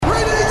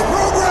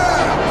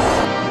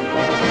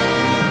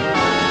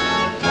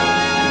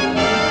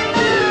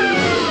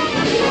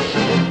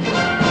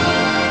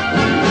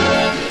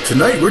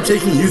Tonight we're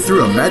taking you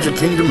through a magic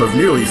kingdom of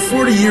nearly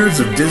 40 years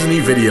of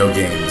Disney video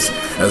games,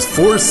 as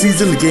four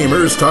seasoned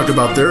gamers talk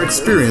about their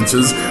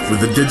experiences with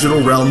the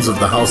digital realms of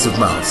the House of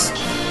Mouse.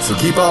 So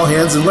keep all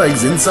hands and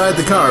legs inside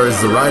the car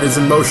as the ride is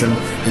in motion,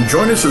 and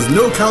join us as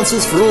No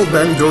Counsels for Old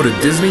Men go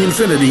to Disney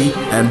Infinity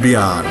and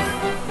beyond.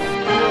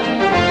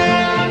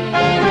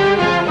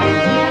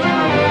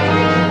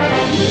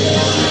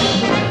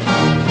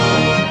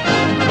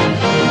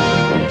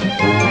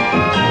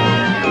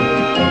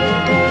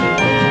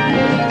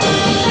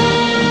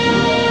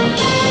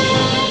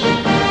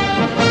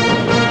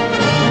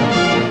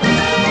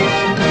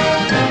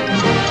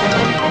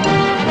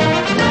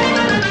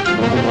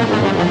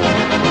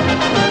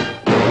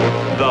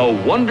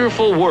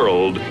 Wonderful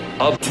world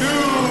of Two,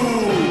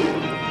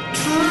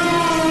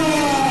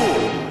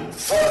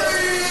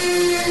 freaks!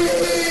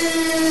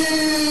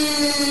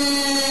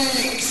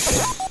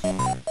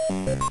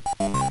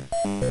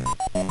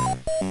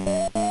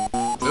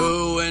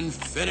 To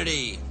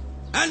infinity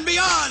and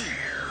beyond!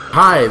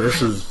 Hi,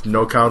 this is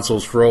No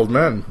Counsels for Old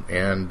Men,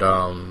 and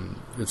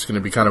it's going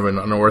to be kind of an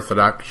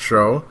unorthodox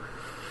show.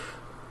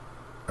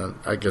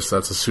 I guess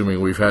that's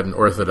assuming we've had an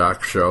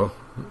orthodox show,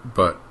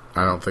 but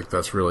I don't think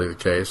that's really the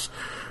case.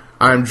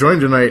 I'm joined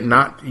tonight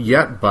not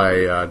yet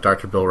by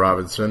Dr. Bill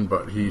Robinson,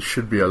 but he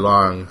should be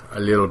along a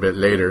little bit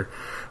later.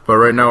 But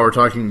right now we're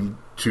talking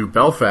to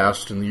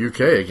Belfast in the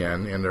UK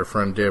again, and their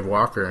friend Dave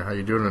Walker. How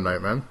you doing tonight,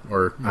 man?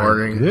 Or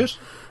morning? Good.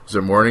 Is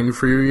it morning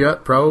for you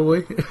yet,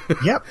 probably?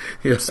 Yep.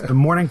 Yeah. It's been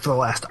morning for the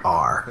last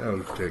hour.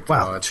 Okay,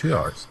 Well, God. 2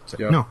 hours. So,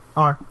 Yep. No,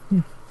 hour.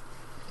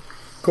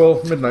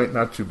 Cool. Midnight,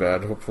 not too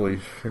bad.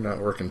 Hopefully you're not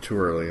working too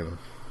early.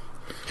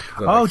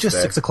 Oh,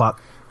 just 6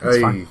 o'clock. That's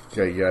fine.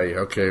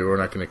 Okay, we're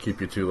not going to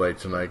keep you too late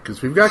tonight,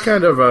 because we've got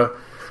kind of a...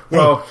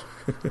 Well...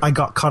 Hey, I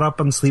got caught up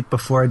on sleep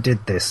before I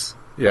did this.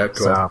 Yeah,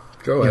 cool. So,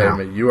 Go ahead,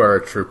 man. You are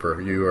a trooper.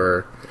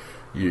 You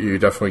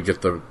definitely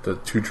get the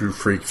Two True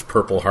Freaks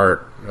Purple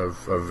Heart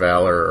of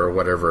Valor, or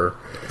whatever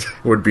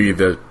would be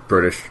the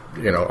British,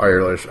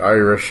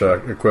 Irish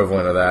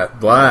equivalent of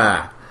that.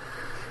 Blah!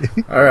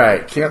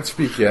 Alright, can't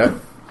speak yet.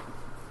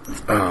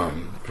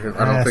 I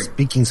don't think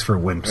speaking's for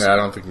wimps. Yeah, I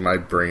don't think my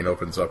brain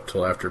opens up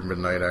till after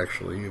midnight,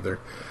 actually, either.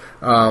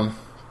 But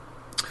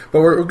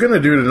what we're going to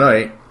do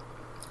tonight,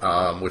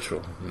 which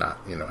will not,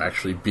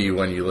 actually be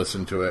when you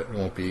listen to it. It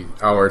won't be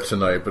our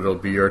tonight, but it'll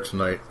be your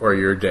tonight or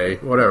your day,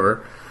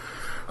 whatever.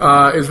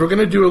 Is we're going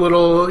to do a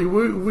little.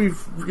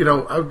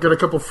 I've got a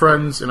couple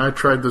friends, and I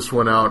tried this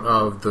one out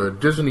of the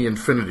Disney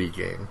Infinity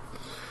game,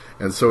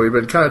 and so we've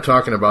been kind of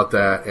talking about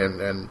that,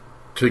 and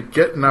to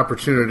get an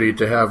opportunity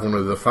to have one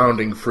of the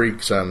founding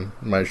freaks on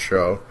my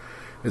show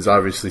is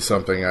obviously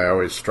something I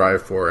always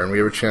strive for. And we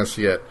have a chance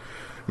to get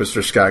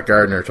Mr. Scott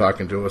Gardner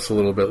talking to us a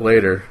little bit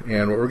later.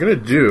 And what we're going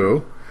to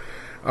do,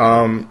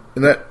 and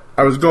that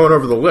I was going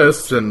over the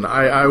list, and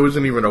I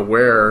wasn't even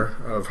aware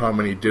of how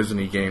many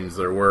Disney games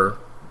there were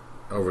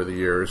over the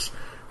years.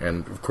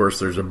 And, of course,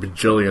 there's a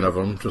bajillion of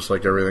them, just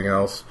like everything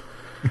else.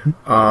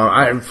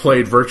 I've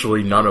played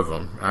virtually none of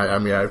them.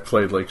 I've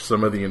played, like,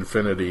 some of the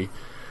Infinity...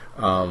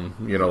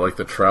 like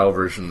the trial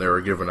version they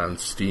were given on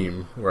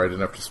Steam, where I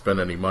didn't have to spend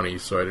any money,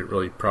 so I didn't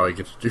really probably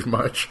get to do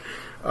much.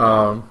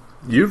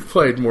 You've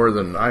played more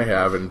than I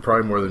have, and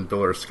probably more than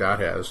Bill or Scott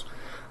has.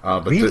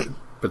 Really?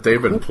 But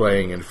they've been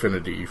playing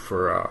Infinity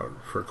for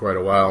quite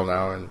a while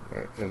now, and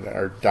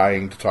are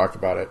dying to talk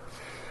about it.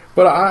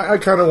 But I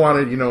kind of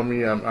wanted,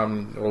 me, I'm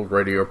an old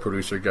radio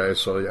producer guy,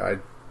 so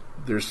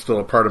there's still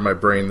a part of my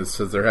brain that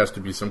says there has to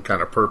be some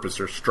kind of purpose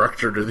or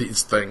structure to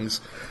these things,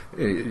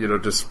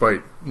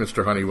 despite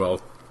Mr. Honeywell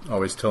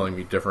always telling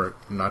me different,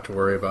 not to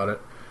worry about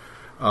it.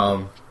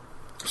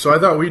 So I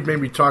thought we'd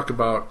maybe talk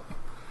about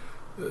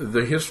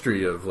the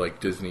history of, like,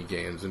 Disney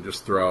games and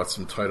just throw out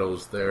some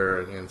titles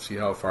there and see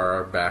how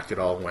far back it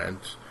all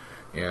went.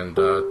 And,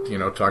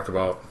 talk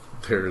about,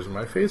 there's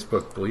my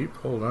Facebook bleep,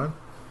 hold on.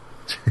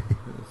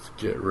 Let's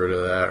get rid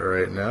of that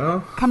right now.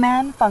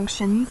 Command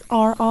functions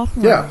are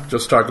offline. Yeah,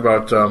 just talk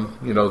about,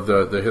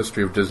 the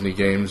history of Disney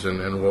games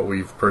and what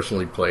we've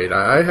personally played.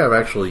 I have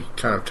actually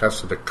kind of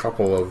tested a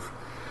couple of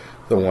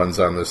the ones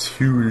on this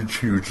huge,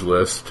 huge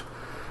list.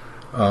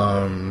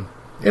 And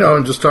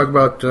just talk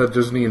about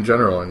Disney in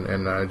general.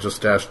 And I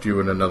just asked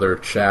you in another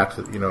chat,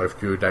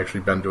 if you had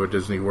actually been to a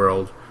Disney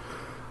World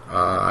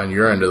on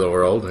your end of the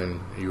world,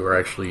 and you were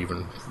actually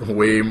even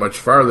way much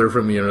farther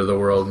from the end of the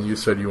world, and you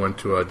said you went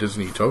to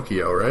Disney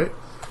Tokyo, right?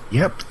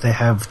 Yep, they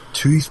have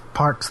 2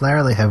 parks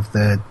there. They have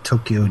the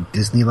Tokyo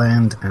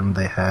Disneyland, and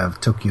they have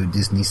Tokyo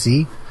Disney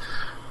Sea.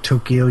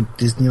 Tokyo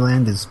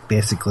Disneyland is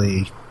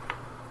basically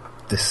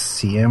the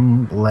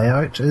same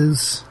layout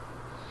as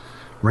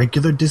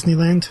regular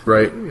Disneyland.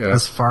 Right, yeah.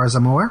 As far as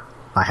I'm aware.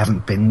 I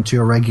haven't been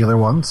to a regular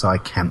one, so I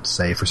can't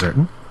say for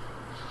certain.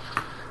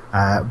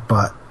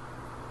 But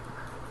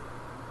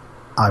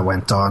I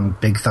went on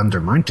Big Thunder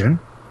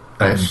Mountain.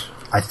 Nice.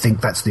 I think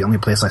that's the only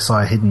place I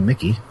saw a hidden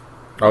Mickey.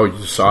 Oh,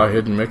 you saw a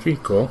hidden Mickey?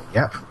 Cool.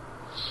 Yep.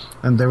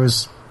 And there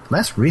was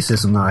less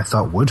racism than I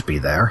thought would be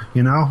there,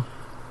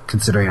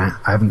 considering I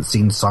haven't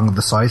seen Song of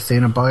the South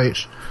in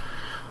about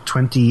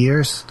 20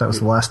 years. That was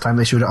the last time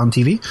they showed it on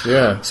TV.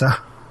 Yeah. So,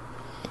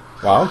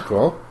 Wow,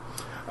 cool.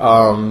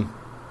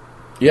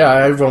 Yeah,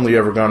 I've only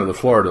ever gone to the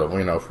Florida,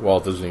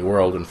 Walt Disney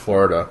World in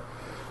Florida,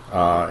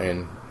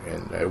 and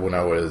when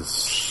I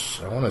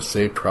was, I want to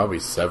say probably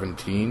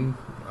 17.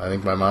 I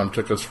think my mom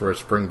took us for a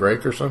spring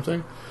break or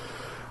something,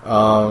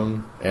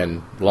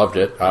 and loved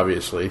it.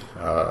 Obviously,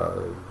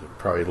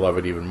 probably love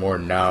it even more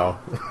now.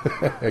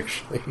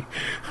 Actually,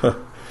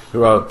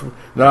 well,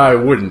 no, I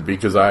wouldn't,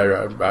 because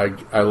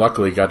I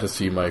luckily got to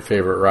see my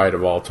favorite ride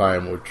of all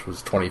time, which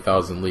was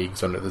 20,000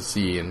 Leagues Under the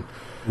Sea, and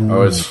I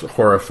was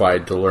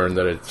horrified to learn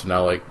that it's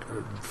now like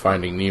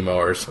Finding Nemo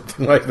or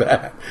something like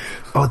that.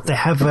 oh, they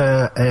have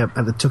at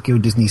the Tokyo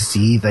Disney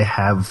Sea. They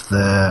have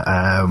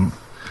the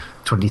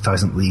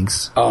 20,000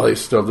 Leagues, Oh, they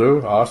still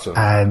do? Awesome.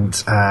 and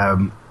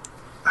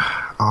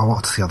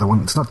what's the other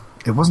one?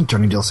 It wasn't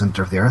Journey to the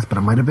Center of the Earth, but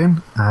it might have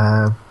been.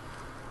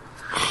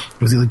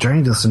 It was either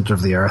Journey to the Center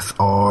of the Earth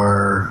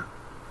or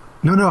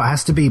no, it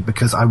has to be,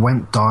 because I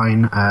went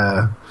down.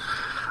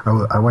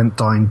 I went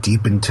down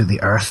deep into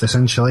the earth,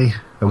 essentially.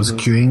 I was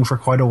queuing for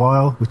quite a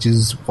while, which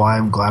is why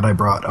I'm glad I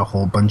brought a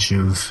whole bunch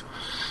of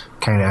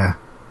kind of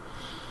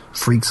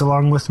freaks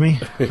along with me.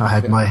 I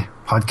had my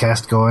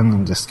podcast going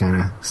and just kind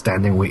of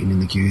standing, waiting in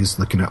the queues,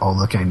 looking at all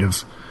the kind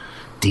of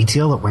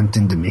detail that went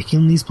into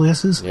making these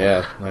places.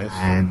 Yeah, nice.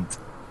 And,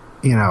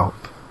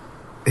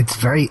 it's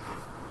very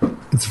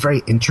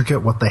intricate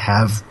what they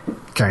have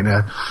kind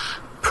of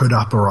put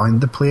up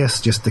around the place,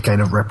 just to kind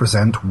of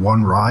represent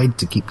one ride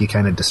to keep you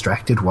kind of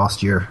distracted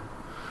whilst you're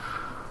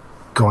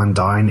going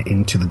down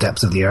into the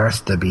depths of the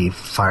earth to be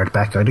fired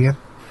back out again.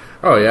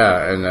 Oh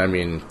yeah, and I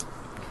mean,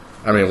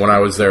 when I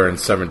was there in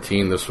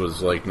 17, this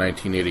was like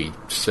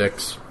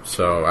 1986,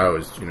 so I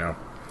was,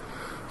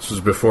 this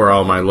was before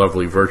all my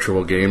lovely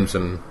virtual games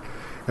and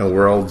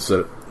worlds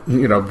that,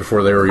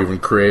 before they were even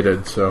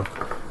created. So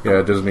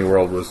yeah, Disney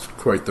World was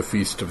quite the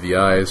feast of the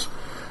eyes.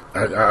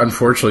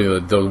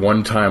 Unfortunately, the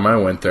one time I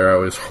went there, I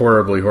was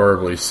horribly,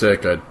 horribly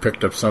sick. I'd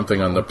picked up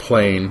something on the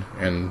plane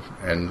and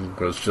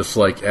was just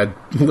like at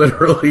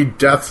literally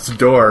death's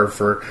door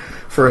for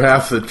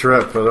half the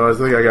trip. But I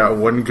think I got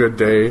one good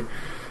day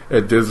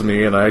at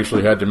Disney, and I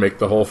actually had to make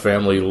the whole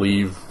family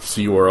leave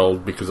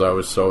SeaWorld because I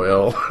was so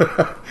ill.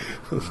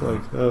 It's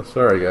like, oh,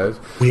 sorry, guys.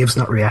 Waves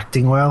not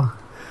reacting well?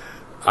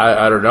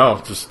 I don't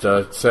know. Just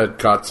said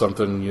caught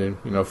something,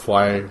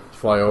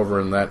 fly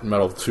over in that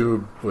metal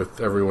tube with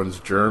everyone's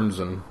germs,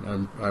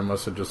 and I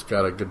must have just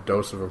got a good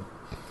dose of them.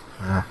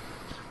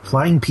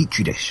 Flying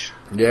petri dish.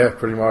 Yeah,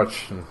 pretty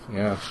much.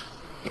 Yeah.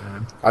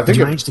 I Did think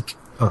you manage to...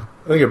 Oh,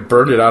 I think it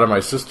burned it out of my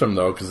system,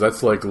 though, because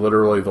that's like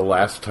literally the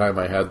last time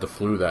I had the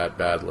flu that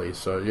badly.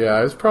 So yeah,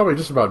 I was probably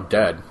just about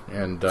dead,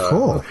 and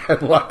Cool.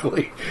 and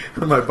luckily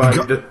my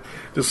body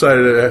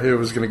decided it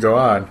was going to go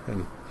on.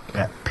 And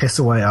yeah, piss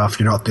away off,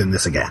 you're not doing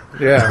this again.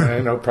 yeah, I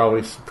know,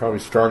 probably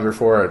stronger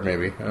for it,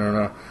 maybe. I don't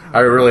know. I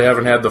really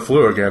haven't had the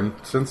flu again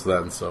since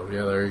then, so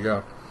yeah, there you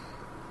go.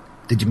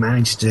 Did you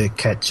manage to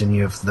catch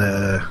any of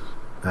the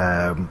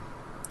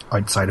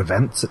outside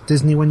events at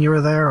Disney when you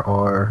were there,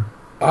 or...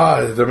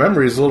 The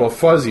memory's a little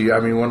fuzzy. I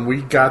mean, when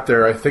we got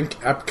there, I think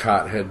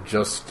Epcot had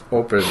just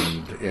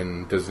opened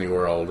in Disney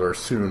World, or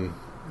soon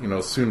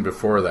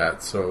before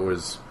that. So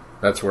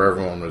that's where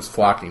everyone was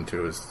flocking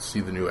to, is to see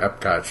the new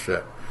Epcot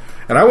shit.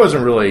 And I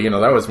wasn't really,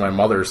 that was my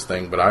mother's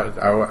thing, but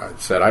I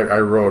said I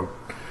rode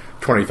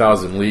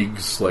 20,000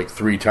 Leagues like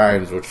 3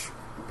 times, which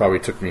probably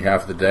took me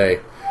half the day,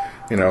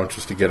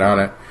 just to get on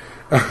it.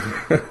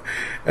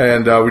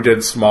 And we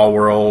did Small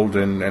World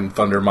and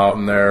Thunder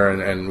Mountain there,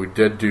 and we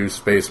did do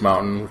Space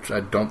Mountain, which I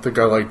don't think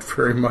I liked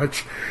very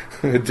much.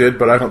 It did,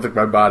 but I don't think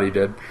my body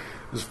did,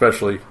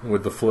 especially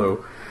with the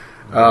flu.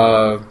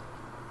 But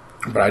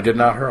I did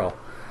not hurl.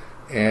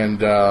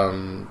 And,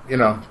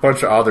 a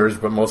bunch of others,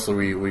 but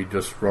mostly we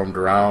just roamed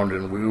around,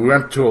 and we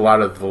went to a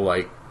lot of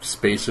the,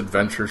 space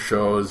adventure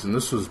shows, and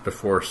this was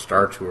before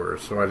Star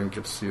Tours, so I didn't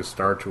get to see the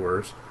Star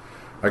Tours.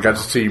 I got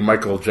to see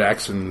Michael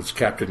Jackson's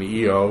Captain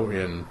EO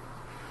in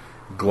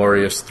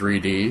glorious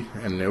 3D,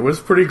 and it was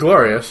pretty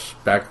glorious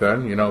back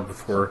then,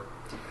 before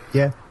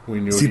we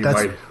knew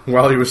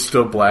while he was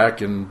still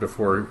black, and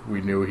before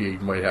we knew he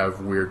might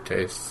have weird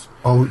tastes.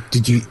 Oh,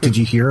 did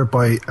you hear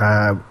about,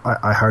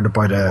 I heard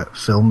about a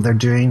film they're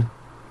doing?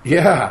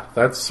 Yeah,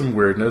 that's some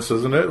weirdness,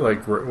 isn't it?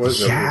 Like,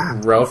 was it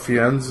Ralph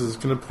Fiennes is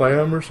going to play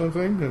him or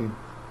something? And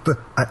but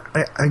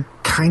I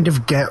kind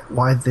of get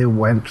why they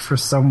went for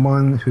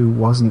someone who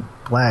wasn't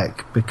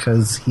black,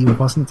 because he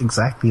wasn't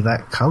exactly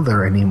that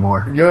color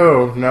anymore.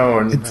 No,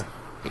 and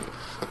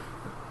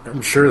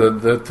I'm sure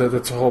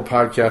that's a whole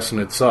podcast in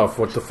itself.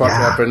 What the fuck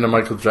happened to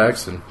Michael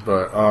Jackson?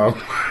 But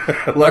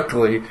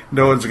luckily,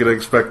 no one's going to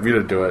expect me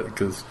to do it,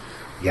 because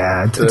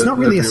it's not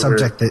really a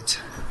subject that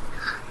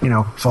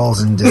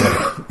falls into.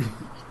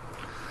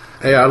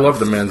 Hey, I loved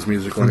the man's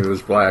music when he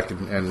was black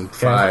and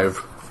Five,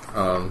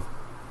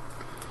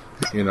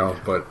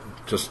 but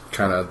just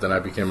kind of then I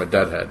became a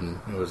deadhead, and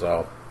it was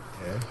all.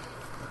 Yeah.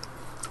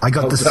 I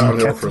got to see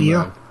Captain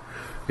EO.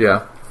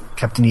 Yeah.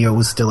 Captain EO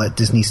was still at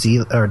Disney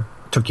Sea, or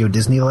Tokyo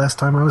Disney last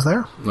time I was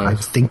there. Nice.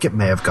 I think it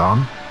may have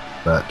gone,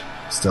 but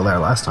still there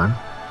last time.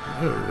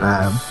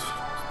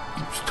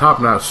 It's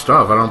top-notch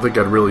stuff. I don't think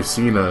I'd really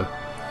seen I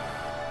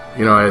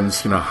hadn't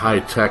seen a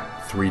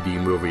high-tech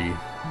 3D movie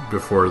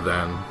before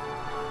then.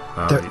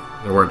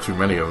 There weren't too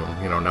many of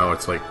them. Now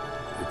it's like,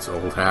 it's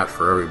old hat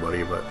for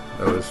everybody, but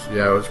it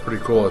was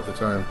pretty cool at the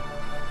time.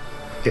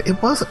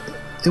 It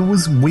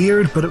was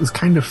weird, but it was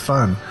kind of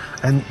fun.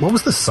 And what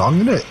was the song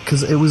in it?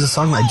 Because it was a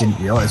song that I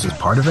didn't realize was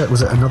part of it.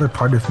 Was it Another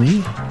Part of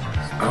Me?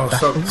 Oh,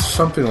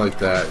 something like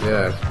that,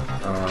 yeah.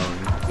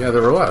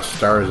 There were a lot of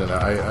stars in it.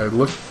 I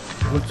looked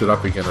it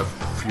up again a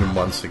few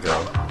months ago.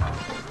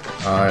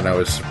 And I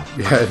was,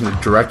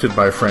 directed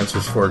by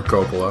Francis Ford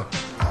Coppola.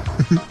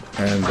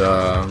 And,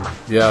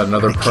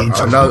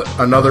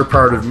 another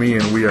part of me,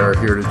 and we are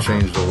here to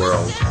change the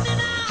world.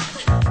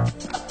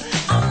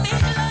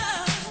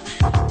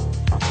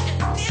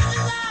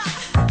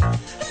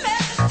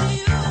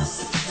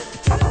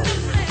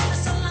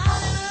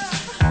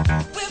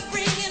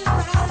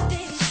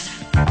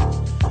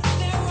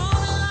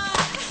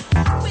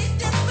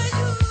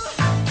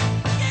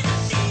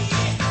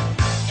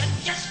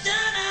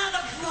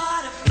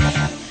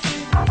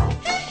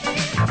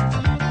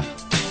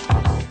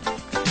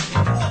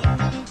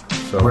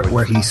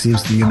 Where he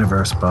saves the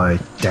universe by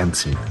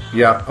dancing.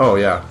 Yeah,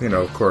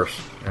 of course.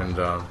 And,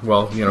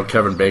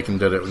 Kevin Bacon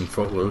did it in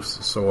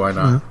Footloose, so why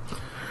not?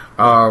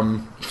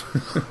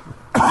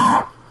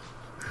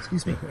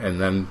 Excuse me. And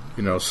then,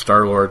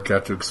 Star-Lord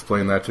got to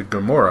explain that to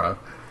Gamora,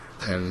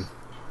 and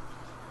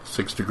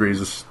 6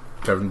 Degrees of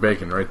Kevin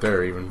Bacon right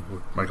there, even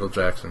with Michael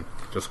Jackson,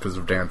 just because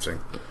of dancing.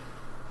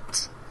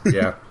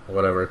 Yeah,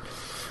 whatever.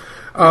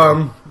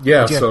 The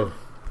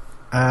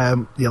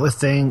other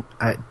thing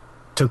at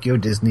Tokyo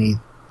Disney,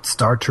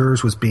 Star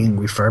Tours was being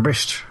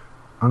refurbished,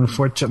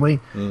 unfortunately,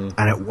 and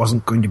it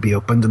wasn't going to be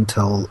opened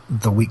until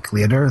the week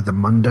later, the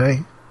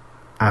Monday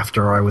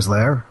after I was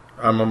there.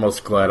 I'm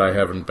almost glad I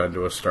haven't been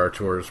to a Star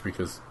Tours,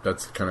 because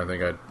that's the kind of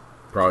thing I'd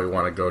probably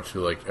want to go to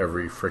like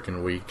every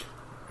freaking week.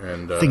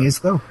 And thing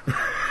is, though,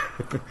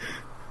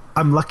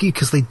 I'm lucky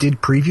because they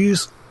did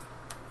previews.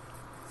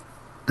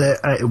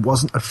 It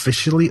wasn't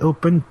officially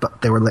open,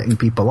 but they were letting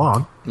people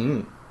on.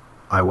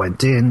 I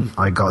went in,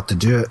 I got to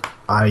do it,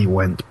 I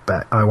went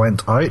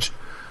out,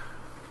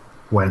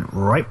 went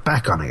right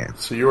back on again.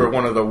 So you were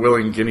one of the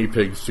willing guinea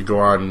pigs to go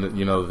on,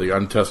 the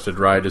untested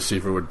ride to see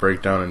if it would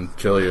break down and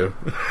kill you.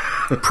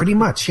 Pretty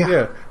much, yeah.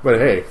 Yeah, but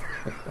hey,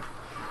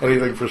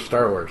 anything for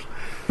Star Wars.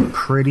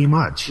 Pretty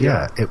much,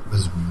 yeah. It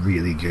was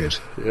really good.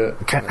 Yeah.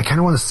 I kind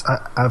of want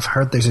to... I've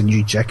heard there's a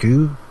new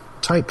Jakku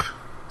type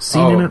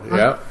scene in it.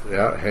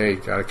 Yeah. Hey,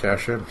 gotta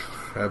cash in.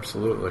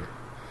 Absolutely.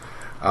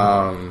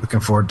 Looking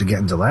forward to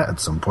getting to that at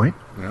some point.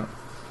 Yeah.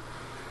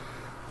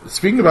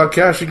 Speaking about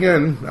cashing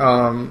in,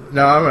 now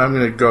I'm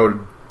going to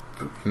go,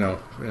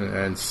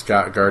 and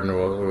Scott Gardner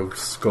will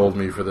scold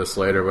me for this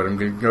later, but I'm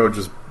going to go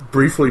just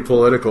briefly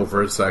political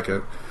for a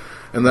second,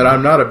 and that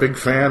I'm not a big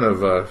fan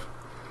of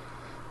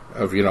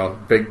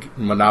big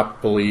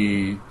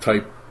monopoly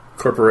type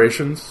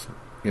corporations,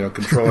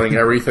 controlling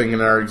everything in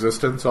our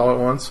existence all at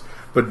once.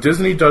 But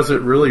Disney does it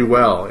really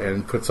well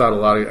and puts out a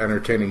lot of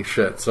entertaining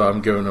shit, so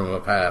I'm giving them a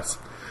pass.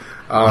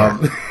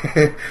 And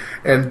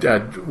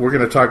we're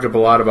going to talk a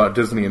lot about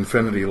Disney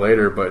Infinity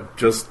later, but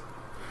just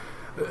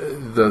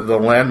the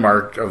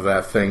landmark of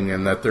that thing,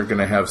 and that they're going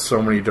to have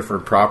so many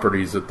different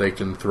properties that they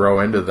can throw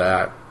into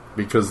that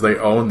because they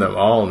own them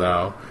all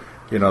now.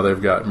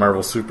 They've got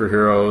Marvel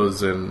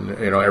superheroes and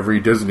every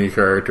Disney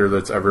character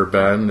that's ever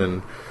been,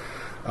 and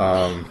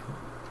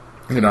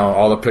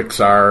all the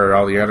Pixar,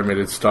 all the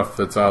animated stuff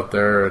that's out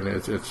there, and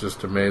it's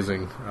just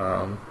amazing.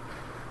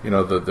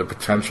 The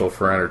potential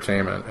for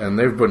entertainment. And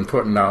they've been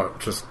putting out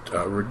just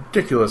a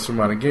ridiculous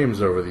amount of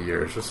games over the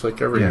years, just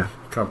like every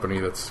company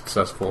that's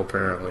successful,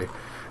 apparently.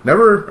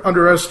 Never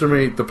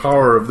underestimate the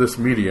power of this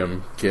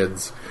medium,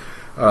 kids.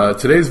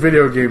 Today's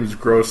video games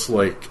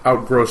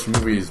outgross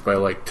movies by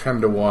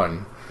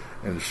 10-1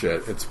 and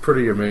shit. It's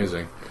pretty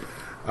amazing.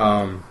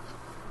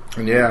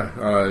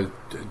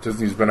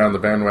 Disney's been on the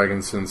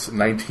bandwagon since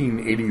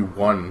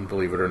 1981,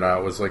 believe it or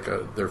not. It was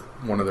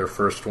one of their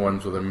first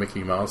ones with a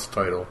Mickey Mouse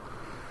title.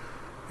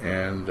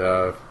 And,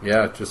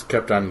 it just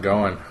kept on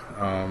going.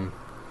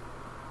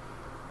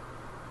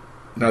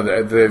 Now,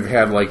 they've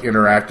had,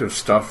 interactive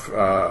stuff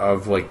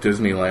of,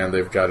 Disneyland.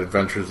 They've got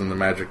Adventures in the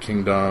Magic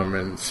Kingdom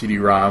and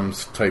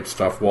CD-ROMs type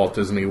stuff, Walt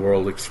Disney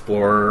World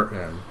Explorer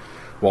and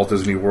Walt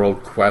Disney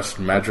World Quest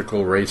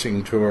Magical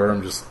Racing Tour.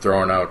 I'm just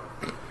throwing out,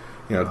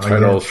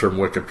 titles from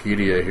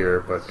Wikipedia here,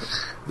 but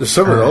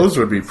some of those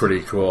would be pretty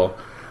cool.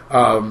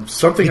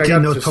 Something I got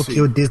to see...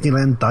 Tokyo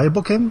Disneyland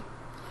Dial Game?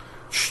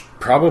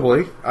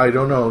 Probably. I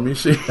don't know. Let me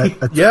see.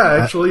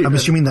 Actually... I'm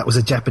assuming that was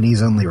a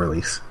Japanese-only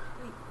release.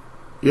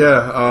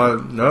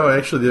 Yeah, no,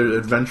 actually, the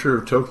Adventure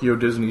of Tokyo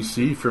Disney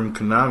Sea from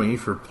Konami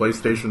for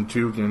PlayStation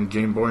 2 and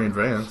Game Boy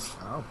Advance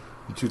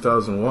in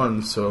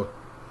 2001, so...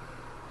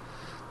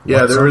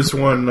 Yeah, there is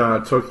one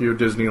Tokyo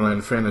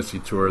Disneyland Fantasy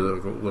Tour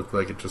that looked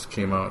like it just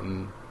came out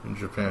in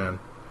Japan.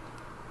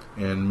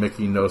 and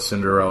Mickey No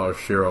Cinderella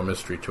Shiro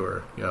Mystery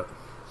Tour. Yep.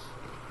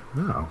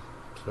 Oh.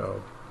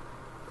 So,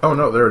 oh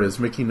no, there it is.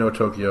 Mickey No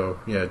Tokyo.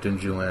 Yeah,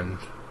 Dingyland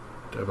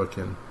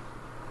Debukin.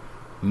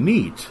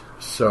 Neat.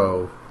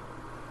 So,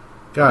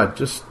 God,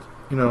 just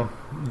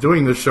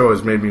doing this show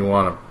has made me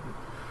want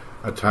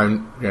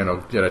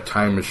get a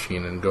time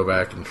machine and go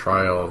back and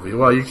try all of these.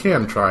 Well, you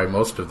can try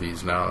most of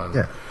these now. And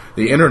yeah.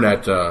 The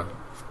internet, The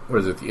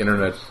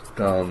Internet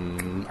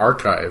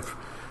Archive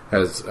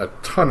has a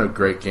ton of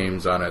great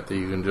games on it that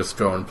you can just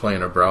go and play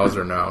in a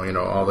browser now.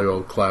 All the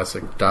old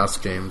classic DOS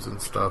games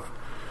and stuff.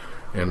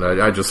 And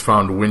I just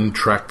found Wind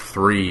Trek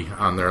 3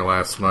 on there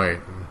last night.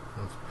 And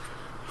I was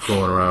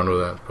fooling around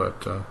with that.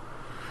 But,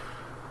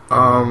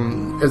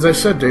 as I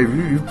said, Dave,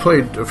 you've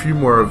played a few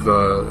more of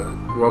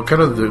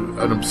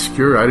an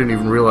obscure... I didn't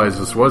even realize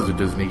this was a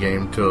Disney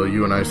game till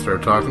you and I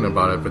started talking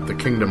about it, but the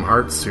Kingdom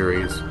Hearts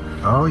series.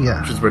 Oh, yeah.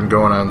 Which has been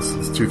going on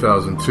since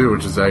 2002,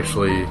 which is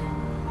actually...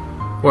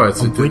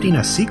 waiting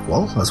a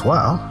sequel as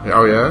well.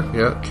 Oh, yeah?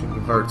 Yeah,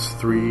 Kingdom Hearts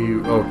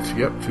 3... Oh,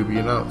 yep, to be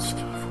announced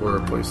for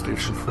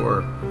PlayStation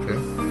 4. Okay.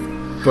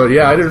 But,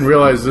 yeah, I didn't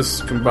realize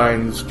this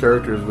combines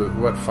characters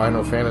with,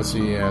 Final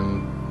Fantasy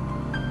and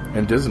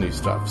Disney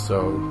stuff.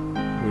 So,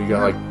 we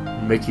got,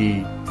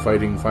 Mickey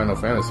fighting Final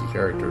Fantasy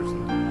characters.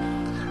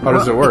 How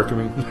does it work? I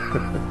mean...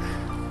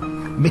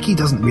 Mickey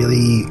doesn't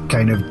really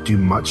kind of do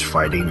much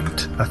fighting.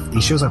 He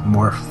shows up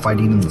more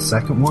fighting in the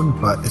second one,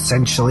 but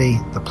essentially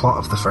the plot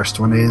of the first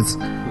one is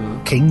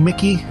King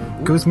Mickey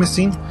goes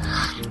missing,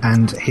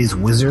 and his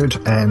wizard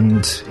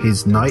and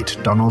his knight,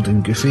 Donald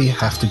and Goofy,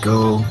 have to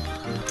go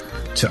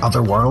to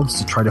other worlds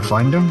to try to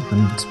find him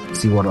and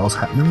see what else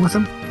happening with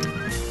him.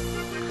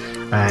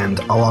 And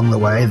along the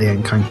way, they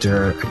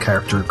encounter a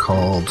character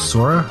called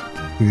Sora,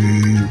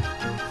 who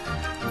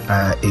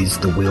is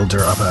the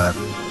wielder of a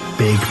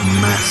big,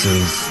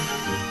 massive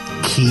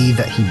key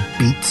that he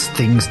beats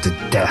things to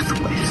death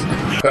with.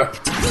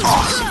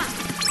 Awesome.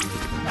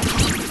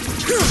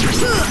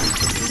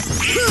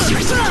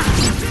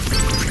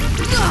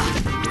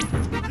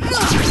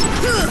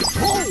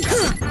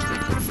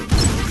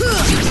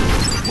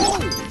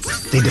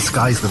 They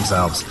disguise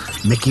themselves.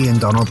 Mickey and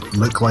Donald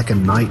look like a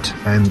knight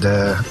and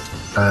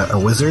a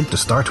wizard to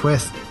start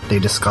with. They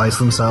disguise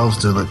themselves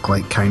to look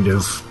like kind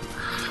of...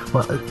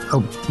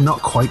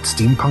 not quite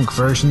steampunk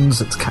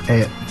versions,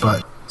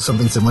 but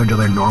something similar to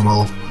their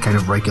normal kind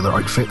of regular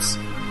outfits.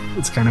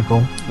 It's kind of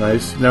cool.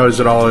 Nice. Now, is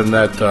it all in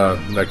that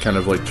kind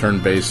of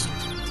turn-based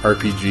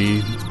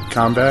RPG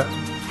combat?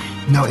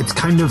 No, it's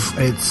kind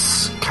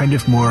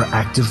of more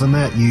active than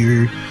that.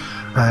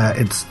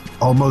 It's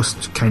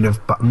almost kind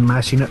of button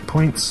mashing at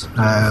points.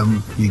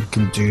 You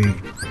can do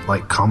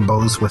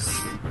combos with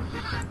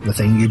the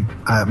thing. You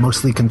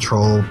mostly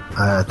control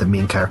the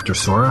main character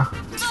Sora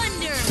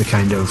to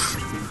kind of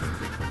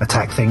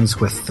attack things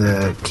with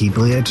the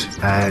Keyblade,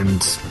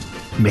 and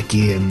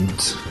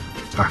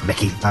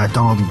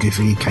Donald and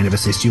Goofy kind of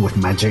assist you with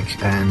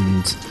magic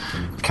and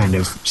kind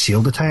of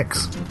shield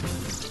attacks.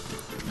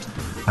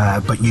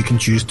 But you can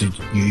choose to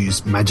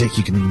use magic.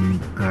 You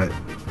can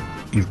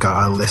you've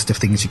got a list of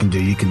things you can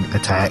do. You can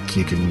attack,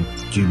 you can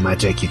do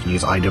magic, you can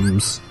use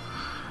items,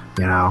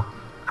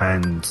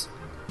 and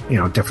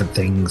different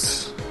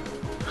things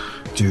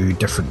do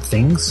different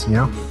things.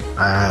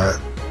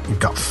 You've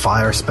got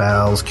fire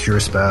spells, cure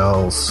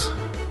spells,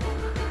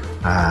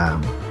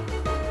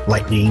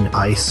 lightning,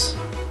 ice,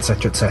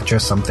 etc., etc.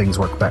 Some things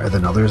work better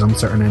than others on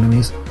certain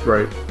enemies.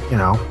 Right.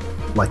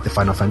 Like the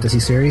Final Fantasy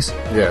series.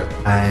 Yeah.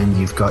 And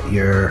you've got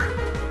your...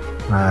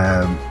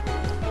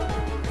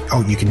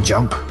 you can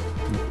jump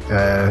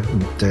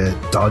to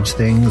dodge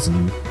things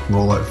and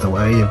roll out of the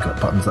way. You've got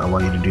buttons that allow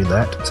you to do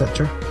that,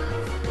 etc.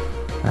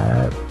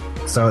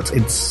 So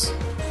it's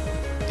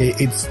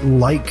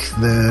like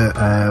the...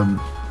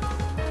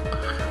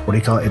 what do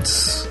you call it?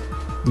 It's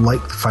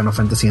like Final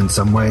Fantasy in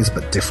some ways,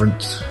 but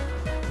different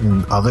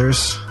in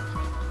others.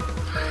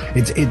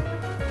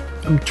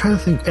 I'm trying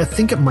to think. I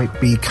think it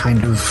might be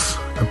kind of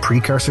a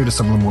precursor to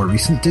some of the more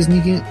recent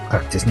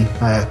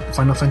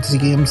Final Fantasy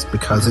games,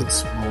 because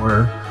it's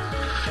more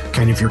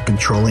kind of you're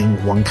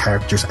controlling one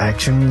character's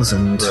actions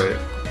and right.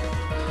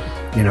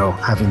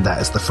 Having that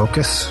as the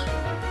focus.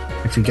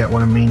 If you get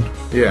what I mean.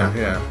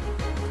 Yeah.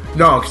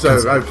 No,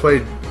 because I've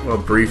played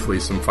briefly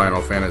some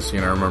Final Fantasy,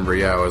 and I remember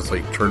it was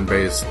turn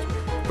based,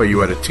 but you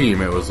had a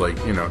team. It was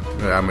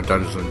I'm a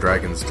Dungeons and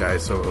Dragons guy,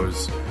 so it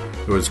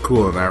was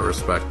cool in that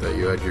respect that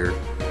you had your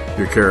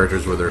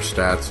characters with their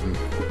stats and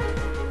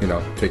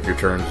take your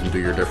turns and do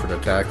your different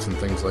attacks and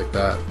things like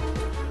that.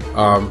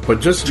 But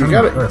just you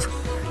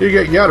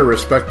gotta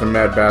respect the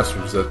mad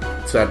bastards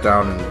that sat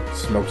down and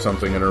smoked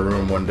something in a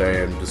room one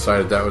day and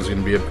decided that was going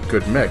to be a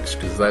good mix,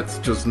 because that's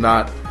just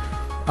not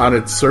on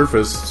its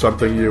surface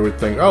something you would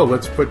think, oh,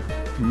 let's put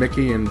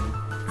Mickey and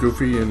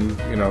Goofy in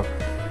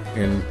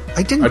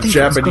a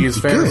Japanese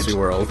fantasy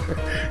world.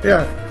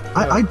 Yeah.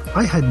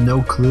 I had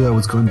no clue I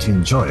was going to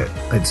enjoy it.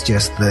 It's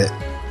just that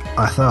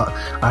I thought,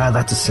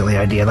 that's a silly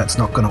idea, that's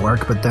not going to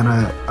work. But then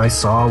I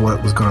saw what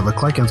it was going to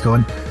look like, and I was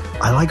going,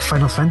 I like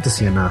Final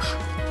Fantasy enough.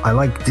 I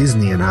like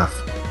Disney enough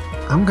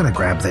I'm gonna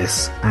grab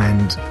this,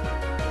 and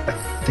I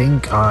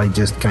think I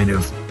just kind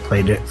of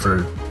played it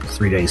for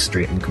 3 days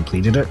straight and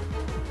completed it.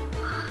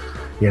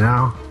 You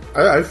know?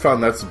 I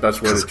found that's the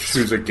best way to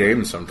choose a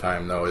game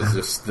sometime, though, is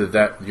just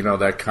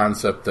that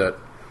concept that,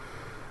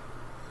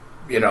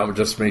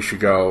 just makes you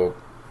go,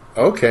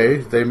 okay,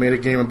 they made a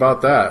game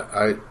about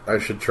that. I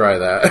should try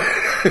that.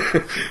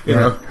 you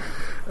know?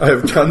 I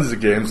have tons of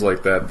games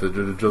like that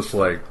are just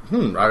like,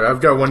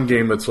 I've got one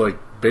game that's like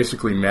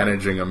basically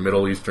managing a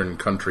Middle Eastern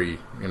country,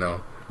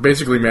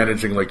 basically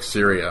managing like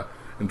Syria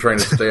and trying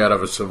to stay out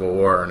of a civil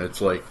war, and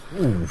it's like,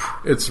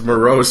 it's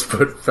morose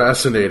but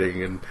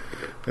fascinating, and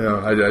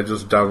I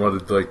just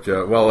downloaded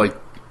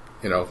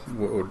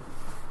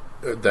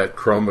that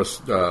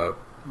Chroma,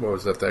 what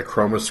was that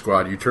Chroma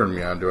Squad you turned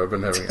me on to. I've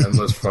been having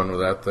endless fun with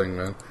that thing,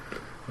 man.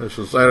 It's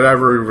just,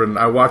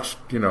 I watched,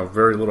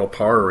 very little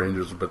Power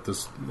Rangers, but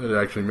it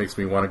actually makes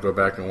me want to go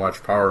back and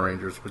watch Power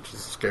Rangers, which is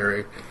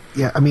scary.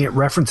 Yeah, I mean, it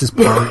references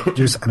Power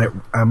Rangers,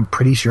 and I'm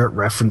pretty sure it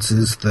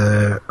references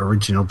the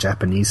original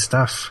Japanese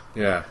stuff.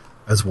 Yeah.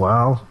 As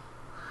well.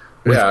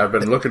 Yeah, I've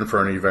been looking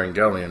for an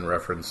Evangelion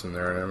reference in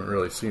there, and I haven't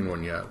really seen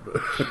one yet.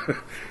 But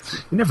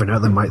you never know,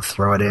 they might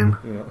throw it in.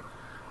 Yeah.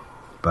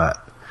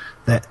 But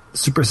that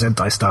Super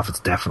Sentai stuff is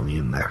definitely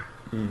in there.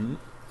 Mm-hmm.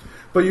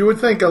 But you would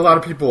think a lot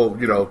of people,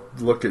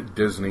 look at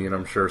Disney, and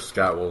I'm sure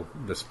Scott will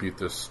dispute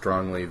this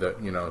strongly, that,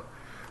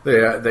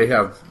 they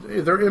have,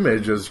 their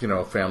image is,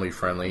 family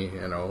friendly,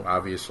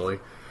 obviously.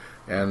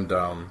 And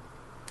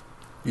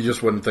you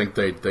just wouldn't think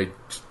they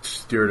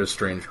steer to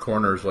strange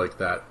corners like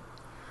that.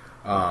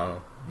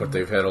 But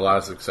they've had a lot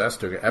of success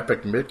doing it.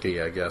 Epic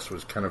Mickey, I guess,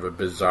 was kind of a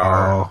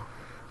bizarre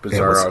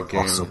game.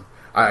 Awesome.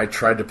 I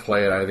tried to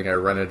play it. I think I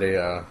rented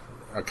a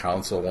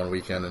console one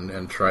weekend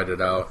and tried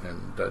it out,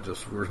 and I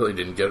just really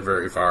didn't get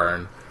very far.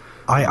 And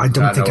I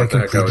don't think I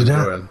completed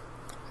it.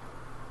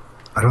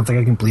 I don't think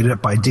I completed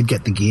it, but I did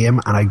get the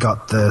game, and I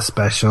got the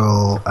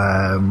special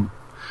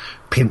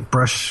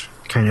paintbrush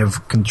kind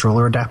of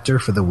controller adapter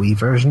for the Wii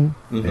version.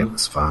 Mm-hmm. It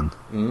was fun.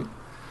 Mm-hmm.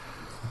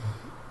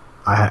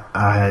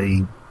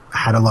 I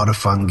had a lot of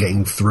fun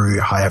getting through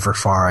however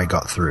far I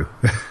got through.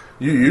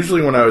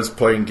 Usually when I was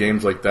playing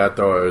games like that,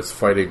 though, I was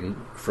fighting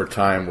for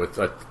time with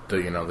the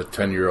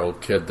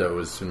 10-year-old kid that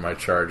was in my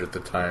charge at the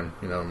time,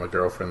 my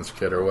girlfriend's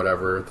kid or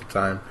whatever at the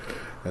time.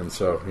 And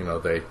so,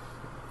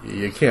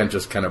 you can't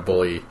just kind of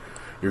bully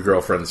your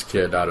girlfriend's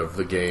kid out of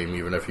the game,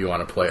 even if you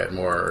want to play it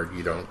more, or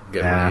you don't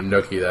get any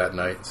nookie that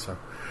night. So,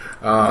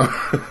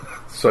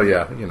 so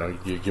yeah,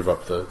 you give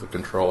up the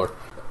controller.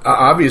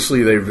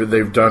 Obviously,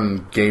 they've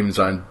done games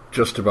on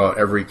just about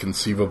every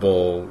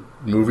conceivable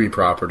movie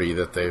property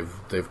that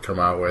they've come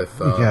out with.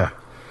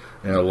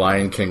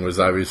 Lion King was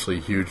obviously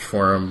huge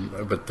for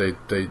them, but they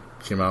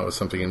came out with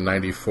something in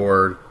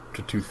 '94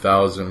 to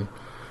 2000.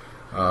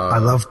 I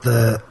love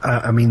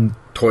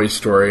Toy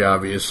Story.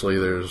 Obviously,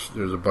 there's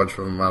a bunch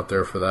of them out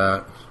there for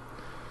that.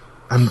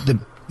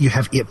 And you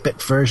have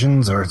 8-bit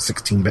versions or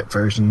 16-bit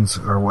versions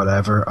or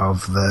whatever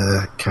of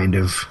the kind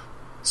of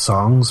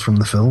songs from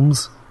the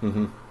films.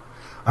 Mm-hmm.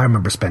 I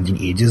remember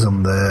spending ages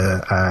on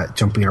the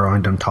jumping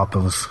around on top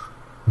of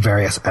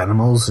various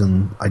animals,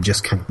 and I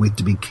just can't wait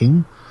to be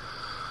king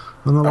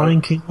on the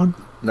Lion King one.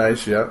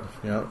 Nice, yeah.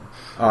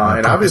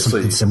 And obviously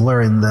something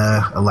similar in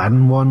the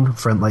Aladdin one,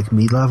 front like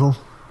me level.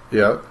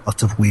 Yeah,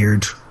 lots of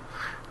weird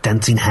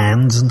dancing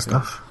hands and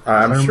stuff.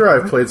 I'm sure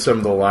I've played some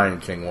of the Lion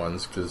King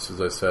ones because,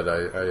 as I said,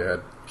 I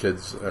had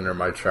kids under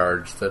my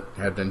charge that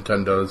had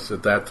Nintendos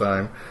at that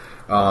time.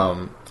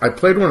 I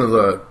played one of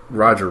the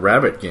Roger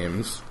Rabbit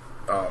games.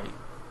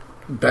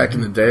 Back in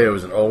the day, it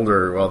was an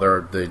older. Well,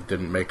 they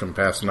didn't make them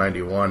past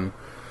 '91,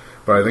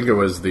 but I think it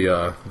was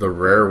the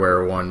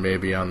Rareware one,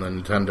 maybe on the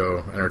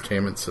Nintendo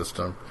Entertainment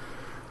System,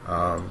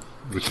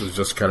 which was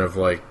just kind of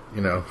like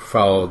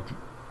followed.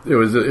 It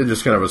was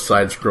just kind of a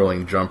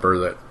side-scrolling jumper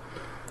that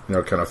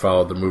kind of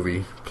followed the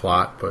movie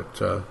plot,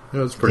 but it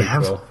was pretty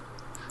cool.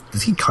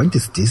 Does he count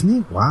as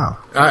Disney? Wow.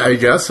 I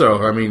guess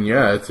so. I mean,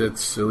 yeah, it's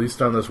at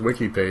least on this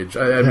wiki page.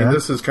 I mean,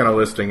 this is kind of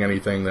listing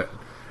anything that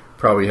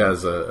probably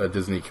has a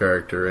Disney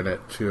character in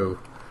it too,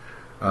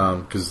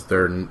 because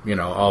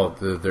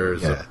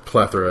there's a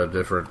plethora of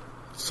different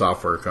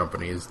software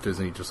companies.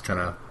 Disney just kind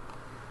of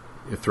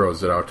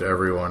throws it out to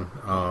everyone.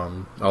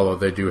 Although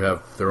they do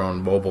have their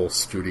own mobile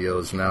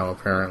studios now,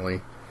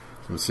 apparently.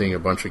 I'm seeing a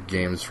bunch of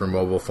games for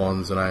mobile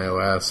phones and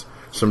iOS.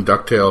 Some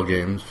DuckTale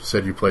games. You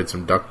said you played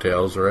some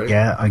DuckTales, right?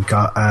 Yeah, I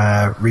got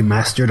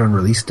remastered on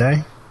release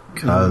day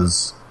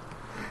because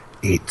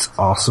it's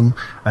awesome.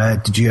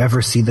 Did you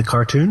ever see the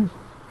cartoon?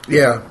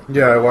 Yeah,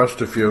 I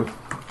watched a few.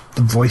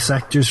 The voice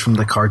actors from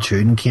the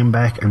cartoon came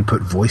back and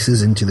put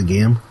voices into the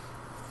game.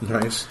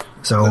 Nice.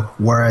 So,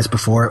 whereas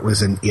before it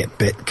was an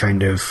 8-bit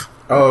kind of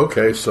Oh,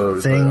 okay, so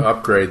thing, the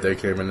upgrade they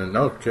came in and...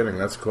 No kidding,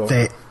 that's cool.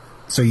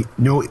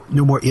 No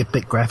more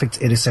 8-bit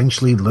graphics. It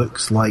essentially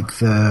looks like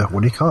the...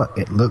 What do you call it?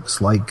 It looks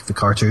like the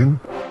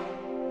cartoon.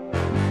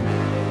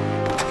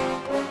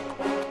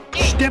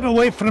 Step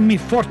away from me,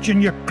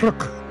 Fortune, you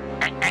crook.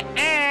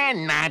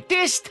 not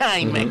this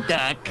time,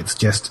 Duck.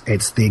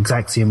 It's the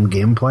exact same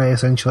gameplay,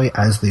 essentially,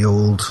 as the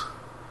old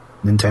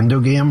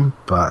Nintendo game,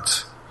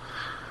 but,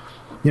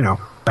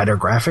 better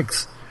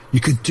graphics. You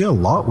could do a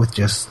lot with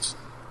just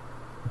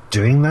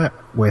doing that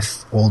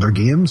with older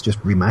games, just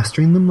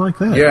remastering them like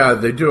that. Yeah,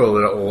 they do.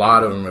 A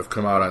lot of them have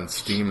come out on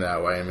Steam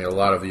that way. I mean, a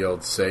lot of the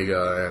old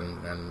Sega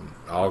and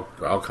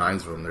all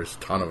kinds of them. There's a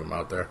ton of them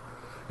out there.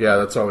 Yeah,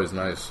 that's always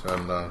nice.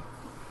 And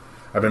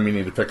I've been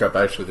meaning to pick up,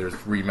 actually, there's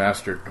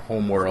remastered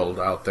Homeworld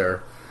out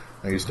there.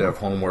 I used to have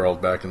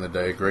Homeworld back in the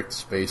day. Great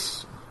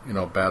space,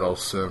 battle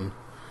sim,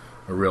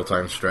 a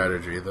real-time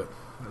strategy that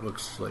it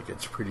looks like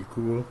it's pretty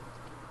cool.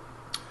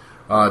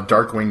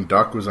 Darkwing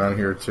Duck was on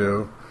here,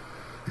 too.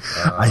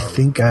 I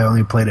think I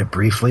only played it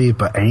briefly,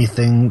 but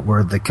anything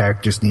where the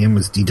character's name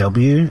is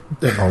DW,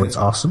 always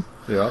awesome.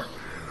 Yeah.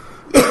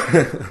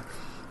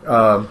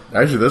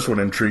 Actually, this one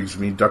intrigues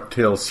me.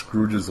 DuckTales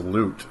Scrooge's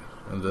Loot.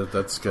 And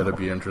that's got to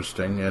be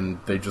interesting. And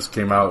they just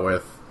came out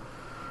with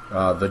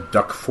the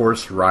Duck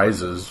Force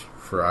Rises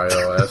for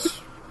iOS,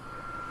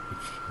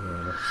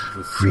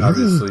 which is really?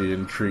 obviously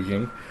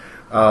intriguing.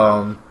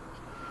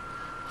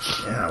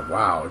 Yeah,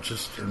 wow,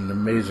 just an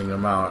amazing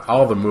amount.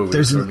 All the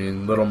movies,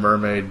 Little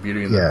Mermaid,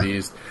 Beauty and the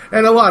Beast,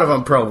 and a lot of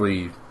them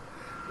probably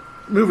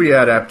movie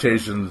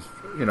adaptations,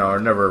 are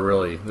never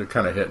really, they're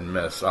kind of hit and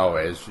miss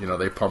always.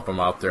 They pump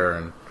them out there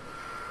and,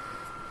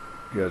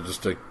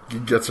 just to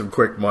get some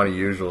quick money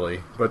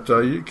usually. But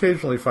you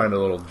occasionally find a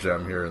little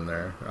gem here and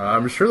there.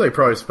 I'm sure they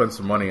probably spent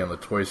some money on the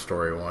Toy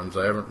Story ones.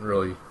 I haven't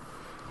really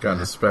gotten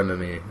to spend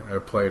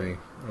play any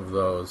of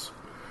those.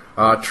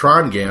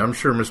 Tron game. I'm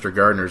sure Mr.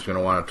 Gardner's going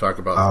to want to talk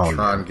about the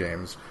Tron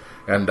games.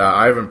 And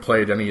I haven't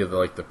played any of the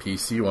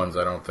PC ones,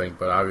 I don't think.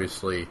 But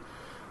obviously,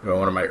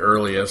 one of my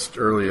earliest,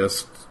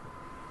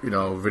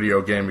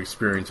 video game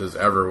experiences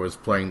ever was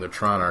playing the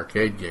Tron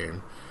arcade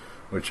game,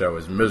 which I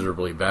was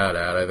miserably bad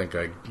at. I think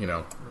I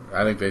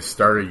think they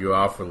started you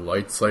off with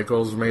light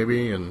cycles,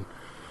 maybe, and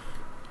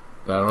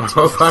I don't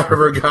know if I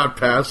ever got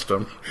past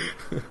them.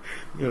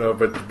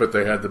 But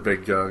they had the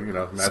big,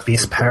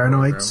 Space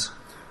Paranoids. Program.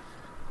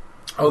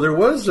 Oh, there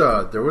was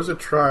a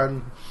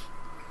Tron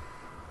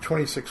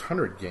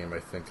 2600 game I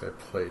think I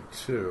played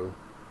too.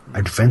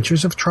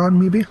 Adventures of Tron,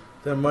 maybe?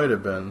 That might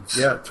have been.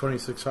 Yeah,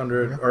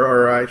 2600. Yeah.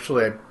 Or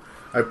actually,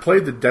 I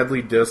played the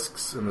Deadly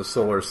Discs and the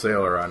Solar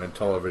Sailor on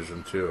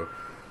Intellivision too.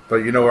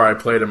 But where I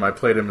played them? I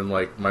played them in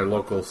my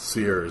local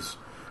Sears.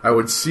 I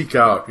would seek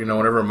out,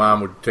 whenever Mom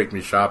would take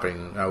me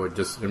shopping, I would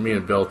and me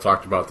and Bill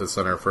talked about this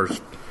on our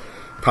first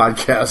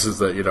podcast, is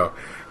that,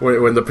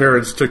 when the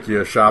parents took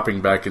you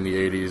shopping back in the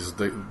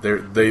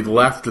 80s, they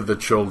left the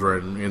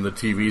children in the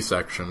TV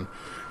section,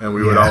 and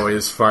we would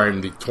always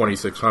find the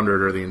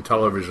 2600 or the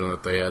Intellivision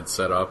that they had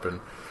set up,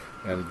 and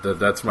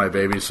that's my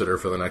babysitter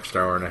for the next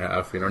hour and a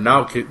half.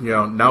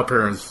 Now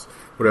parents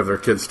would have their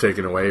kids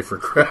taken away for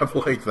crap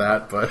like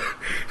that, but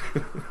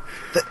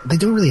they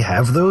don't really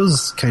have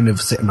those kind of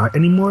sitting out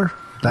anymore.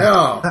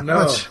 No.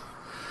 Much.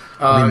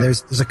 I mean,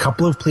 there's a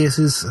couple of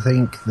places. I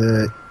think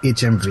the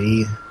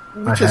HMV,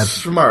 which is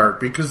smart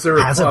because they're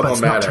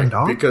problematic.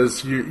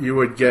 Because you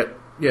would get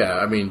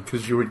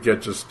because you would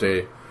get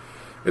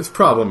it's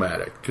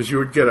problematic because you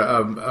would get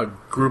a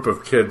group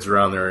of kids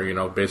around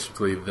there,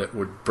 basically that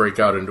would break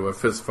out into a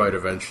fist fight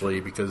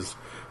eventually because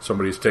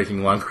somebody's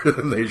taking longer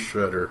than they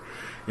should, or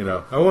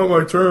I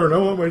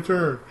want my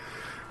turn.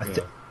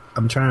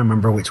 I'm trying to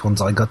remember which ones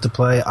I got to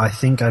play. I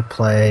think I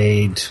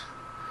played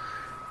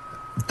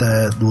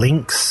the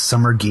Lynx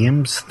Summer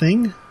Games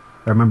thing.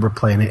 I remember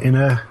playing it in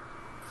a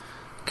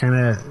kind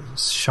of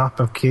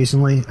shop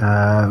occasionally.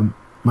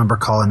 Remember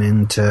calling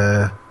in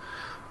to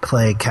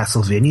play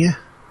Castlevania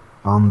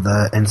on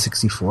the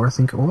N64, I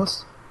think it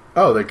was.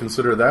 Oh, they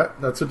consider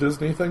that's a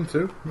Disney thing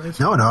too? Nice.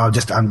 No, I'm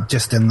just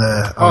in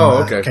the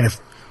okay. Kind of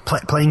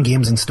playing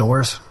games in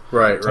stores,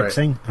 right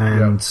thing,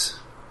 and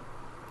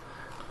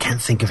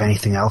can't think of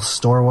anything else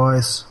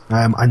store-wise.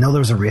 I know there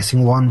was a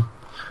racing one.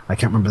 I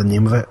can't remember the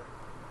name of it.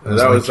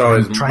 That was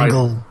always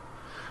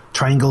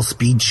triangle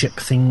speed ship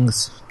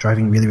things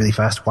driving really, really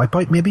fast.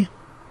 Wipeout, maybe?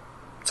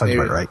 Sounds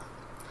about right.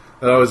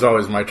 That was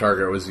always my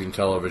target, was the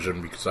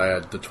Intellivision, because I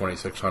had the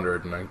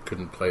 2600 and I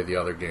couldn't play the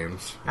other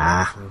games.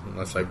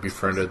 Unless I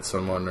befriended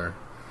someone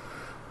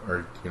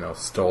or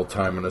stole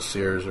time in a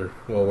Sears or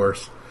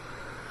Woolworths.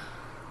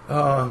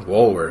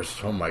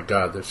 Woolworths, oh my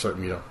god, there's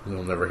something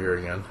you'll never hear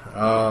again.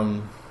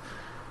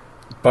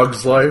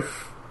 Bug's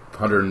Life,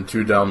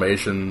 102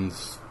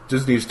 Dalmatians,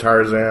 Disney's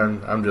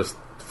Tarzan. I'm just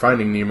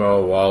Finding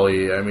Nemo,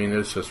 WALL-E. I mean,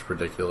 it's just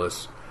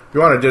ridiculous. If you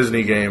want a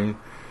Disney game,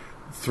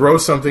 throw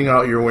something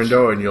out your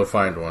window and you'll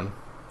find one.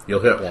 You'll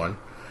hit one.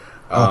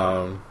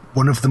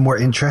 One of the more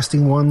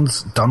interesting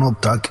ones, Donald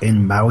Duck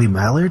in Maui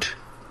Mallard.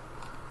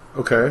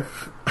 Okay.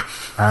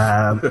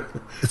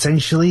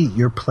 Essentially,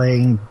 you're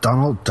playing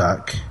Donald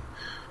Duck,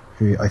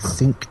 who I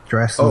think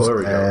dresses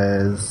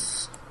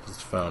as...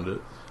 Just found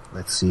it.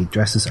 Let's see,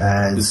 dresses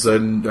as... He's a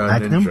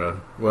ninja.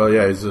 Well,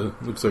 yeah,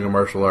 looks like a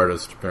martial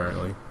artist,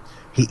 apparently.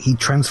 He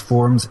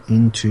transforms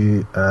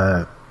into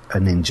a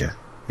ninja,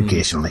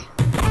 occasionally.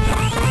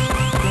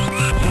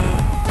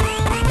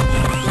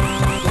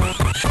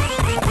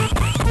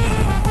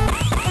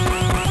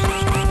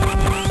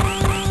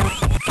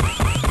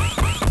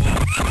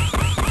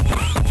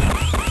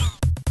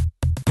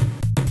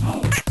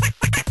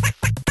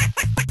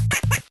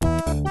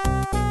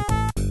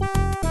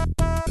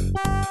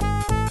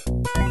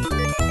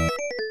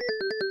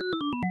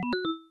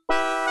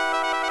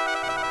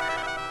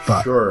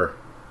 But sure.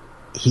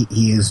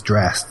 He is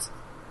dressed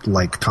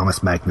like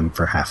Thomas Magnum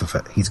for half of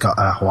it. He's got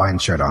a Hawaiian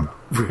shirt on.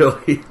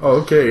 Really?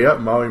 Oh, okay,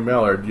 yep, Maui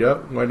Mallard.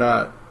 Yep, why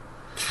not?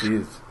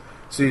 Jeez.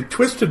 See,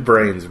 twisted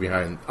brains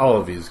behind all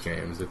of these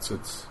games. It's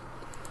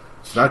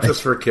not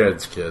just for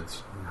kids.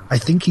 I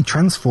think he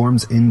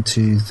transforms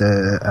into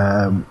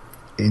the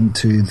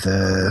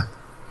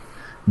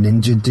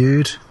ninja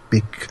dude,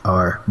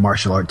 or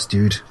martial arts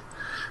dude,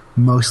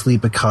 mostly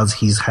because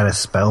he's had a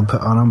spell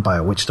put on him by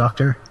a witch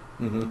doctor.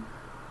 Mm-hmm.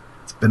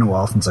 It's been a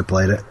while since I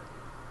played it.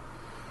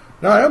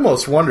 Now, I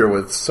almost wonder,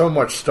 with so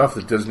much stuff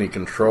that Disney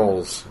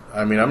controls,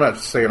 I mean, I'm not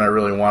saying I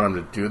really want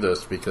them to do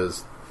this,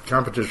 because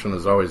competition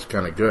is always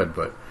kind of good,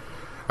 but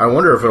I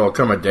wonder if it'll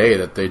come a day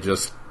that they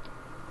just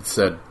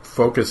said,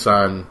 focus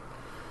on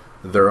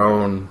their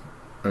own,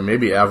 or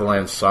maybe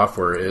Avalanche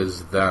Software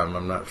is them,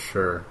 I'm not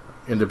sure.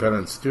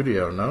 Independent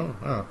studio, no?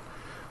 Oh.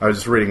 I was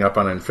just reading up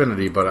on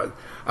Infinity, but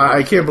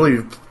I can't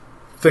believe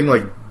a thing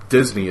like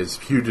Disney, as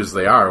huge as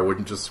they are,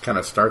 wouldn't just kind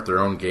of start their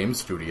own game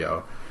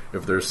studio.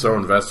 If they're so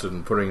invested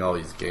in putting all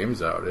these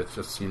games out, it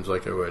just seems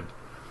like it would,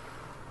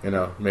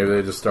 maybe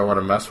they just don't want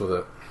to mess with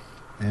it.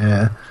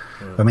 Yeah.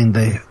 I mean,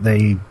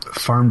 they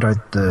farmed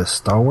out the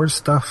Star Wars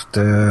stuff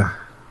to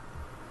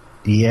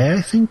EA,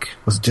 I think.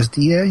 Was it just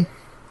EA?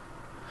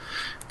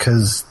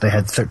 Because they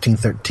had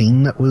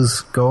 1313 that was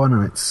going,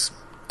 and it's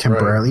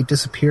temporarily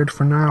disappeared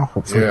for now,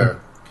 hopefully. Yeah.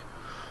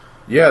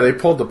 Yeah, they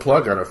pulled the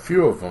plug on a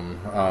few of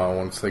them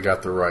once they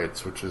got the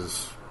rights, which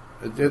is...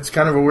 It's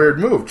kind of a weird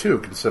move, too,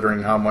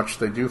 considering how much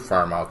they do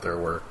farm out their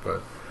work.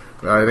 But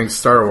I think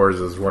Star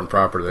Wars is one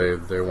property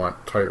they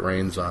want tight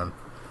reins on.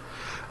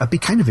 I'd be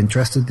kind of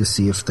interested to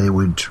see if they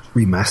would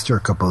remaster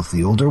a couple of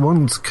the older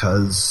ones,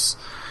 because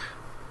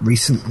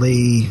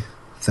recently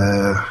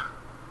the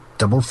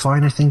Double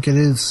Fine, I think it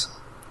is,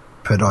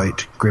 put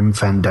out Grim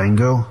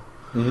Fandango.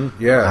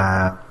 Mm-hmm.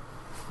 Yeah.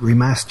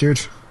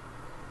 Remastered.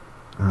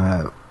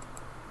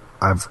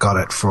 I've got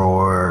it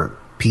for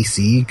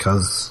PC,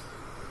 because...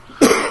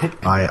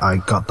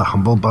 I got the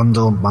Humble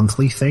Bundle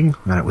monthly thing,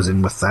 and it was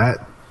in with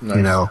that,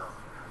 Nice.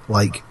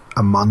 Like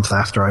a month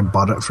after I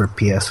bought it for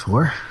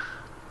PS4.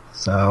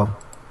 So,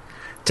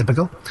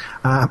 typical.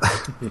 And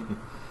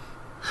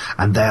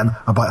then,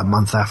 about a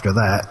month after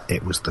that,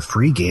 it was the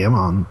free game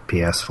on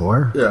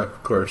PS4. Yeah,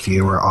 of course. If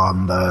you were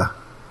on the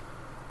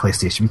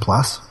PlayStation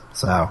Plus.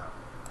 So,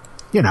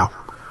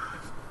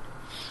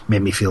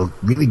 made me feel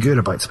really good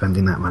about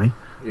spending that money.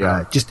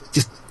 Yeah. Just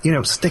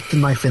stick the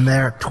knife in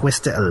there,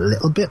 twist it a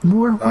little bit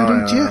more, why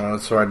don't you?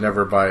 So I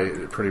never buy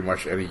pretty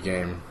much any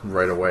game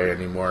right away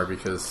anymore,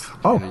 because...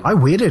 I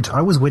waited.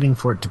 I was waiting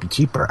for it to be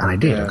cheaper, and I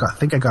did. Yeah. I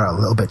think I got it a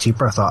little bit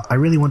cheaper. I thought, I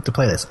really want to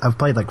play this. I've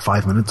played like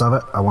 5 minutes of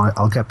it.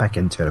 I'll get back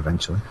into it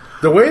eventually.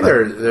 The way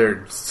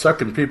they're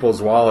sucking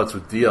people's wallets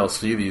with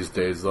DLC these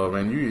days, though,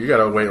 man, you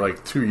gotta wait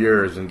like 2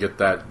 years and get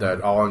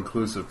that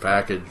all-inclusive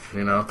package,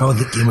 Oh,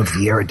 the Game of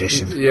the Year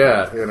edition.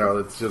 Yeah,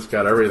 it's just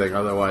got everything.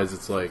 Otherwise,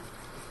 it's like...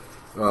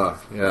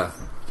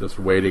 just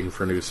waiting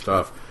for new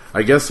stuff.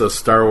 I guess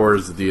Star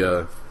Wars,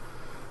 the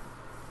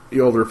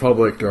Old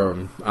Republic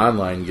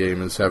online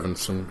game is having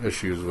some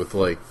issues with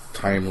like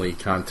timely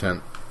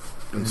content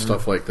and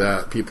stuff like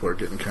that. People are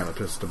getting kind of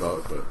pissed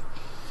about, but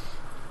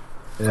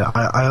yeah,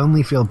 I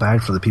only feel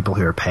bad for the people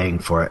who are paying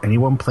for it.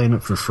 Anyone playing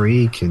it for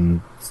free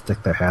can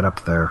stick their head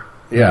up there.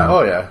 Yeah,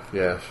 oh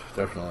yeah,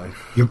 definitely.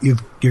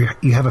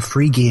 You have a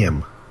free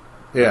game.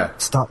 Yeah.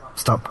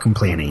 Stop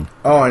complaining.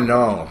 Oh, I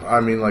know. I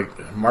mean,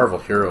 like, Marvel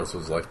Heroes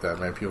was like that,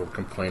 man. People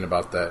complain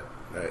about that.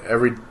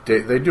 Every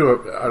day, they do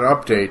an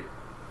update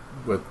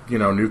with,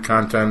 new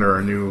content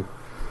or new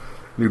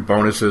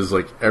bonuses,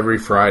 like, every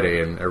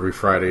Friday. And every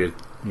Friday,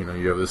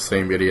 you have the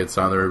same idiots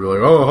on there who be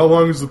like, oh, how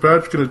long is the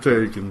patch going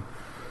to take? And,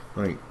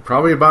 like,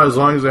 probably about as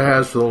long as it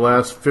has for the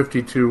last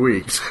 52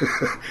 weeks.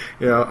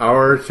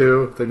 Hour or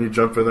two, then you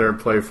jump in there and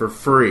play for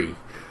free.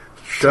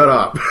 Shut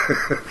up.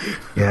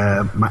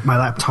 Yeah, my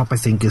laptop, I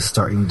think, is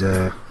starting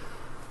to,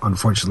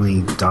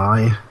 unfortunately,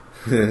 die.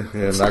 Yeah,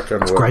 knock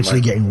on wood. It's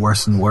gradually getting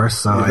worse and worse,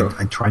 so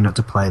I try not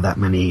to play that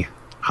many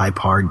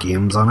high-powered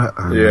games on it.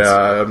 And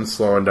yeah, I'm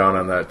slowing down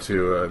on that,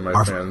 too.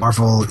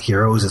 Marvel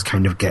Heroes is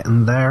kind of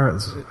getting there.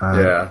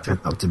 I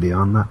tend not to be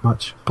on that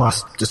much.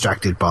 Plus,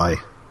 distracted by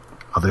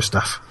other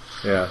stuff.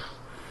 Yeah.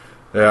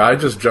 Yeah, I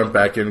just jumped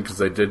back in because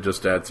they did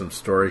just add some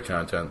story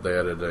content. They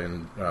added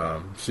in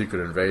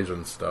Secret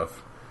Invasion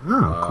stuff.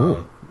 Oh,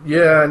 cool.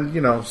 Yeah,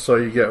 and, so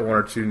you get one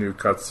or two new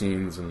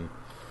cutscenes, and...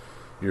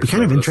 It'd be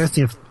kind of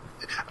interesting if...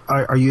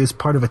 Are you as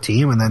part of a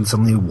team, and then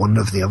suddenly one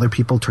of the other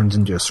people turns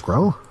into a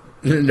Skrull?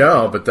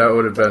 No, but that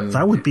would have been...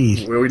 That would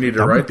be... We need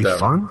to write them.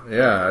 Fun.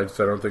 Yeah, I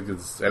don't think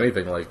it's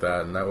anything like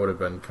that, and that would have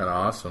been kind of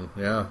awesome,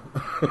 yeah.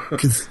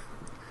 Because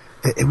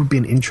it would be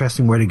an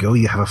interesting way to go.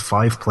 You have a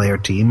 5-player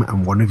team,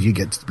 and one of you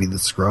gets to be the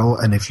Skrull,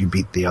 and if you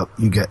beat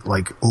you get,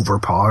 like,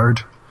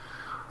 overpowered,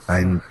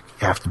 and...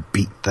 You have to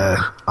beat the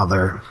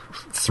other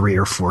 3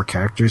 or 4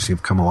 characters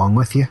who've come along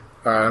with you.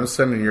 I'm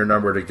sending your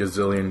number to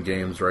Gazillion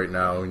Games right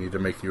now. We need to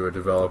make you a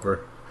developer.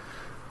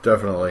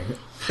 definitely.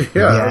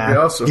 Yeah, that'd be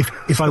awesome.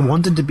 If I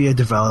wanted to be a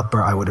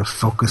developer, I would have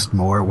focused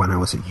more when I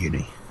was at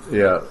uni.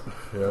 Yeah.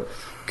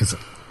 Because,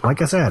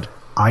 like I said,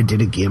 I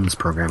did a games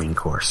programming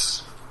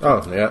course.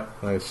 Oh, yeah,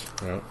 nice.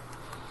 Yeah.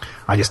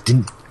 I just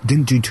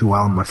didn't do too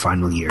well in my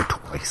final year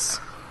twice.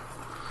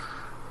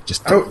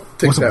 Just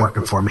wasn't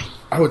working for me.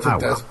 I would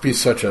think that'd be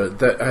such a...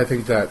 I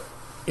think that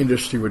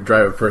industry would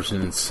drive a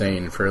person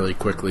insane fairly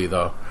quickly,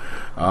 though.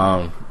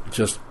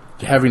 Just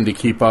having to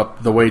keep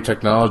up the way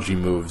technology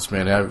moves,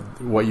 man.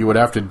 What you would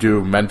have to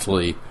do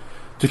mentally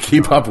to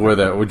keep up with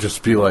it would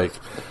just be like...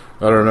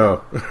 I don't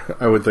know.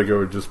 I would think it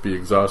would just be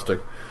exhausting.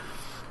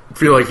 I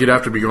feel like you'd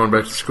have to be going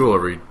back to school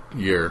every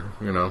year,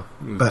 you know.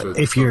 But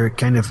if you're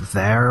kind of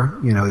there,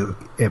 you know,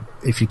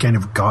 if you kind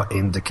of got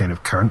into kind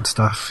of current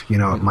stuff, you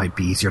know, it might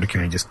be easier to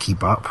kind of just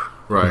keep up,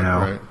 right, you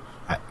know,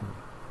 right.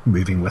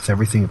 Moving with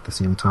everything at the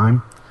same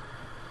time.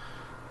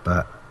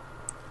 But,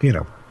 you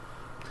know.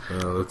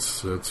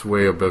 It's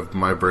way above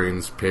my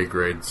brain's pay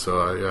grade,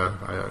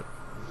 so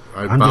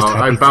I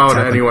bow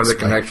to anyone that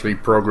can actually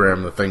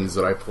program the things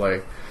that I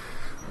play.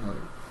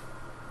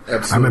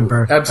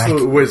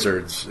 Absolute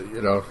wizards,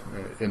 you know,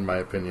 in my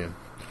opinion.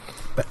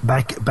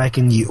 Back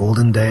in the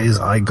olden days,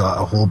 I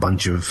got a whole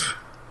bunch of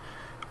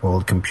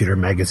old computer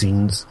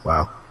magazines.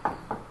 Wow.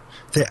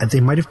 They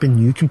might have been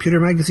new computer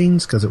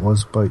magazines, because it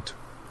was about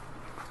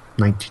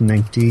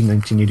 1990,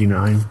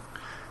 1989.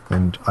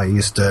 And I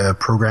used to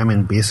program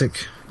in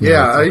BASIC.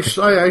 Yeah,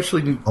 I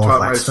actually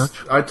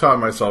taught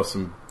myself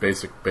some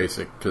basic,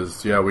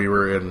 because, yeah, we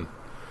were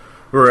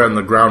on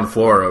the ground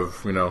floor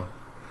of, you know,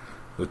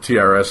 the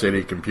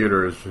TRS-80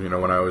 computers, you know,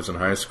 when I was in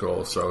high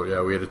school. So,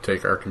 yeah, we had to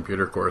take our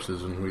computer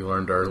courses, and we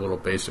learned our little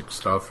basic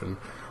stuff, and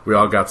we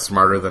all got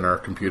smarter than our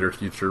computer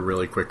teacher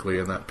really quickly,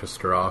 and that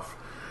pissed her off.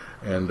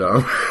 And,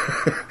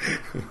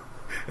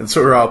 and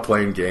so we're all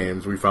playing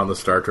games. We found the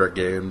Star Trek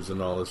games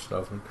and all this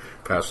stuff, and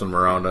passing them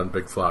around on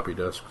big floppy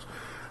disks.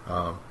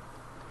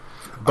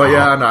 But,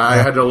 I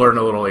had to learn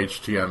a little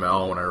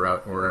HTML when I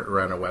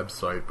ran a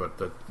website, but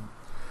the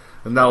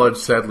knowledge,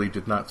 sadly,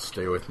 did not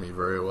stay with me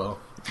very well.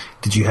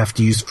 Did you have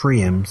to use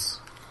preamps?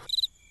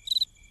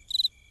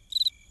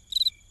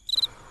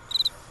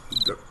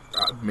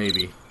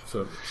 Maybe.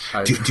 So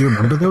do you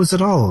remember those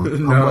at all?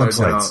 No, on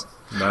websites?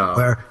 No.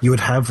 Where you would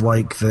have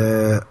like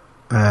the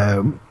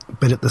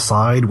bit at the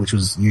side, which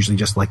was usually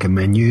just like a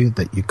menu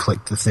that you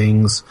click the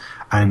things,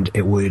 and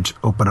it would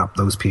open up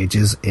those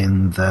pages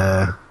in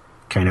the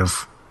kind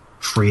of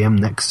frame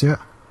next to it.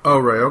 Oh,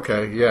 right,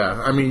 okay,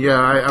 yeah. I mean, yeah,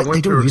 I went through.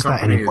 They don't use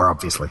that anymore,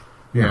 obviously.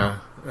 Yeah.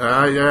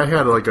 I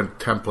had like a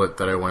template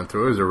that I went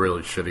through. It was a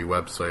really shitty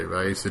website.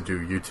 I used to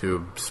do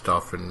YouTube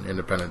stuff and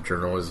independent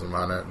journalism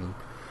on it,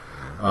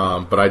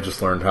 and but I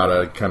just learned how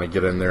to kind of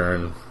get in there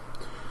and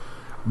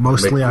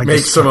make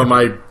some of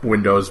my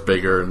windows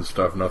bigger and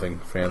stuff. Nothing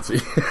fancy.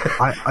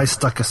 I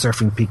stuck a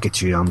Surfing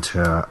Pikachu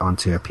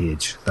onto a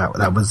page.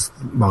 That was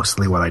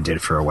mostly what I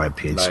did for a web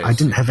page. Nice. I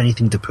didn't have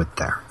anything to put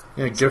there.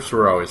 Yeah, GIFs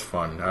were always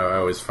fun. I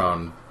always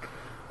found.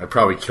 I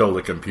probably killed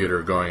a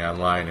computer going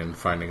online and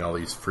finding all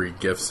these free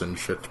GIFs and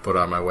shit to put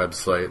on my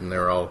website, and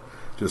they're all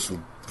just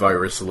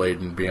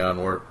virus-laden beyond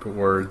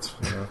words.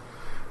 You know,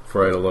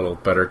 before I had a little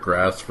better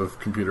grasp of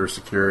computer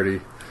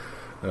security.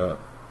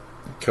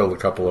 Killed a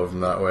couple of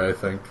them that way, I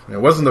think. It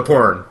wasn't the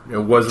porn. It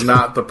was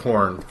not the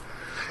porn.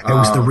 It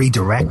was the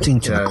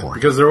redirecting to the porn.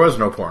 Because there was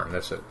no porn.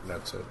 That's it.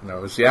 No,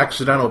 it was the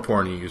accidental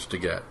porn you used to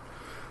get.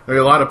 I mean,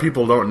 a lot of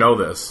people don't know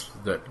this,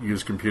 that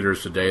use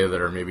computers today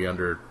that are maybe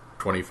under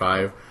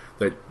 25,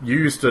 that you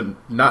used to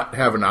not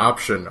have an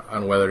option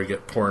on whether to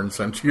get porn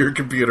sent to your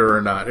computer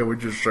or not. It would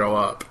just show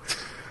up.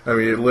 I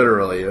mean,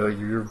 literally,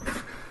 you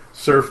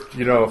surfed,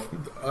 you know,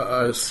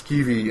 a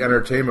skeevy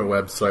entertainment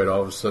website,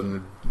 all of a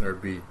sudden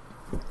there'd be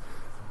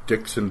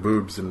dicks and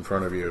boobs in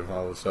front of you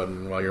all of a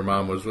sudden while your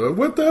mom was,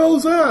 what the hell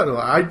is that?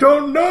 I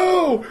don't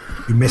know.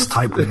 You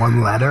mistyped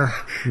one letter,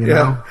 you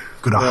know?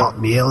 Go to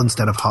Hotmail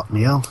instead of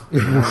Hotmail.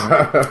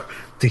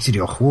 Takes you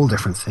to a whole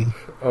different thing.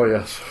 Oh,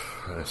 yes.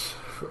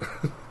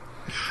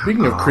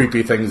 Speaking of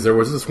creepy things, there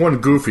was this one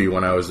goofy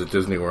when I was at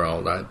Disney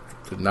World. I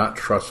did not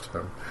trust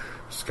him.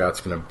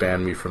 Scott's going to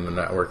ban me from the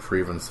network for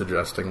even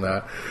suggesting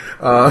that.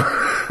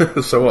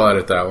 So we'll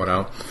edit that one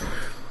out.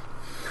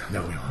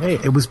 No, we won't. Hey,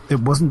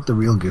 it wasn't the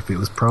real goofy. It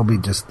was probably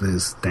just the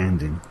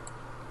stand-in.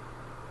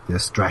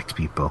 Distract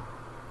people.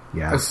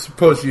 Yeah. I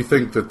suppose you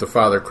think that the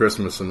Father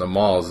Christmas in the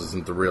malls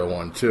isn't the real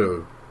one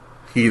too,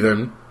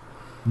 heathen.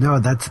 No,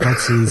 that's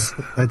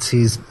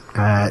his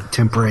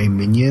temporary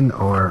minion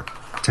or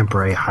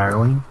temporary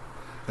hireling.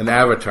 An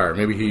avatar.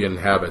 Maybe he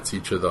inhabits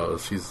each of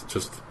those.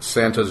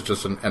 Santa's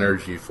just an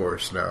energy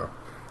force now.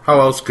 How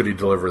else could he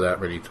deliver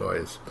that many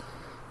toys?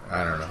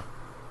 I don't know.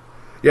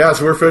 Yeah,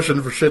 so we're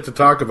fishing for shit to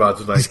talk about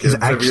tonight, kids.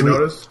 Have you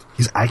noticed?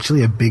 He's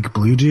actually a big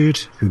blue dude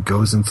who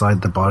goes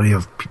inside the body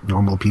of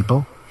normal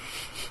people.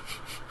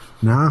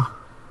 No?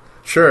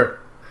 Sure.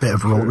 Bit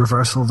of role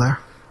reversal there.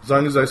 As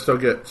long as I still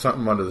get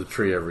something under the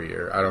tree every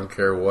year. I don't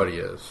care what he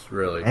is,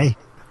 really. Hey,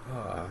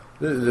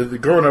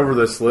 Going over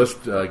this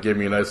list gave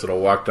me a nice little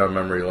walk down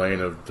memory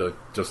lane of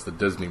just the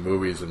Disney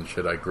movies and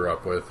shit I grew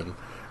up with. And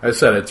I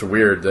said it's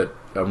weird that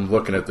I'm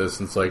looking at this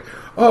and it's like,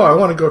 oh, I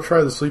want to go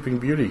try the Sleeping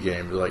Beauty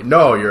game. They're like,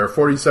 no, you're a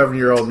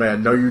 47-year-old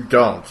man. No, you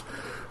don't.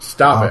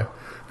 Stop it.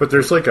 But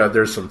there's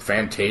some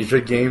Fantasia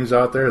games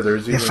out there.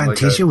 There's even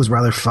Fantasia was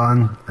rather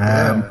fun.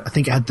 I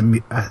think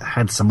it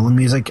had similar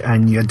music,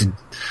 and you had to.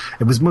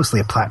 It was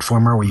mostly a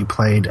platformer where you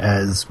played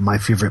as my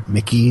favorite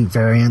Mickey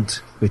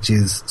variant, which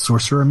is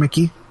Sorcerer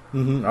Mickey.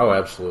 Mm-hmm. Oh,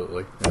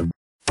 absolutely. Yeah.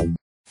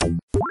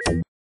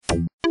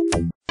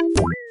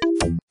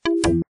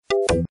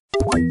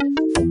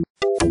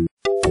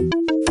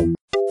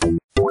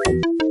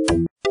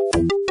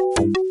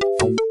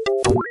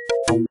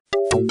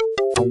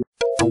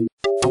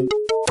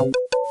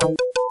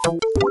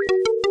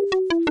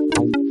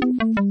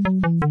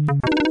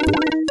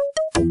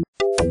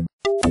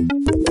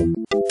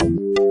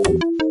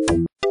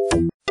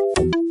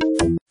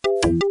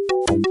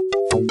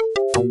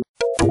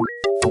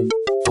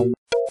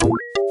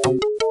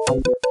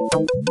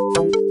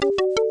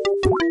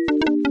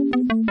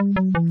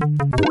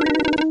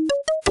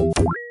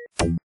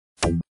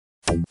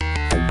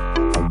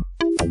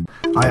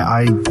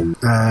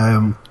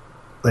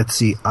 Let's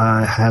see,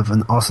 I have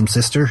an awesome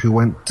sister who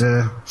went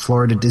to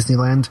Florida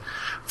Disneyland.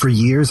 For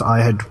years, I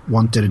had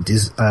wanted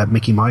a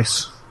Mickey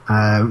Mouse,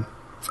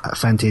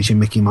 Fantasia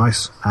Mickey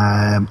Mouse.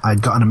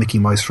 I'd gotten a Mickey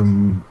Mouse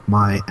from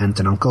my aunt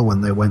and uncle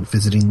when they went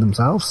visiting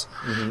themselves.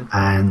 Mm-hmm.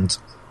 And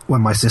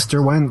when my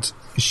sister went,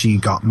 she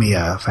got me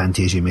a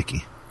Fantasia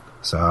Mickey.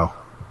 So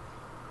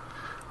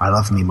I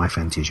love me my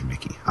Fantasia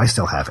Mickey. I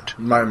still have it.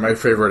 My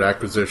favorite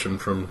acquisition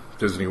from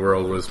Disney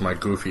World was my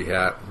Goofy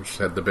hat, which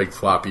had the big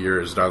floppy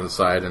ears down the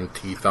side and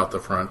teeth out the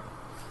front.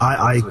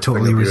 I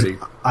totally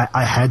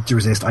I had to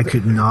resist. I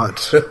could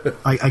not.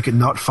 I could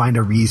not find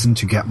a reason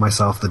to get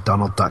myself the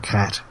Donald Duck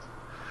hat.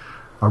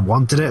 I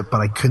wanted it,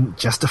 but I couldn't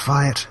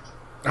justify it.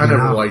 I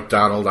never liked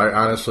Donald. I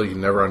honestly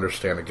never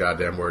understand a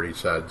goddamn word he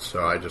said,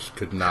 so I just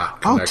could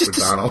not connect with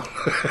Donald.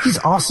 He's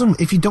awesome.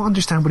 If you don't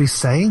understand what he's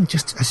saying,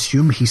 just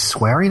assume he's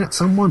swearing at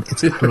someone.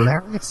 It's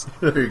hilarious.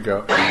 There you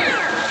go.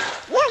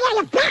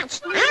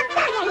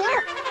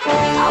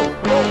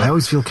 I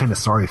always feel kind of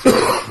sorry for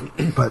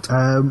him. But,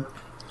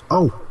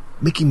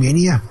 Mickey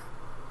Mania.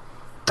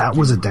 That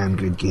was a damn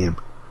good game.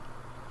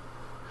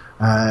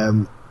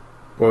 What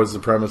was the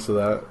premise of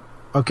that?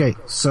 Okay,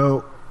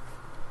 so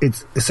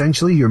it's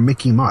essentially you're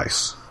Mickey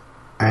Mouse,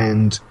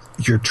 and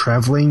you're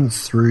traveling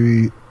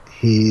through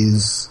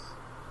his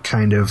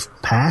kind of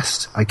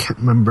past. I can't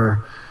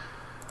remember.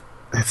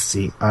 Let's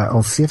see.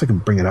 I'll see if I can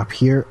bring it up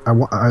here.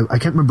 I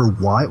can't remember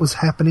why it was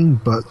happening,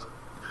 but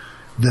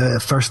the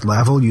first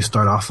level you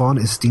start off on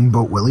is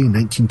Steamboat Willie in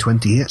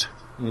 1928.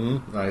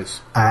 Mm-hmm.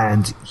 Nice.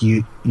 And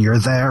you're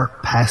there,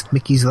 past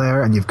Mickey's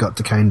there, and you've got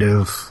to kind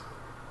of...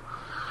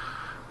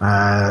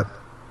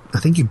 I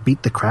think you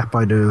beat the crap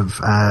out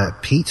of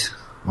Pete,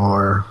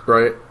 or...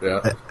 Right,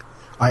 yeah.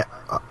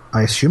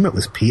 I assume it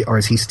was Pete, or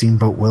is he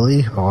Steamboat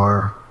Willie,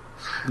 or...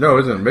 No,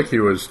 isn't Mickey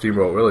was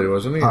Steamboat Willie,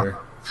 wasn't he?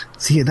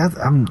 See, that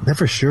I'm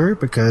never sure,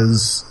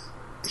 because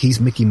he's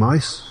Mickey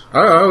Mouse.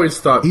 I always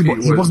thought Pete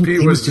was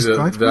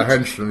the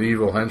henchman, the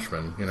evil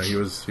henchman. You know, he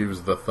was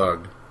the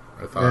thug,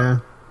 I thought. Yeah.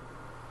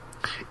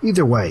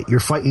 Either way, you're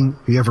fighting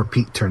whoever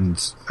Pete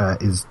turns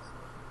is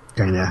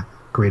kind of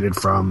created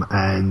from,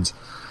 and,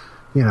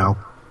 you know,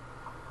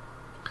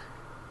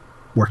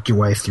 work your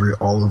way through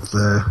all of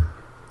the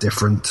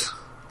different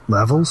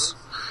levels.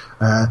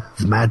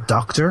 The Mad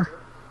Doctor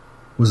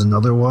was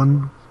another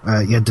one.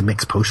 You had to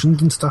mix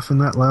potions and stuff in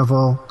that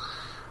level.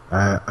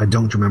 I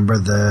don't remember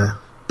the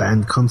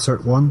band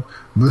concert one.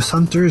 Moose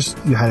Hunters,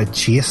 you had a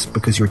chase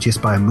because you were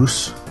chased by a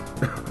moose.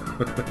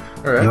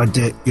 All right.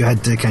 You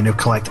had to kind of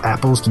collect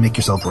apples to make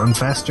yourself run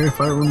faster,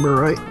 if I remember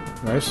right.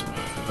 Nice.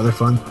 Other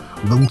fun.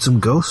 Lonesome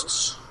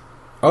Ghosts.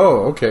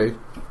 Oh, okay.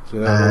 See,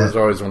 that was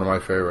always one of my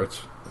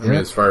favorites. I mean,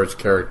 as far as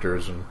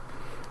characters, and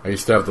I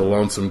used to have the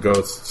Lonesome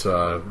Ghosts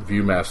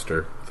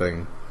Viewmaster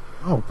thing.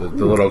 Oh, cool.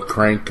 The little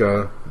crank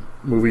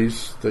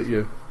movies that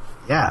you...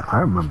 Yeah, I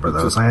remember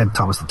those. I had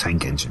Thomas the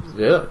Tank Engine.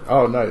 Yeah.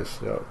 Oh,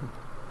 nice. Yeah.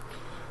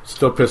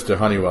 Still pissed at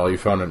Honeywell. You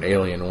found an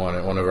alien one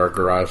at one of our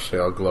garage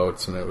sale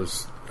gloats, and I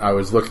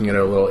was looking at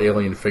a little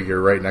alien figure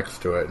right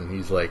next to it, and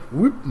he's like,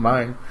 "Whoop,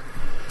 mine."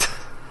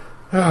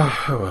 Oh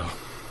well,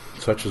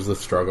 such is the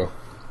struggle.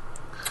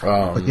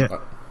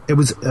 It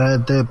was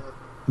the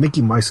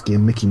Mickey Mouse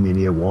game. Mickey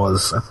Mania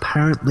was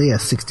apparently a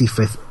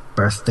 65th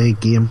birthday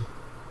game,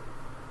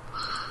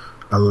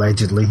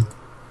 allegedly,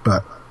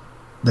 but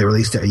they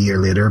released it a year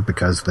later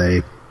because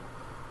they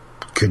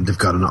couldn't have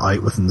gotten it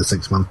out within the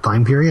 6-month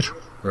time period.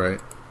 Right.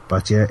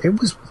 But yeah,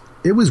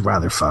 it was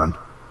rather fun.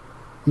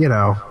 You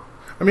know.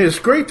 I mean, it's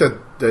great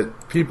that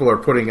people are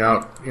putting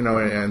out, you know,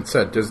 and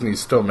said Disney's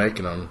still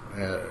making them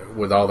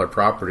with all their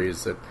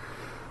properties,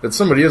 that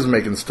somebody is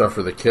making stuff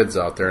for the kids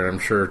out there, and I'm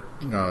sure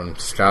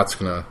Scott's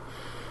going to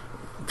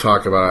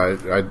talk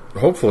about it.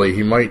 Hopefully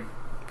he might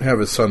have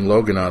his son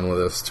Logan on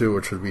with us, too,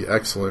 which would be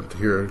excellent to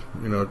hear,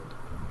 you know,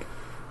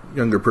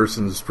 younger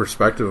person's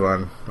perspective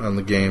on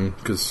the game,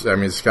 because I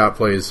mean Scott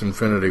plays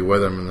Infinity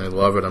with him and they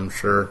love it, I'm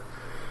sure.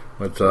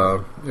 But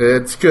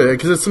it's good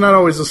because it's not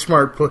always a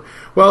smart play.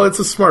 Well, it's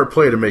a smart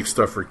play to make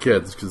stuff for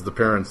kids because the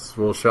parents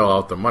will shell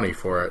out the money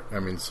for it.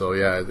 I mean, so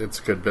yeah, it's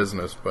good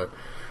business. But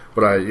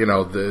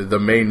the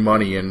main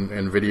money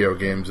in video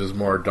games is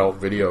more adult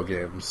video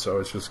games. So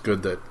it's just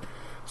good that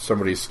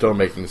somebody's still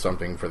making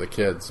something for the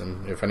kids.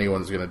 And if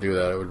anyone's going to do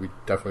that, it would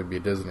definitely be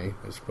Disney,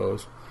 I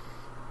suppose.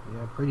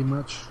 Yeah, pretty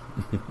much.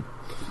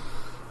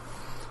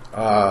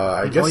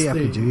 I guess all you have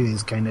to do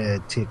is kind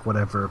of take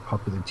whatever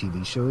popular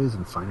TV show is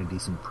and find a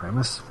decent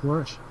premise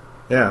for it.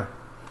 Yeah.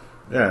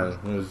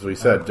 As we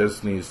said,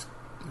 Disney's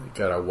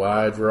got a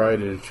wide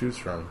variety to choose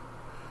from.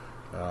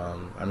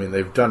 I mean,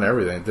 they've done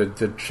everything.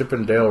 The Chip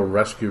and Dale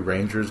Rescue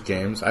Rangers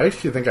games. I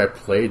actually think I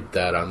played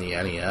that on the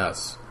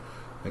NES.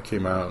 It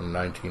came out in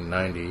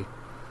 1990.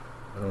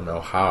 I don't know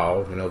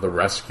how. The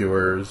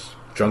Rescuers,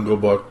 Jungle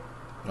Book,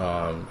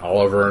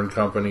 Oliver and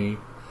Company.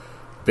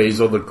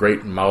 Basil the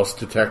Great Mouse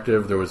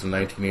Detective. There was a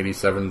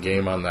 1987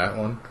 game on that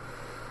one.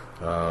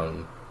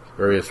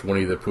 Various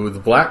Winnie the Pooh. The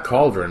Black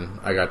Cauldron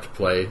I got to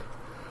play,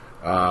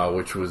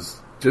 which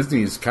was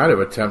Disney's kind of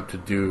attempt to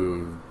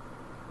do...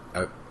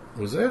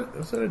 Was it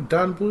a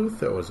Don Bluth?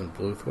 That wasn't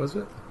Bluth, was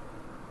it?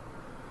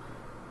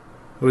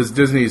 It was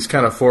Disney's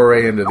kind of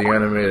foray into the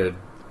animated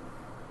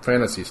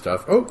fantasy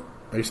stuff. Oh,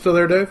 are you still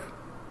there, Dave?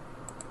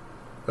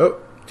 Oh,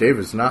 Dave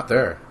is not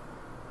there.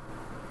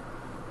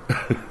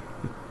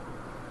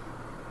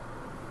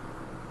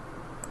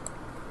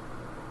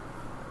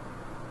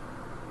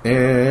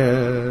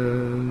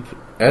 And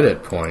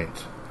edit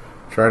point.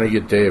 Trying to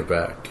get Dave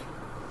back.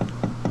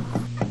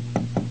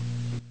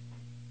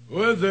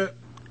 Who is it?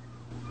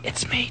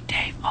 It's me,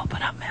 Dave.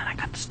 Open up, man. I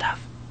got the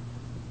stuff.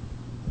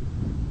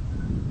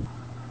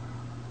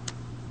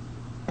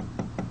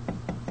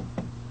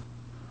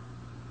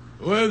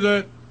 Who is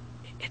it?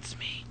 It's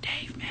me,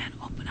 Dave, man.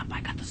 Open up.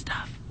 I got the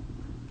stuff.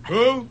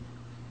 Who?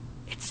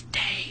 It's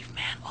Dave,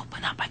 man.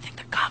 Open up. I think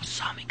the cops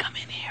saw me come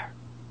in here.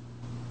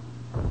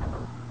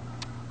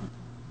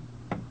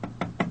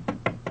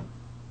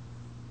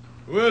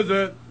 Who is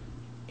it?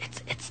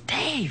 It's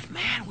Dave,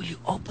 man. Will you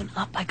open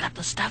up? I got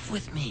the stuff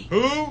with me.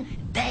 Who?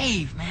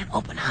 Dave, man.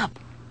 Open up.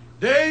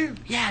 Dave?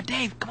 Yeah,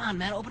 Dave. Come on,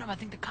 man. Open up. I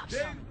think the cops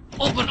saw Dave? me.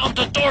 Open up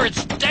the door.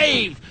 It's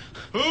Dave.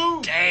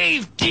 Who?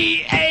 Dave.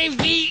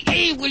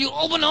 D-A-V-E. Will you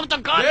open up the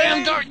goddamn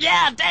Dave? door?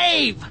 Yeah,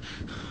 Dave.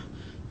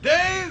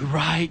 Dave?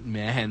 Right,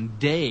 man.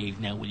 Dave.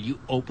 Now, will you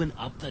open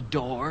up the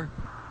door?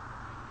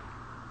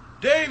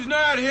 Dave's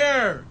not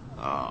here.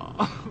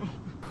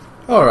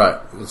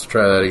 Alright, let's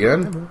try that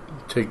again.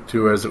 Take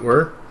two, as it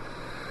were.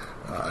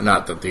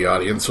 Not that the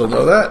audience will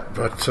know that,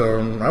 but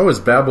I was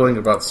babbling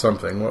about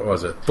something. What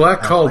was it?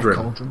 Black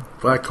Cauldron.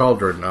 Black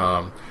Cauldron,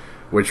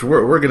 which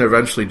we're going to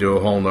eventually do a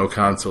whole no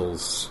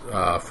consoles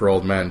for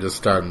old men,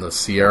 just on the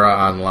Sierra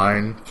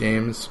Online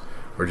games,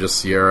 or just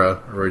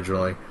Sierra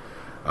originally,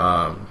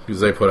 because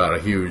they put out a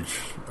huge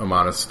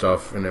amount of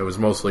stuff, and it was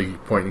mostly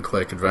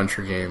point-and-click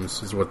adventure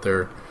games is what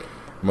they're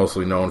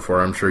mostly known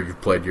for. I'm sure you've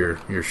played your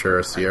share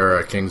of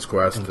Sierra, King's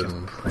Quest,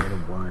 and played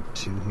one or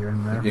two here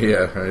and there.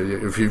 yeah.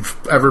 If you've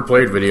ever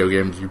played video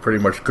games, you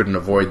pretty much couldn't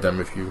avoid them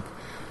if you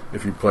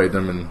played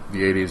them in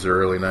the 80s or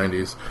early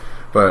 90s.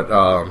 But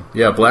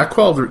yeah, Black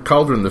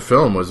Cauldron, the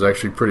film, was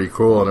actually pretty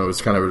cool, and it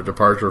was kind of a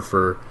departure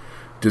for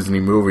Disney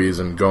movies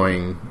and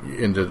going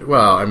into,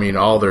 well, I mean,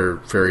 all their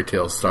fairy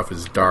tale stuff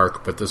is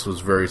dark, but this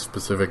was very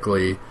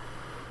specifically,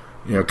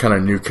 kind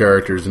of new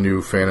characters,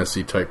 new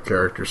fantasy type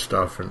character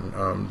stuff,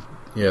 and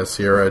yeah,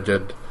 Sierra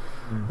did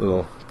a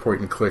little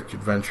point-and-click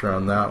adventure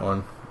on that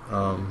one.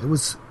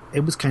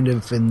 It was kind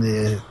of in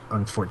the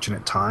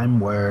unfortunate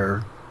time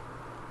where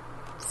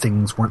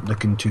things weren't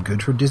looking too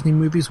good for Disney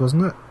movies,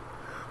 wasn't it?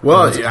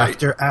 Well,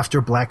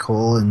 after Black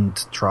Hole and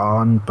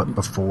Tron, but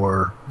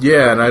before.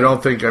 Yeah, and I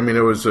don't think. I mean,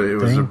 it was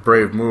a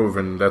brave move,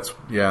 and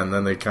and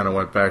then they kind of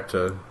went back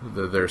to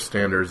their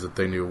standards that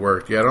they knew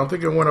worked. Yeah, I don't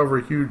think it went over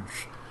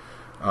huge,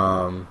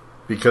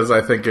 because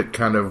I think it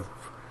kind of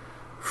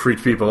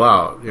freaked people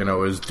out. It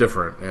was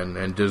different,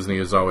 and Disney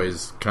is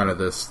always kind of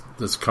this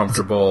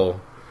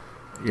comfortable.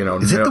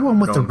 Is it the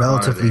one with the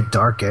relatively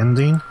dark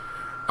ending?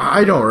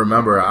 I don't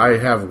remember. I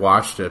have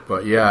watched it,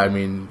 but yeah, I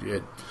mean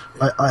it.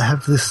 I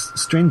have this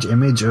strange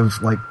image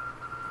of like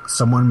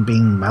someone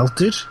being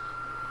melted,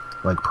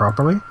 like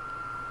properly.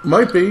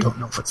 Might be. Don't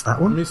know if it's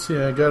that one. Let me see.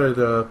 I got it.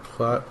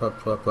 Plot.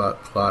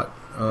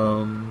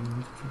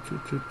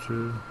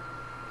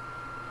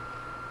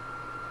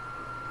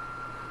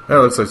 Yeah, it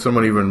looks like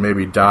someone even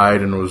maybe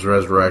died and was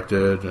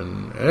resurrected,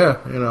 and yeah,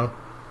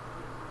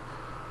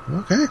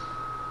 Okay.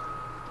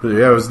 But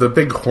yeah, it was the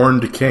big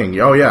horned king.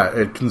 Oh yeah,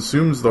 it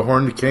consumes the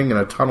horned king in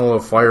a tunnel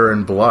of fire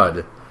and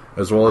blood,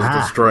 as well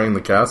as destroying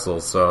the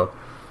castle. So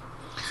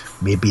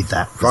maybe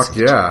that was fuck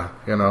it. yeah,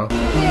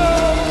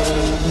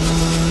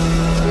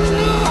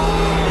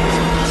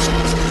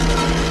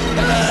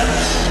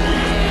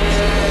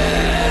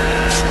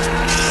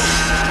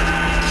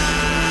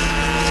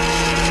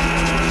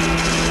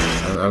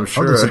 I'm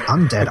sure. Oh, there's an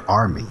undead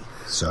army.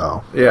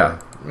 So Yeah,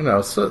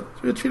 so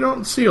which you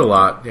don't see a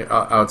lot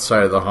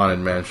outside of the Haunted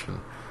Mansion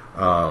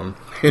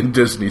in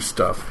Disney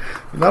stuff.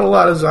 Not a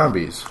lot of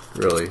zombies,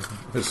 really,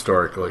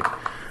 historically.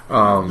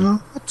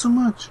 no, not so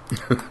much.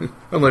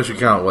 Unless you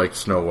count, like,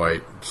 Snow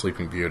White,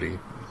 Sleeping Beauty,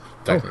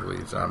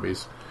 technically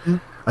zombies.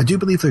 I do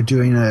believe they're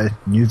doing a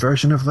new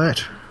version of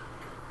that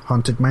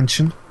Haunted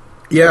Mansion.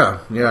 Yeah,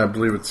 I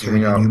believe it's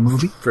coming a out new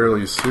movie?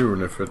 fairly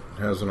soon, if it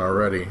hasn't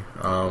already.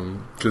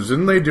 Because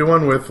didn't they do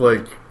one with,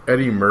 like,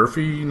 Eddie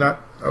Murphy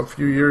not a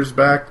few years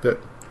back that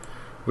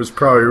was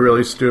probably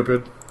really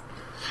stupid?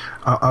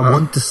 I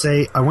want to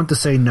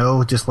say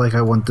no, just like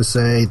I want to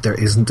say there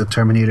isn't a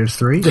Terminator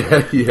 3.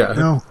 Yeah.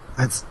 No,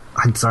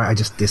 I'm sorry, I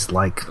just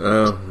dislike.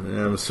 Oh,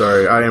 yeah, I'm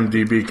sorry.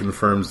 IMDb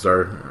confirms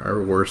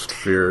our worst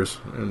fears,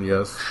 and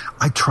yes.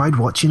 I tried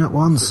watching it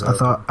once. I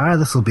thought,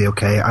 this will be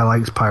okay. I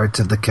liked Pirates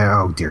of the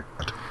Caribbean. Oh dear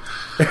God.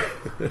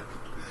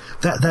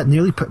 that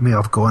nearly put me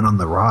off going on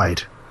the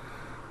ride.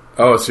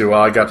 Oh, see, well,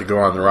 I got to go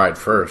on the ride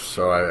first,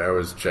 so I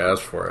was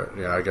jazzed for it.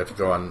 Yeah, I got to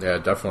go on. Yeah,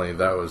 definitely,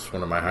 that was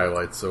one of my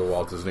highlights of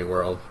Walt Disney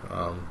World.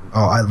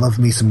 I love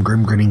me some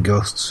grim grinning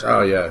ghosts.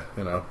 Oh yeah,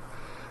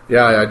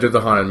 Yeah, I did the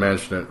Haunted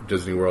Mansion at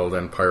Disney World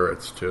and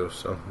Pirates too.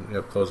 So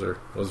yep,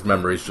 those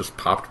memories just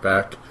popped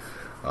back.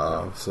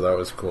 So that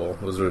was cool.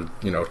 Those are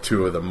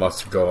two of the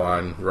must go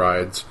on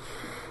rides.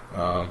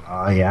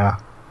 Yeah.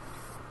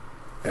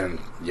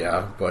 And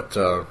yeah, but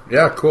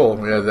yeah, cool.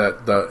 Yeah,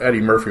 the Eddie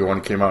Murphy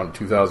one came out in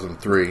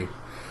 2003.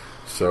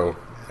 So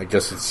I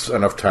guess it's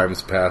enough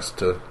time's passed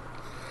to.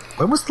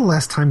 When was the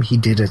last time he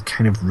did a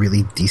kind of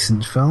really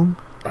decent film?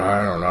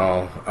 I don't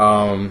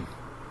know.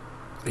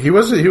 He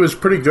was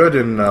pretty good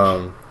in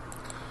what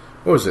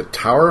was it,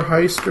 Tower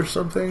Heist or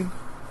something?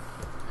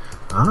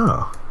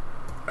 Oh,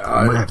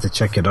 I might have to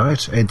check it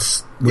out.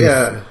 It's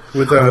with,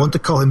 with I want to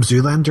call him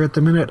Zoolander at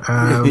the minute.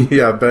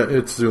 Yeah,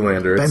 it's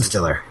Zoolander. Ben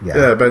Stiller.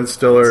 Yeah, Ben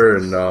Stiller,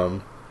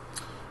 and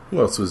who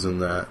else was in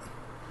that?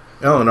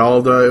 Alan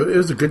Alda. It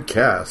was a good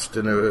cast,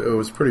 and it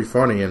was pretty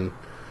funny, and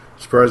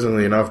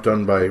surprisingly enough,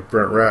 done by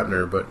Brent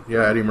Ratner. But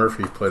yeah, Eddie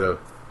Murphy played a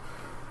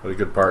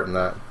good part in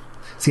that.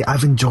 See,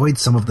 I've enjoyed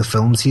some of the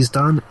films he's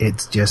done.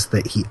 It's just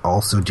that he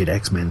also did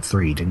X-Men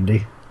 3, didn't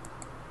he?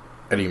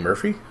 Eddie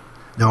Murphy?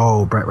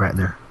 No, Brett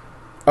Ratner.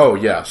 Oh,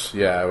 yes.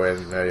 Yeah,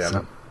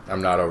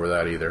 I'm not over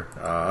that either.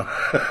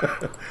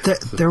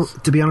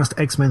 To be honest,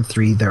 X-Men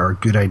 3, there are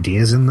good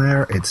ideas in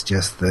there. It's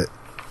just that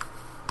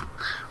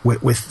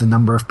with the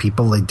number of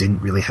people they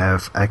didn't really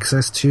have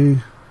access to,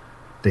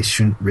 they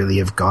shouldn't really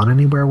have gone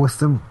anywhere with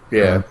them.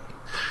 Yeah.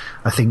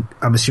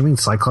 I'm assuming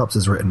Cyclops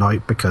is written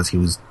out because he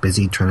was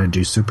busy trying to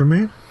do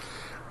Superman?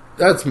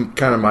 That's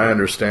kind of my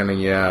understanding,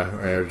 yeah.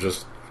 Or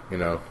just,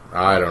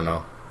 I don't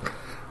know.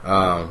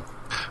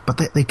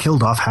 But they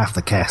killed off half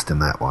the cast in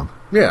that one.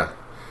 Yeah.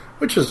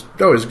 Which is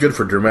always good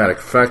for dramatic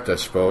effect, I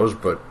suppose,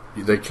 but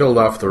they killed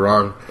off the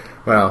wrong...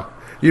 Well,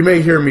 you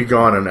may hear me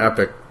go on an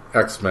epic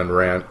X-Men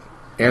rant,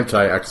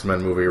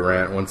 anti-X-Men movie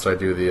rant, once I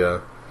do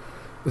the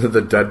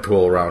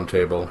Deadpool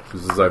roundtable,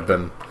 because as I've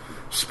been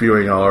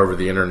spewing all over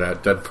the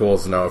internet, Deadpool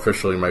is now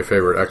officially my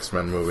favorite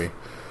X-Men movie.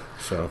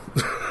 So...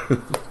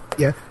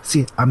 Yeah,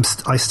 see,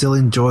 I still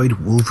enjoyed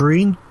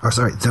Wolverine,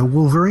 the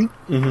Wolverine.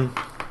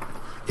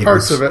 Mm-hmm.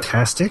 Parts of it.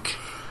 Fantastic.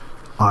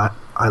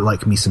 I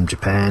like me some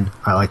Japan.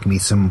 I like me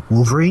some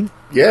Wolverine.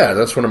 Yeah,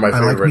 that's one of my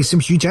favorite. I like me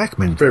some Hugh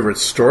Jackman. Favorite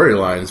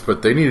storylines,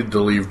 but they needed to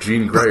leave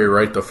Jean Grey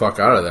right the fuck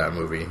out of that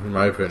movie, in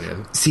my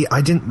opinion. See,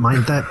 I didn't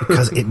mind that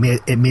because it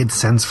made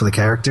sense for the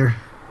character.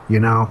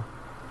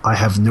 I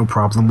have no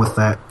problem with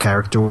that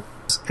character.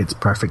 It's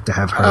perfect to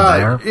have her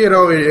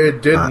there.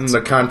 It did in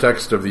the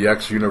context of the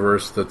X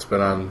universe that's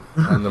been on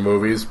the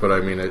movies, but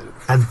I mean it.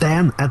 And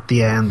then at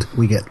the end,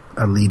 we get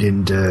a lead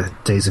into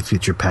Days of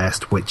Future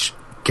Past, which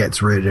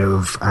gets rid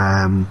of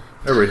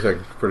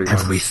everything, pretty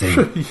much.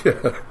 Everything.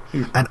 Yeah.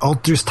 And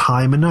alters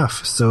time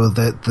enough so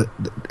that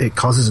it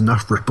causes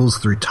enough ripples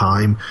through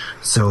time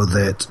so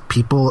that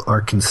people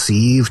are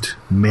conceived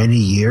many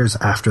years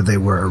after they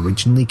were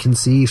originally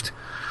conceived.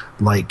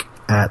 Like,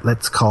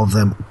 let's call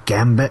them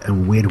Gambit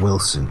and Wade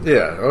Wilson.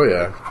 Yeah, oh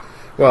yeah.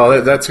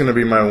 Well, that's going to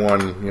be my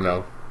one,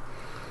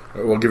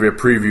 we'll give you a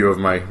preview of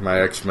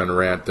my X-Men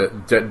rant.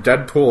 That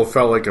Deadpool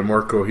felt like a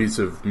more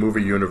cohesive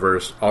movie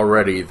universe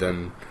already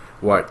than,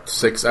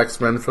 6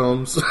 X-Men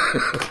films?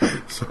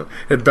 So, it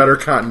had better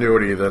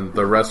continuity than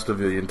the rest of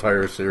the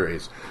entire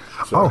series.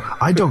 So. Oh,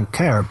 I don't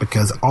care,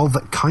 because all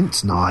that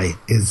counts now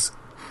is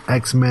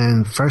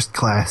X-Men First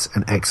Class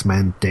and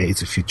X-Men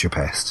Days of Future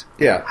Past.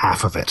 Yeah.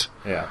 Half of it.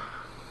 Yeah.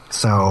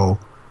 So,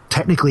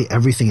 technically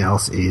everything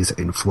else is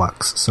in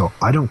flux, so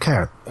I don't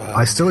care.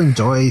 I still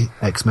enjoy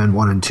X-Men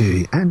 1 and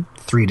 2, and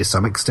 3 to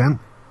some extent,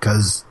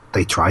 because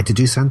they tried to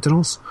do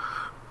Sentinels,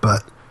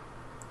 but,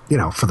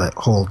 for that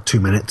whole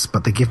 2 minutes,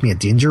 but they give me a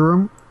Danger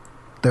Room.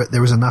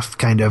 There was enough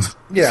kind of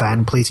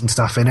fan-pleasing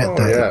stuff in it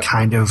it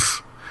kind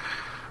of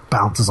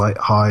balances out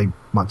how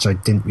much I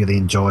didn't really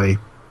enjoy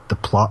the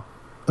plot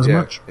as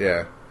much.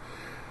 Yeah.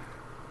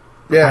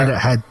 Yeah.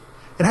 And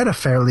it had a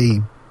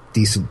fairly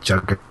decent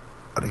juggernaut.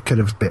 It could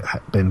have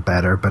been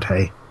better, but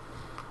hey.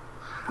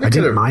 I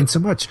didn't mind so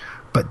much.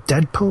 But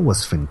Deadpool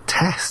was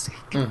fantastic.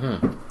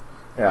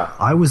 Yeah.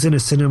 I was in a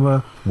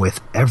cinema with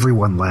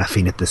everyone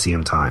laughing at the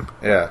same time.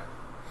 Yeah.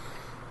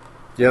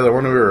 Yeah, the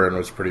one we were in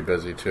was pretty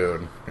busy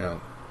too, and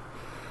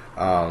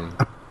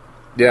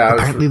yeah.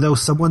 Apparently, though,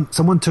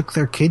 someone took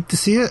their kid to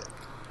see it.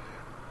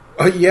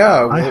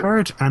 Yeah, I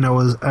heard,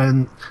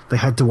 and they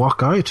had to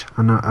walk out,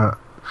 and I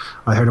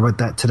heard about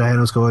that today, and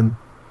I was going,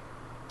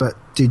 but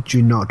did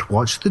you not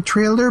watch the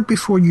trailer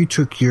before you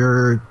took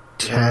your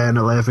 10,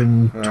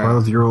 11,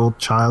 12-year-old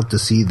child to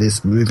see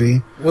this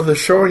movie? Well, the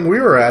showing we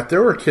were at,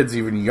 there were kids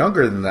even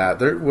younger than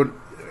that. In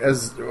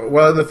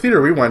the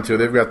theater we went to,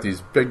 they've got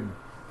these big,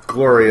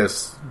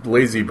 glorious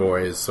lazy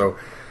boys. So,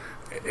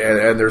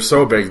 and they're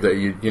so big that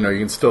you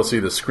can still see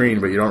the screen,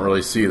 but you don't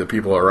really see the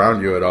people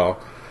around you at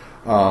all.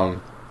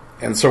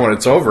 And so when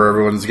it's over,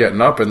 everyone's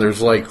getting up, and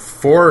there's like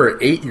 4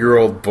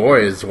 8-year-old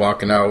boys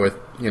walking out with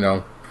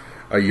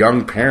a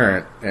young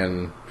parent,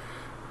 and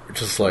you're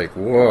just like,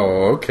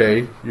 whoa,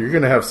 okay, you're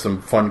gonna have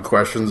some fun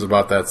questions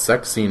about that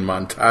sex scene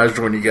montage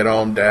when you get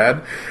home,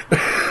 Dad.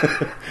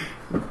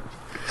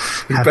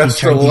 Happy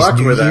Best of Chinese luck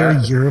New with Year,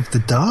 that. Year of the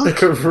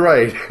Dog.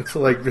 Right? It's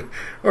like,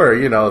 or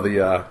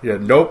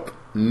nope.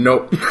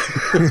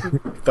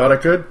 Thought I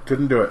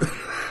couldn't do it.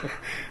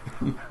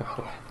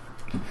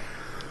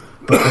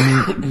 But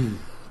I mean,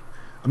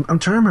 I'm trying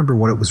to remember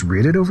what it was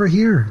rated over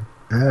here.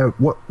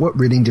 What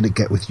rating did it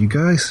get with you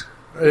guys?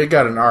 It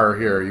got an R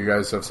here. You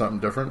guys have something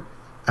different?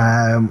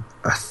 I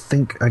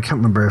can't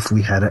remember if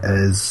we had it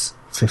as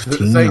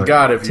 15. Thank or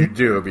God if 18. you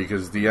do,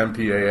 because the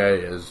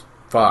MPAA is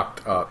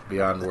fucked up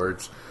beyond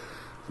words.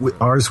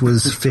 Ours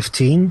was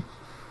 15,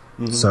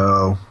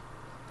 so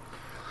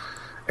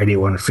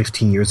anyone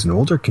 15 years and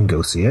older can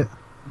go see it.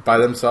 By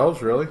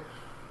themselves, really?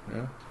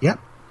 Yeah. Yep.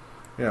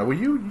 Yeah, well,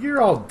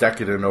 you're all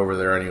decadent over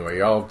there anyway.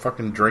 You're all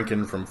fucking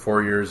drinking from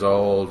 4 years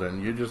old,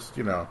 and you just,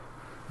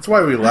 That's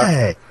why we left.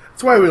 Hey.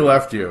 That's why we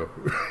left you.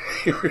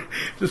 You're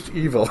just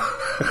evil.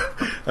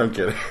 I'm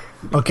kidding.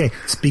 Okay,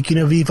 speaking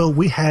of evil,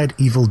 we had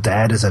Evil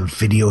Dad as a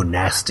video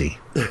nasty.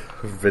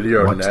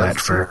 Video What's nasty. that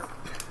for?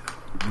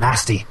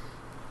 Nasty.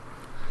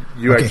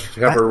 You Okay,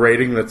 actually have a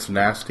rating that's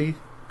nasty?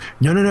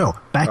 No.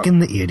 Back in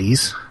the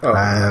 80s,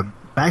 Oh.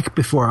 back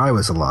before I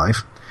was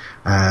alive,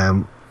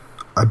 I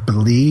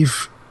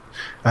believe...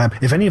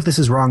 if any of this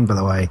is wrong, by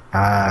the way,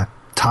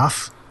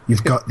 tough.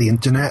 You've got the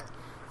internet.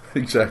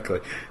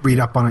 Exactly. Read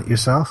up on it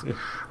yourself.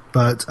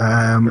 But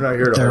not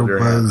here to there hold your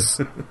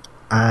was...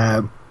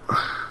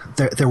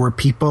 there were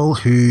people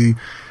who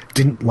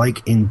didn't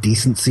like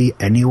indecency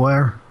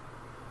anywhere.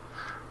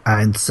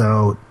 And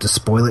so, to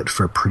spoil it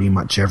for pretty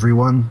much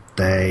everyone,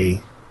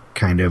 they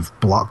kind of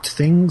blocked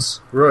things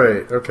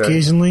Right, okay.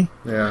 occasionally.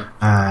 Yeah.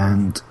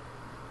 And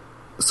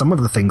some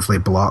of the things they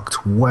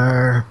blocked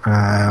were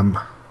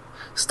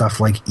stuff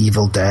like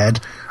Evil Dead.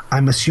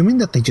 I'm assuming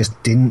that they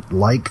just didn't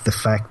like the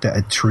fact that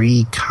a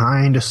tree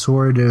kind of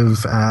sort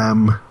of,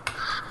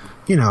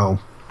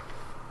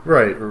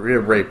 Right,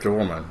 raped a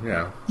woman,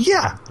 yeah.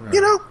 yeah.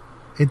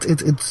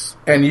 It's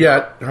And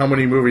yet, how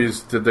many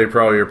movies did they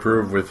probably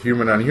approve with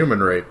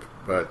human-on-human rape?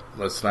 But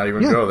let's not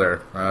even go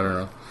there. I don't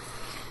know.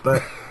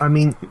 But I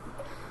mean,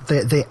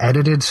 they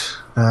edited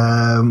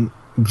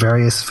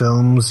various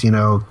films,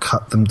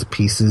 cut them to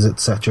pieces,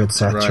 etc.,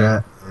 etc.,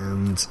 Right.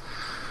 and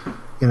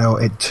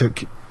it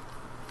took.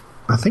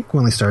 I think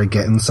when they started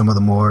getting some of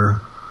the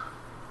more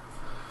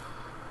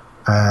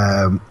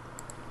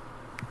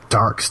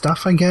dark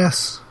stuff, I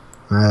guess,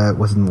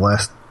 within the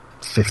last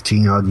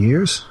 15 odd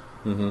years.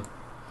 Mm-hmm.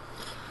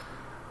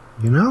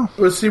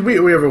 Well, see,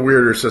 we have a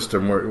weirder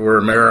system. We're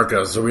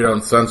America, so we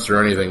don't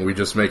censor anything. We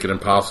just make it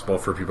impossible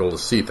for people to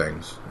see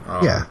things.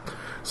 Yeah.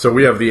 So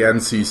we have the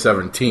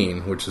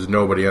NC-17, which is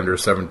nobody under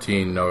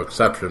 17, no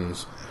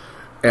exceptions.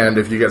 And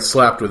if you get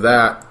slapped with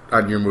that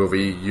on your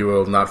movie, you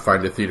will not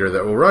find a theater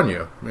that will run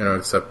you,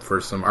 except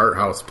for some art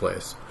house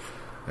place.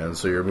 And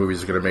so your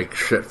movie's going to make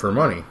shit for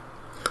money.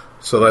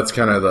 So that's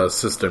kind of the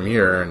system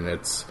here. And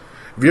it's,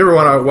 if you ever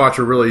want to watch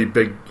a really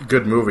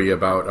good movie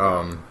about,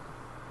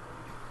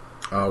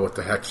 what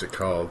the heck's it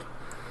called?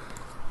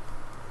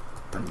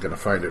 I'm going to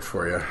find it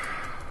for you.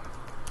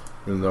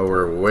 Even though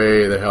we're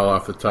way the hell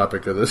off the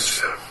topic of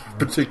this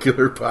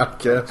particular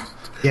podcast.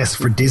 Yes,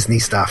 for Disney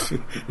stuff.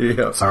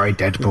 Yeah. Sorry,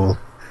 Deadpool.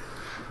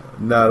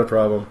 Not a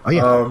problem. Oh,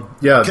 yeah.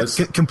 Yeah. This,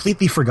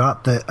 Completely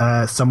forgot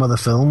that some of the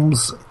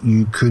films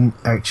you couldn't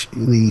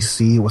actually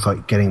see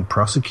without getting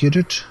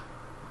prosecuted.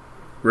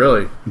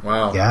 really?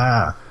 Wow.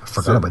 Yeah, I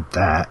forgot about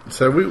that.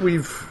 So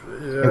we've...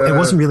 It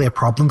wasn't really a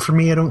problem for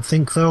me, I don't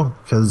think, though,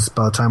 because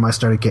by the time I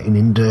started getting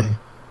into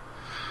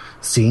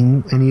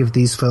seeing any of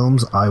these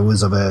films, I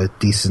was of a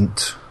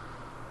decent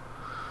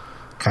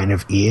kind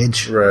of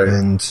age. Right.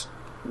 And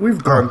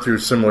We've gone through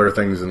similar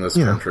things in this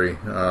Yeah. country,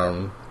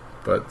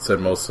 but said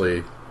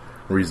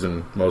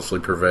reason mostly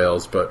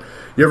prevails. But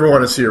you ever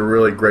want to see a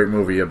really great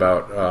movie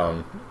about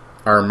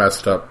our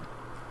messed up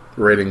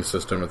rating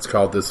system? It's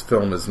called This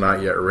Film Is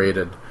Not Yet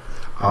Rated.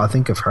 I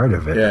think I've heard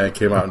of it. Yeah, it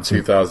came out in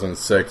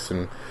 2006,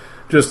 and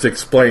just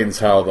explains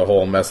how the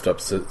whole messed up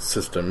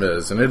system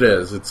is, and it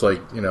is. It's like,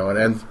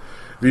 and if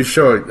you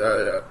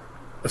show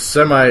a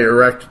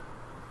semi-erect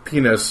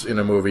penis in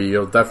a movie,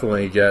 you'll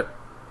definitely get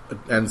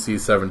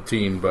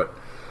NC-17, but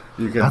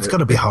that's got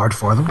to be hard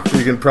for them.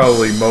 You can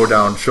probably mow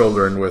down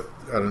children with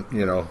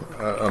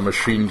a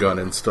machine gun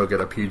and still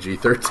get a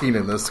PG-13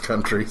 in this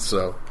country.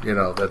 So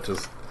that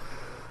just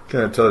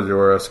kind of tells you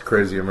where us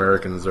crazy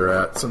Americans are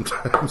at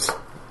sometimes.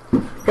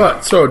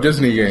 But so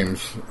Disney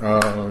games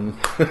and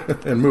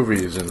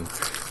movies and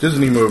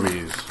Disney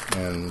movies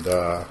and.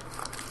 Do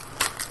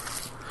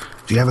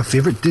you have a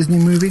favorite Disney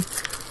movie?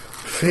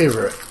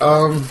 Favorite?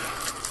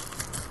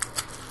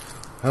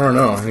 I don't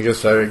know. I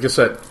guess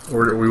that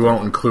we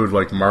won't include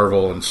like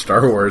Marvel and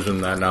Star Wars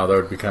in that now. That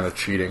would be kind of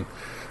cheating.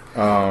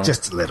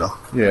 Just a little.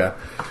 Yeah.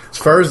 As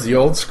far as the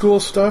old school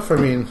stuff, I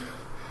mean,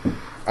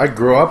 I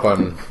grew up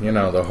on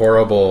the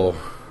horrible,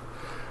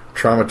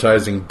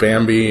 traumatizing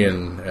Bambi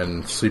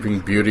and Sleeping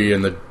Beauty,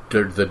 and the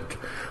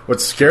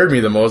what scared me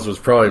the most was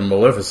probably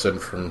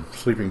Maleficent from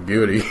Sleeping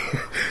Beauty,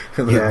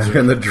 and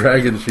the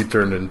dragon she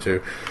turned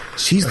into.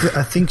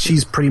 I think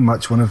she's pretty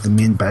much one of the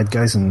main bad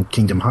guys in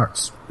Kingdom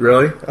Hearts.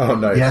 Really? Oh,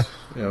 nice. Yeah.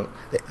 Yeah.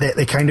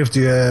 They kind of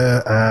do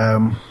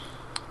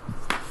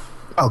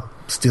I'll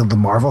steal the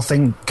Marvel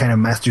thing, kind of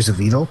Masters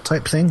of Evil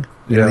type thing.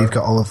 They've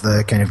got all of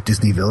the kind of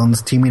Disney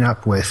villains teaming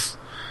up with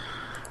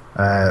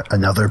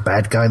another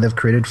bad guy they've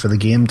created for the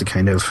game to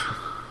kind of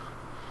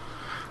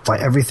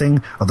fight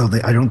everything. Although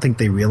I don't think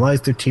they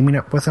realize they're teaming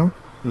up with him.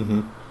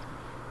 Mm-hmm.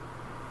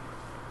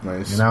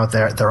 Nice.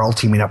 They're all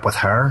teaming up with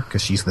her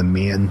because she's the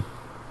main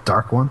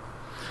dark one.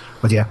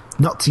 But yeah,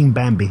 not seen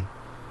Bambi.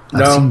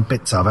 I've seen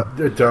bits of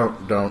it.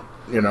 Don't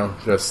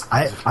just.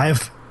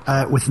 I've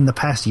within the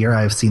past year,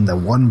 I've seen the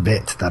one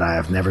bit that I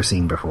have never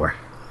seen before.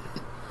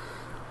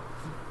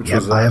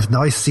 Yep, I have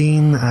now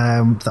seen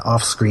the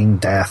off-screen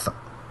death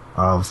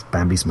of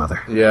Bambi's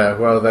mother. Yeah,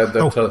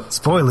 well,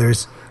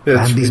 spoilers.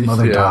 Bambi's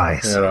mother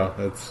dies.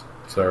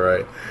 It's all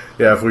right.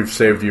 Yeah, if we've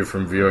saved you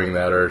from viewing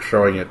that or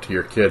showing it to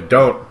your kid,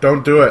 don't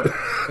do it.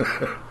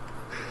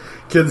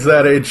 Kids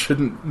that age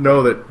shouldn't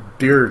know that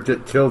deer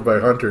get killed by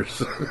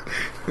hunters.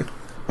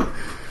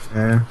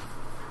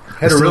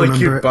 Had a really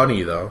cute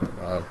bunny, though.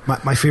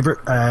 My favorite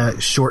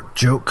short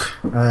joke,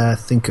 I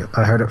think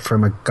I heard it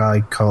from a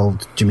guy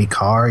called Jimmy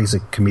Carr. He's a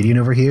comedian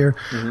over here.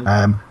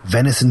 Mm-hmm.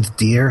 Venison's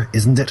deer,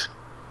 isn't it?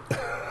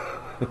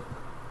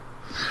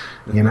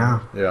 Yeah.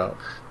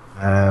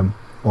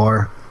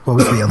 Or what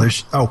was the other?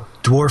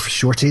 Dwarf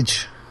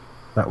shortage.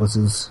 That was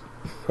his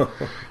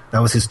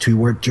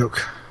 2-word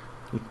joke.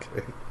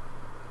 Okay.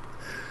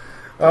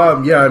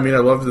 Yeah, I mean, I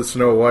love the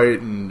Snow White,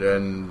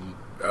 and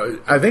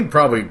I think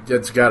probably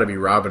it's got to be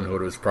Robin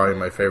Hood was probably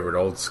my favorite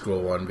old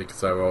school one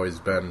because I've always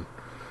been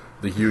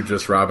the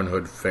hugest Robin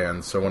Hood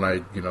fan. So when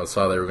I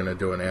saw they were going to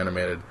do an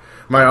animated,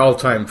 my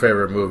all-time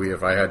favorite movie,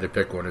 if I had to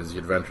pick one, is The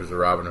Adventures of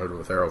Robin Hood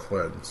with Errol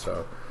Flynn.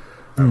 So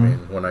I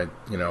mean, when I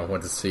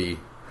went to see,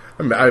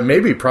 I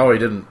maybe probably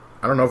didn't.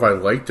 I don't know if I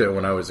liked it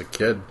when I was a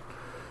kid.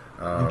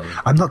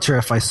 I'm not sure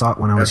if I saw it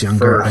when I was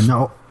younger. I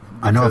know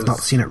I've not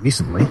seen it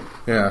recently.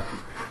 Yeah.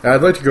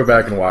 I'd like to go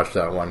back and watch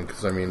that one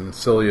because, I mean,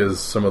 silly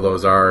as some of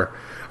those are,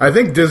 I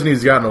think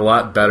Disney's gotten a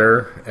lot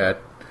better at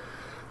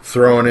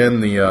throwing in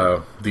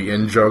the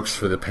in-jokes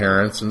for the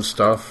parents and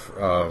stuff,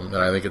 and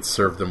I think it's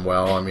served them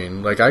well. I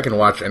mean, like, I can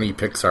watch any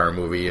Pixar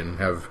movie and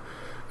have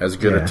as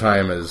good a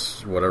time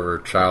as whatever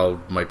child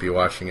might be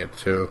watching it,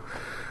 too,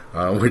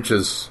 which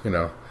is,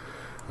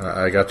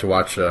 I got to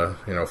watch,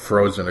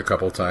 Frozen a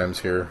couple times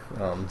here.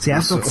 See,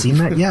 I've not seen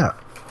that yet.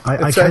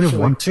 I kind of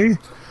want to.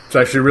 It's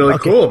actually really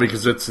cool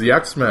because it's the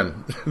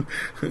X-Men.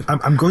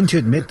 I'm going to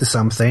admit to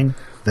something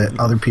that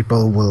other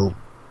people will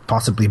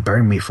possibly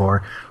burn me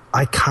for.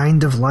 I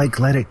kind of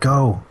like Let It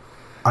Go.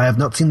 I have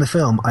not seen the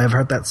film. I have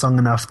heard that song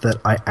enough that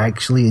I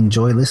actually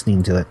enjoy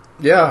listening to it.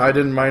 Yeah, I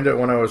didn't mind it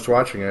when I was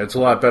watching it. It's a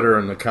lot better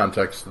in the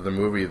context of the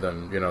movie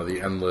than,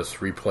 the endless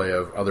replay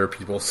of other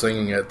people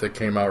singing it that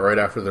came out right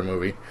after the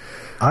movie.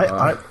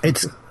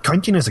 It's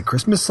counting as a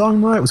Christmas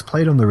song now. It was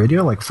played on the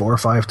radio like 4 or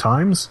 5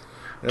 times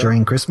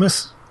during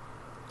Christmas.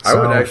 I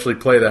would actually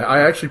play that.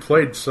 I actually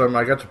played some.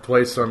 I got to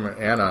play some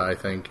Anna, I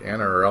think.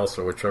 Anna or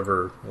Elsa,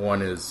 whichever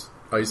one is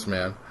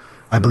Iceman.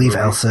 I believe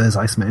Elsa is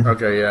Iceman.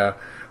 Okay, yeah.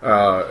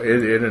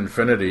 In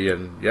Infinity,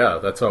 and yeah,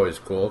 that's always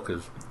cool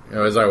because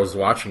as I was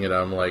watching it,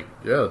 I'm like,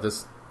 yeah,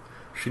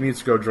 she needs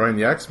to go join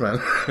the X-Men.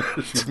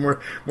 She's more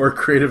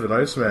creative than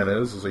Iceman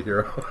is as a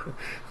hero.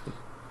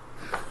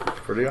 It's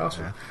pretty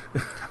awesome.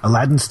 Yeah.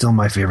 Aladdin's still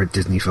my favorite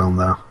Disney film,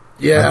 though.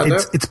 Yeah,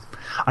 it's.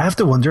 I have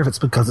to wonder if it's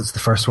because it's the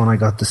first one I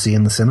got to see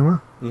in the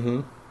cinema.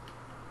 Mm-hmm.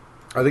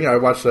 I think I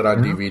watched that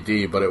on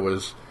DVD, but it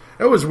was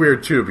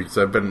weird too because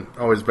I've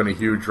always been a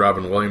huge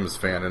Robin Williams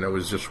fan, and it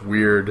was just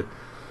weird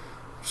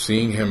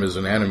seeing him as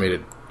an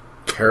animated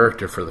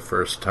character for the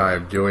first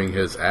time doing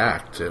his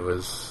act. It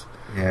was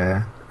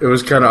kind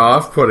of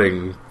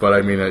off-putting, but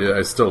I mean,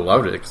 I still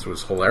loved it because it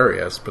was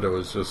hilarious. But it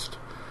was just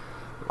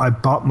I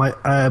bought my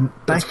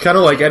It's kind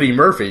of like Eddie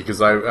Murphy,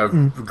 because I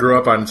grew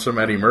up on some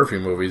Eddie Murphy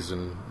movies,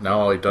 and now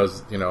all he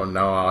does,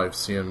 now I've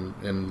seen him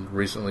in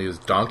recently is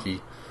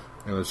Donkey,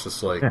 and it's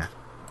just like,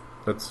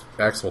 that's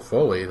Axel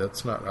Foley,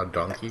 that's not a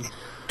donkey.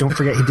 Don't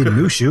forget he did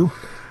Mushu.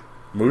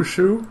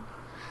 Mushu?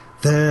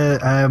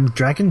 The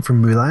dragon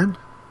from Mulan.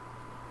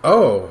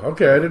 Oh,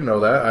 okay, I didn't know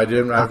that.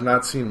 I've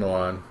not seen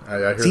Mulan. I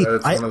hear that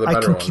it's one of the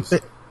better ones.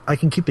 I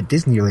can keep it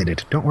Disney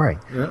related, don't worry.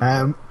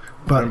 Yeah.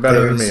 But You're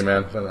better than me,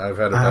 man. I've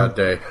had a bad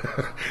day.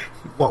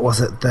 What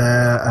was it?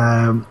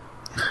 I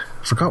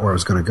forgot where I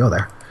was going to go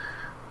there.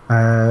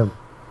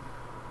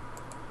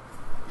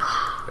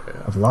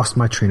 I've lost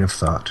my train of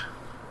thought.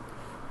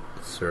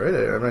 It's all right.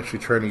 I'm actually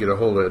trying to get a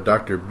hold of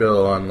Dr.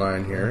 Bill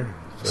online here.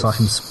 Saw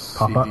him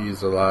pop up.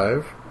 He's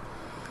alive.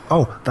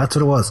 Oh, that's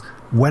what it was.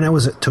 When I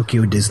was at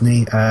Tokyo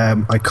Disney,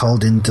 I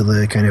called into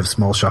the kind of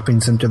small shopping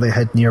center they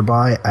had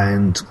nearby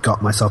and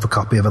got myself a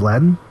copy of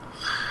Aladdin.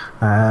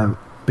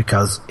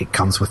 Because it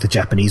comes with the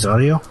Japanese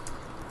audio,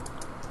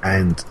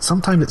 and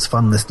sometimes it's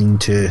fun listening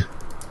to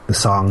the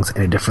songs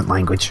in a different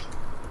language.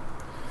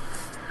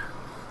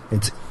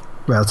 It's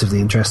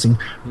relatively interesting,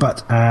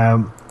 but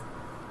I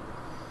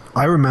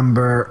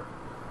remember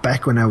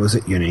back when I was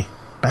at uni,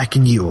 back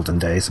in the olden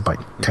days, about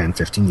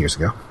 10-15 years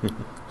ago,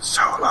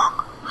 so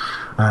long,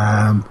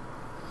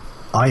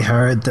 I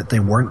heard that they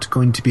weren't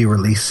going to be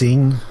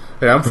releasing...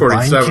 Yeah, I'm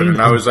 47, and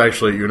I was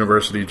actually at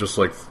university just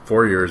like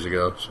 4 years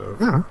ago, so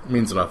it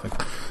means nothing.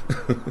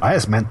 I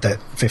just meant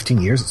that 15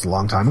 years is a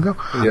long time ago.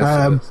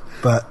 Yes,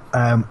 but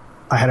I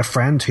had a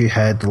friend who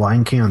had The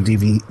Lion King on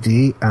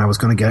DVD, and I was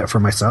going to get it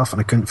for myself, and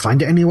I couldn't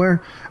find it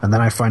anywhere. And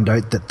then I found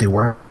out that they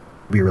weren't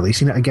be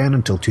releasing it again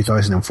until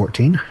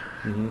 2014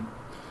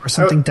 or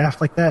something daft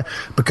like that,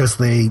 because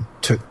they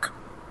took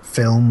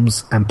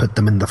films and put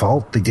them in the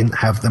vault. They didn't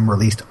have them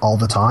released all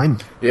the time.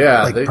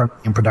 Yeah,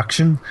 in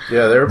production.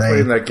 Yeah, they were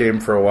playing that game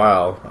for a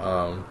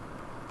while.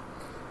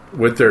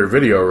 With their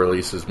video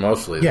releases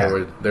mostly.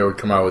 Yeah. They would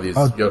come out with these.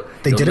 You'll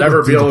did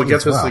never be able to DVD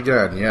get this well.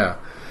 again. Yeah.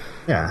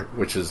 Yeah.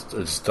 Which is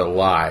just a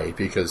lie,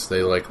 because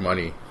they like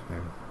money.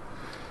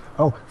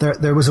 Oh,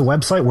 there was a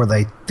website where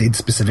they did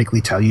specifically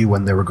tell you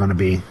when they were going to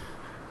be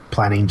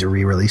planning to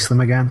re-release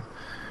them again.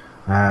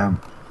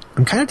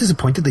 I'm kind of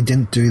disappointed they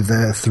didn't do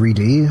the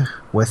 3D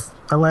with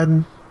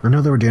Aladdin. I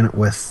know they were doing it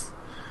with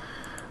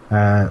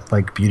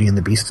like Beauty and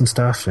the Beast and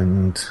stuff,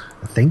 and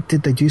I think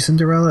did they do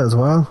Cinderella as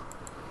well?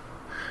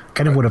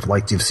 Kind of would have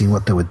liked to have seen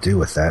what they would do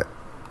with that.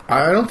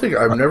 I don't think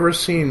I've never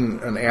seen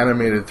an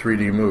animated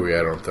 3D movie.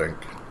 I don't think.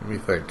 Let me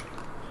think.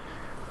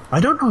 I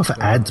don't know if it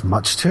adds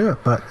much to it,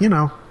 but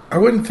I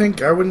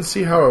wouldn't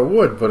see how it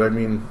would, but I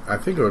mean, I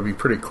think it would be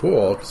pretty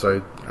cool, because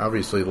I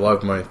obviously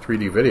love my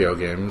 3D video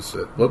games.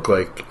 It looked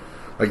like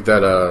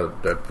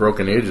that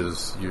Broken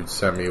Ages you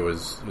sent me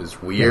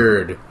is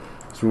weird. Yeah.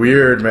 It's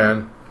weird,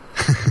 man.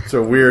 It's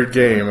a weird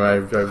game. I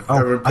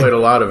haven't played a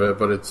lot of it,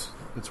 but it's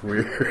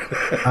weird.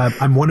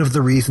 I'm one of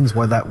the reasons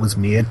why that was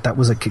made. That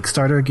was a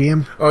Kickstarter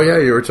game. Oh yeah,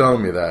 you were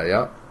telling me that.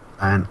 Yeah.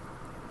 And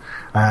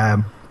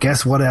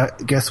guess what?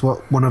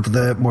 One of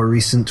the more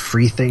recent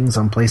free things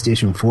on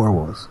PlayStation 4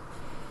 was.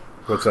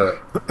 What's that?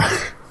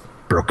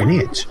 Broken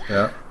Age.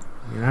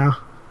 Yeah.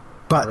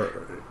 But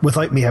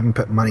without me having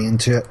put money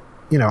into it,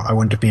 I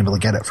wouldn't have been able to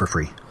get it for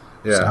free.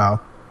 Yeah.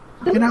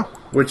 So,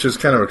 Which is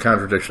kind of a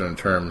contradiction in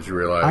terms, you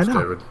realize, I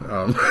know. David.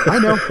 I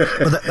know,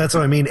 but that's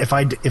what I mean. If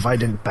I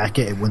didn't back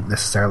it, it wouldn't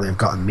necessarily have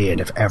gotten made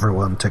if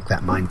everyone took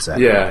that mindset.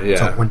 Yeah.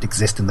 So it wouldn't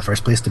exist in the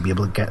first place to be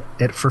able to get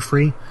it for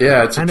free.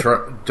 Yeah, it's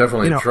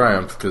definitely a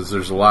triumph, because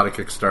there's a lot of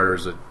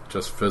Kickstarters that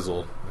just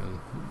fizzle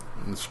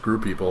and screw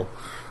people,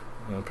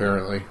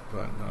 apparently.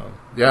 But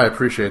I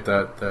appreciate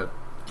that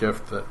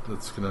gift.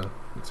 That's gonna.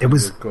 It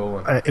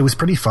was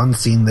pretty fun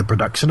seeing the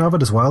production of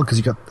it as well, because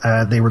you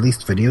got they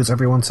released videos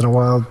every once in a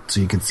while,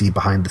 so you could see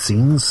behind the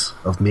scenes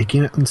of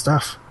making it and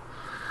stuff,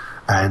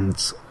 and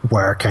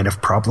where kind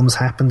of problems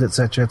happened,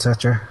 etc.,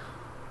 etc.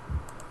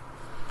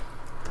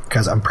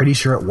 Because I'm pretty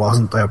sure it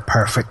wasn't a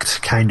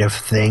perfect kind of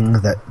thing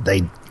that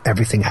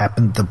everything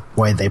happened the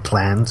way they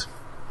planned,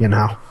 All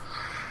right,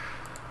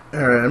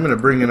 I'm going to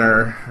bring in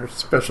our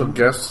special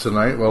guest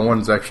tonight. Well,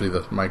 one's actually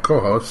my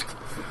co-host.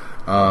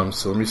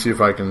 So let me see if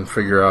I can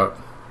figure out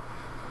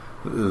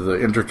the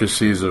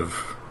intricacies of...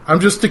 I'm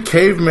just a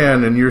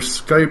caveman, and your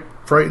Skype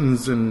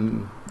frightens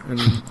and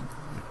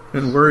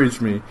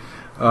worries me.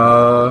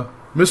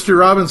 Mr.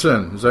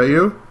 Robinson, is that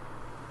you?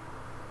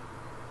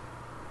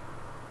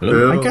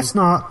 I guess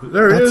not.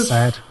 There he is.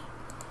 Sad.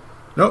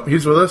 Nope,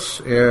 he's with us,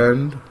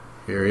 and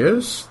here he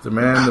is. The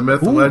man, the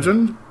myth, the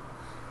legend.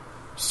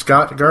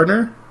 Scott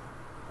Gardner.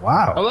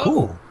 Wow. Hello.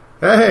 Cool.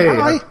 Hey.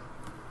 Hi.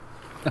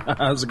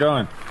 How's it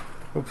going?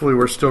 Hopefully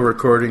we're still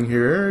recording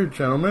here,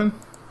 gentlemen.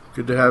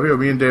 Good to have you.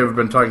 Me and Dave have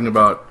been talking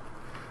about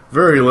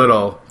very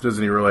little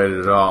Disney related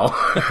at all.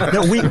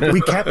 No,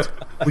 we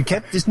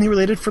kept Disney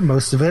related for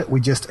most of it. We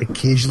just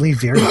occasionally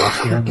veered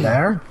off here and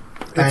there.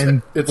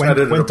 It's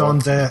went on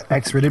to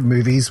X-rated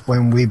movies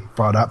when we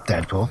brought up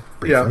Deadpool.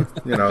 Yeah,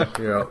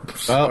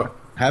 Well,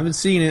 haven't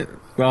seen it.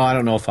 Well, I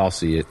don't know if I'll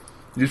see it.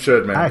 You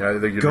should, man. Alright, I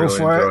think you'd go really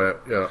for enjoy it.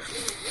 Yeah.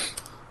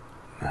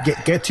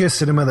 Get to a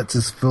cinema that's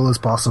as full as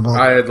possible.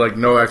 I had like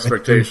no being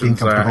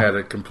expectations. I comfortable. had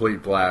a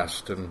complete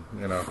blast, and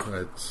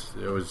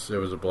it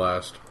was a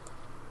blast.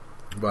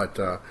 But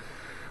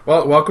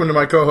well, welcome to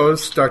my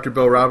co-host, Dr.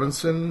 Bill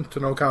Robinson, to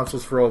No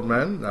Counsels for Old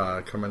Men.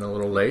 Coming a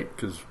little late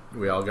because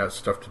we all got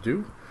stuff to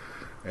do.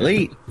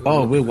 Late?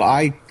 Oh, well,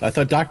 I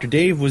thought Dr.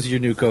 Dave was your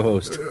new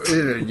co-host.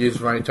 Use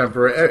my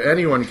temper.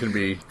 Anyone can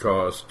be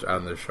co-host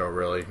on this show,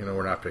 really.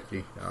 We're not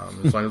picky.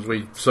 As long as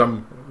we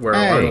somewhere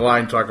along the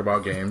line talk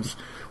about games.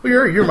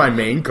 Well, you're my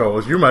main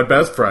co-host. You're my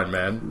best friend,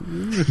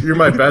 man. You're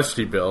my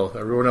bestie, Bill.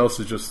 Everyone else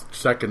is just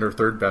second or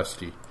third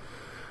bestie.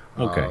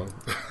 Okay.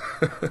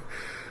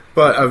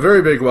 But a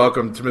very big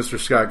welcome to Mr.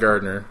 Scott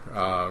Gardner.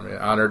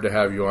 Honored to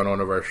have you on one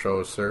of our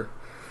shows, sir.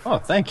 Oh,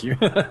 thank you.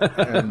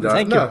 And,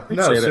 Thank you. no,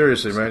 Appreciate it.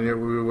 seriously, man,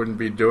 we wouldn't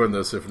be doing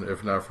this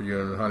if not for you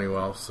and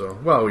Honeywell. So,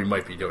 well, we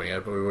might be doing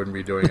it, but we wouldn't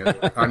be doing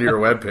it on your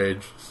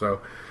webpage. So,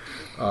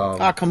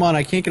 Come on,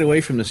 I can't get away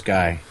from this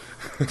guy.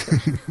 he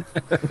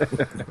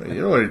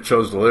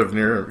chose to live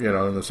near,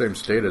 in the same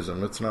state as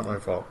him. It's not my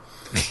fault.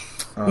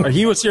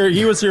 He was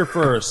here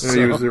first. He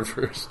so- was there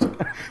first.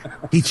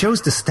 He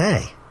chose to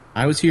stay.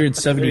 I was here in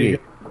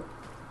 78.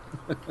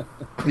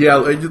 Yeah,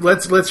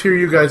 let's hear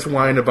you guys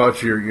whine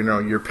about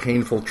your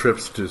painful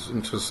trips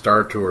into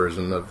Star Tours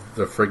and the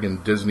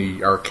friggin'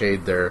 Disney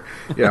arcade there.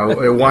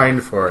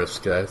 Whine for us,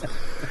 guys.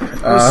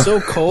 It was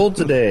so cold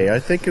today. I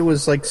think it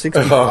was like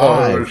 65.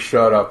 Oh,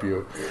 shut up,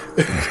 you.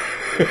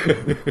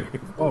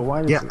 Oh,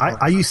 why? Yeah,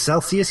 I use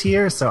Celsius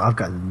here, so I've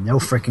got no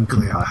freaking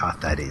clue how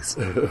hot that is.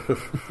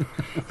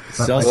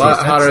 Celsius, A lot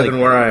that's hotter like- than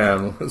where I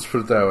am. Let's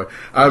put it that way.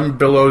 I'm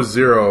below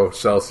 0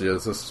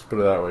 Celsius. Let's put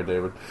it that way,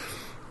 David.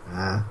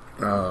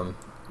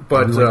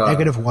 But We were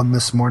 -1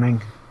 this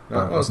morning, but it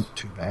well, wasn't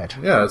too bad.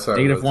 yeah, that's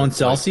 -1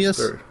 Celsius?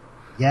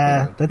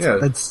 Yeah,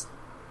 that's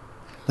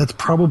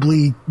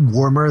probably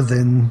warmer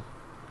than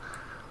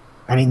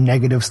any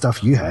negative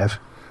stuff you have.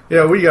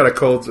 Yeah, we got a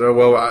cold.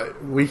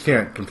 We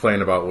can't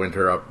complain about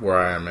winter up where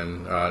I am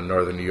in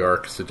northern New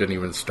York because it didn't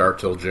even start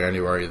till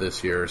January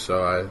this year.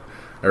 So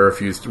I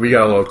refused. We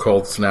got a little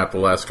cold snap the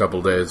last couple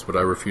of days, but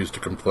I refused to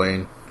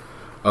complain.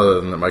 Other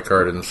than that, my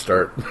car didn't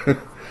start.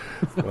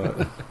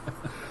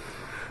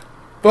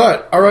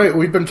 But all right,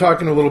 we've been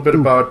talking a little bit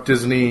about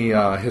Disney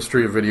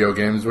history of video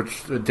games,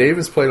 which Dave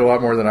has played a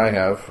lot more than I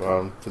have.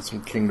 Did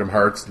some Kingdom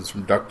Hearts and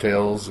some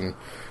DuckTales, and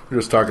we're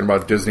just talking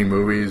about Disney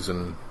movies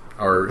and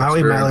our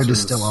Howie Mallard is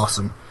experiences. still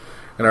awesome.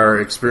 And our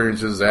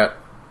experiences at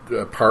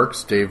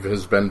parks. Dave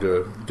has been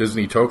to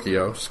Disney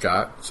Tokyo,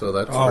 Scott, so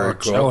that's Oh, very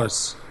cool.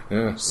 jealous.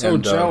 Yeah. So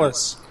And,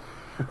 jealous.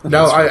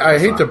 Now, I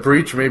hate to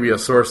breach maybe a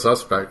sore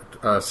subject,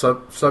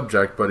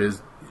 but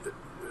is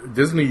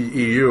Disney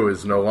EU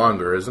is no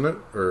longer, isn't it?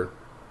 Or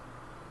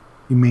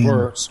You mean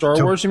For Star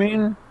Wars, you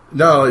mean?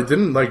 no, it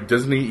didn't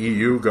Disney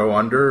EU go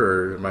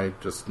under, or am I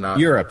just not?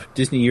 Europe.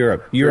 Disney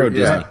Europe. Euro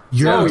Yeah.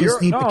 Disney. Euro No,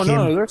 Disney no,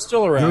 became they're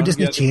still around. Euro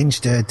Disney Yeah,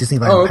 changed to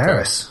Disneyland Oh, okay.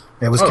 Paris.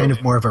 It was Oh. kind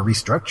of more of a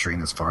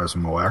restructuring, as far as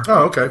I'm aware.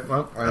 Oh, okay.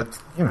 Well,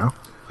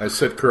 I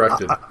sit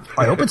corrected.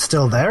 I hope it's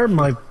still there.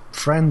 My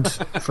friend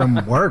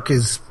from work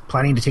is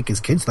planning to take his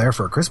kids there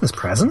for a Christmas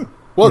present.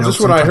 Well, You know,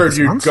 just when I sometime heard this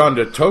you'd month. gone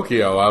to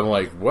Tokyo, I'm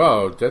like,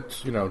 whoa,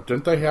 that's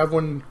didn't they have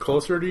one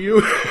closer to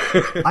you?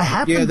 I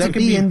happened Yeah, that to could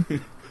be be- in.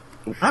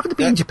 I happened to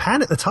be in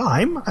Japan at the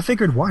time. I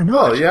figured, why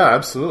not? Oh yeah,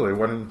 absolutely.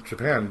 When in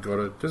Japan, go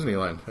to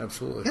Disneyland.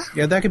 Absolutely. Yeah.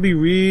 Yeah, that could be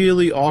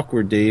really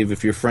awkward, Dave,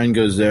 if your friend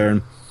goes there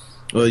and,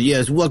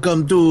 yes,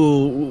 welcome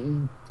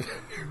to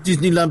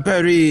Disneyland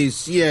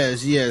Paris.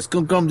 Yes,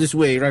 come this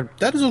way. Right?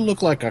 That doesn't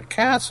look like a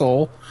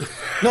castle.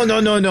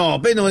 No.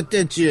 Pay no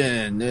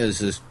attention.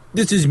 This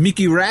is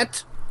Mickey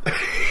Rat.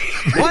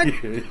 What?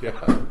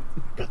 Yeah.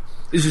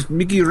 This is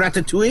Mickey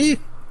Ratatouille?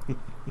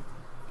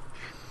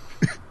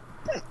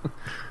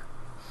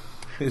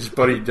 His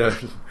buddy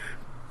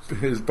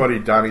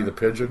Donnie the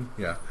Pigeon.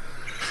 Yeah.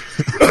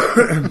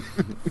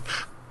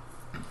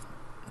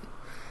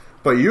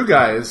 But you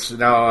guys,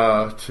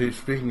 now,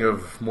 speaking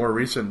of more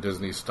recent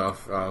Disney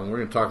stuff, we're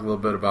going to talk a little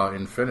bit about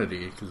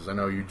Infinity, because I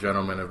know you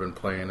gentlemen have been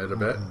playing it a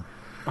bit.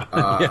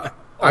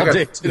 all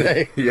day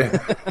today. Yeah.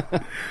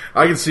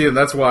 I can see it, and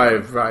that's why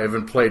I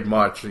haven't played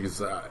much,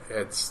 because I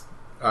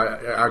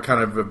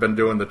kind of have been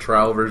doing the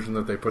trial version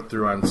that they put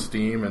through on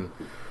Steam, and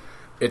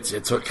it's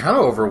kind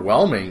of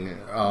overwhelming,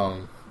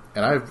 and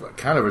I have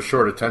kind of a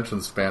short attention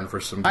span for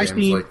some Hi, games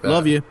Steve. like that.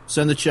 Love you.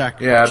 Send the check.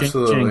 Yeah, Ching,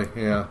 absolutely.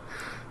 ching. Yeah.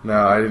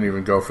 No, I didn't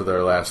even go for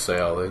their last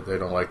sale. They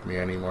don't like me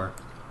anymore.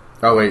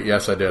 Oh wait,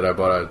 yes, I did. I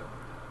bought a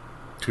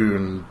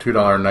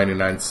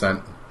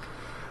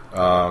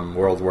 $2.99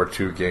 World War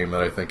II game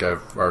that I think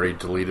I've already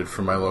deleted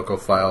from my local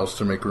files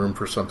to make room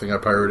for something I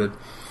pirated.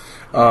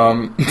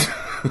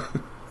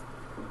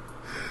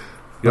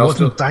 It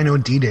wasn't Dino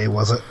D-Day,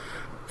 was it?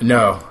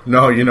 No.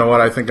 You know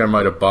what? I think I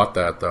might have bought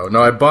that though.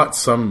 No, I bought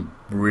some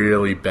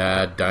really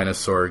bad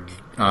dinosaur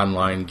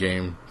online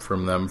game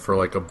from them for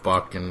like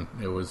 $1, and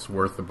it was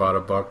worth about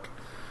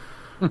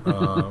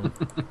 $1.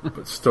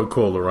 But still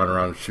cool to run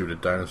around and shoot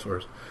at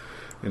dinosaurs.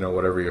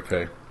 Whatever you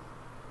pay.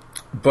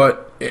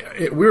 But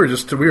we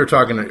were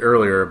talking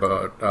earlier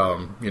about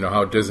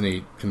how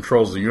Disney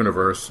controls the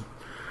universe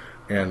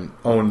and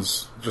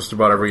owns just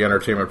about every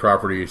entertainment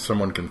property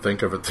someone can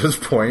think of at this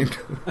point.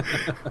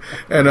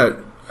 And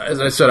as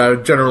I said,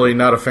 I'm generally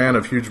not a fan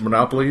of huge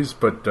monopolies,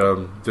 but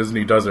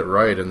Disney does it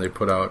right, and they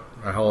put out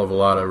a hell of a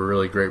lot of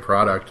really great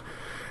product.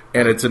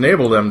 And it's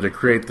enabled them to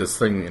create this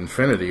thing,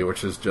 Infinity,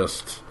 which is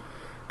just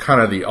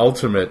kind of the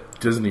ultimate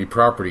Disney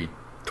property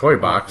toy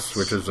box,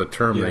 which is a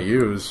term they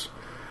use.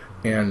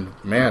 And,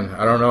 man,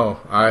 I don't know.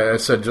 I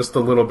said just a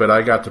little bit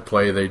I got to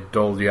play. They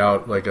doled you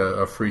out like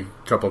a free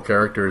couple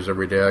characters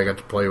every day. I got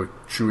to play with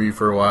Chewie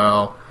for a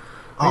while.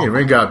 I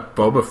even got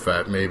Boba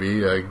Fett,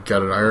 maybe. I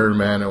got an Iron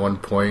Man at one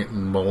point,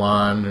 and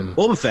Milan. And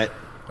Boba Fett.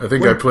 I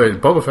think I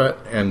played Boba Fett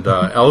and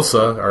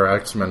Elsa, our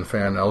X-Men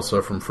fan,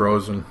 Elsa from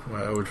Frozen,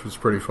 which was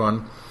pretty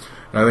fun.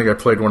 And I think I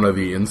played one of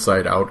the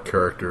Inside Out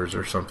characters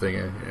or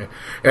something.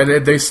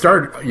 And they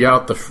start you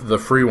out the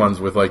free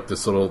ones with like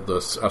this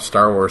a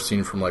Star Wars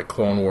scene from like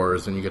Clone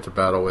Wars, and you get to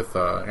battle with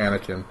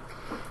Anakin,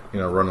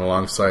 running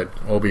alongside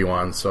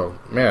Obi-Wan. So,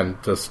 man,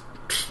 just,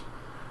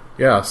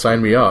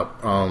 sign me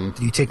up.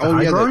 Do you take the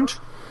high ground?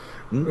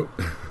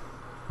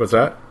 What's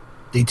that?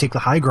 Did you take the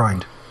high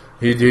ground?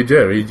 He did.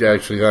 He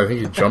actually, I think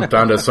he jumped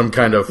onto some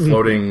kind of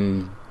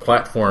floating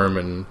platform,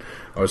 and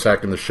I was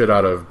hacking the shit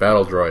out of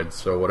battle droids.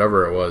 So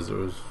whatever it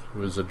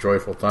was a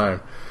joyful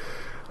time.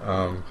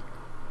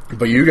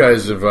 But you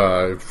guys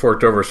have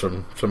forked over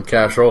some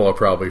cashola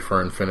probably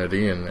for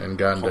Infinity and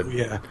gotten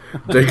to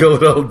dig a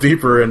little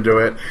deeper into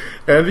it.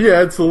 And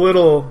it's a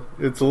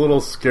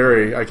little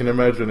scary. I can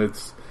imagine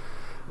it's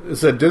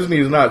said Disney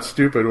is not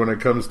stupid when it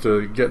comes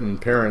to getting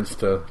parents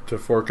to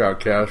fork out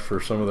cash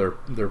for some of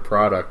their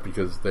product,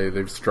 because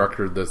they've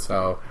structured this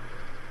how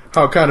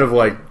kind of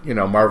like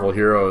Marvel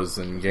Heroes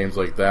and games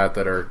like that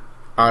are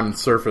on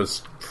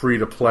surface free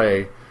to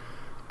play,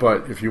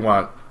 but if you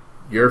want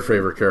your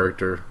favorite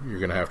character, you're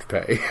going to have to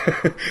pay.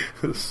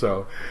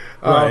 So,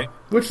 right.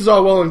 Which is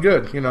all well and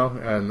good,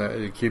 and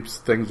it keeps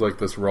things like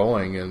this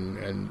rolling,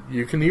 and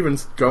you can even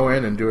go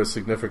in and do a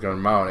significant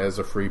amount as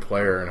a free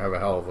player and have a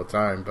hell of a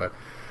time. But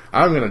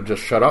I'm going to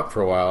just shut up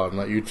for a while and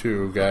let you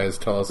two guys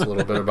tell us a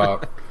little bit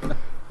about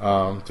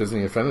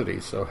Disney Infinity.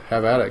 So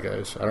have at it,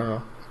 guys. I don't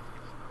know.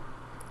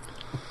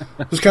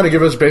 Just kind of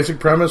give us basic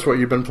premise, what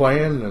you've been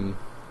playing and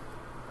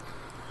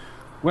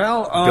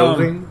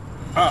building.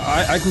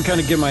 I can kind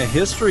of give my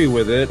history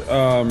with it.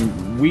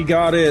 We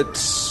got it.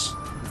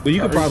 Well,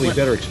 you could probably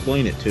better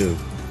explain it too.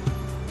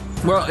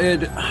 Well,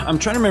 I'm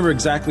trying to remember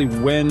exactly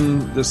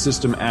when the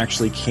system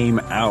actually came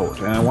out,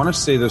 and I want to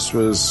say this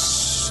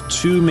was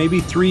 2,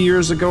 maybe 3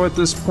 years ago at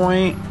this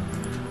point.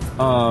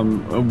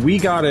 We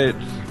got it.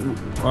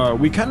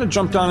 We kind of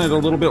jumped on it a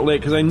little bit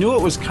late because I knew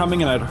it was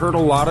coming and I'd heard a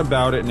lot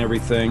about it and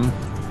everything.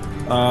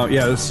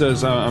 This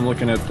says I'm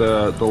looking at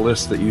the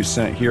list that you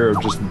sent here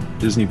of just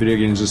Disney video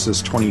games. This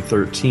is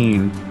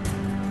 2013.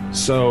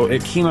 So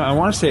it came out. I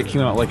want to say it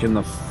came out like in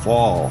the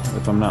fall,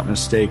 if I'm not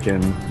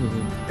mistaken.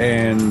 Mm-hmm.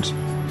 And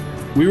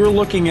we were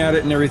looking at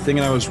it and everything,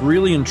 and I was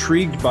really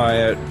intrigued by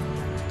it,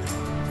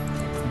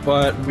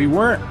 but we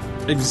weren't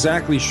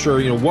exactly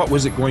sure, what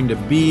was it going to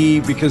be,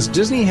 because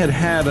Disney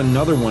had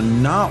another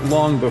one not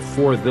long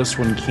before this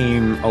one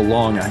came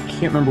along. I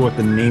can't remember what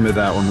the name of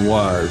that one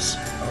was.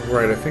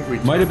 Right, I think we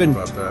might have been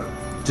about that.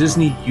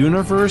 Disney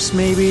Universe,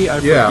 maybe. I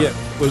forget.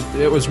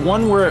 It was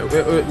one where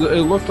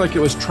it looked like it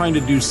was trying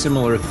to do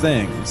similar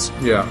things.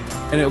 Yeah,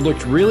 and it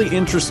looked really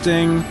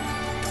interesting.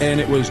 And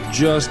it was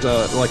just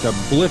like a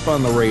blip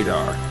on the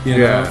radar, you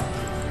know?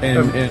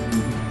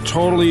 And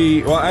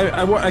totally. Well,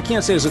 I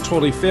can't say it's a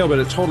totally fail, but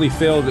it totally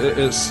failed.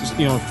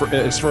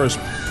 As far as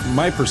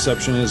my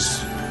perception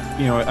is,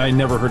 I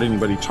never heard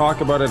anybody talk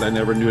about it. I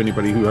never knew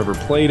anybody who ever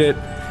played it.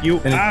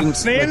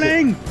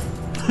 Failing.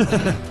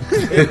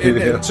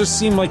 It just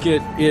seemed like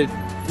it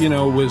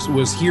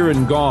was here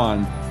and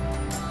gone.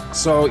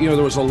 So,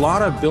 there was a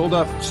lot of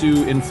build-up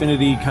to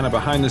Infinity, kind of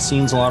behind the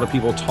scenes, a lot of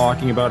people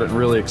talking about it and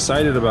really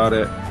excited about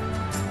it.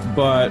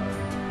 But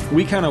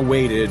we kind of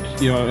waited,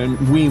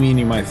 and we,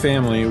 meaning my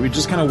family, we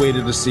just kind of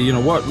waited to see,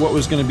 what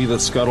was going to be the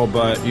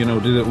scuttlebutt,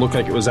 did it look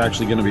like it was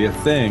actually going to be a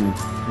thing?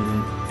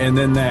 Mm-hmm. And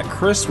then that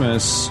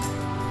Christmas,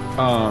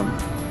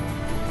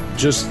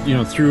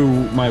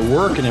 through my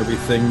work and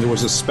everything, there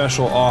was a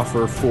special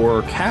offer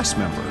for cast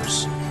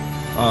members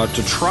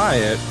to try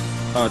it,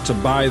 to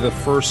buy the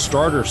first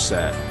starter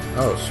set.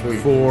 Oh,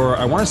 sweet. For,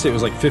 I want to say it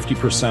was like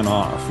 50%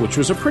 off, which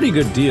was a pretty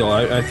good deal.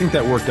 I think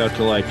that worked out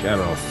to like, I don't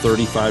know,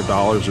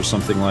 $35 or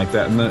something like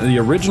that. And the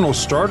original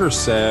starter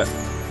set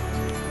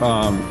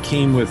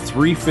came with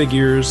 3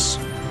 figures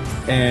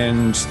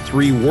and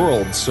 3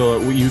 worlds.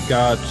 So you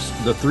got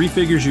the 3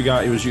 figures you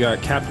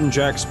got Captain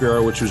Jack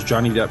Sparrow, which was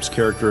Johnny Depp's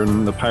character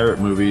in the pirate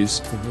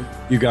movies.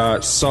 Mm-hmm. You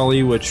got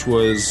Sully, which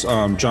was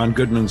John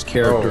Goodman's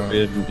character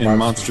in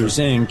Monsters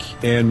Inc.,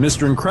 and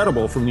Mr.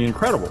 Incredible from The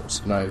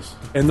Incredibles. Nice.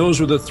 And those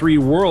were the 3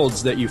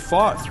 worlds that you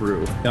fought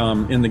through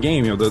in the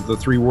game. The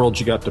 3 worlds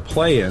you got to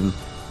play in.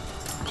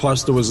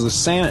 Plus there was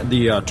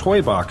the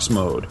toy box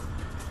mode.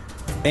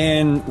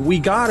 And we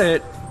got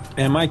it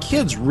And my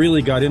kids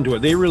really got into it.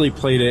 They really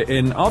played it.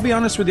 And I'll be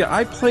honest with you,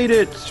 I played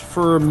it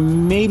for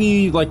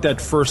maybe like that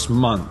first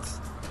month.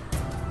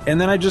 And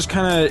then I just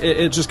kind of,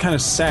 it just kind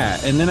of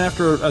sat. And then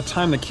after a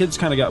time, the kids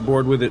kind of got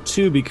bored with it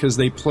too, because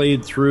they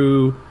played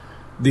through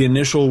the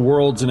initial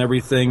worlds and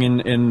everything.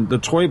 And the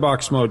toy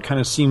box mode kind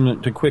of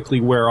seemed to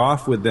quickly wear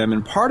off with them.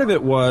 And part of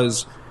it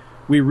was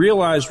we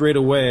realized right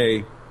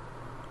away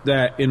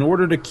that in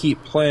order to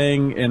keep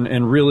playing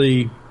and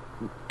really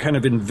kind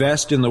of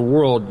invest in the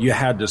world, you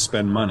had to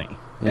spend money.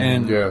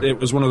 And it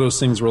was one of those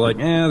things where like,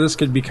 this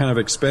could be kind of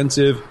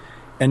expensive.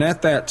 And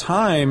at that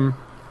time,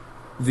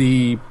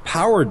 the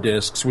power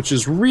discs, which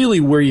is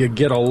really where you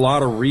get a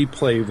lot of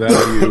replay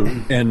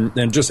value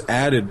and just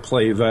added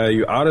play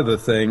value out of the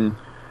thing,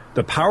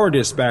 the power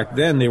discs back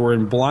then, they were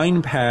in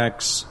blind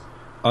packs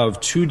of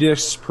 2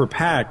 discs per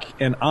pack,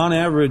 and on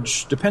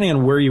average, depending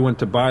on where you went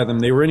to buy them,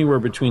 they were anywhere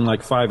between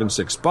like $5 and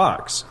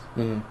 $6.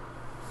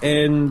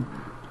 And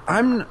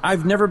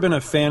I've never been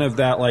a fan of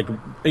that, like,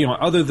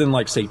 other than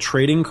like say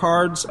trading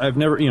cards. I've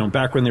never,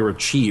 back when they were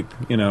cheap,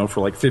 for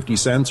like 50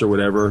 cents or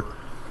whatever.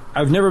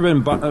 I've never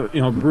been,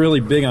 really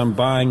big on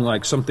buying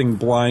like something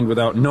blind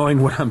without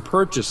knowing what I'm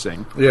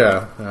purchasing.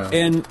 Yeah.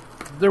 And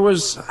there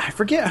was, I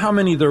forget how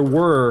many there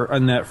were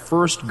on that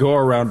first go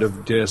around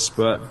of discs,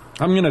 but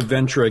I'm going to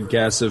venture a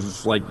guess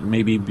of like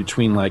maybe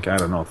between like, I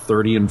don't know,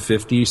 30 and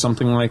 50,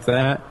 something like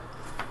that.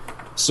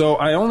 So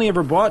I only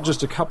ever bought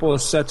just a couple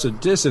of sets of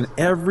discs, and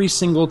every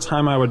single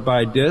time I would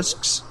buy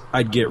discs,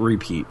 I'd get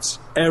repeats.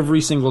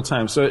 Every single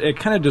time. So it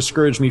kind of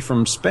discouraged me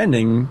from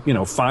spending,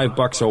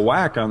 $5 a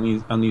whack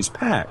on these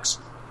packs.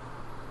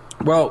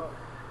 Well,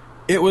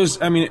 it was,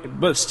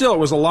 but still, it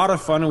was a lot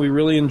of fun, and we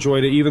really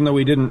enjoyed it, even though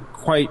we didn't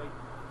quite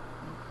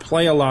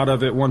play a lot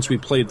of it once we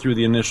played through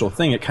the initial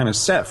thing. It kind of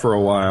sat for a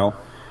while.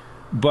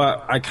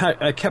 But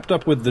I kept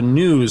up with the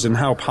news and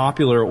how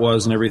popular it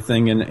was and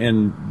everything,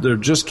 and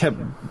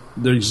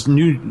there's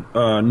new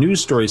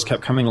news stories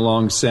kept coming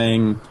along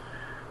saying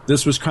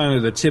this was kind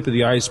of the tip of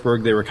the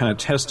iceberg. They were kind of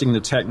testing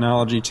the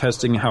technology,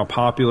 testing how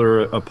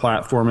popular a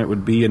platform it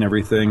would be and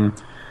everything.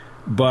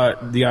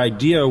 But the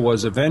idea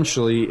was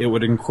eventually it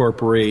would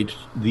incorporate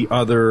the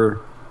other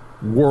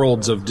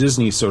worlds of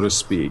Disney, so to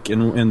speak.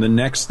 And the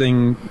next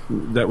thing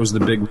that was the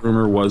big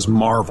rumor was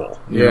Marvel.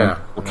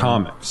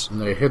 Comics.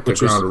 And they hit the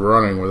ground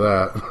running with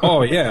that.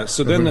 Oh, yeah.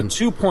 So then the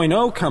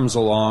 2.0 comes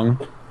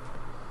along,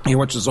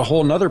 which is a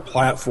whole nother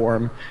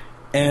platform.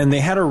 And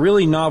they had a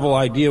really novel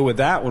idea with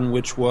that one,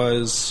 which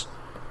was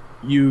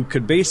you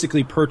could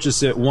basically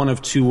purchase it one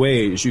of two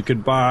ways. You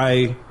could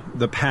buy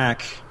the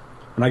pack.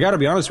 And I got to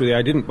be honest with you,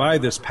 I didn't buy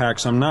this pack,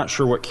 so I'm not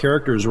sure what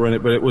characters were in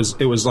it, but it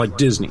was like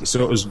Disney.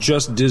 So it was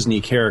just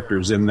Disney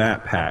characters in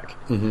that pack.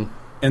 Mm-hmm.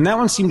 And that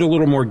one seemed a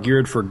little more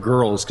geared for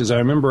girls, because I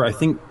remember, I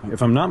think,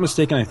 if I'm not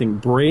mistaken, I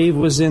think Brave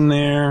was in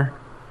there,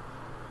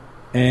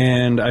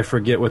 and I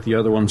forget what the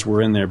other ones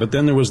were in there. But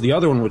then there was the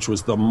other one, which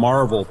was the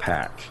Marvel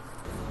pack,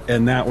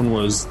 and that one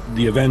was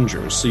the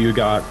Avengers. So you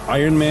got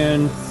Iron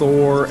Man,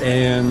 Thor,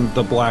 and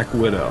the Black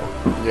Widow.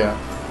 Yeah.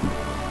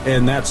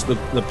 And that's the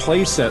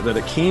play set that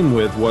it came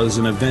with was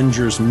an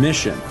Avengers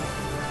mission.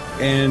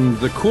 And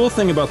the cool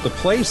thing about the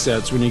play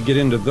sets, when you get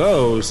into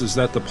those, is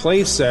that the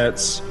play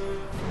sets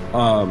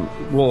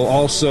will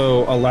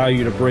also allow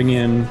you to bring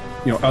in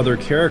other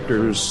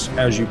characters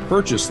as you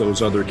purchase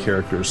those other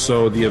characters.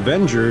 So the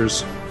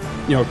Avengers,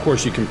 of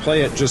course, you can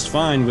play it just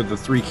fine with the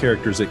 3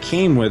 characters it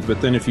came with, but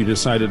then if you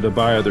decided to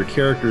buy other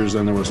characters,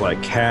 then there was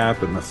like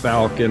Cap and the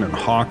Falcon and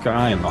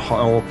Hawkeye and the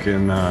Hulk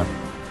and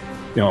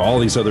all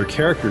these other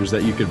characters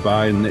that you could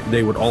buy, and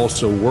they would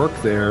also work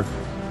there.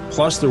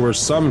 Plus, there were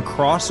some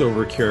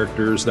crossover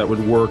characters that would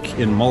work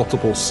in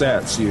multiple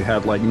sets. You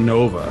had like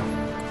Nova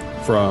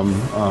from,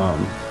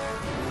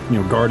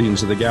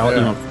 Guardians of the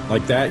Galaxy,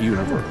 like that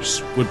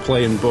universe would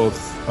play in both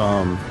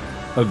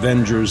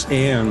Avengers,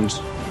 and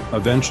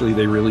eventually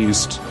they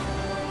released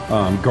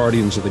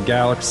Guardians of the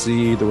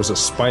Galaxy. There was a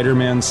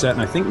Spider-Man set,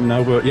 and I think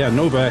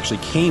Nova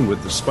actually came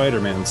with the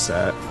Spider-Man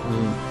set.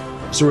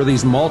 So there were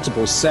these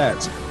multiple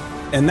sets.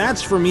 And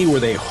that's, for me, where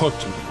they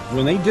hooked me.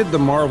 When they did the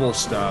Marvel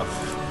stuff,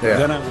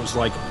 then I was,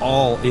 like,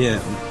 all in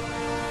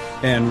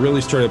and really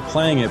started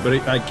playing it.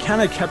 But I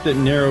kind of kept it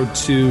narrowed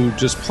to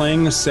just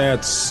playing the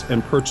sets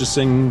and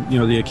purchasing,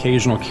 the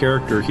occasional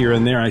character here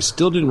and there. I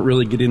still didn't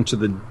really get into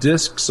the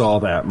discs all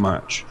that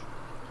much.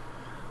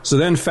 So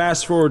then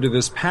fast forward to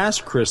this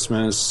past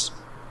Christmas,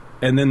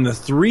 and then the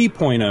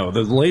 3.0,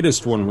 the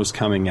latest one, was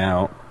coming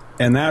out.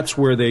 And that's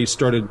where they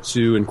started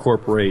to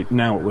incorporate,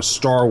 now it was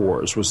Star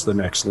Wars was the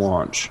next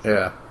launch.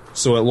 Yeah.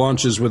 So it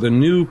launches with a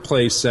new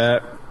play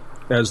set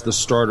as the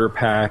starter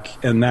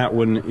pack, and that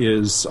one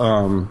is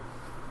the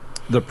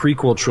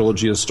prequel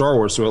trilogy of Star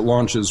Wars. So it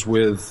launches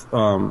with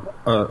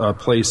a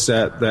play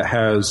set that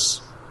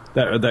has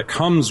that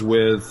comes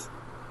with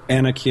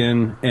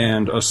Anakin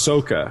and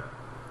Ahsoka.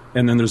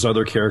 And then there's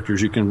other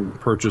characters you can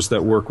purchase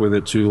that work with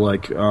it too,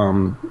 like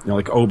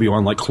like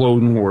Obi-Wan, like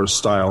Clone Wars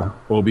style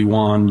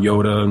Obi-Wan,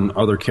 Yoda, and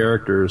other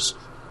characters.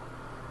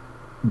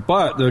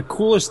 But the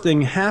coolest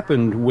thing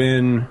happened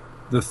when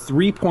the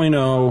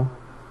 3.0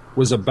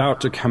 was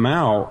about to come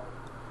out,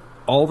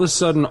 all of a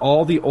sudden,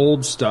 all the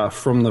old stuff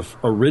from the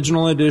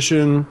original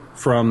edition,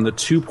 from the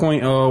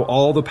 2.0,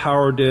 all the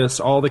power discs,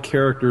 all the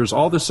characters,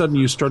 all of a sudden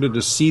you started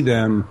to see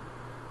them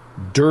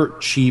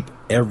dirt cheap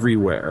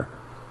everywhere.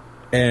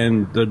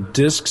 And the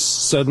discs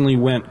suddenly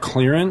went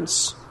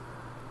clearance,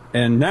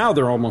 and now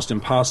they're almost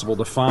impossible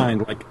to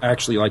find, like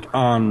actually like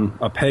on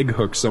a peg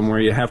hook somewhere.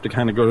 You have to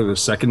kind of go to the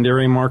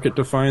secondary market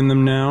to find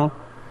them now.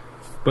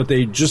 But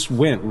they just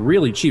went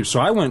really cheap. So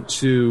I went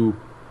to...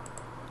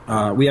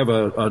 we have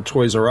a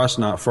Toys R Us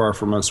not far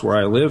from us where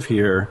I live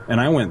here, and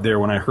I went there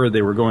when I heard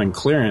they were going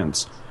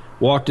clearance.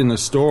 Walked in the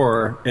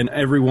store, and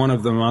every one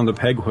of them on the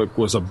peg hook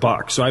was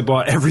 $1. So I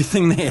bought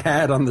everything they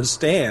had on the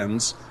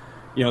stands.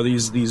 You know,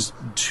 these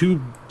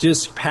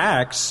 2-disc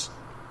packs,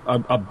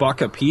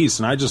 $1 a piece,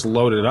 and I just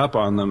loaded up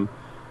on them.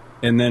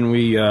 And then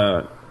we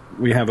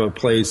have a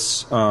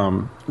place. It's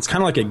kind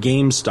of like a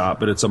GameStop,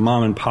 but it's a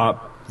mom and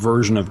pop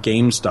version of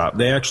GameStop.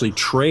 They actually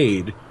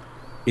trade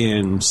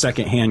in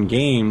secondhand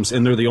games,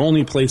 and they're the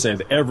only place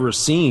I've ever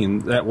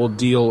seen that will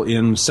deal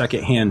in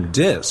secondhand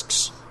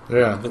discs.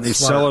 Yeah, and they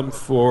sell them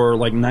for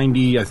like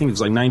 90. I think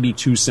it's like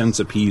 92 cents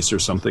a piece or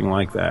something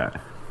like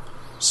that.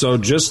 So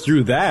just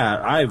through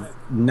that,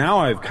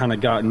 I've kind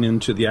of gotten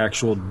into the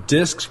actual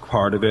discs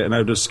part of it, and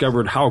I've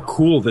discovered how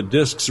cool the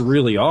discs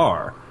really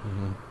are.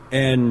 Mm-hmm.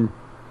 And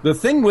the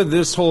thing with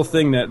this whole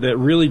thing that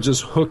really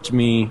just hooked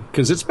me,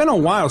 because it's been a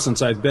while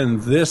since I've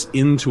been this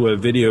into a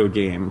video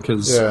game,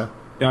 because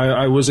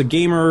I was a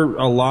gamer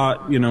a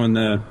lot, you know, in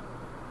the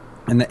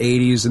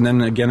 80s, and then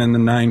again in the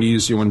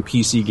 90s, you know, when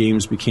PC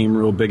games became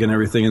real big and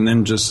everything, and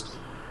then just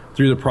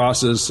through the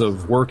process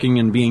of working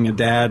and being a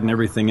dad and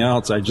everything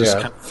else, I just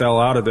kind of fell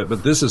out of it.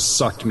 But this has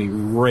sucked me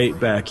right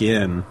back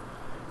in,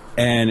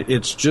 and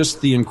it's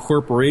just the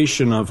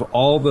incorporation of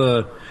all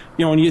the,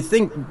 you know, when you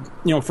think,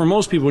 you know, for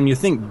most people, when you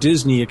think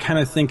Disney, you kind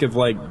of think of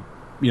like,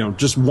 you know,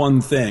 just one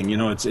thing, you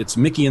know, it's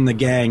Mickey and the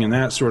gang and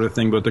that sort of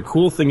thing. But the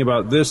cool thing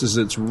about this is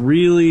it's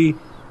really,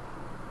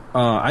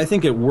 I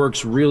think it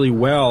works really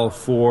well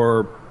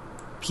for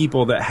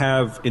people that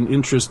have an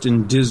interest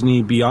in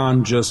Disney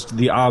beyond just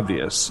the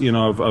obvious, you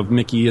know, of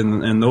Mickey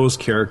and those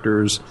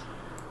characters,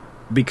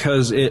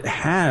 because it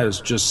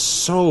has just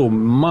so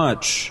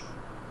much,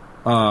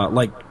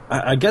 like,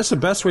 I guess the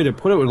best way to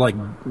put it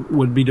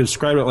would be to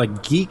describe it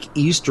like geek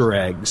Easter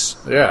eggs.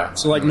 Yeah.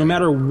 So like no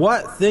matter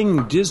what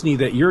thing Disney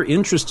that you're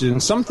interested in,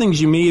 some things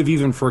you may have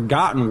even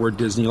forgotten were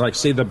Disney, like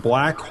say the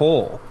black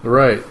hole.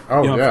 Right.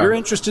 Oh, you know, yeah. if you're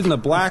interested in the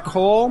black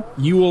hole,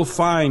 you will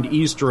find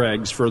Easter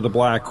eggs for the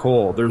black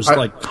hole. There's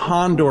like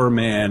Condor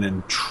Man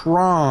and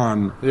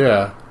Tron.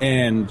 Yeah.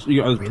 And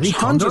you know, really? tons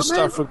Condor of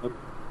stuff Man? from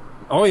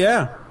Oh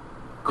yeah.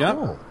 Cool.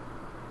 Yep.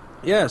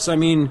 Yes, I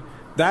mean,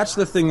 that's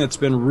the thing that's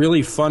been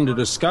really fun to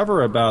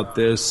discover about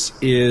this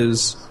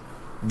is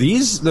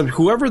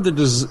whoever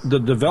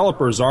the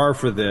developers are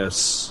for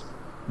this,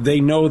 they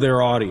know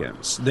their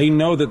audience. They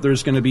know that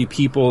there's going to be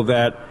people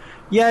that,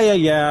 you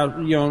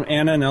know,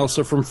 Anna and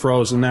Elsa from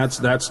Frozen,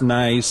 that's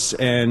nice,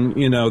 and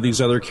you know these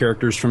other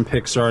characters from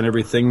Pixar and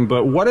everything.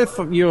 But what if,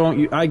 you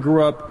know, I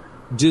grew up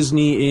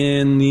Disney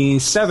in the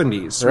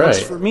 70s? Right.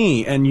 What's for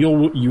me? And you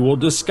will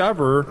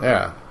discover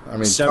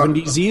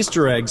 70s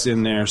Easter eggs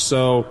in there.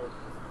 So,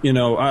 you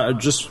know,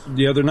 just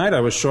the other night I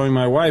was showing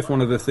my wife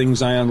one of the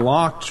things I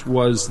unlocked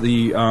was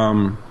the,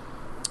 trying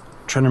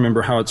to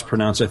remember how it's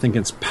pronounced. I think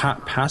it's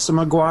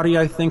Passamaquoddy,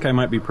 I think. I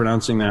might be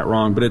pronouncing that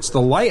wrong. But it's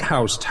the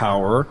lighthouse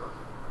tower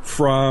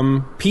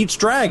from Pete's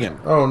Dragon.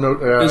 Oh, no.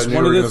 Yeah, is I knew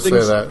one you were of the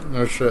going to things, say that.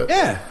 No shit.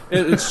 Yeah.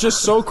 It's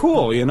just so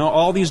cool. You know,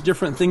 all these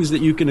different things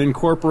that you can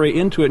incorporate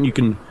into it. And you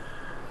can,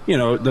 you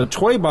know, the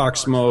toy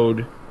box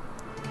mode,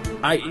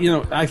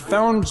 I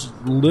found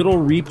little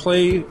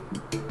replay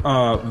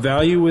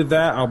value with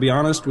that. I'll be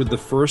honest, with the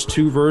first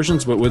two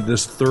versions, but with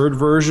this third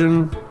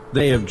version,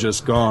 they have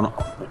just gone,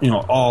 you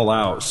know, all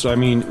out. So I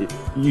mean,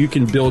 you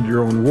can build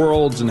your own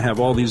worlds and have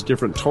all these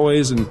different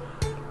toys. And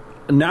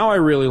now I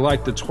really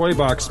like the toy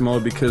box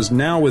mode, because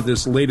now with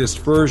this latest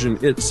version,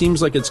 it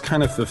seems like it's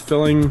kind of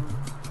fulfilling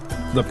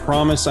the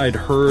promise I'd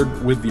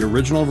heard with the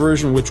original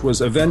version, which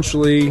was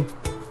eventually,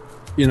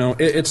 you know,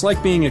 it's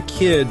like being a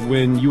kid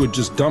when you would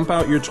just dump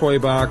out your toy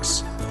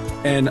box.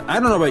 And I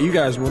don't know about you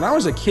guys, when I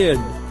was a kid,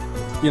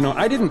 you know,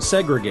 I didn't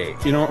segregate.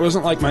 You know, it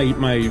wasn't like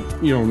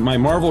my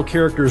Marvel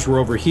characters were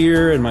over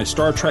here and my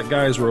Star Trek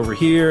guys were over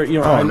here. You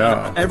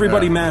know,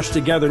 everybody mashed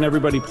together and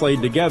everybody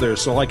played together.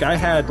 So like I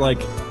had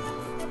like,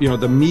 you know,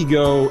 the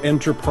Mego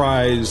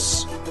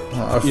Enterprise.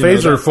 A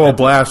phaser full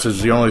blast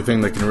is the only thing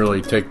that can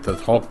really take the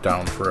Hulk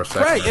down for a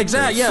second. Right,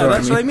 exactly. Yeah, so,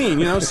 that's what I mean.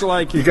 You know, so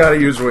like you got to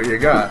use what you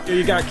got.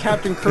 You got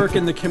Captain Kirk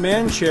in the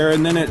command chair,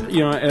 and then at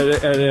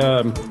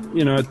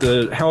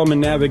the helm and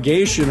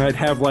navigation, I'd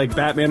have like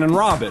Batman and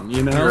Robin.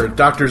 You know, or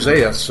Dr.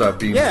 Zaius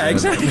being. Yeah,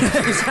 exactly.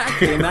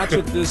 And that's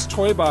what this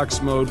toy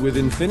box mode with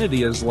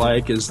Infinity is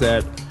like. Is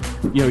that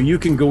you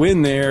can go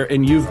in there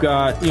and you've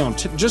got,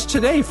 just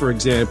today, for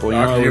example.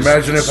 Can you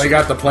imagine if they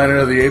got the Planet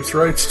of the Apes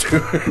rights too?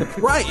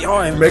 Right.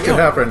 Make it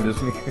happen,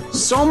 Disney.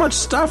 So much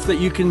stuff that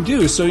you can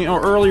do. So,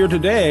 earlier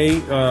today,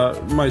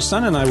 my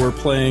son and I were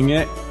playing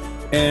it,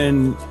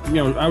 and,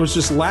 I was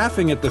just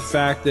laughing at the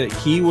fact that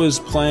he was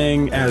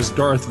playing as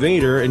Darth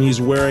Vader, and he's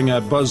wearing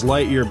a Buzz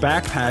Lightyear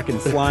backpack and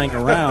flying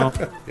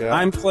around. Yeah.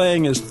 I'm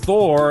playing as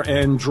Thor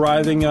and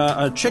driving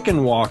a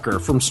chicken walker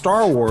from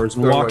Star Wars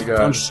and walking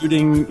around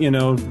shooting,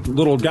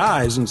 little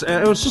guys. And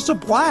it was just a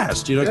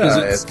blast,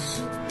 because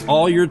it's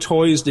all your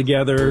toys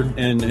together,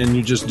 and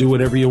you just do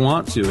whatever you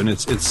want to. And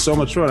it's so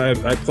much fun.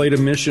 I played a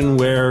mission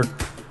where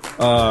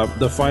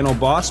the final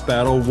boss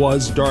battle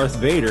was Darth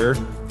Vader,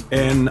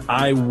 and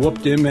I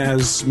whooped him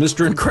as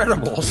Mr.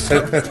 Incredible.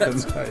 So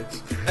That's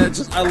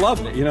nice. I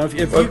love it.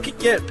 If you can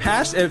get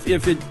past, if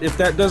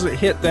that doesn't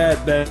hit that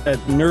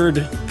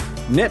nerd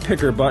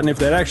nitpicker button, if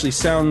that actually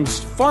sounds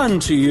fun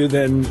to you,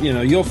 then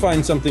you'll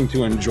find something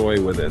to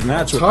enjoy with it. And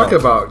that's Talk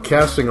about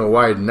casting a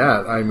wide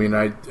net. I mean,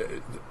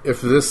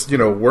 if this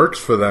works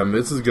for them,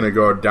 this is going to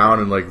go down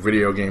in like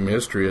video game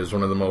history as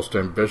one of the most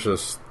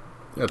ambitious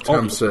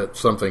attempts at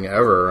something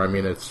ever. I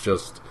mean, it's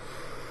just.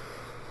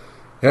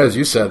 Yeah, as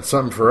you said,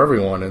 something for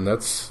everyone, and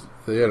that's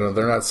they're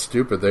not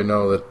stupid. They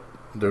know that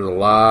there's a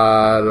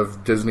lot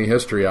of Disney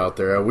history out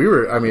there. It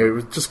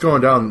was just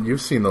going down.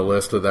 You've seen the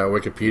list of that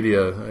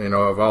Wikipedia,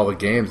 of all the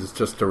games. It's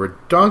just a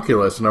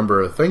redonkulous number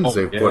of things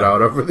they've put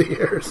out over the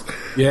years.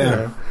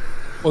 Yeah.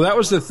 Well, that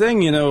was the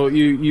thing.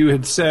 You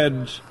had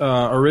said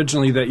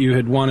originally that you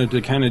had wanted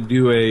to kind of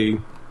do a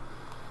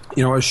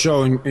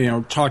show,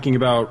 talking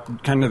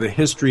about kind of the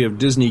history of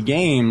Disney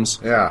games.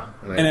 Yeah.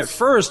 And at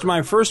first,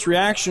 my first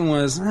reaction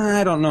was,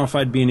 I don't know if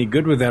I'd be any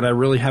good with that. I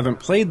really haven't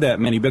played that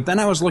many. But then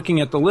I was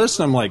looking at the list,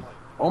 and I'm like,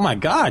 oh my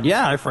God,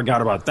 yeah, I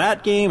forgot about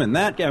that game and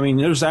that game. I mean,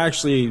 there's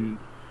actually,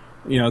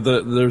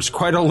 there's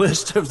quite a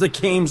list of the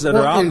games that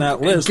are on that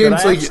list that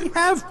I actually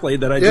have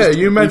played that I just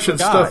you mentioned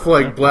forgot. stuff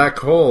like Black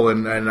Hole,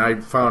 and I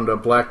found a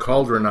Black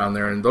Cauldron on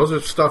there, and those are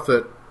stuff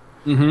that,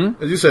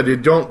 as you said, you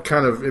don't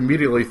kind of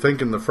immediately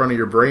think in the front of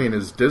your brain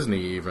is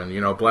Disney even.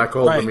 Black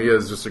Hole to me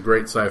is just a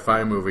great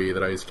sci-fi movie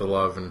that I used to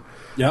love, and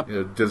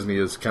Disney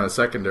is kind of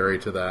secondary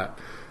to that,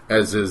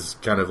 as is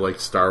kind of like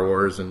Star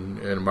Wars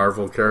and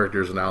Marvel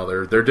characters now.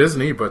 They're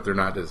Disney, but they're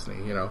not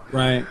Disney,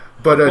 Right.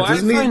 But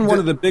Disney, I find one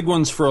of the big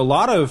ones for a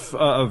lot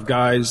of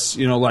guys,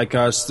 like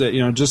us,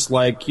 that just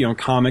like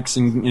comics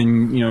and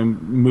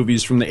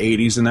movies from the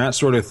 80s and that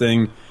sort of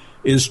thing,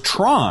 is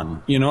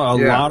Tron. A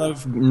lot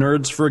of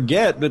nerds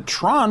forget that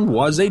Tron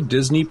was a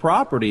Disney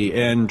property,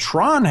 and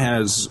Tron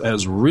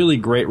has really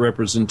great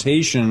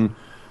representation,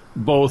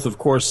 both, of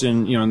course,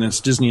 in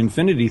this Disney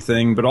Infinity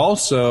thing, but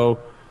also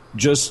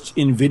just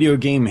in video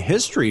game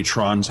history.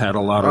 Tron's had a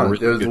lot of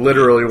really it was good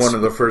literally games. one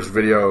of the first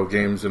video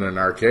games in an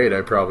arcade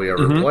I probably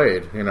ever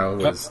played.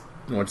 Was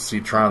went to see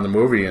Tron the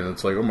movie, and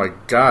it's like, oh my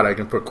God, I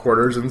can put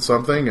quarters in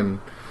something and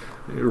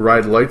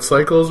ride light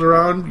cycles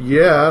around?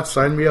 Yeah,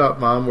 sign me up,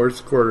 Mom.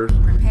 Where's the quarters?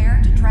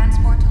 Prepare to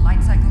transport to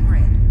light cycle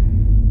grid.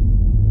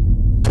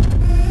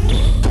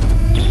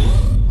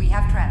 We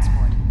have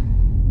transport.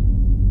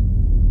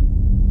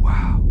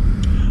 Wow.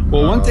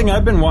 Well, one thing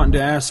I've been wanting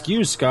to ask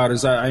you, Scott,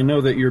 is I know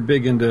that you're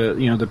big into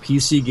the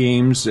PC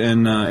games,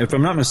 and if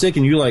I'm not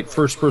mistaken, you like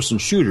first-person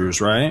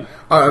shooters, right?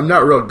 I'm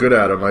not real good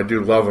at them. I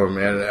do love them,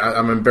 and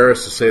I'm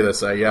embarrassed to say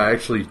this. I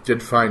actually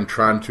did find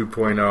Tron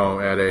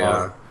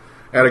 2.0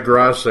 at a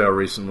garage sale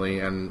recently,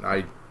 and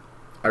I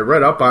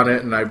read up on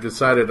it, and I've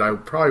decided I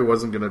probably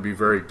wasn't going to be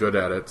very good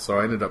at it, so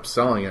I ended up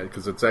selling it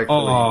because it's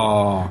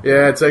actually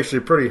it's actually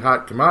a pretty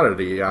hot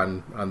commodity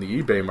on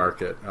the eBay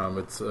market.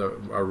 It's a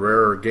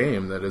rarer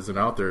game that isn't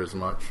out there as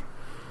much.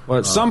 Well,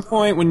 at some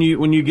point when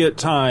you get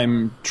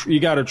time, you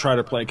got to try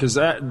to play, because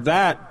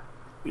that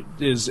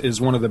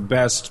is one of the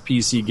best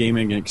PC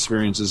gaming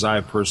experiences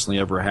I've personally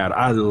ever had.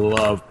 I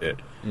loved it.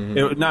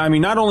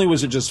 Not only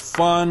was it just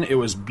fun, it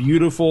was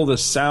beautiful, the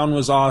sound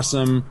was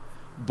awesome,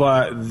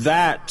 but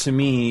that to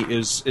me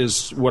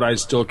is what I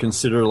still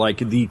consider like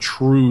the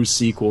true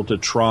sequel to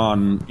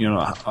Tron,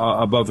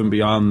 above and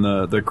beyond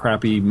the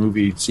crappy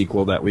movie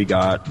sequel that we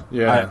got.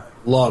 Yeah. I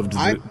loved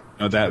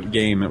that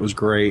game. It was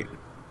great.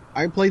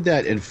 I played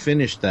that and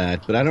finished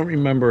that, but I don't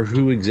remember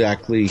who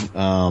exactly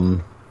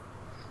the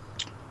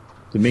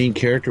main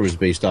character was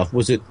based off.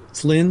 Was it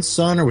Flynn's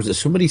son, or was it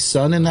somebody's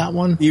son in that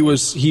one? He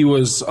was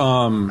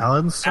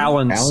Alan's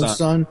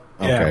son.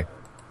 Okay.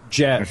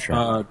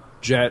 Yeah.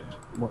 Jet.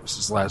 What was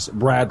his last name?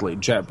 Bradley.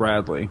 Jet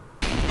Bradley.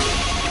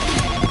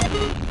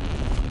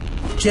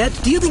 Jet,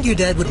 do you think your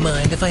dad would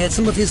mind if I had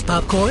some of his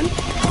popcorn?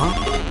 Huh?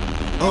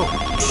 Oh,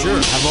 sure.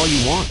 Have all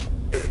you want.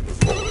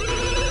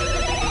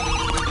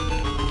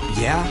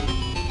 Yeah?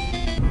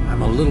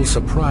 I'm a little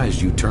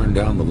surprised you turned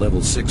down the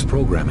level 6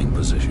 programming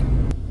position.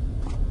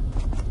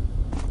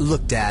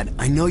 Look, Dad,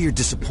 I know you're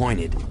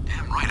disappointed.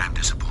 Damn right I'm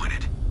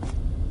disappointed.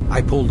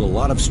 I pulled a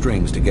lot of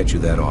strings to get you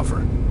that offer.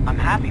 I'm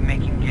happy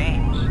making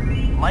games.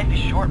 Life is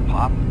short,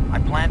 Pop. I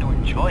plan to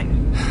enjoy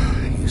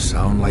it. You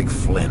sound like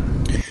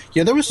Flynn.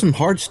 Yeah, there was some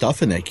hard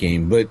stuff in that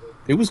game, but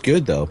It was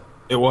good though.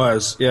 It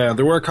was, yeah.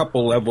 There were a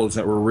couple levels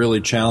that were really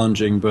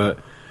challenging, but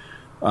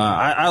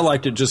I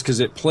liked it just because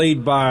it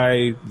played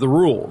by the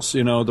rules.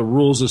 The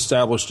rules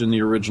established in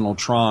the original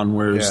Tron,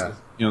 whereas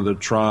the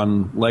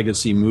Tron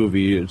Legacy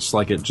movie, it's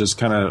like it just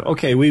kind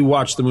of we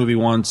watched the movie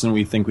once and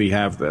we think we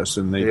have this,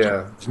 and they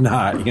just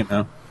not.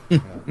 I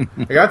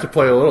got to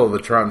play a little of the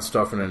Tron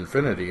stuff in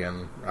Infinity,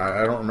 and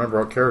I don't remember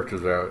what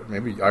characters are.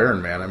 Maybe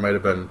Iron Man. I might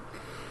have been,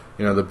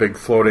 the big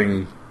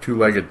floating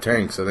two-legged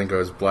tanks. I think I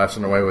was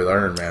blasting away with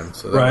Iron Man,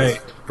 so that was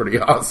pretty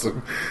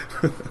awesome.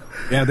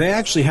 Yeah, they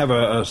actually have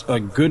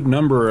a good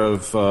number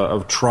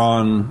of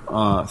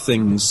Tron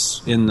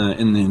things in the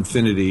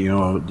Infinity.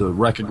 The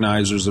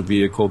Recognizer a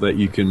vehicle that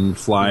you can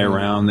fly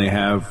around. They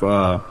have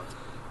the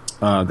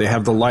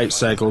light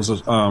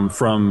cycles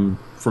from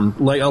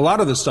a lot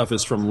of the stuff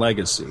is from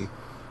Legacy.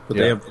 But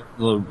they have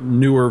the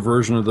newer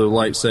version of the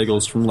light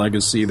cycles from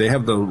Legacy. They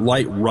have the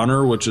Light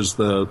Runner, which is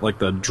the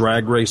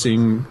drag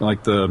racing,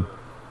 like the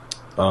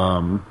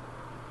what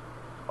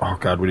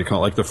do you call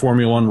it? Like the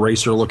Formula One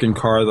racer looking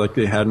car like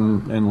they had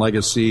in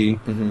Legacy.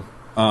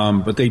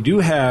 Mm-hmm. But they do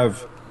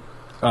have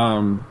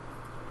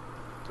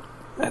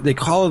they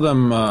call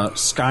them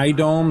sky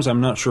domes.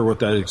 I'm not sure what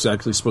that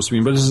exactly is supposed to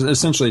mean, but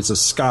essentially it's a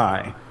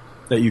sky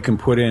that you can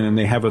put in, and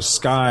they have a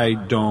sky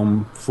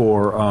dome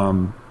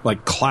for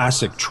like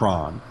classic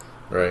Tron.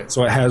 Right.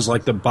 So it has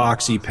like the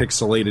boxy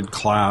pixelated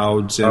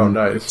clouds, and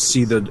you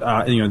see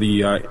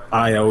the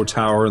IO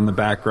tower in the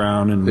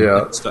background, and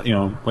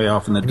way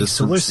off in the distance.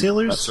 Solar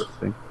sailors? That sort of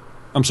thing.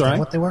 I'm sorry. Is that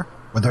what they were?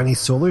 Were there any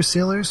solar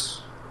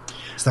sailors?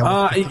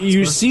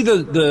 You see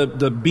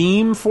the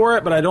beam for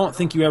it, but I don't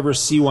think you ever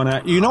see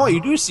one. You know what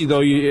you do see though?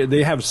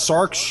 They have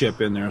Sark's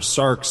ship in there.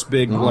 Sark's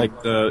big,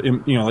 like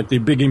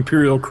the big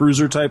Imperial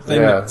cruiser type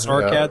thing that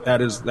Sark had.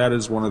 That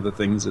is one of the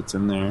things that's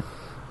in there.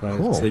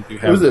 Cool. So they do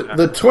have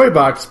the toy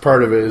box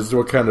part of it is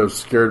what kind of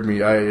scared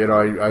me.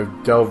 I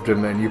delved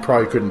in, and you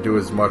probably couldn't do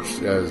as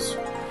much as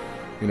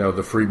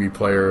the freebie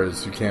player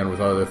as you can with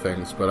other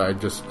things. But I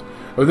was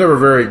never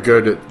very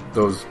good at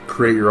those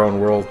create your own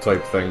world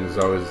type things.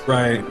 I was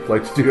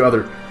like to do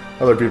other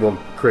people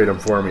create them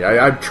for me.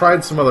 I've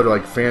tried some other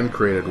like fan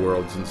created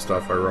worlds and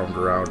stuff I roamed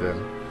around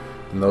in,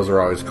 and those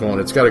are always cool.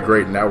 And it's got a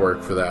great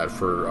network for that,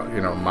 for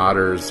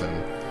modders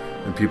and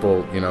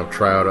people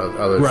try out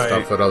other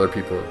stuff that other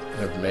people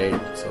have made.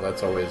 So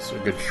that's always a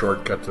good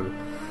shortcut to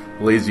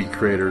lazy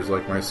creators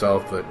like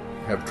myself that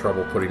have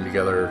trouble putting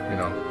together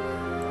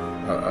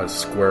a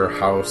square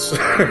house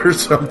or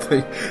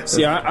something.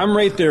 See, I'm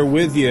right there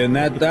with you, and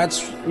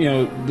that's the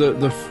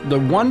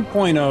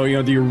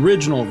 1.0, the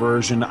original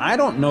version. I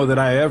don't know that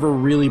I ever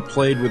really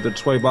played with the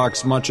toy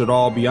box much at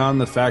all, beyond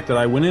the fact that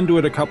I went into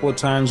it a couple of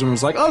times and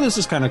was like, oh, this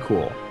is kind of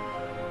cool.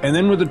 And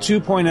then with the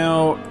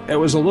 2.0, it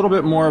was a little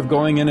bit more of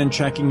going in and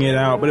checking it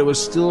out, but it was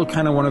still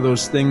kind of one of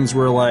those things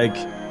where like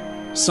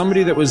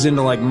somebody that was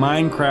into like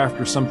Minecraft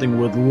or something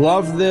would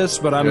love this,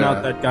 but I'm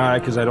not that guy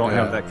because I don't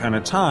have that kind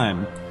of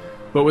time.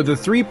 But with the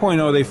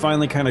 3.0, they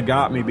finally kind of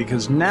got me,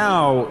 because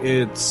now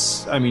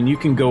you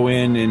can go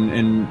in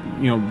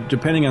and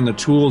depending on the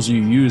tools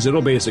you use,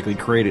 it'll basically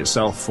create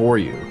itself for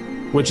you,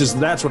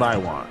 that's what I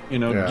want.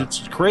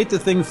 Just create the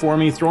thing for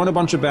me, throw in a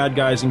bunch of bad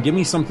guys, and give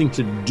me something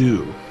to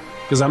do.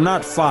 Because I'm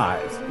not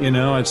 5,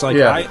 it's like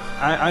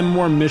I'm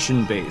more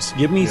mission based.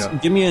 Give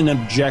me an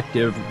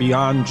objective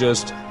beyond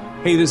just,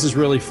 hey, this is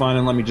really fun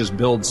and let me just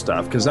build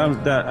stuff. Because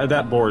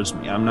that bores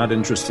me. I'm not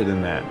interested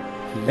in that.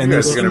 And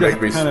you're going to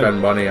make me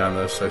spend money on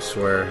this, I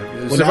swear.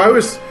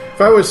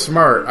 If I was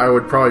smart, I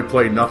would probably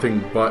play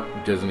nothing but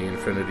Disney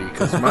Infinity,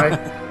 because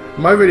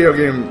my video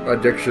game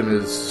addiction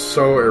is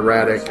so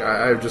erratic.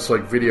 I have just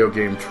like video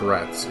game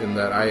Tourette's, in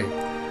that I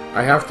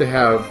have to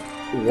have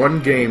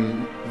one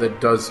game that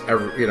does I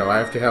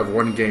have to have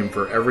one game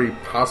for every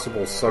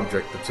possible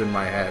subject that's in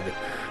my head.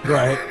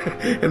 Right.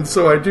 And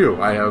so I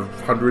do. I have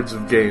hundreds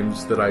of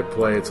games that I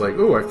play. It's like,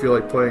 I feel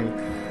like playing,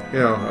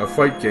 a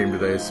fight game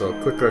today. So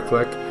click,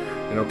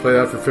 play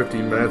that for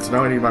 15 minutes.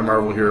 Now I need my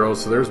Marvel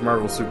Heroes. So there's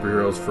Marvel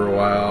Superheroes for a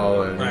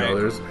while. And,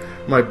 there's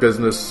my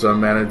business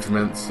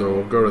management. So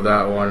we'll go to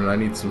that one. And I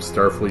need some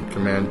Starfleet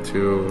Command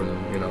 2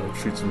 and,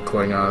 shoot some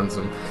Klingons.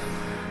 And,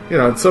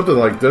 it's something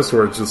like this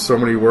where it's just so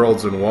many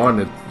worlds in one.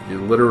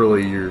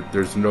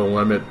 There's no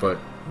limit but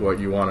what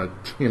you want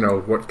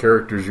to, what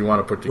characters you want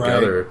to put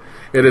together. Right.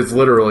 It is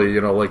literally,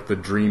 like the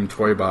dream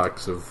toy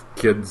box of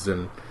kids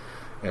and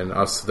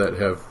us that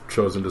have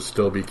chosen to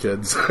still be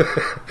kids.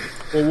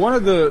 Well, one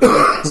of the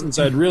reasons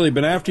I'd really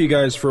been after you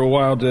guys for a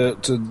while to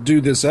do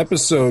this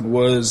episode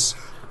was,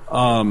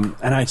 and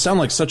I sound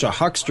like such a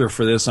huckster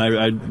for this, and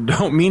I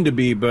don't mean to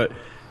be, but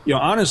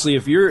honestly,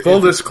 if you're...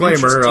 Full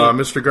disclaimer,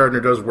 Mr.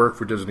 Gardner does work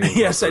for Disney.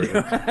 Yes, I do.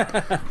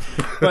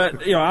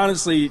 But,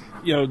 honestly,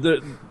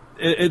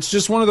 it's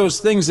just one of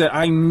those things that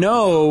I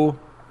know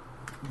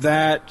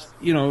that,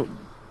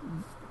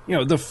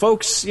 the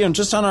folks,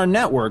 just on our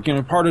network,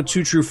 part of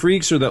Two True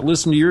Freaks, or that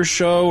listen to your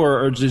show,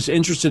 or just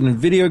interested in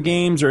video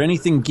games or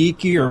anything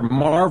geeky or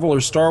Marvel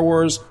or Star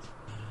Wars,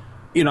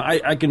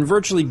 I can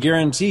virtually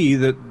guarantee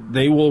that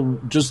they will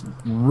just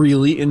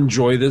really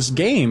enjoy this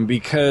game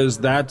because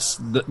that's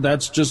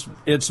just,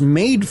 it's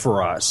made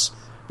for us,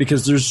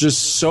 because there's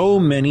just so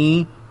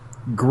many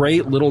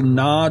great little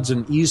nods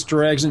and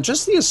Easter eggs and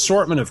just the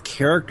assortment of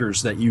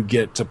characters that you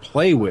get to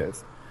play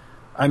with.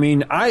 I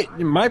mean,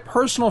 my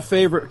personal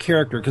favorite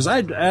character, because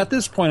at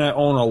this point I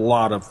own a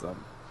lot of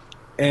them.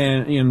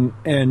 And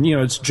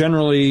it's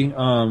generally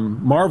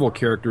Marvel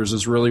characters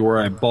is really where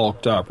I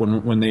bulked up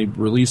when they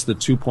released the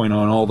 2.0 and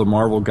all the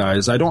Marvel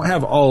guys. I don't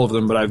have all of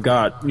them, but I've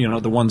got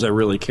the ones I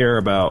really care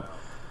about.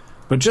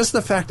 But just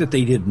the fact that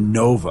they did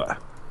Nova,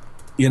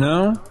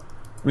 I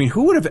mean,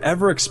 who would have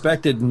ever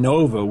expected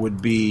Nova would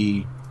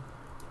be,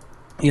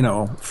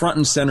 front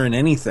and center in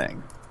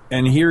anything?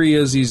 And here he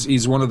is.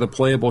 He's one of the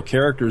playable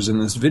characters in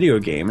this video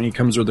game, and he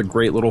comes with a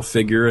great little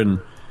figure and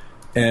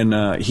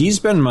he's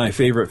been my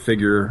favorite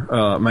figure,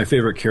 my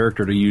favorite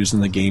character to use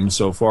in the game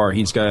so far.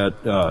 He's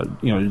got,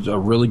 a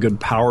really good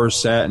power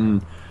set,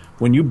 and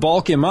when you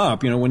bulk him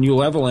up, when you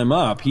level him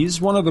up, he's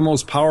one of the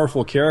most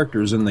powerful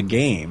characters in the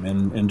game,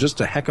 and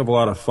just a heck of a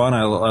lot of fun.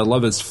 I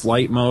love his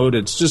flight mode.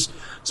 It's just,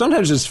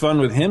 sometimes it's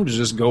fun with him to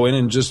just go in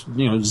and just,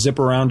 zip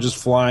around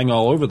just flying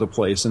all over the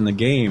place in the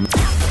game.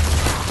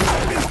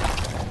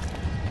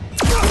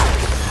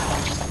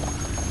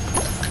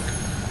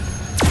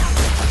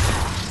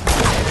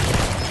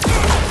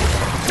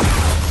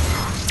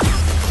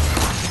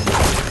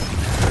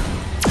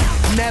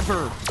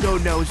 Go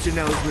nose to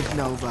nose with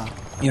Nova.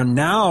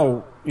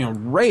 Now,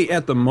 right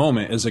at the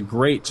moment is a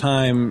great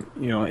time,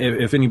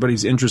 if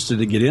anybody's interested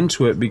to get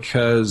into it,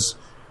 because,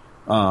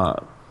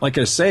 like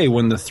I say,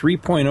 when the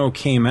 3.0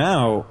 came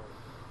out,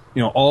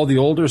 all the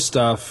older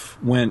stuff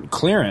went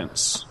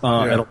clearance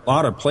at a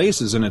lot of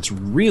places, and it's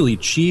really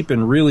cheap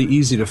and really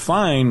easy to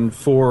find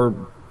for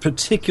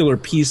particular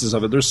pieces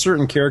of it. There's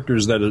certain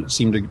characters that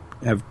seem to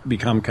have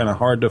become kind of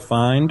hard to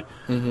find,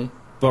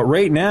 but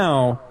right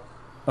now,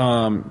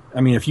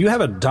 I mean, if you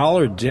have a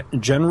Dollar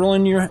General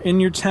in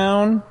your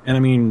town, and I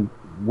mean,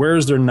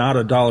 where's there not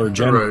a Dollar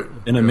General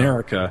in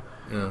America?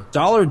 Yeah.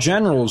 Dollar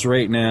Generals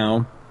right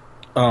now,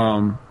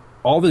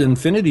 all the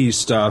Infinity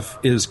stuff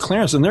is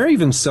clearance, and they're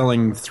even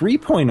selling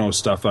 3.0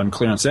 stuff on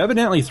clearance.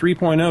 Evidently,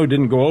 3.0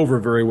 didn't go over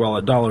very well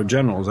at Dollar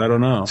Generals. I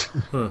don't know.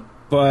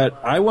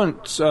 But I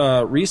went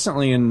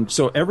recently, and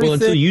so everything... Well,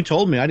 until you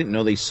told me, I didn't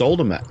know they sold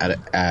them at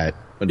a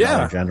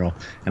Dollar General.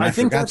 And I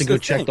forgot to go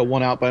check the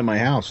one out by my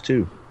house,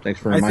 too. Thanks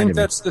for reminding me. I think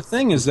that's the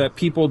thing, is that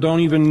people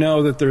don't even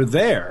know that they're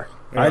there.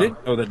 Yeah. I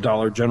didn't know that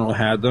Dollar General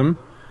had them,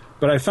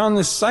 but I found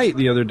this site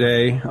the other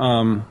day.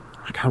 God,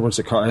 what's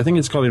it called? I think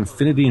it's called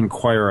Infinity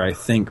Inquirer, I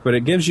think. But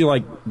it gives you,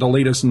 like, the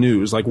latest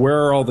news, like,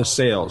 where are all the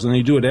sales? And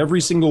they do it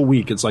every single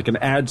week. It's like an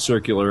ad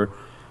circular,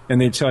 and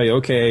they tell you,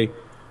 okay,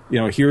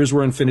 here's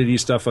where Infinity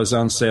stuff is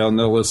on sale, and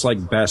they'll list,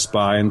 like, Best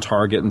Buy and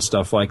Target and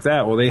stuff like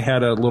that. Well, they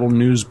had a little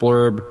news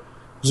blurb.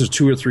 This was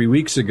 2 or 3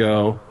 weeks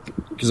ago,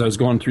 because I was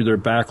going through their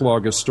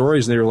backlog of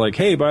stories, and they were like,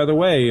 hey, by the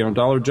way,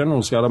 Dollar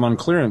General's got them on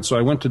clearance. So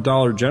I went to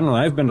Dollar General.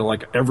 I've been to,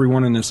 like,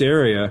 everyone in this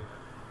area.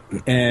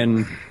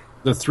 And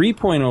the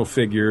 3.0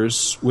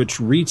 figures, which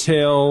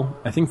retail,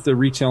 I think the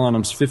retail on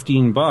them is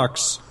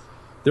 $15,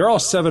 they're all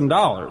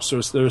 $7.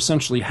 So they're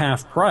essentially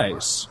half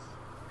price.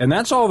 And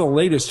that's all the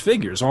latest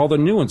figures, all the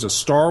new ones, the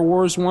Star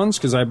Wars ones,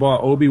 because I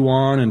bought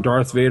Obi-Wan and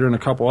Darth Vader and a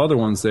couple other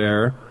ones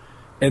there.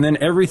 And then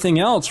everything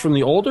else from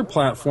the older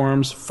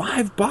platforms,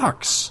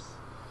 $5.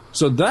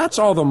 So that's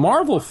all the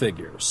Marvel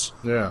figures.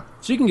 Yeah.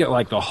 So you can get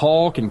like the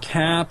Hulk and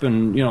Cap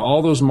and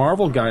all those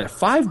Marvel guys,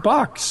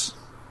 $5.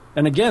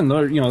 And again,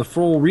 the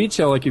full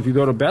retail, like if you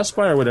go to Best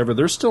Buy or whatever,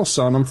 they're still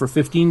selling them for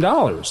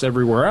 $15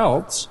 everywhere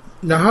else.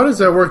 Now, how does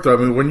that work though? I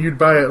mean, when you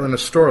buy it in a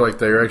store like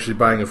that, you're actually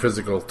buying a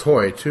physical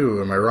toy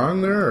too. Am I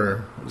wrong there,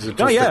 or is it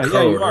just yeah, the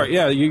code? you are.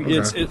 Yeah,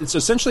 Okay. it's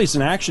essentially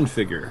an action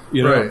figure.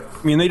 Right.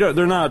 I mean,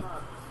 they're not.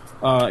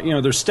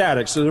 They're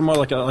static, so they're more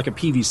like a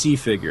PVC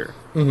figure.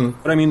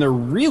 Mm-hmm. But I mean, they're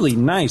really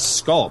nice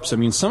sculpts. I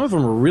mean, some of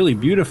them are really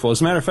beautiful. As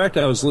a matter of fact,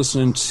 I was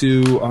listening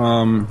to,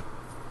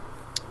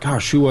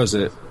 who was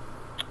it?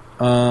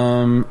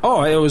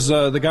 It was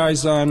the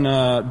guys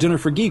on Dinner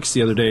for Geeks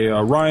the other day.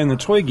 Ryan the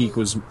Toy Geek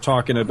was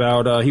talking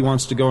about he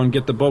wants to go and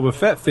get the Boba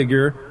Fett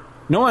figure.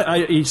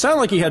 He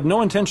sounded like he had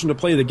no intention to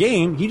play the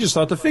game. He just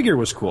thought the figure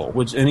was cool,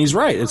 and he's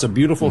right. It's a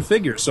beautiful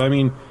figure. So I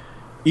mean,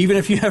 even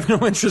if you have no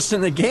interest in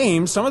the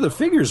game, some of the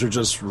figures are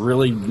just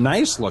really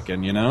nice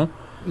looking, No,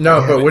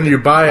 but when you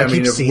buy,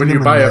 when you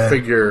buy a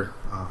figure...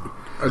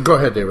 go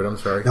ahead, David, I'm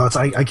sorry. No,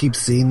 I keep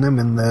seeing them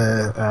in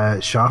the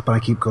shop, and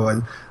I keep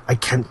going, I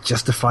can't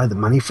justify the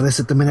money for this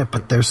at the minute,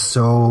 but they're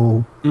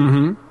so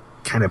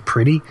kind of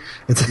pretty.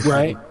 It's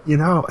right.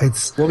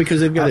 It's... Well,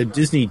 because they've got a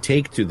Disney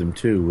take to them,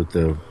 too, with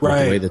the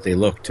way that they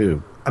look,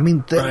 too. I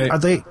mean, are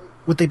they...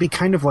 Would they be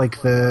kind of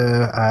like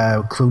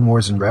the Clone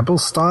Wars and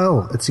Rebels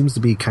style? It seems to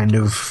be kind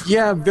of...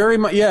 Yeah, very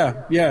much.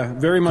 Yeah,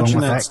 very much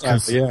in that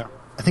style. Yeah,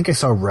 I think I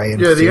saw Rey and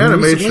the Finn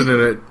animation recently. in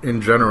it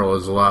in general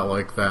is a lot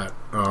like that.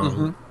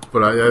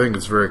 But I think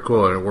it's very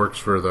cool, and it works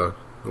for the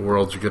the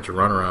worlds you get to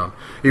run around.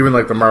 Even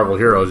like the Marvel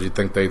heroes, you'd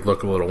think they'd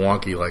look a little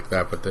wonky like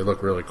that, but they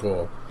look really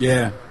cool.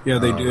 Yeah,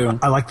 they do.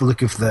 I like the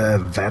look of the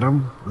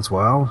Venom as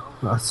well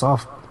that I saw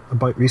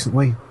about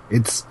recently.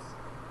 It's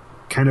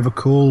kind of a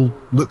cool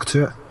look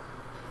to it.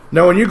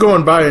 Now, when you go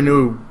and buy a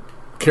new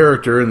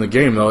character in the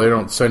game, though, they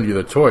don't send you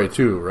the toy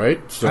too, right?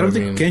 So, I don't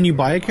think. Can you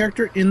buy a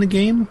character in the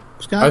game,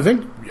 Scott?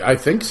 I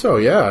think so.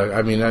 Yeah.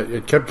 I mean,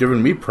 it kept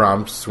giving me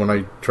prompts when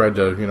I tried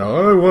to,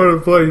 I want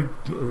to play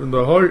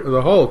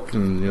the Hulk,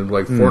 and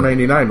like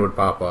 $4.99 would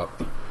pop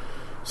up.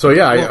 So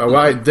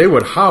yeah, they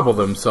would hobble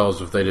themselves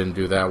if they didn't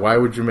do that. Why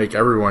would you make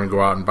everyone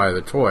go out and buy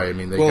the toy? I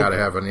mean, they got to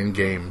have an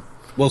in-game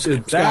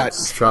Scott,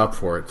 shop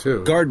for it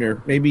too.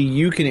 Gardner, maybe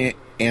you can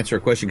answer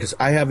a question because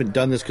I haven't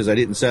done this because I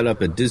didn't set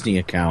up a Disney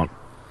account.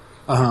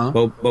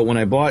 But when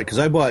I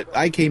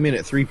came in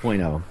at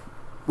 3.0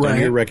 on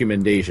your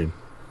recommendation,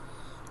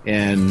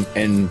 and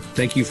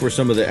thank you for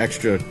some of the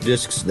extra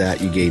discs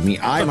that you gave me.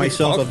 I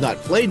myself have not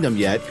played them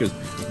yet because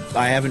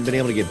I haven't been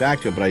able to get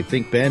back to it, but I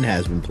think Ben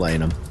has been playing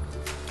them.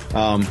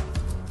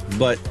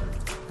 But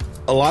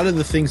a lot of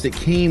the things that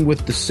came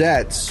with the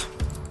sets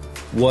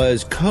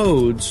was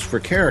codes for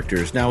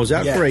characters. Now, is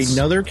that for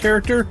another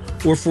character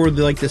or for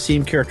the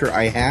same character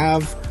I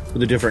have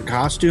with a different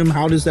costume?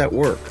 How does that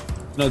work?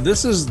 No,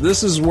 this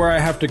is where I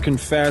have to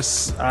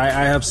confess I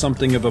have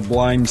something of a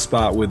blind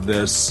spot with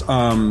this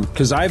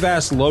because I've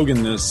asked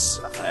Logan this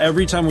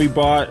every time we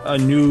bought a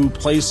new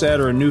playset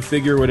or a new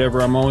figure or whatever.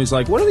 I'm always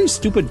like, what are these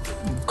stupid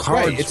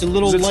cards? Right, it's a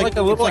little like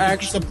a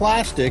piece of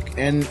plastic,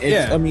 and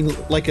it's, I mean,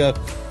 like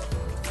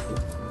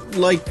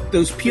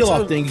those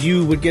peel-off things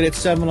you would get at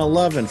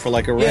 7-Eleven for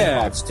like a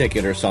Red Hot's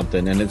ticket or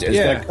something, and it's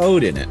got a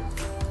code in it.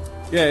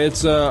 Yeah,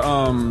 it's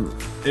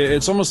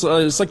almost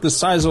it's like the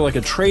size of like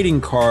a trading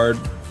card.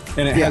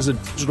 And it has a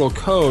digital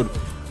code.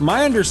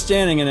 My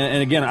understanding,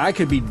 and again, I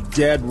could be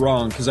dead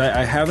wrong because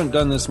I haven't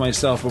done this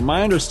myself, but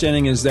my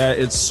understanding is that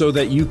it's so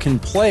that you can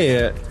play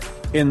it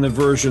in the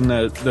version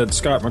that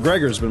Scott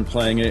McGregor's been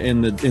playing it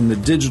in the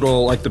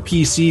digital, like the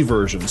PC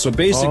version. So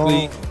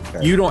basically,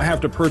 you don't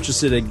have to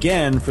purchase it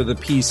again for the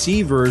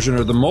PC version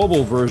or the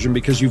mobile version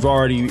because you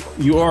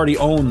already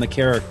own the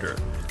character.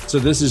 So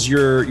this is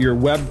your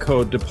web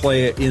code to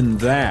play it in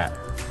that.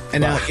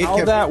 And now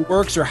how that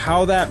works or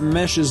how that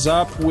meshes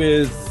up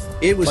with...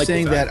 It was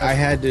saying that I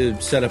had to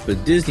set up a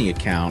Disney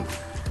account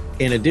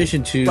in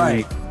addition to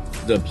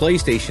the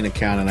PlayStation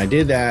account, and I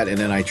did that, and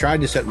then I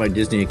tried to set my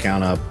Disney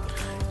account up,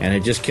 and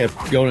it just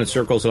kept going in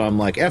circles, and I'm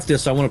like, F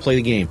this, I want to play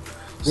the game.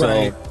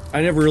 So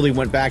I never really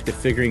went back to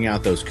figuring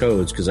out those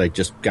codes because I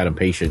just got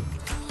impatient.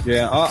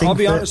 Yeah, I'll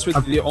be honest with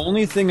you. The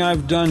only thing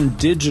I've done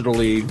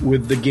digitally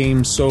with the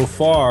game so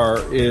far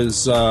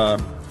is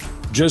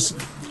just...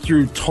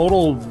 through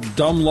total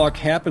dumb luck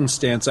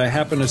happenstance, I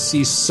happened to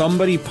see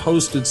somebody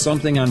posted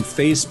something on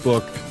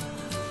Facebook.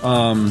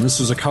 This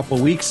was a couple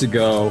weeks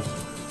ago,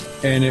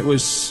 and it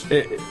was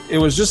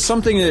just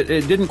something that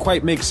it didn't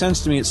quite make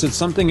sense to me. It said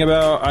something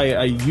about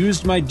I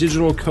used my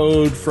digital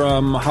code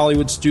from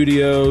Hollywood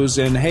Studios,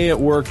 and hey, it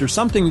worked, or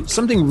something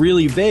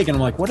really vague. And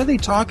I'm like, what are they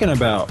talking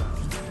about?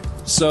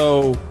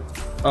 So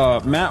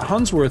Matt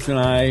Hunsworth and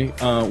I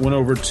went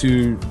over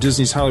to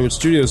Disney's Hollywood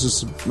Studios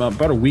this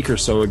about a week or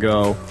so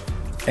ago.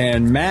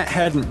 And Matt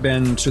hadn't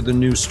been to the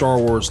new Star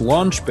Wars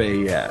launch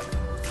bay yet.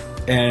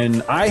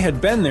 And I had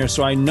been there,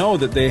 so I know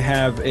that they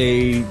have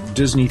a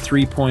Disney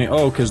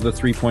 3.0, because the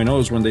 3.0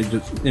 is when they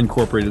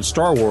incorporated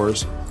Star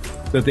Wars,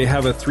 that they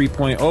have a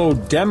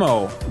 3.0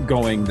 demo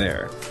going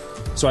there.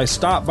 So I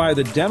stopped by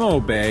the demo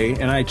bay,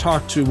 and I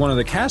talked to one of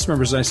the cast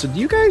members, and I said, do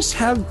you guys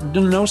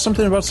know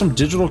something about some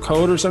digital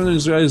code or something?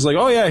 He's like,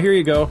 oh yeah, here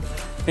you go.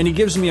 And he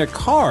gives me a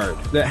card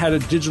that had a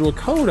digital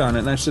code on it.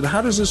 And I said,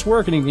 how does this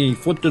work? And he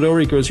flipped it over.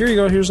 He goes, here you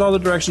go. Here's all the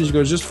directions. He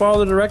goes, just follow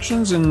the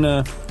directions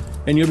and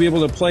you'll be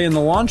able to play in the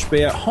launch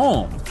bay at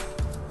home.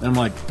 And I'm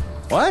like,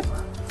 what?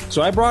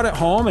 So I brought it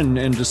home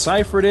and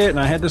deciphered it. And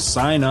I had to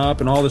sign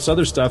up and all this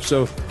other stuff.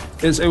 So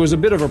it was a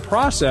bit of a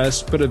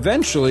process. But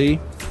eventually,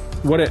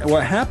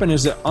 what happened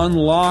is it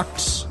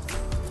unlocked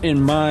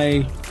in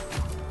my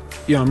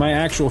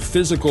actual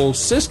physical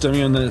system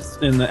in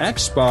the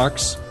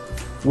Xbox,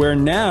 where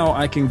now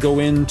I can go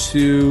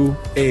into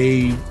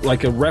a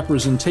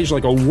representation,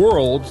 like a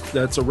world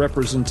that's a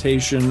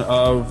representation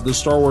of the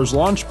Star Wars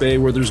launch bay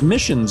where there's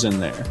missions in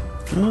there.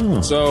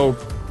 So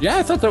yeah,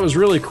 I thought that was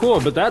really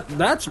cool. But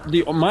that's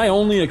my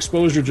only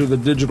exposure to the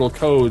digital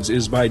codes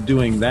is by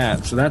doing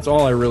that. So that's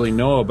all I really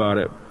know about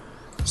it.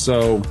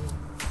 So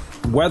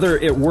whether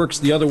it works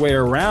the other way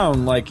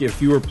around, like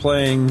if you were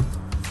playing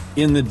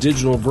in the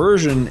digital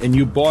version and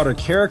you bought a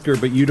character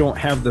but you don't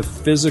have the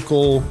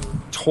physical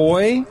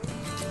toy,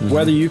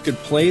 whether you could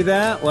play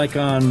that like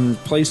on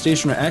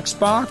PlayStation or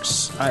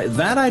Xbox,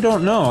 I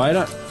don't know.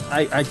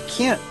 I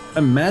can't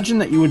imagine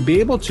that you would be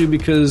able to,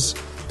 because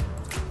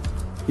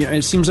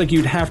it seems like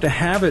you'd have to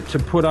have it to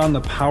put on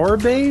the power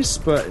base.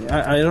 But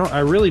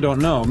I really don't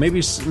know. Maybe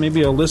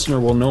a listener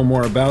will know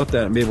more about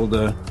that and be able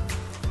to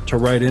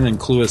write in and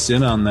clue us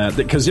in on that.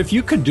 Because if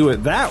you could do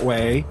it that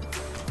way,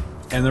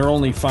 and they're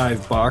only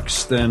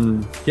 $5,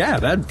 then yeah,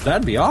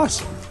 that'd be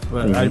awesome.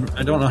 But I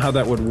don't know how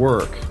that would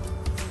work.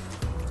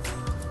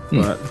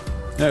 But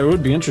yeah, it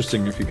would be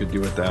interesting if you could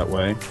do it that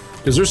way.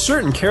 Because there's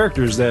certain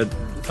characters that,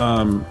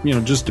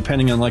 just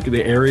depending on like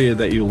the area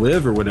that you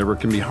live or whatever,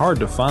 can be hard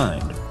to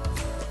find.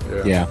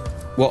 Yeah.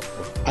 Well,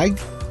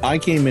 I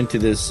came into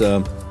this.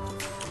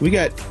 We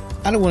got,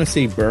 I don't want to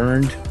say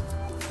burned,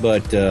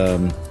 but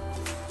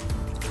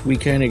we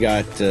kind of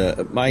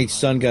got. My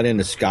son got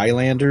into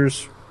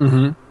Skylanders.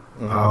 Mm-hmm.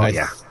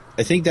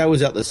 I think that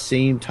was at the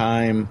same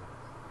time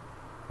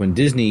when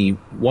Disney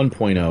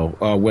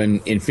 1.0,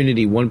 when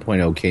Infinity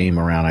 1.0 came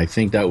around. I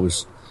think that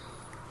was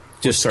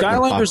just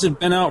Skylanders had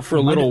been out for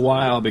a little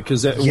while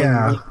because when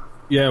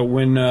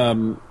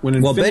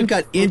Ben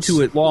got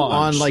into it launched,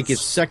 on like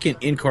its second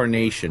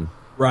incarnation,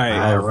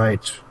 right?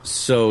 Right.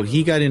 So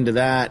he got into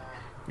that,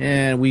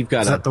 and we've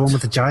got Is that the one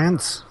with the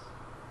giants?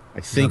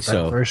 I think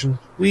so. Version?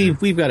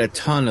 We've got a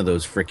ton of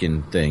those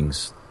freaking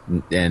things,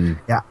 and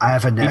yeah, I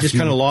have a nephew. He just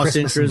kind of lost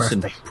Christmas interest,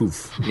 and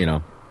poof,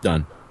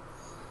 done.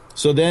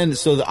 So then,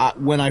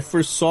 when I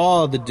first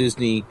saw the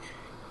Disney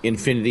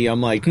Infinity,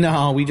 I'm like,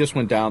 no, we just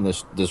went down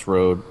this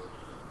road.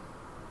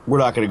 We're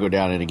not going to go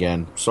down it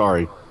again.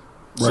 Sorry. Right.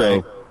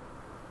 So,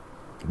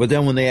 but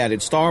then when they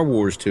added Star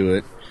Wars to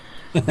it,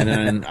 and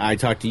then I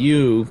talked to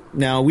you.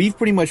 Now we've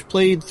pretty much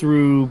played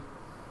through.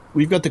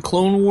 We've got the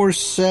Clone Wars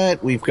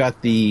set, we've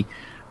got the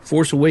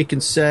Force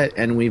Awakens set,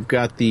 and we've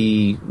got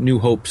the New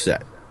Hope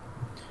set.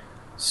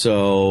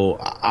 So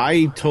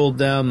I told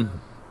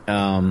them,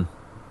 I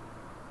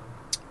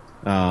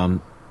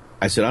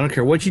said, I don't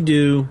care what you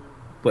do,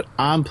 but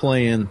I'm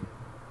playing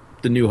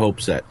the New Hope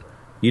set.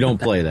 You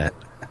don't play that.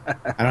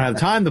 I don't have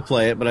time to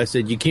play it, but I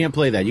said, you can't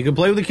play that. You can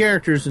play with the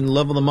characters and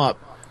level them up,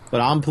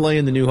 but I'm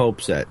playing the New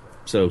Hope set,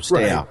 so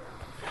stay out.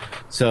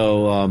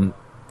 So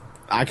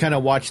I kind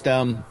of watched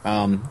them,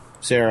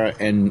 Sarah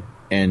and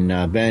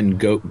Ben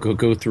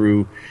go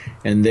through,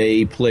 and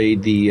they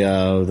played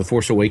the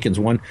Force Awakens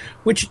one,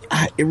 which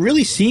it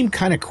really seemed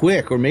kind of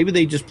quick, or maybe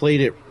they just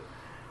played it.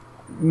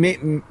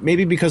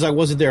 Maybe because I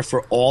wasn't there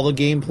for all the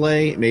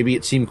gameplay, maybe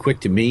it seemed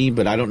quick to me,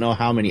 but I don't know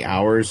how many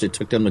hours it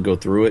took them to go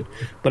through it.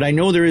 But I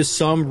know there is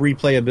some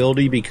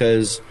replayability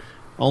because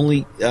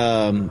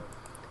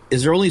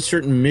is there only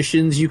certain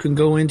missions you can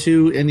go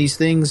into in these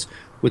things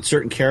with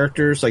certain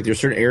characters? Like there's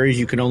certain areas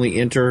you can only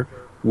enter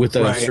with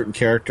a certain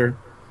character?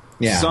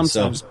 Yeah.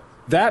 Sometimes.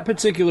 That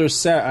particular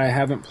set I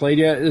haven't played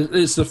yet.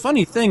 It's the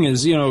funny thing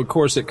is, of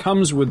course, it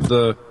comes with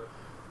the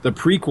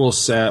prequel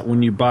set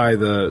when you buy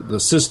the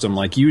system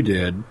like you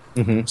did.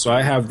 Mm-hmm. So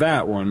I have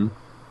that one.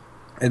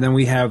 And then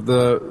we have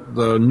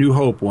the New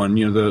Hope one,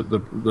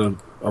 the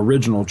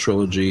original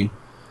trilogy.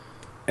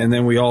 And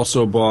then we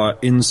also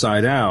bought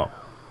Inside Out.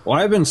 Well,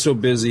 I've been so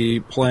busy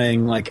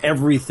playing like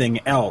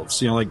everything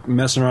else, like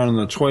messing around in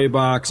the toy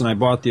box, and I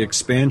bought the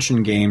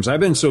expansion games.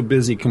 I've been so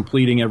busy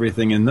completing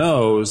everything in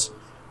those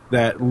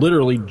that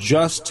literally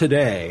just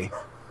today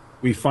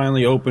we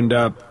finally opened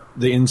up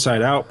the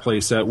Inside Out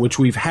playset, which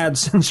we've had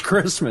since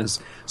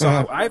Christmas.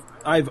 So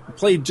I've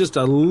played just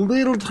a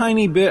little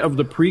tiny bit of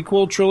the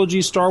prequel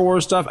trilogy Star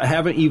Wars stuff. I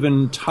haven't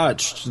even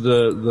touched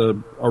the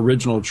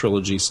original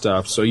trilogy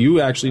stuff. So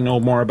you actually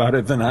know more about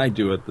it than I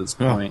do at this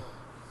point.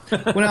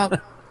 Well,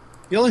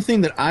 the only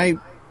thing that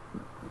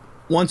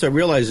once I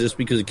realized this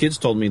because the kids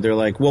told me, they're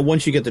like, well,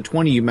 once you get to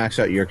 20, you max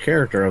out your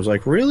character. I was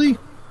like, really?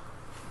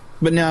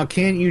 But now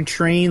can't you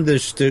train the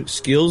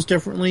skills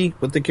differently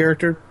with the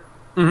character?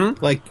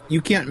 Mm-hmm. Like, you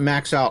can't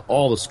max out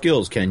all the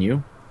skills, can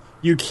you?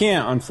 You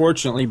can't,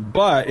 unfortunately,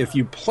 but if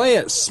you play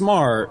it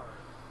smart,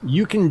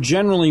 you can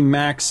generally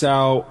max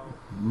out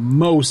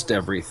most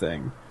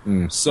everything.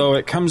 So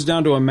it comes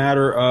down to a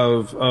matter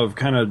of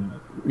kind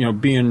of,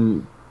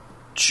 being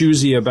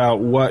choosy about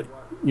what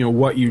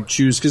you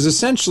choose. Because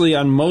essentially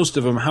on most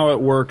of them, how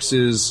it works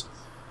is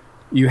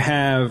you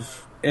have...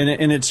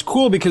 And it's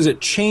cool because it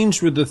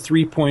changed with the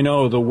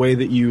 3.0 the way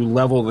that you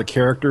level the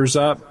characters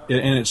up,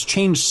 and it's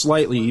changed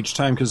slightly each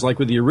time because like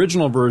with the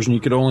original version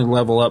you could only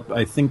level up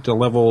I think to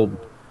level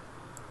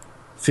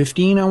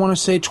 15, I want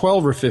to say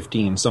 12 or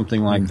 15,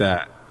 something like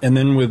that. And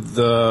then with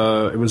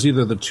it was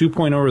either the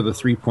 2.0 or the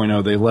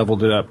 3.0, they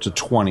leveled it up to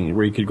 20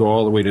 where you could go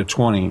all the way to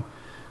 20.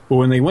 But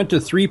when they went to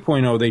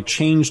 3.0 they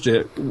changed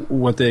it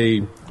what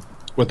they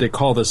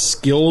call the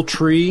skill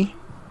tree.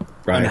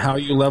 Right. And how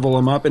you level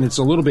them up, and it's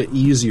a little bit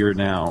easier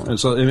now. And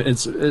so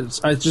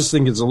it's I just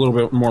think it's a little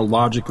bit more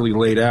logically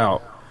laid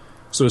out.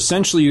 So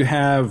essentially, you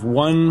have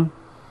one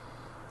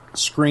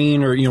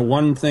screen or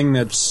one thing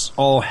that's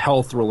all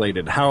health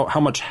related.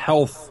 How much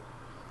health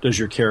does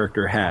your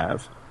character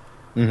have?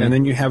 Mm-hmm. And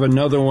then you have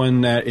another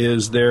one that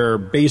is their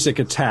basic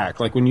attack,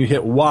 like when you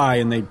hit Y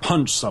and they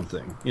punch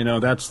something.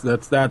 That's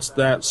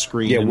that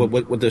screen. Yeah,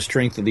 what the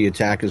strength of the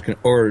attack is,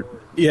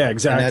 yeah,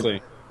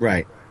 exactly.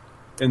 Right.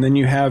 And then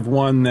you have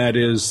one that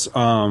is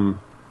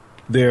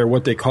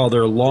what they call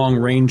their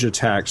long-range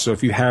attack. So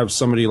if you have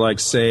somebody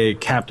like, say,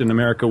 Captain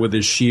America with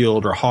his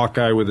shield or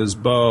Hawkeye with his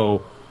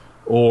bow,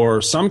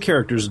 or some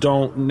characters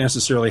don't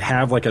necessarily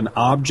have like an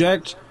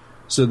object,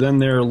 So then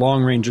their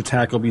long-range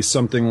attack will be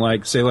something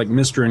like, say, like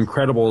Mr.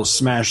 Incredible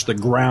smash the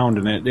ground,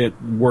 and it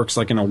works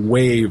like in a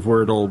wave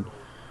where it'll,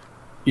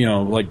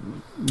 like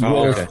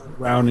roll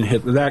around and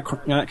hit that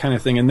kind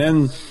of thing. And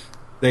then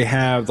they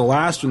have, the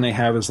last one they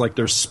have is like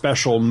their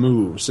special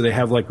move. So they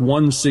have like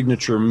one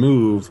signature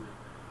move,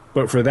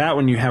 but for that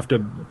one you have to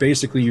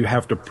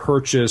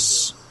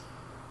purchase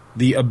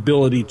the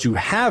ability to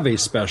have a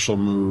special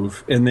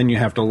move, and then you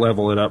have to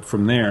level it up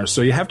from there.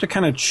 So you have to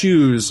kind of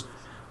choose,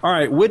 all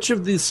right, which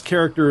of these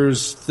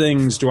characters'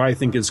 things do I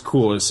think is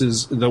coolest?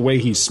 Is the way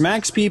he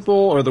smacks people,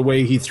 or the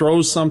way he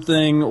throws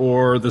something,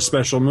 or the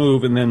special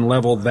move, and then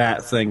level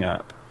that thing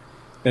up?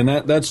 And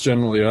that's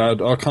generally,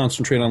 I'll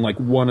concentrate on like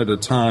one at a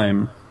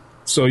time.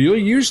 So you'll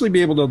usually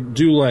be able to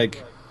do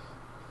like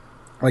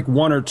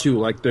one or two,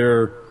 like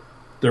their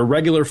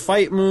regular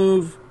fight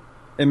move,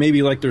 and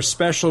maybe like their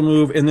special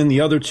move, and then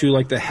the other two,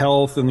 like the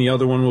health, and the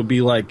other one will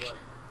be like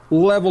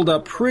leveled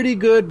up pretty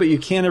good, but you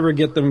can't ever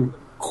get them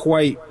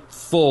quite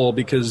full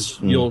because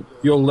you'll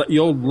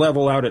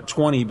level out at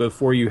 20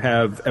 before you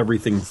have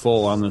everything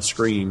full on the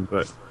screen.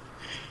 But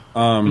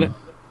now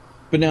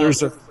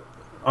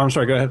I'm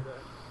sorry, go ahead.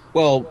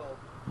 Well,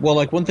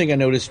 like one thing I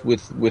noticed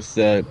with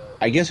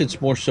I guess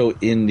it's more so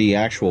in the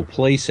actual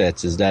play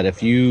sets, is that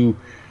if you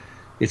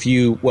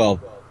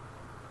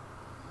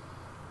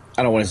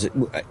I don't want to say,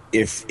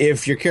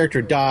 if your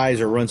character dies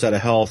or runs out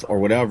of health or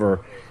whatever,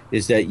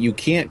 is that you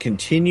can't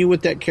continue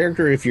with that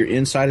character if you're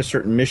inside a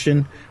certain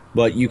mission,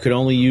 but you could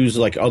only use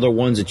like other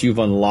ones that you've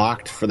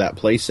unlocked for that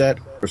playset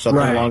or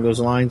something along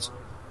those lines.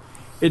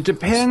 It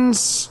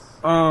depends.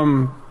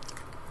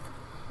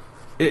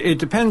 It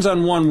depends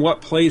on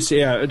what place.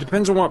 Yeah, it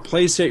depends on what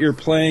playset you're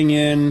playing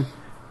in,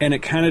 and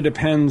it kind of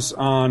depends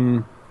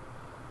on.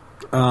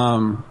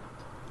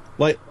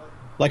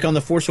 Like on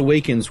The Force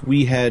Awakens,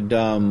 we had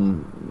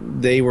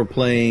they were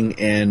playing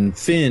and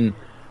Finn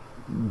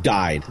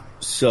died,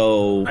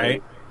 so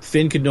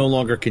Finn could no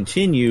longer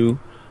continue.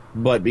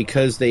 But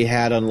because they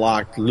had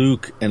unlocked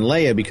Luke and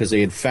Leia, because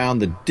they had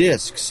found the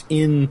discs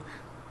in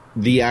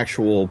the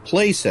actual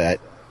playset,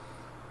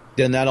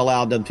 then that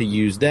allowed them to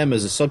use them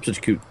as a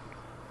substitute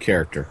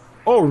character.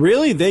 Oh,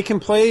 really? They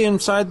can play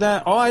inside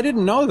that? Oh, I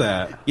didn't know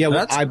that. Yeah,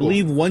 well, I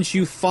believe once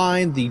you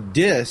find the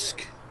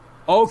disc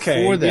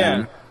for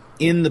them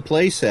in the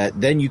playset,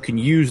 then you can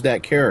use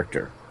that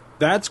character.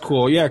 That's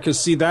cool, yeah, because,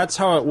 see, that's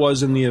how it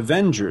was in the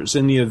Avengers.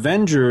 In the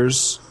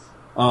Avengers,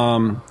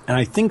 and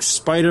I think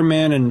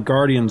Spider-Man and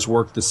Guardians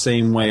worked the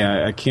same way.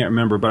 I can't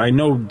remember, but I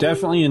know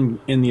definitely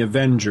in the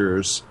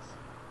Avengers,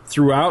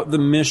 throughout the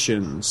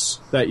missions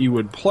that you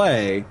would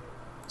play,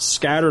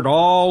 scattered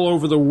all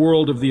over the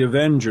world of the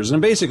Avengers,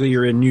 and basically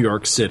you're in New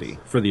York City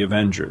for the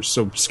Avengers,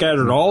 so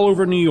scattered all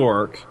over New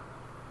York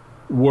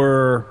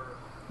were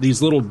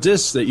these little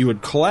discs that you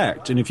would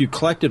collect, and if you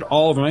collected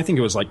all of them, I think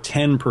it was like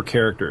 10 per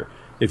character.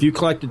 If you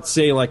collected,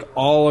 say, like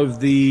all of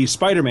the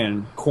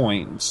Spider-Man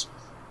coins,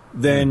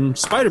 then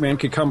Spider-Man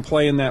could come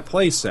play in that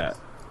play set.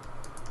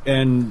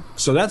 And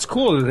so that's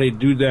cool that they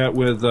do that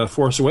with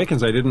Force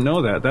Awakens. I didn't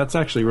know that. That's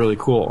actually really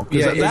cool.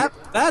 Yeah,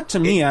 that to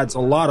me adds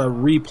a lot of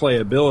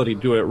replayability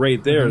to it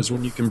right there, is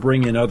when you can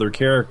bring in other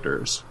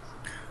characters.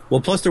 Well,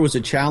 plus there was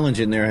a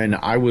challenge in there, and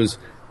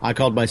I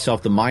called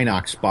myself the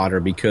Minox spotter,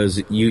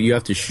 because you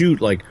have to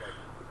shoot like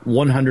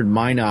 100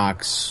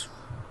 Minox.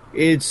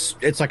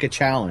 It's like a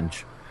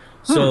challenge.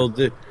 So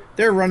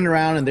they're running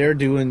around and they're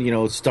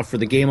doing, stuff for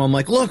the game. I'm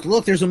like,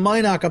 look, there's a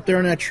Minoc up there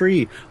in that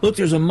tree. Look,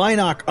 there's a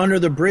Minoc under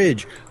the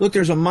bridge. Look,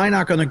 there's a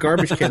Minoc on the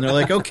garbage can. They're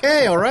like,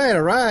 okay, all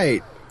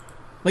right.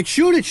 Like,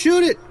 shoot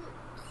it.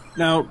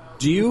 Now,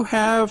 do you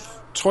have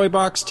Toy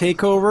Box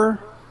Takeover?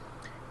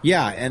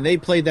 Yeah, and they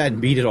played that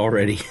and beat it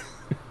already.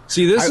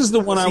 See, this is the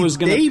one I was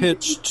going to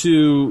pitch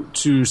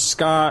to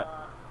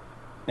Scott,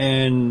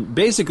 and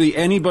basically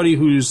anybody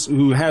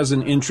who has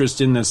an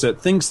interest in this,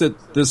 that thinks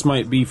that this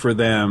might be for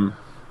them.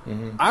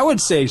 I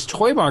would say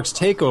Toy Box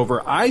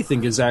Takeover, I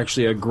think, is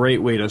actually a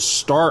great way to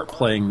start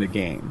playing the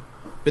game.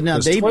 But now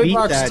they beat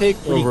that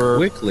pretty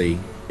quickly.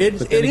 It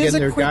is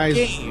a quick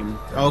game.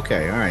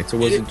 Okay, all right. So it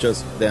wasn't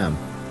just them.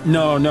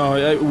 No,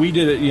 we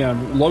did it. Yeah,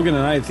 Logan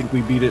and I think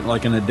we beat it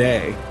like in a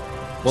day.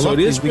 Well, so it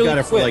is. We got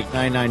it for quick.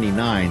 like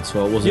 $9.99,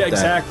 so it wasn't. Yeah,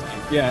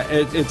 exactly. Yeah,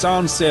 it's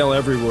on sale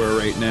everywhere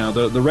right now.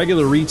 The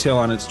regular retail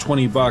on it's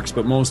 $20,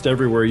 but most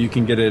everywhere you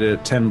can get it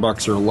at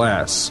 $10 or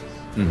less.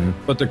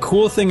 But the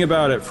cool thing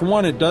about it, for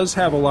one, it does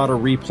have a lot of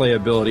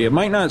replayability. It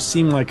might not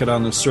seem like it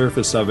on the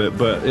surface of it,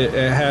 but it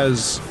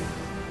has.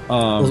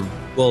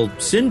 Well,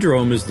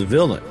 Syndrome is the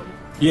villain.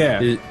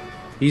 Yeah.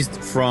 He's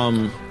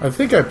from... I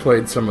think I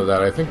played some of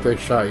that. I think they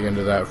shot you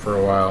into that for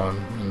a while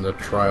in the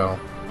trial.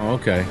 Oh,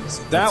 okay.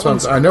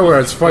 I know where I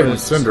was fighting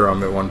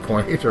Syndrome at one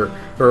point, or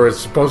was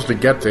supposed to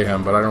get to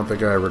him, but I don't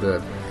think I ever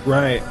did.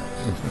 Right.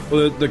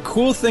 Well, the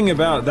cool thing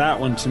about that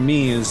one to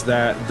me is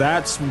that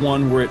that's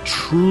one where it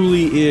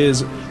truly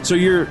is... So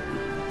you're...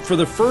 For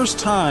the first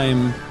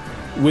time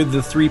with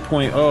the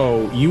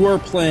 3.0, you are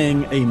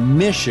playing a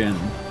mission,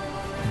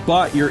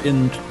 but you're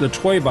in the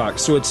toy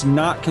box, so it's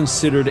not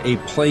considered a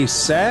play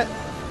set.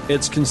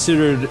 it's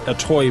considered a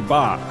toy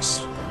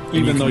box,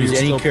 even though use you're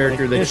any still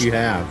character playing that you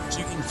mission. have. So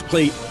you can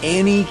play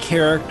any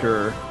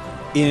character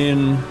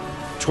in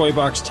Toy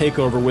Box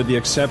Takeover, with the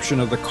exception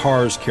of the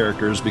Cars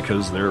characters,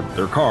 because they're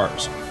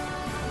cars.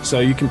 So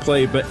you can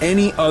play, but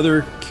any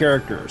other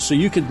character. So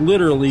you could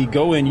literally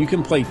go in, you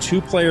can play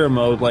 2-player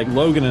mode like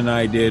Logan and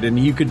I did, and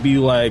you could be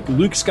like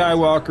Luke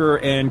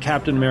Skywalker and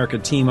Captain America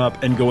team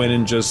up and go in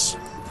and just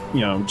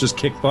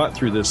kick butt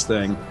through this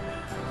thing.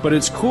 But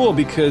it's cool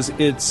because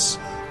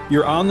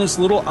you're on this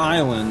little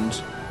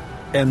island,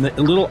 and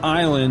the little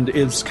island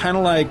is kind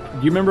of like, do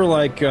you remember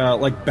like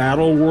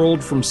Battle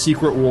World from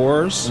Secret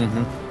Wars?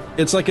 Mm-hmm.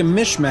 It's like a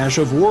mishmash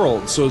of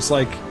worlds. So it's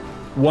like,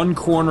 one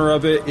corner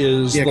of it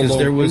is the Lone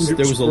there was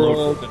Ranger's a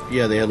world. they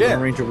had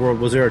Lone Ranger world.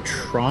 Was there a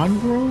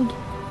Tron world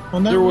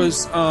on that? There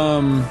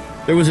one?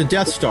 There was a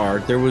Death Star.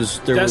 There was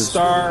Death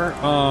Star,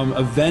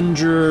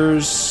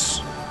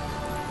 Avengers.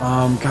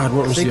 God,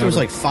 what was? I think the there was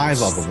other? like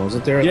 5 of them,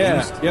 wasn't there? At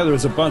least? Yeah. There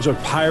was a bunch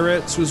of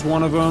Pirates. Was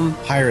one of them.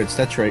 Pirates.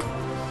 That's right.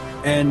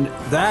 And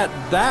that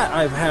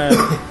I've had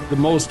the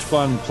most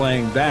fun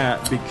playing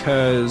that,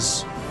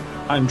 because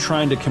I'm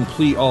trying to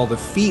complete all the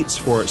feats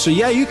for it. So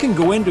yeah, you can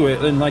go into it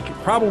and like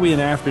probably an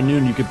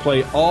afternoon you could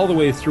play all the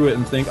way through it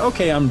and think,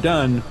 okay, I'm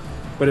done.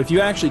 But if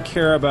you actually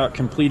care about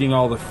completing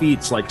all the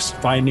feats, like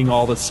finding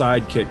all the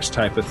sidekicks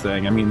type of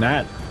thing, I mean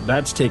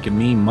that's taken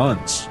me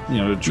months,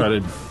 to try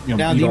to.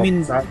 Now, do you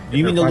mean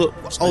the little?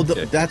 Oh,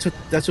 that's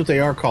what they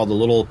are called, the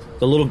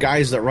little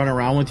guys that run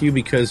around with you,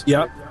 because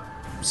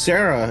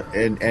Sarah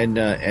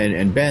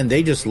and Ben,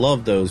 they just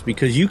love those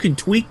because you can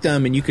tweak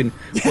them and you can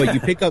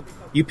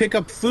you pick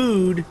up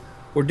food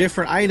or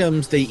different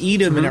items, they eat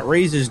them and it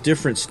raises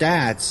different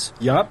stats.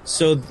 Yep.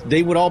 So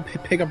they would all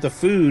pick up the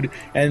food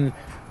and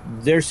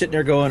they're sitting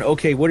there going,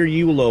 okay, what are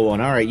you low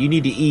on? All right, you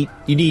need to eat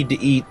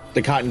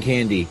the cotton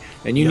candy,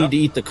 and you need to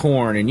eat the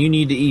corn, and you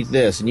need to eat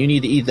this, and you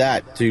need to eat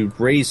that to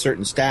raise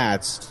certain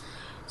stats.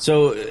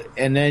 So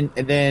and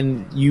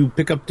then you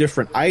pick up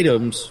different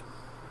items.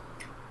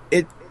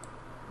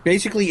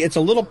 Basically, it's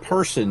a little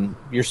person.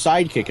 Your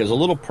sidekick is a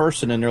little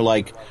person, and they're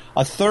like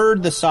a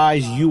third the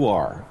size you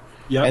are.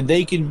 Yep. And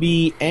they can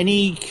be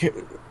any.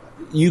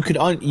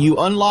 You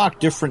unlock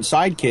different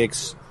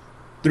sidekicks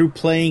through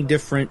playing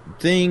different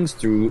things,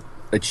 through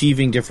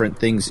achieving different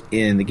things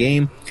in the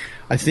game.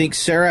 I think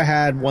Sarah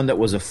had one that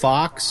was a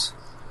fox.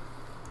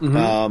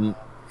 Mm-hmm.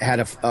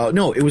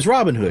 It was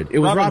Robin Hood. It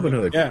was Robin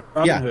Hood. Yeah,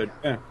 Robin Hood.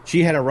 Yeah.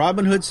 She had a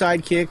Robin Hood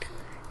sidekick.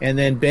 And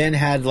then Ben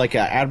had like a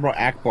Admiral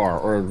Akbar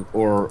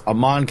or a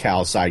Mon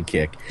Cal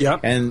sidekick.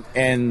 Yep.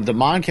 And the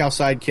Mon Cal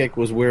sidekick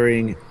was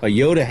wearing a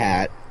Yoda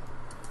hat,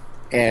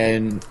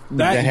 and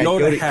that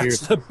Yoda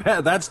hat's ears.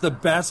 That's the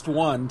best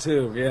one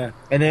too. Yeah.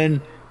 And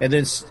then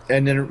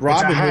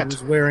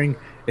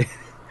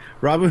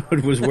Robin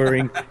Hood was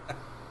wearing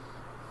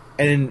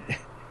an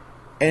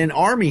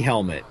army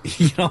helmet.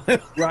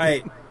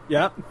 Right.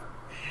 Yep.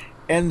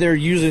 And they're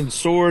using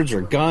swords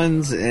or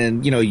guns,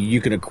 and you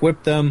can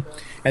equip them,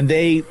 and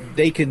they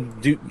can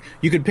do.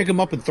 You can pick them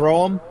up and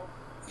throw them.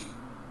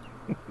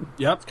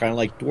 Yep, it's kind of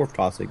like dwarf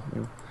tossing.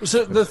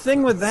 So the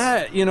thing with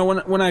that,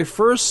 when I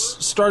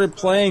first started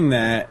playing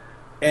that,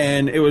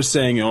 and it was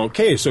saying,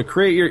 okay, so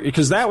create your,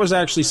 because that was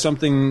actually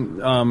something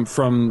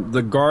from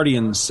the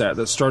Guardians set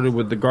that started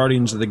with the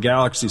Guardians of the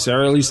Galaxy set,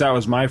 or at least that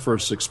was my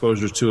first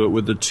exposure to it.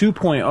 With the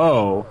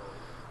 2.0.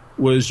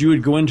 Was you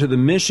would go into the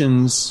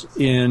missions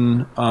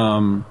in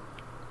the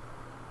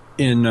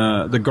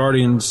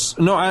Guardians.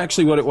 No,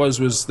 actually, what it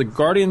was the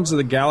Guardians of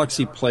the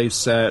Galaxy play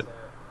set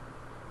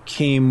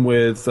came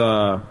with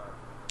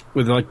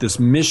like this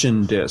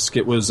mission disc.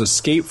 It was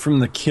Escape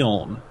from the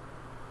Kiln,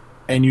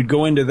 and you'd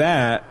go into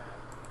that,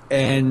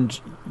 and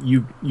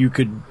you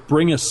could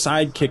bring a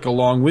sidekick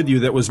along with you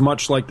that was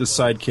much like the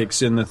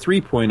sidekicks in the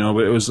 3.0,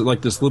 but it was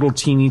like this little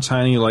teeny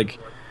tiny, like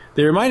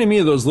they reminded me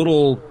of those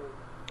little.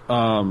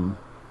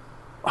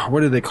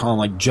 What do they call them?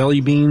 Like jelly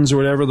beans or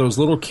whatever. Those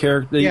little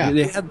characters. Yeah.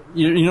 They had.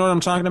 You know what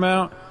I'm talking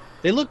about?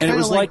 They look. And it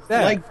was like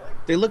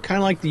that. They look kind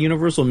of like the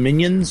Universal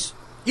Minions.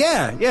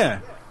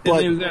 Yeah.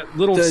 But that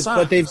little size.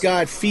 But they've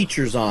got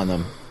features on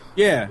them.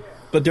 Yeah.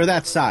 But they're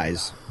that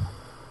size.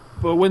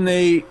 But when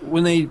they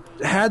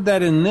had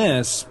that in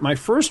this, my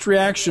first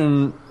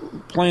reaction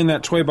playing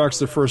that toy box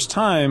the first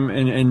time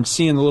and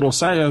seeing the little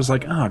side, I was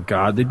like, oh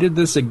God, they did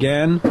this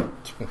again.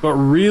 But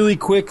really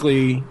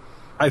quickly,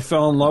 I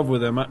fell in love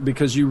with them,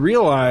 because you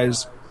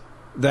realize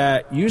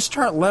that you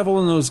start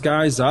leveling those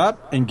guys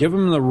up and give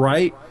them the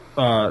right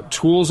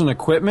tools and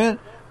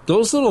equipment.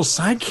 Those little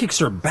sidekicks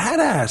are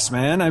badass,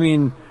 man. I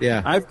mean,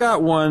 yeah. I've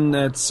got one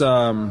that's he's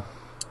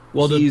the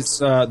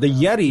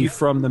Yeti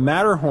from the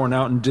Matterhorn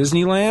out in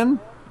Disneyland,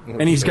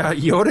 and he's got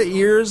Yoda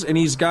ears and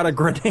he's got a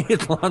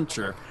grenade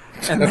launcher,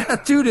 and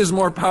that dude is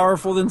more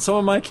powerful than some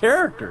of my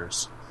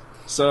characters.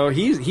 So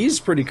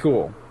he's pretty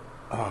cool.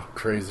 Oh,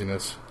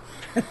 craziness.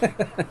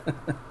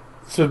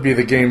 This would be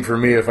the game for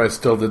me if I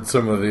still did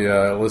some of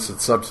the illicit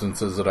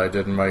substances that I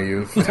did in my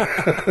youth.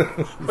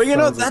 But you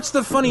know, that's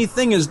the funny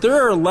thing is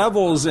there are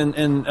levels and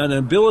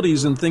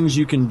abilities and things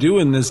you can do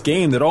in this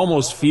game that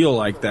almost feel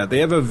like that. They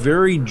have a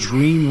very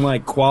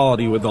dreamlike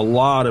quality with a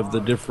lot of the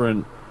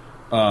different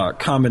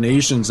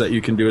combinations that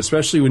you can do,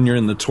 especially when you're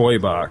in the toy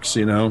box,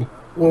 you know?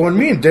 Well, when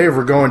me and Dave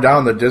were going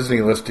down the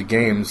Disney list of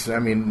games, I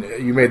mean,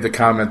 you made the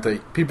comment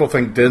that people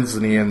think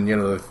Disney and, you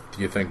know,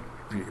 you think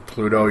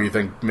Pluto, you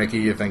think Mickey,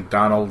 you think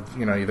Donald,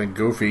 you know, you think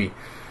Goofy.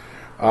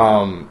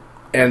 And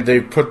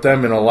they put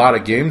them in a lot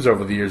of games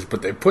over the years,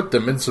 but they put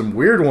them in some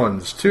weird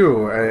ones,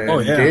 too.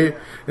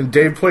 And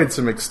Dave played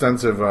some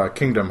extensive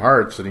Kingdom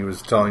Hearts, and he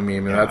was telling me, I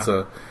mean, that's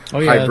a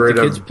hybrid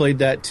the kids played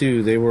that,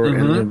 too. They were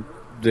in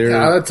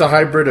that's a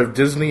hybrid of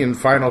Disney and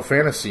Final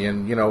Fantasy,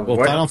 and, you know...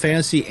 Final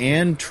Fantasy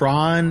and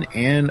Tron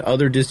and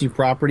other Disney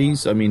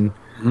properties, I mean...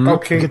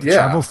 Okay,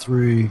 travel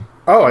through...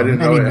 Oh, I didn't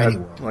know it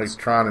had like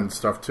Tron and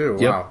stuff too.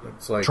 Yep. Wow,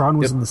 it's like Tron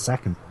was in the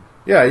second.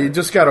 Yeah, you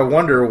just got to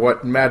wonder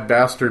what mad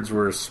bastards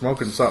were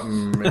smoking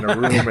something in a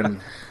room, and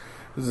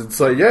it's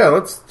like, yeah,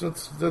 let's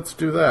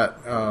do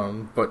that.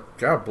 But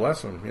God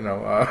bless them, you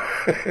know.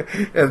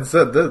 And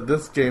said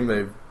this game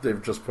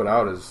they've just put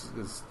out is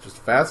just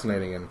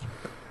fascinating, and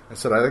I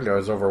said I think I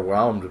was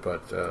overwhelmed,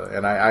 but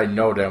and I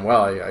know damn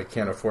well I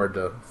can't afford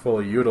to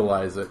fully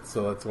utilize it,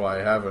 so that's why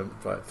I haven't.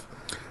 But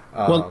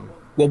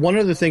Well, one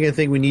other thing I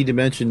think we need to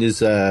mention is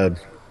that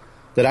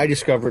I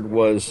discovered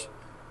was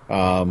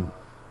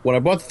when I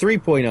bought the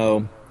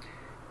 3.0,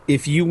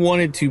 if you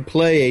wanted to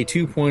play a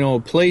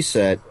 2.0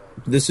 playset,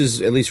 this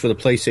is at least for the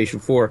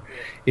PlayStation 4,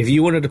 if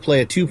you wanted to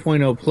play a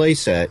 2.0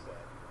 playset,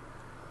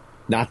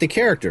 not the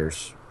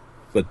characters,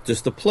 but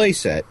just the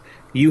playset,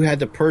 you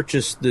had to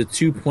purchase the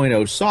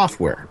 2.0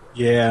 software.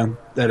 Yeah,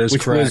 that is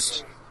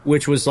correct.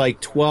 Which was like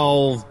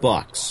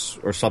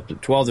 $12 or something,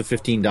 $12 to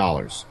 $15.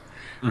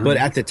 Mm-hmm. But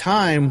at the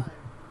time...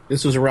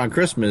 This was around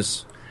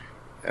Christmas,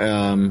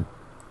 or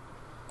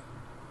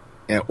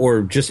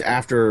just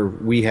after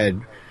we had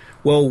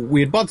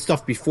bought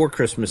stuff before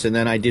Christmas, and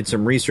then I did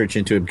some research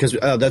into it because,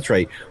 that's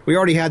right, we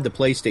already had the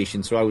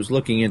PlayStation, so I was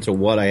looking into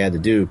what I had to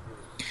do.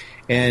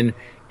 And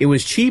it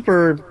was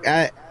cheaper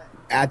at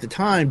the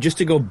time just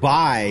to go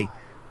buy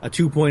a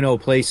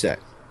 2.0 playset.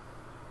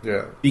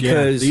 Yeah.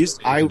 Because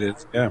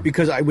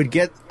because I would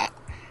get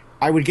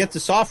the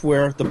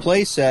software, the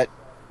playset,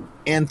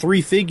 and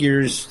 3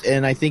 figures,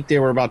 and I think they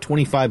were about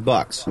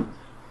 $25.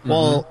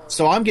 Well,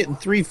 so I'm getting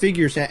 3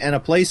 figures and a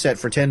playset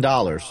for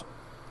 $10.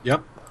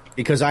 Yep.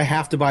 Because I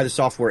have to buy the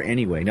software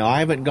anyway. Now, I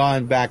haven't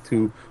gone back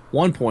to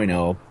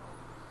 1.0,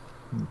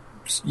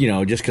 you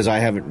know, just because I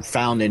haven't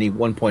found any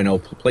 1.0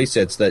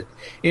 playsets that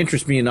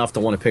interest me enough to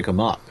want to pick them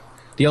up.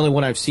 The only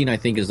one I've seen, I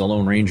think, is the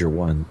Lone Ranger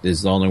one.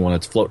 Is the only one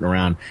that's floating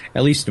around,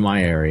 at least in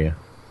my area.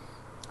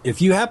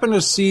 If you happen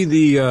to see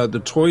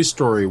the Toy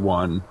Story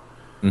one,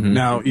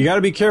 now you got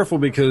to be careful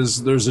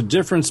because there's a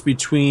difference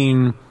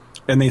between,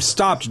 and they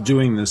stopped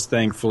doing this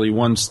thankfully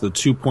once the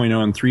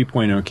 2.0 and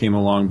 3.0 came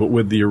along, but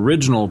with the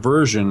original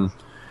version,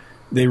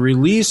 they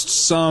released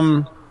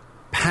some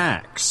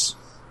packs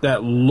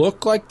that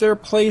look like they're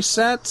play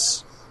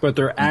sets, but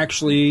they're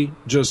actually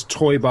just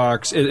toy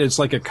box. It's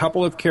like a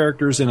couple of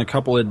characters and a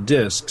couple of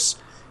discs,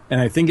 and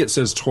I think it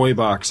says toy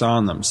box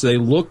on them. So they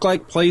look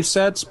like play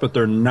sets, but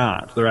they're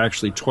not. They're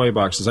actually toy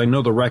boxes. I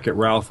know the Wreck-It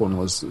Ralph one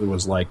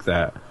was like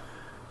that.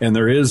 And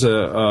there is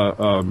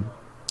a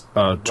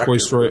Toy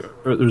Story.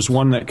 There's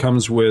one that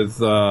comes with.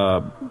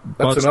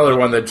 That's another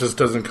one that just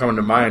doesn't come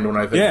to mind when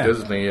I think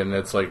Disney, and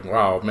it's like,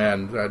 wow,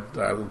 man,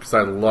 because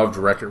I loved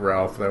Wreck-It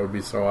Ralph. That would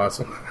be so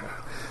awesome.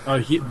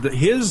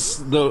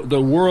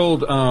 The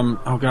world.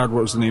 Oh God,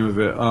 what was the name of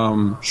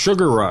it?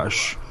 Sugar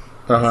Rush.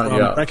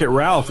 Wreck-It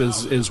Ralph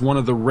is one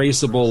of the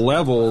raceable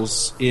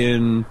levels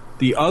in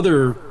the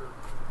other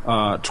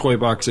toy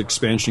box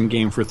expansion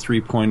game for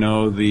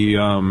 3.0.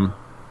 The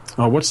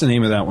what's the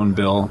name of that one,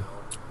 Bill?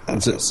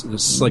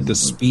 It's like the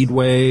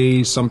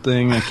Speedway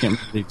something. I can't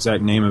remember the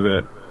exact name of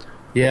it.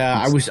 Yeah,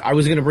 I was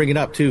going to bring it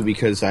up too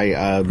because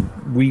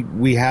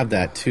we have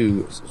that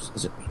too.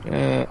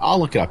 I'll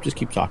look it up. Just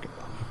keep talking.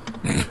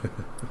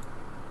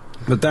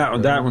 But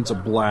that one's a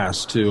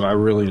blast too. I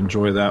really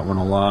enjoy that one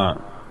a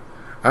lot.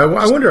 I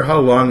wonder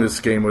how long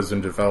this game was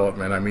in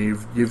development. I mean,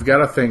 you've got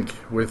to think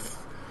with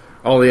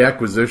all the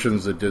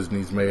acquisitions that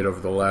Disney's made over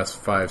the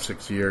last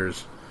 5-6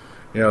 years.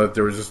 You know, that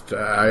there was just,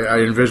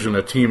 I envision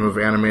a team of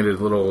animated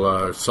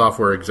little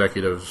software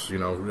executives, you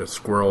know,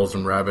 squirrels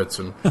and rabbits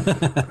and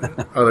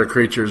other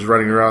creatures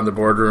running around the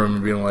boardroom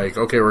and being like,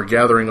 okay, we're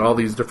gathering all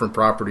these different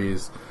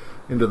properties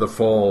into the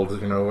fold.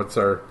 You know, what's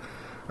our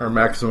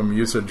maximum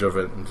usage of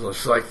it? And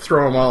just like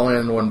throw them all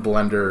in one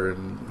blender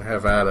and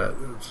have at it.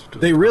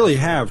 They really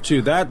have,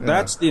 too.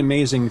 That's the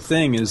amazing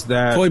thing is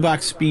that... Toy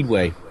Box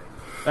Speedway.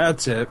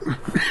 That's it.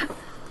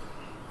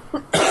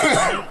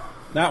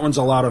 That one's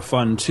a lot of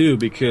fun, too,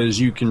 because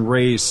you can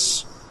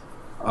race,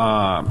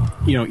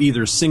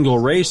 either single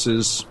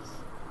races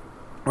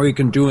or you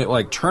can do it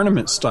like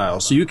tournament style.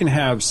 So you can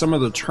have some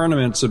of the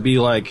tournaments would be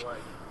like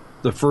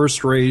the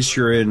first race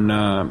you're in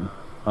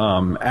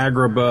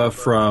Agrabah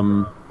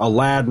from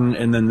Aladdin,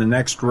 and then the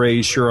next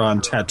race you're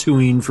on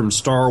Tatooine from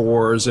Star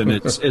Wars, and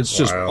it's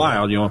just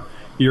wild. You know,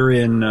 you're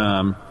in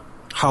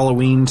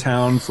Halloween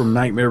Town from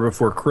Nightmare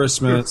Before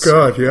Christmas.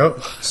 God, yeah.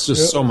 It's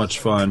just so much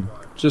fun.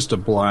 Just a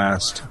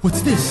blast.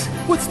 What's this?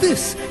 What's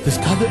this? There's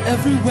color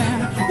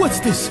everywhere.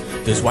 What's this?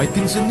 There's white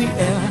things in the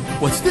air.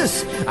 What's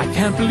this? I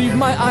can't believe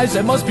my eyes.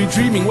 I must be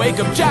dreaming. Wake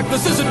up, Jack.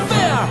 This isn't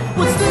fair.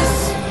 What's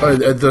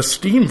this? The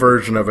Steam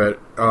version of it,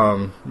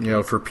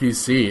 for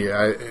PC,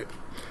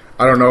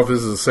 I don't know if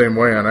this is the same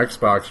way on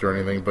Xbox or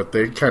anything, but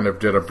they kind of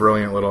did a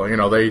brilliant little,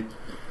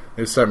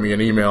 they sent me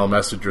an email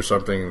message or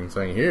something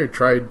saying, here,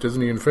 try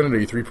Disney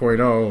Infinity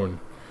 3.0,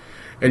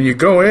 and you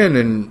go in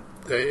and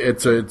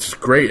it's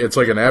great. It's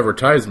like an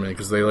advertisement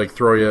because they like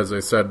throw you, as I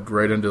said,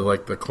 right into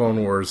like the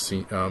Clone Wars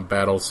scene,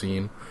 battle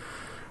scene,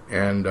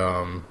 and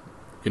and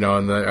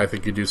then I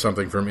think you do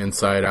something from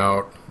Inside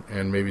Out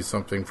and maybe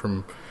something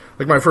from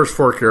like my first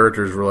 4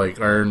 characters were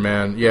like Iron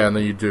Man, and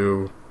then you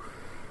do.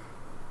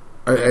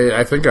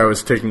 I think I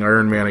was taking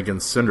Iron Man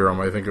against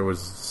Syndrome. I think it was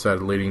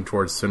said leading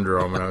towards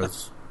Syndrome, and I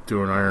was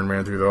doing Iron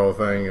Man through the whole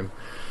thing, and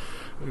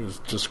it was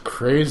just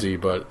crazy.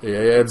 But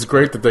it's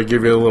great that they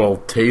give you little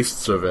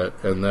tastes of it,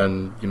 and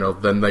then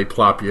then they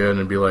plop you in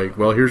and be like,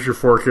 "Well, here's your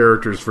 4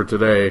 characters for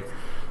today.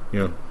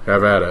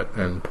 Have at it."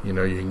 And you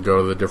can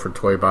go to the different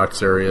toy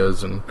box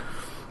areas and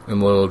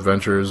little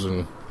adventures,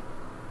 and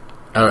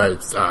I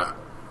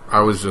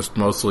was just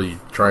mostly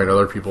trying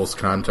other people's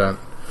content.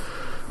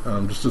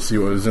 Just to see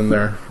what was in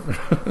there.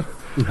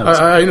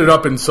 I ended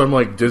up in some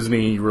like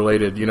Disney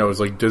related, it was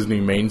like Disney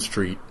Main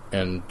Street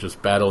and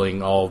just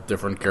battling all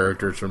different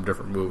characters from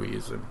different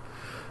movies, and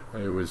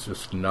it was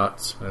just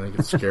nuts. I think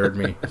it scared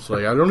me. It's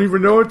like I don't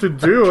even know what to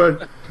do.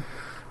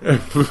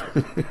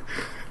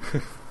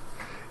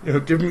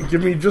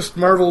 Give me just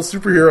Marvel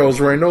superheroes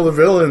where I know the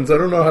villains. I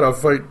don't know how to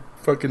fight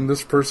fucking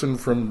this person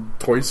from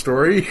Toy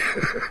Story.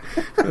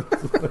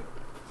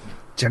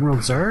 General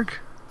Zurg?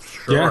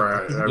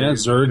 Sure,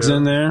 Zurg's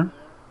in there.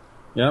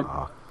 Yep.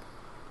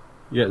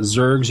 You got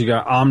Zurgs. You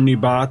got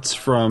Omnibots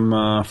from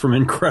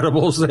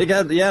Incredibles.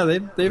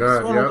 They've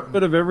thrown a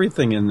bit of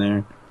everything in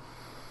there.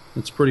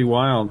 It's pretty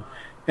wild.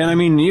 And I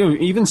mean,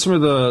 even some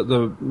of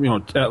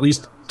the at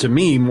least to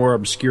me, more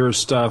obscure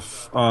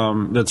stuff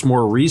that's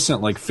more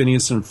recent, like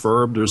Phineas and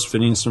Ferb. There's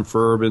Phineas and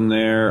Ferb in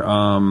there.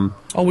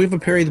 We have a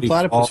Perry the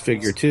Platypus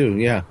figure too.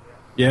 Yeah.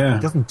 He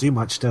doesn't do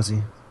much, does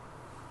he?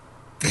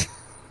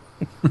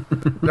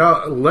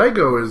 Now,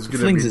 Lego is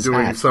going to be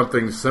doing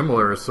something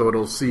similar, so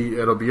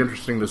it'll be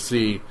interesting to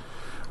see.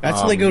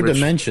 That's Lego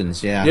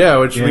Dimensions, yeah. Yeah,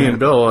 which me and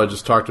Bill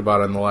just talked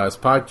about on the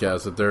last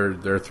podcast, that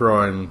they're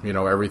throwing,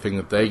 everything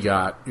that they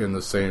got in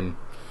the same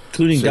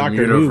including same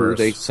Doctor universe.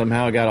 Who, they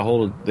somehow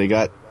they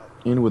got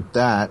in with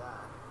that.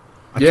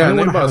 I kind of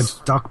want to have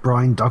a Doc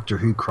Brown Doctor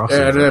Who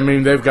crossover. And I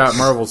mean, they've got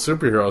Marvel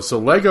superheroes. So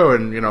Lego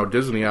and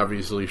Disney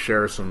obviously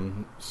share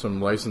some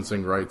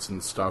licensing rights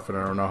and stuff, and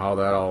I don't know how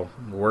that all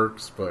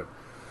works, but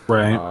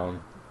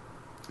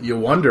you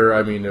wonder.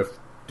 I mean, if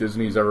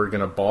Disney's ever going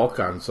to balk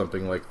on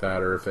something like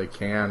that, or if they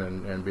can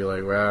and be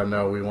like, well,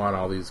 no, we want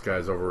all these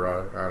guys over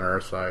on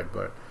our side,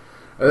 but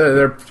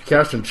they're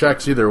cashing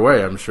checks either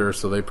way, I'm sure,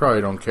 so they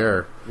probably don't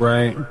care.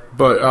 Right.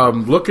 But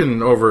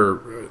looking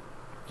over.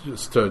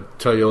 Just to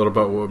tell you a little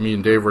about what me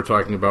and Dave were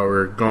talking about,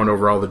 we're going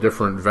over all the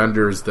different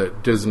vendors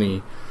that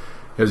Disney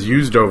has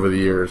used over the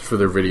years for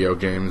their video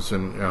games,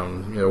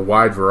 and a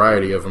wide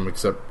variety of them,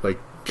 except like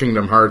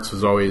Kingdom Hearts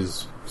is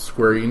always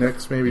Square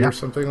Enix, maybe, or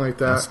something like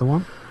that. That's the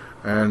one.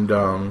 And,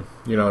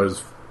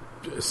 there's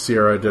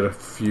Sierra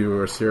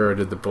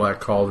did the Black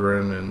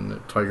Cauldron,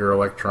 and Tiger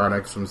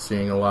Electronics I'm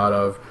seeing a lot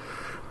of.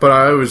 But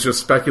I was just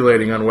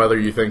speculating on whether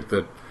you think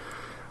that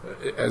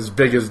as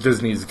big as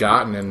Disney's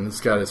gotten and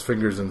it's got its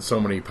fingers in so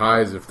many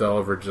pies, if they'll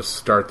ever just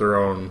start their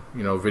own,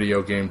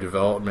 video game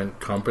development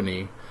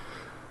company,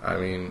 I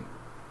mean,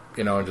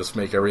 and just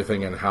make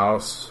everything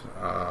in-house.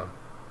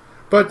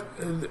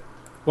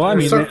 Well, I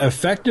mean,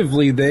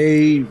 effectively,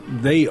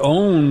 they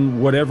own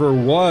whatever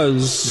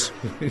was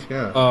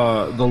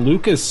the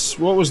Lucas.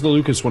 What was the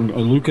Lucas one?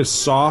 Lucas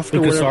Soft,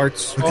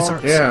 LucasArts.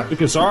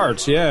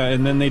 LucasArts, yeah,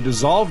 and then they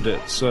dissolved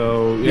it.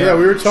 So we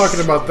were talking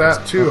about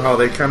that too. How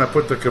they kind of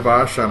put the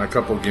kibosh on a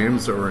couple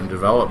games that were in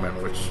development,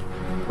 which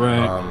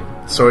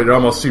so it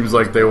almost seems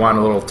like they want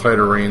a little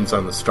tighter reins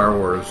on the Star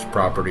Wars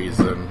properties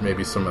than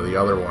maybe some of the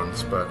other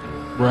ones, but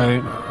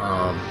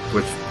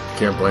which.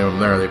 Can't blame them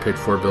there. They paid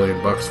 $4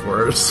 billion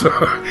for it. So.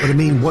 But I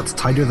mean, what's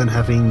tighter than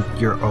having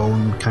your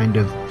own kind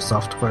of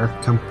software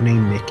company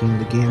making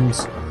the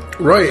games?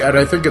 Right, and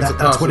I think it's a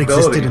possibility. That's what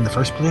existed in the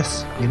first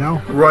place,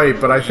 Right,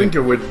 but I think it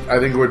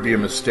would be a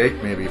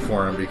mistake maybe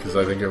for him, because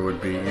I think it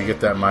would be, you get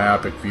that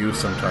myopic view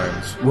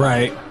sometimes.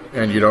 Right.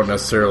 And you don't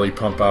necessarily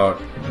pump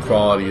out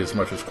quality as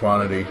much as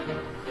quantity.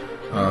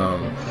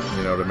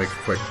 To make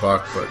a quick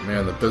buck, but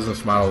man, the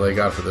business model they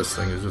got for this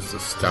thing is just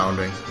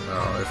astounding.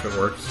 If it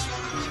works,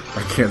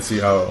 I can't see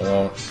how it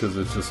won't, because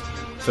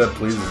that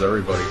pleases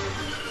everybody.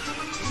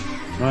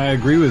 I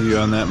agree with you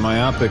on that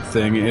myopic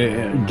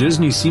thing.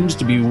 Disney seems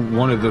to be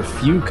one of the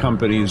few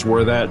companies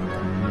where that,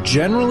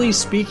 generally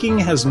speaking,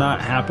 has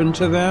not happened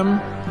to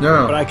them.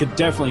 No. But I could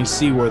definitely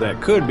see where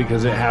that could,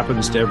 because it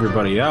happens to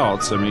everybody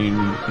else. I mean,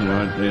 you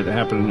know, it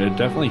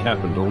definitely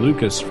happened to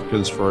Lucas,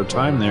 because for a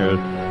time there,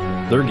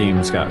 their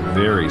games got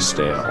very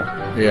stale.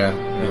 Yeah.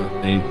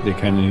 They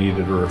kind of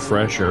needed a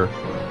refresher.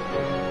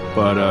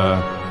 But,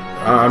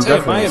 I'm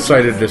definitely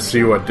excited to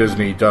see what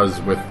Disney does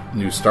with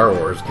new Star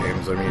Wars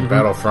games. I mean,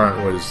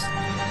 Battlefront was,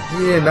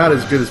 not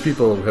as good as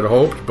people had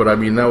hoped, but I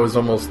mean, that was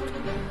almost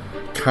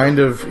kind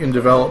of in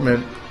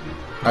development.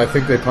 I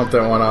think they pumped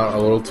that one out a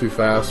little too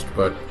fast,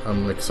 but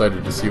I'm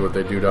excited to see what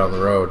they do down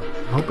the road.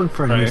 I'm hoping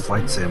for a new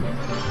flight sim.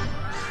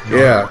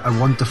 Yeah. I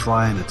want to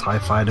fly in a TIE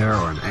fighter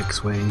or an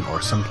X-Wing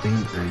or something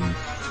and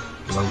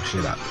blow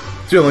shit up.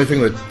 The only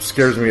thing that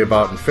scares me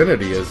about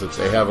Infinity is that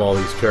they have all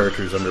these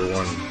characters under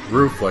one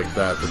roof like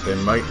that they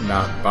might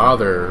not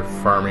bother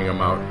farming them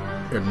out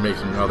and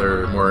making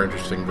other more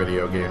interesting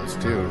video games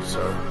too.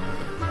 So,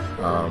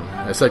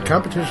 I said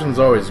competition's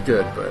always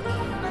good, but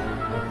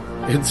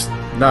it's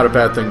not a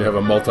bad thing to have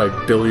a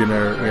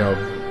multi-billionaire,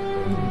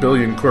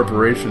 billion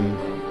corporation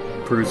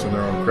producing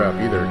their own crap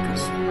either,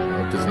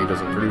 because Disney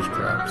doesn't produce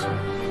crap. So.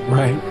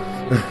 Right.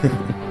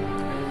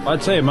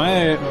 I'd say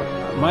my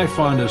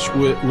fondest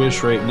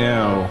wish right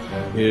now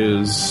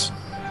is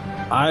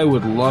I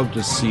would love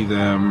to see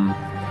them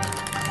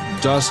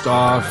dust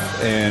off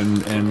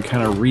and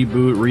kind of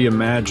reboot,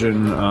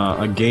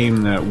 reimagine a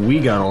game that we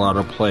got a lot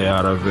of play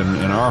out of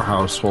in our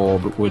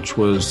household, which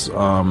was,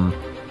 I'm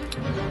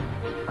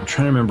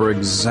trying to remember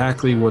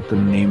exactly what the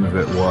name of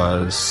it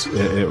was.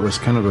 It was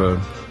kind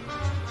of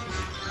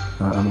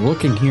I'm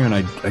looking here and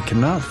I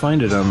cannot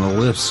find it on the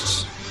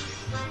list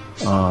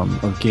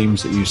of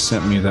games that you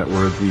sent me that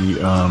were the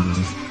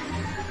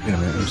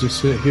is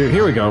this it?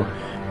 Here we go.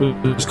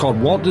 It was called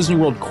Walt Disney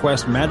World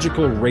Quest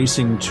Magical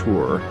Racing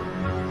Tour.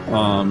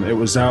 It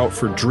was out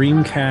for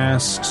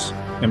Dreamcast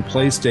and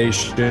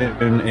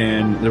PlayStation,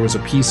 and there was a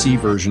PC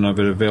version of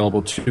it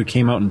available too. It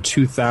came out in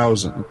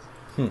 2000.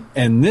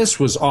 And this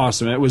was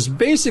awesome. It was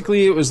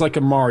like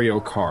a Mario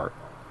Kart.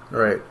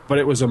 Right. But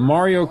it was a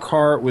Mario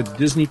Kart with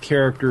Disney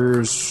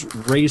characters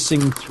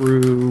racing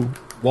through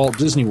Walt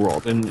Disney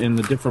World in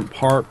the different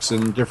parks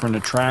and different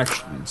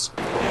attractions.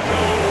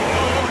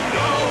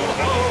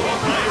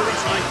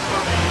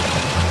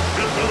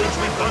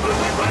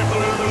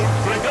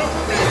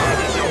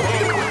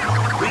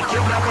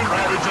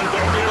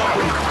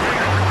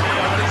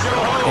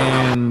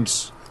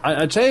 And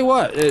I tell you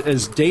what,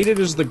 as dated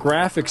as the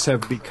graphics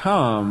have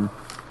become,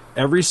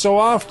 every so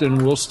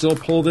often we'll still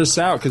pull this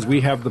out because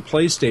we have the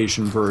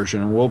PlayStation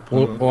version. And we'll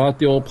pull out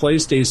the old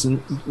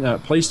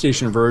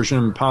PlayStation version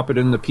and pop it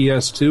in the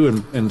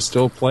PS2 and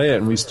still play it,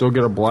 and we still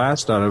get a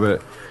blast out of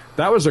it.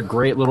 That was a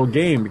great little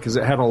game because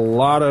it had a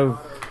lot of...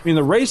 I mean,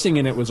 the racing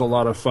in it was a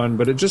lot of fun,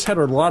 but it just had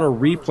a lot of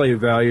replay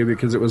value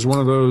because it was one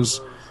of those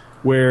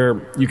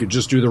where you could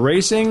just do the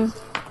racing,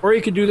 or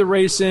you could do the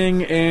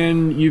racing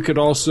and you could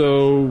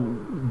also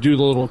do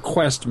the little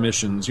quest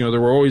missions. You know,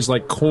 there were always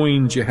like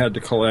coins you had to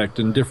collect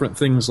and different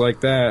things like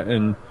that.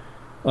 And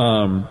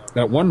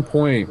at one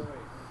point,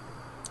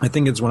 I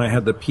think it's when I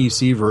had the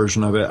PC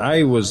version of it,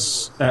 I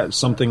was at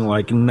something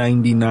like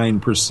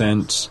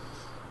 99%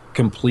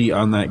 complete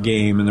on that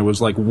game, and there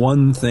was like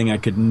one thing I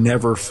could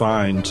never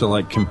find to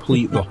like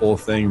complete the whole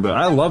thing. But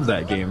I love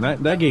that game.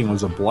 That game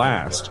was a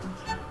blast.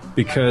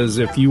 Because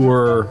if you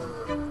were,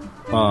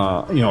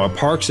 a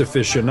parks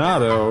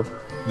aficionado,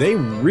 they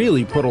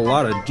really put a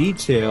lot of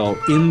detail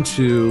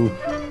into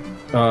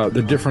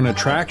the different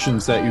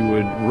attractions that you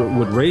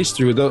would race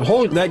through.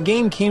 That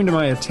game came to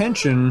my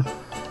attention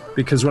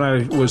because when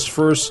I was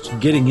first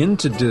getting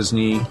into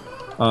Disney,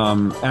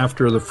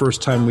 after the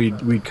first time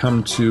we'd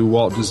come to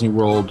Walt Disney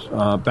World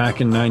back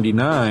in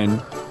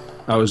 '99,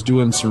 I was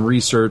doing some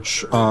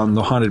research on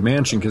the Haunted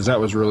Mansion because that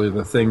was really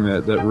the thing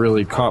that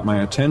really caught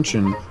my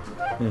attention.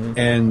 Mm-hmm.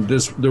 And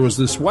there was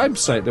this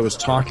website that was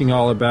talking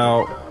all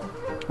about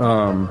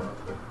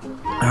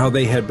how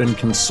they had been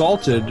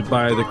consulted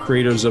by the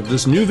creators of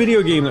this new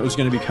video game that was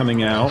going to be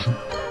coming out,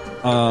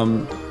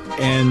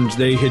 and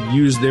they had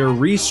used their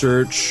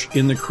research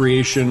in the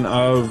creation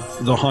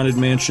of the Haunted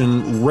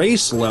Mansion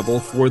race level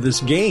for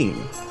this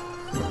game.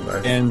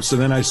 Nice. And so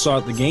then I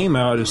sought the game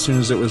out as soon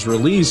as it was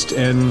released,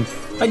 and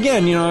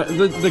again,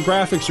 the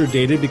graphics are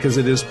dated because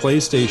it is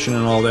PlayStation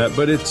and all that,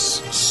 but it's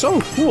so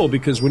cool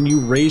because when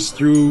you race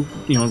through,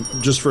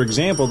 just for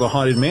example, the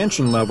Haunted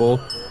Mansion level,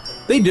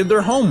 they did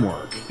their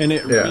homework, and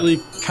it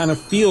really kind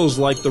of feels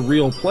like the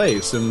real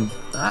place, and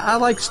I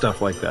like stuff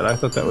like that. I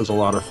thought that was a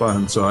lot of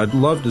fun, so I'd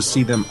love to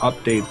see them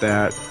update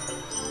that,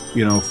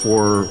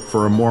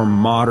 for a more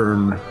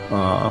modern,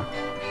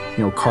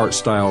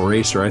 kart-style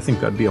racer. I think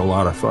that'd be a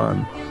lot of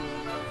fun.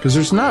 Because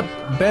there's not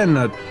been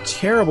a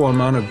terrible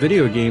amount of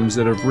video games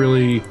that have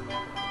really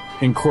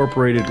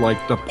incorporated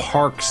like the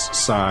parks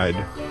side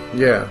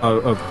Yeah.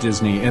 of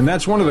Disney. And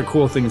that's one of the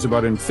cool things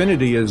about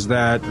Infinity is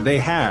that they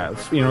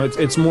have,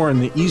 it's more in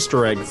the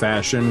Easter egg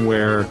fashion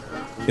where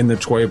in the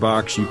toy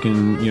box you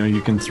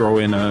can throw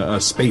in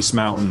a Space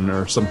Mountain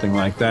or something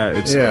like that.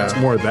 It's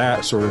more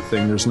that sort of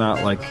thing. There's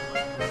not like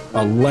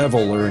a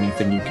level or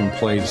anything you can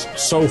play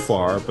so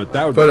far, but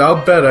that would. But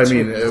I'll bet. I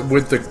mean,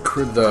 with the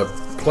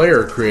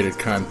player created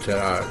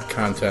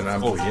content,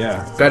 I'm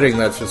betting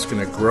that's just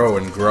going to grow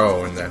and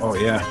grow, and that. Oh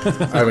yeah.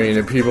 I mean,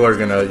 if people are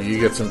you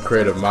get some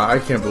creative. I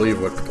can't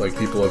believe what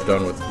people have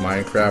done with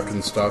Minecraft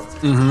and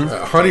stuff. Mm-hmm.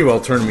 Honeywell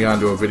turned me on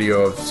to a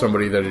video of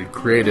somebody that had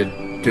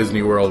created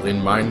Disney World in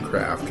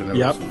Minecraft, and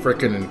it was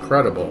freaking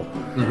incredible.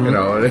 Mm-hmm.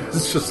 And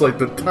it's just like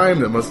the time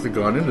that must have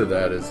gone into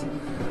that is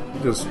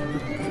just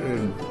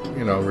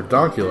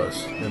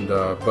ridiculous. And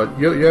but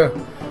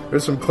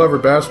there's some clever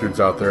bastards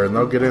out there, and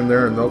they'll get in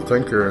there and they'll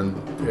tinker, and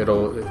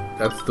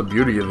that's the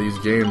beauty of these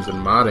games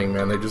and modding,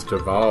 man. They just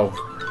evolve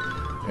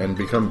and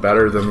become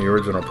better than the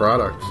original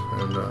product.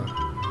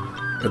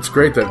 And it's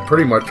great that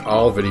pretty much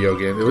all video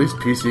games, at least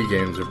PC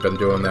games, have been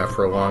doing that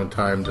for a long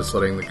time, just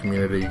letting the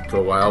community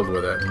go wild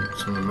with it, and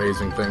some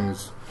amazing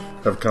things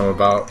have come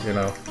about.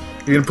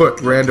 You can put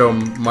Randy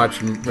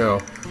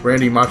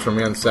Macho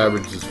Man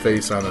Savage's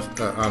face on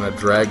a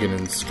dragon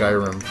in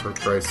Skyrim, for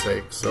Christ's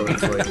sake. So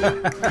it's like,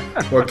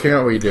 what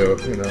can't we do?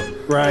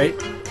 Right.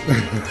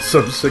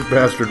 Some sick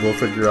bastard will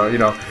figure out.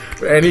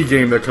 Any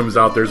game that comes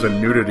out, there's a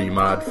nudity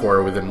mod for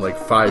it within like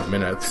 5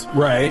 minutes.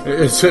 Right.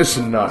 It's just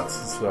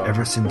nuts. So.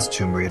 Ever since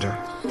Tomb Raider.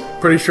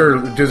 Pretty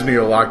sure Disney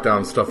will lock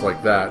down stuff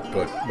like that,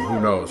 but who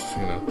knows?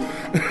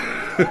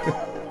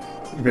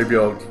 Maybe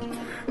I'll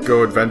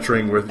go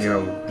adventuring with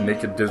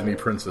naked Disney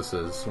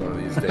princesses one of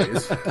these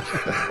days.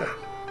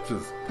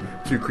 Just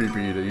too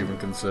creepy to even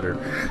consider.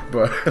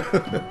 But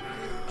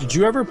did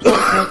you ever play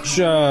much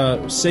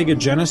Sega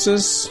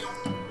Genesis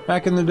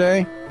back in the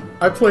day?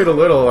 I played a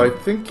little. I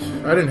think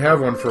I didn't have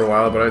one for a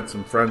while, but I had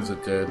some friends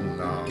that did,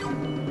 and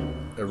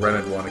I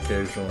rented one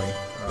occasionally.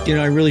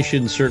 I really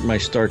should insert my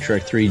Star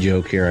Trek 3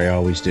 joke here. I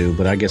always do,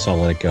 but I guess I'll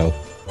let it go.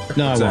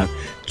 No, I won't.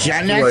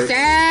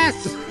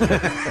 Genesis!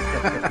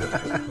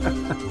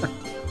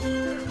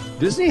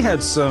 Disney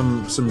had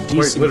some decent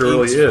games.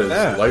 Literally is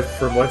that. Life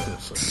from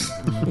Lifeless.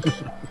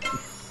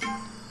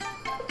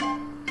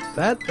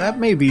 That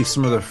may be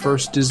some of the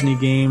first Disney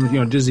games,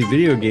 Disney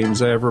video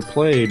games I ever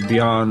played.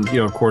 Beyond,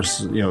 of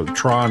course,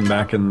 Tron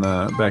back in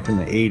the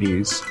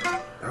 80s.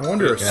 I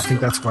wonder. I think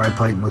that's where I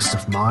played most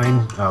of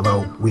mine.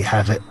 Although we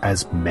have it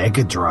as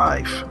Mega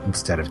Drive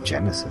instead of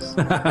Genesis.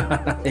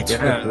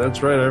 Yeah,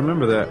 that's right. I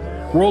remember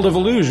that. World of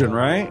Illusion,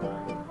 right?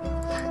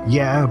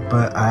 Yeah,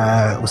 but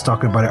I was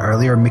talking about it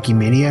earlier. Mickey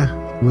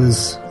Mania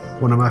was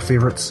one of my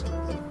favorites.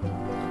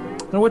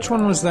 Now, which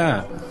one was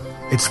that?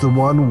 It's the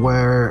one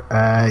where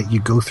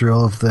you go through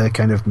all of the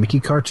kind of Mickey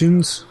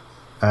cartoons.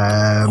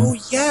 Oh,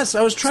 yes.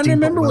 I was trying to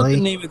remember what the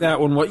name of that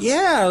one was.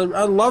 Yeah,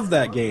 I love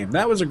that game.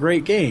 That was a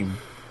great game.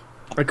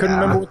 I couldn't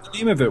remember what the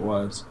name of it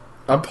was.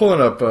 I'm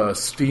pulling up a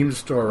Steam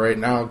store right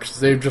now because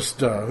they've just...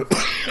 been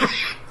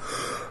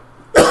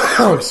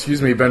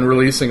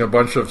releasing a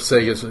bunch of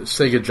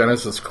Sega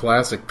Genesis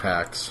classic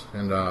packs.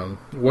 And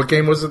what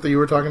game was it that you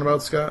were talking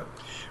about, Scott?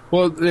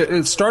 Well,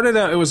 it started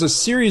out. It was a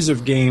series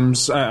of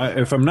games.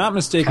 If I'm not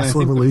mistaken,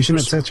 Castle of Illusion,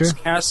 etc.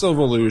 Castle of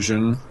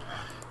Illusion,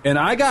 and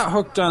I got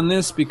hooked on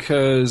this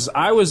because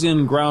I was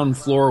in Ground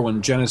Floor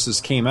when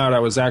Genesis came out. I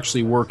was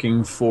actually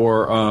working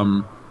for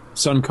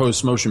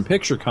Suncoast Motion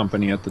Picture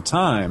Company at the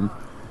time,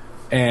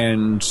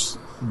 and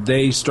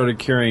they started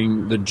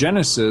carrying the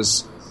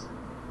Genesis.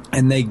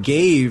 And they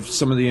gave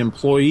some of the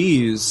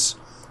employees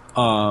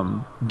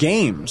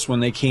games when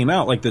they came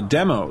out, like the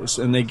demos.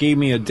 And they gave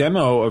me a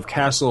demo of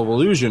Castle of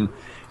Illusion.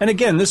 And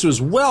again, this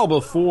was well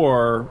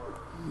before,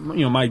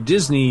 my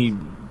Disney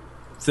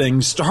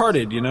thing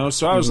started,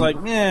 So I was like,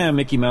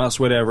 Mickey Mouse,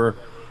 whatever.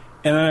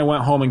 And then I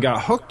went home and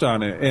got hooked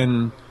on it.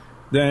 And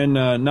then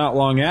not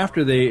long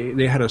after,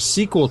 they had a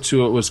sequel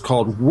to it. It was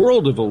called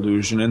World of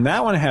Illusion. And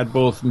that one had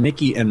both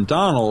Mickey and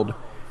Donald.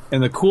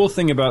 And the cool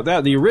thing about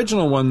that, the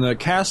original one, the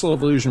Castle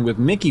of Illusion with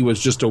Mickey, was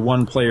just a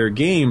one-player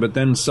game, but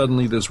then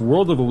suddenly this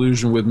World of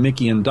Illusion with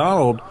Mickey and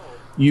Donald,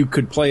 you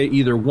could play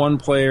either one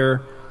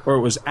player, or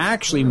it was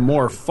actually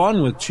more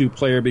fun with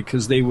two-player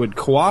because they would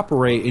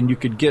cooperate and you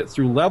could get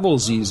through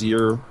levels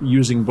easier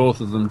using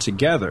both of them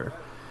together.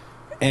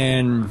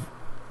 And,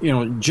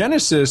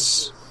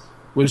 Genesis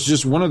was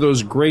just one of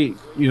those great,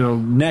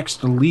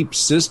 next leap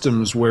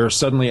systems where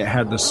suddenly it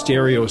had the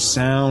stereo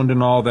sound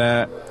and all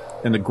that.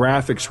 And the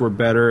graphics were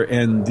better,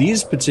 and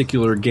these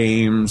particular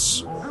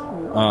games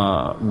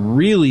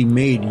really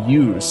made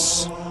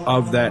use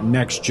of that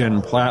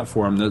next-gen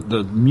platform.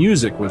 The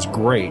music was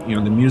great.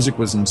 The music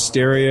was in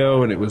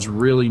stereo, and it was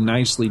really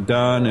nicely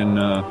done, and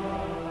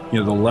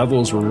the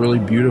levels were really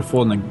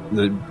beautiful, and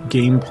the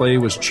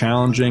gameplay was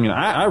challenging, and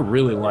I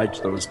really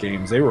liked those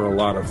games. They were a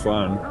lot of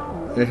fun.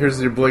 And here's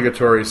the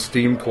obligatory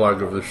Steam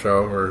plug of the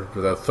show, or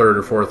the third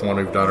or fourth one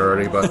we've done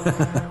already. But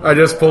I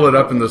just pulled it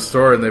up in the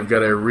store, and they've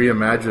got a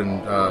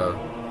reimagined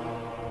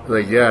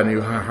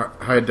new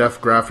high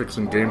def graphics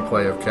and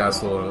gameplay of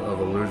Castle of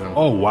Illusion.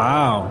 Oh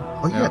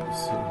wow! Oh yeah,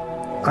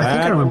 I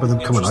think I remember them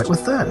coming out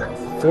with that.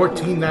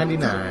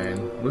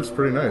 $14.99. Looks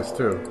pretty nice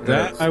too.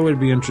 That I would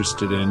be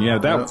interested in. Yeah,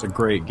 that was a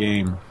great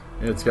game.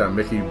 It's got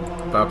Mickey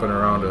bopping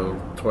around a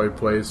toy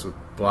place with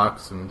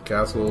blocks and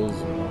castles.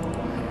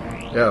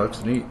 And, yeah, it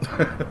looks neat.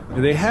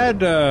 They had,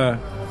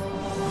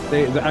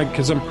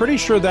 because I'm pretty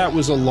sure that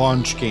was a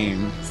launch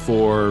game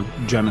for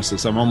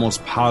Genesis. I'm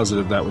almost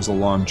positive that was a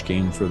launch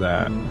game for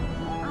that.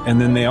 And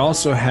then they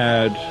also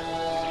had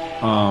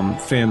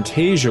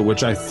Fantasia,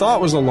 which I thought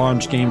was a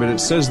launch game, but it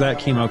says that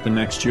came out the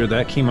next year.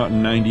 That came out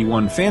in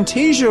 91.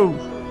 Fantasia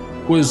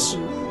was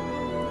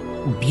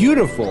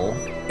beautiful.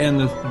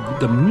 And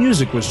the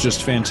music was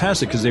just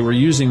fantastic because they were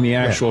using the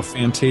actual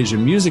Fantasia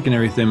music and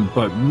everything.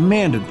 But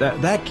man,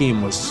 that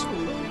game was...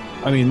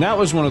 I mean, that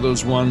was one of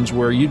those ones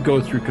where you'd go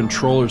through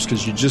controllers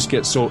because you just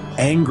get so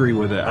angry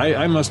with it.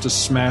 I must have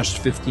smashed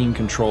 15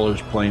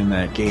 controllers playing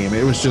that game.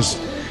 It was just...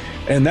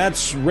 And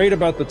that's right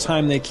about the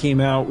time they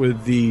came out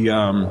with the...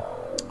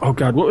 oh,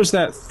 God, what was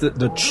that?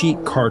 The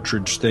cheat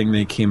cartridge thing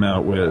they came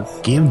out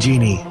with? Game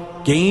Genie.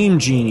 Game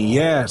Genie,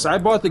 yes. I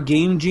bought the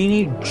Game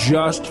Genie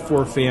just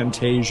for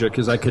Fantasia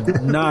because I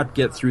could not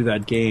get through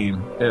that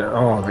game.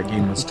 That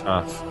game was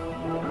tough.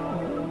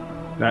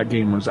 That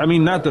game was... I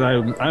mean, not that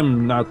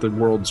I'm not the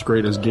world's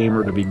greatest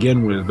gamer to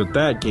begin with, but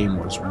that game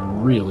was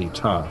really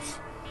tough.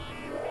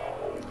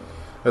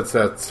 That's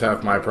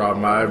half my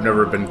problem. I've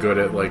never been good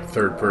at, like,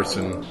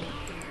 third-person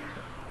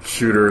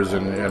shooters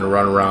and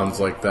runarounds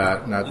like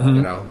that. Not,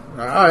 you know...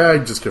 I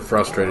just get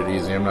frustrated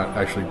easy. I'm not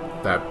actually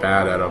that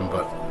bad at them,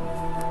 but...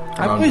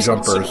 I've always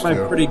considered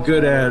I'm pretty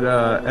good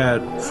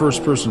at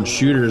first-person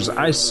shooters.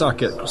 I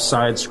suck at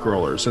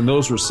side-scrollers, and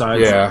those were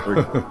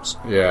side-scrollers.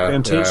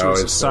 Fantasia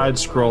was a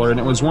side-scroller, and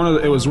it was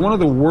one of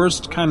the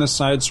worst kind of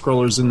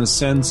side-scrollers in the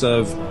sense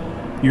of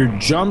your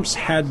jumps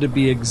had to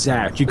be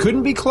exact. You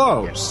couldn't be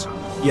close.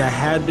 You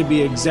had to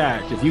be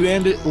exact. If you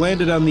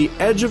landed on the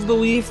edge of the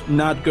leaf,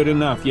 not good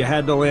enough. You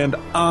had to land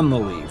on the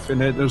leaf,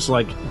 and it was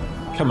like,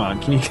 come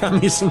on, can you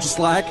cut me some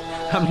slack?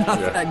 I'm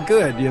not that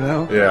good, you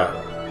know?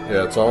 Yeah.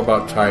 Yeah, it's all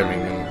about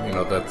timing, and you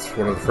know that's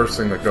one of the first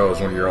things that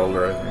goes when you're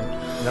older, I think.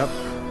 Yep.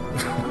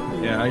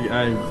 Yeah,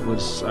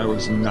 I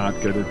was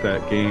not good at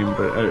that game,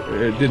 but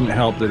it didn't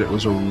help that it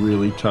was a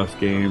really tough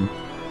game.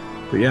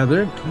 But yeah,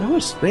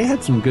 they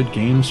had some good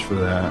games for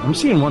that. I'm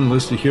seeing one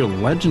listed here,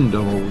 Legend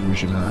of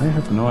Illusion, and I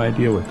have no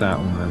idea what that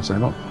one is. I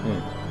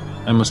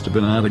must have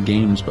been out of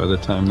games by the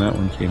time that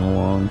one came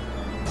along.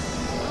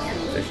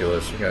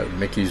 Ridiculous. You got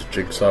Mickey's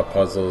Jigsaw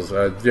puzzles.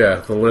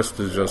 The list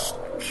is just...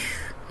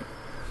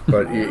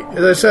 But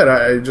as I said,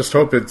 I just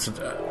hope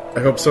I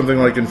hope something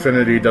like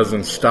Infinity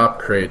doesn't stop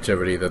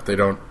creativity, that they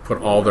don't put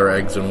all their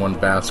eggs in one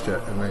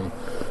basket and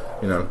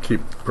they,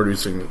 keep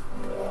producing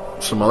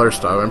some other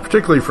stuff, and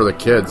particularly for the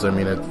kids. I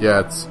mean,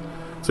 it's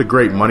a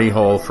great money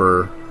hole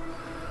for.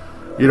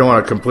 You don't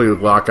want to completely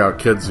lock out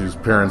kids whose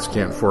parents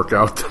can't fork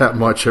out that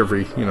much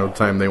every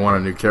time they want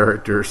a new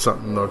character or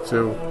something though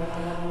too.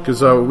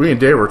 Because we and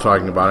Dave were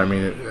talking about. I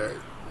mean.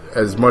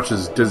 As much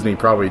as Disney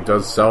probably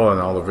does sell in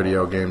all the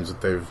video games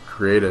that they've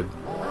created,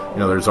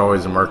 there's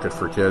always a market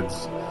for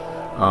kids.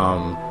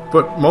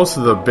 But most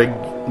of the big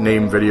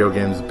name video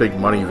games, big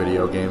money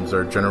video games,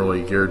 are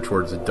generally geared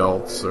towards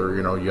adults or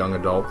young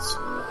adults.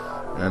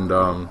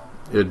 And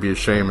it'd be a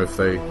shame if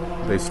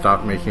they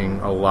stopped making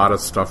a lot of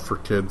stuff for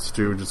kids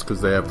too, just because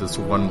they have this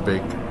one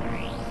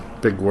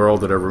big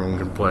world that everyone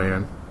can play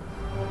in.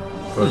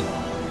 But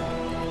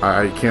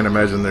I can't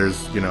imagine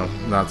there's,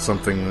 not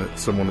something that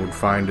someone would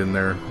find in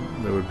there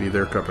that would be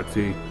their cup of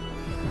tea.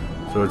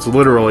 So it's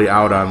literally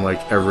out on,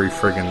 like, every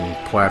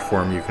friggin'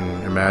 platform you can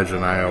imagine.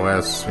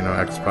 iOS,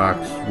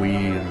 Xbox,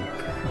 Wii, and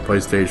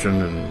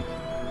PlayStation,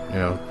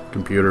 and,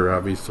 computer,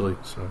 obviously,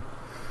 so.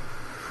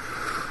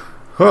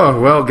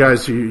 Oh, well,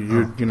 guys,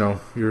 you're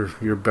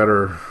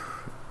better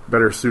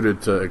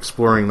suited to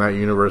exploring that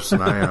universe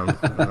than I am.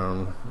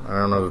 I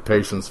don't know the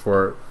patience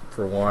for it,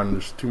 for one.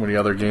 There's too many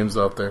other games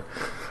out there.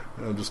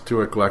 Just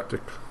too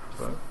eclectic.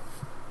 But.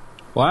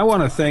 Well, I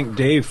want to thank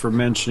Dave for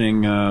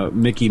mentioning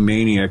Mickey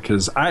Mania,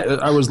 because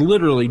I was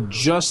literally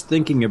just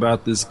thinking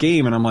about this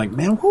game, and I'm like,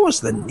 man, what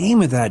was the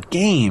name of that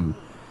game?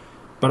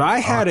 But I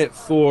had it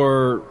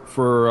for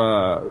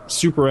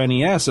Super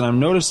NES, and I'm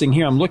noticing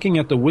here, I'm looking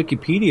at the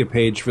Wikipedia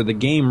page for the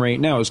game right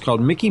now. It's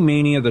called Mickey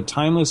Mania, The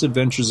Timeless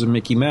Adventures of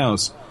Mickey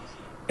Mouse.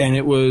 And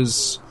it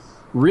was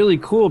really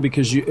cool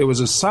because it was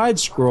a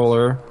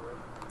side-scroller,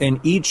 and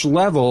each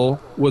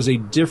level was a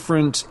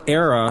different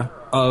era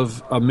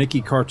of a Mickey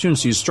cartoon.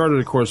 So you started,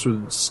 of course,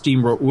 with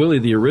Steamboat Willie,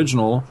 the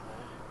original,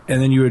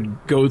 and then you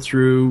would go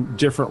through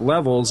different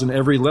levels, and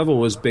every level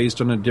was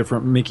based on a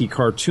different Mickey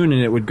cartoon,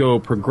 and it would go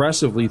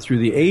progressively through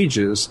the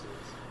ages.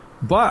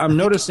 But I'm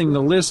noticing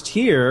the list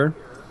here.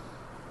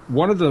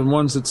 One of the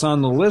ones that's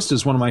on the list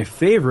is one of my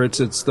favorites.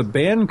 It's the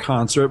band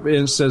concert, and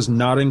it says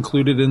not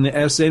included in the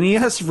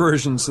SNES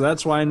version, so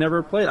that's why I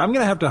never played. I'm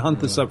going to have to hunt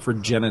this up for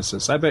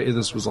Genesis. I bet you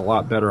this was a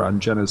lot better on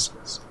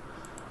Genesis.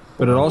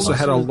 but it also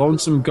had a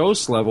Lonesome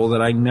Ghost level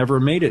that I never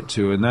made it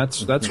to, and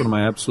that's one of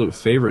my absolute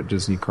favorite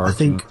Disney cartoons. I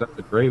think that's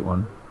a great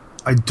one.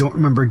 I don't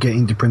remember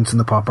getting to Prince and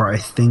the Pauper. I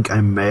think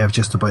I may have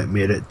just about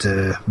made it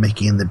to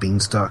Mickey and the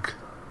Beanstalk.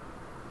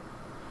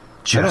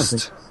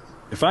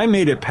 If I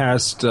made it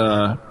past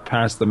the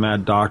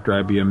Mad Doctor,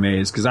 I'd be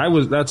amazed,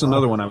 because that's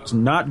another one I was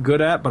not good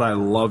at, but I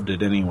loved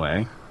it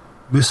anyway.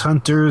 Moose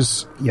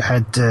Hunters, you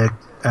had to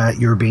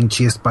you were being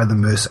chased by the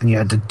moose, and you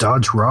had to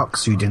dodge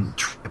rocks so you didn't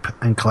trip,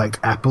 and collect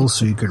apples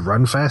so you could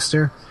run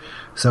faster.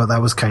 So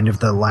that was kind of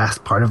the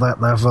last part of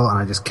that level, and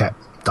I just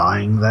kept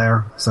dying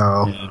there.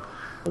 So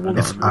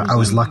I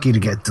was lucky to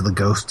get to the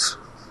ghosts.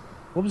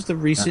 What was the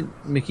recent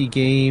Mickey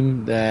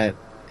game that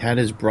had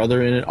his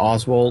brother in it,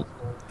 Oswald?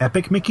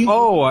 Epic Mickey?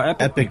 Oh,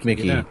 Epic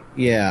Mickey.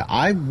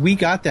 Yeah, we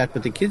got that,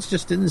 but the kids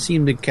just didn't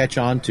seem to catch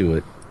on to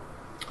it.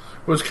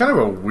 It was kind of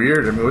a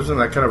weird, wasn't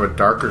that kind of a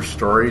darker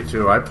story,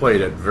 too? I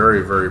played it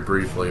very, very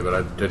briefly, but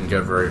I didn't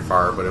get very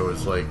far, but it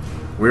was, like,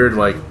 weird,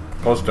 like,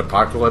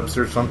 post-apocalypse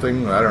or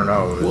something? I don't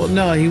know. Well,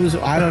 no, he was,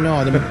 I don't know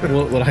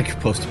what I could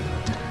post.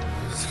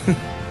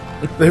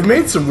 They've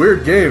made some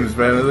weird games,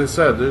 man, as I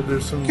said.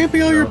 There's some... Can't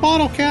be all your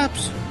bottle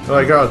caps.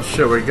 Like, oh,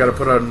 shit, we gotta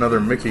put out another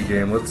Mickey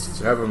game.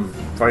 Let's have him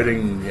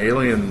fighting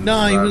aliens.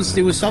 No,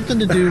 it was something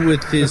to do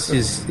with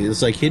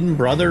his like, hidden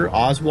brother,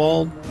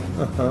 Oswald,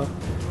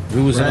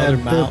 who was another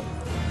mount.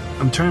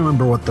 I'm trying to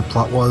remember what the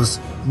plot was.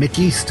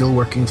 Mickey's still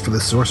working for the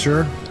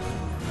sorcerer,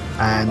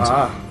 and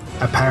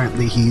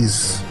apparently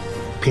he's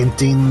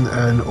painting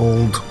an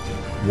old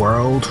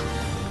world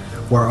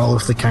where all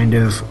of the kind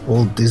of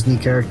old Disney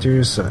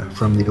characters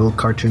from the old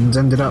cartoons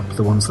ended up,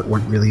 the ones that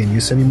weren't really in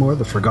use anymore,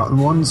 the forgotten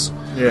ones.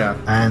 Yeah.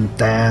 And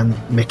then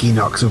Mickey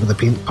knocks over the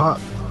paint pot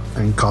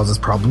and causes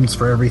problems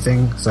for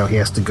everything, so he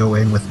has to go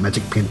in with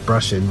magic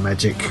paintbrush and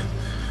magic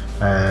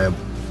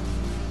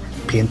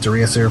paint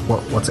eraser.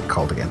 What's it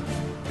called again?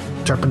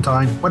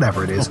 Turpentine,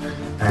 whatever it is.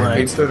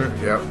 Paint thinner,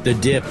 yeah. The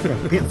dip.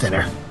 Paint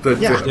thinner. The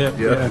dip,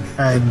 yeah.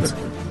 And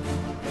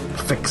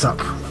fix up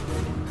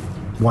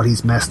what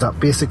he's messed up,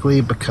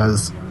 basically,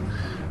 because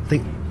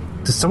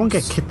does someone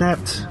get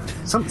kidnapped?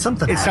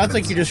 Something It sounds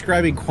like you're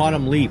describing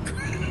Quantum Leap.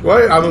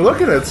 Well, I'm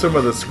looking at some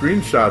of the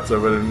screenshots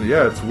of it, and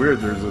yeah, it's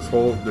weird. There's this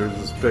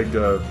big,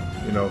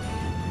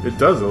 it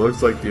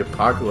looks like the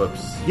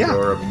apocalypse,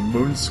 or a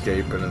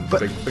moonscape, and a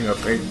big thing of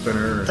paint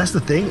thinner. That's the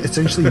thing.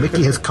 Essentially,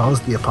 Mickey has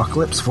caused the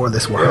apocalypse for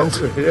this world.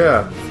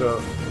 Yeah.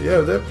 So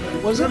that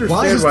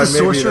why has the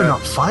sorcerer not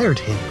fired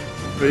him?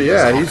 But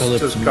yeah, he's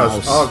just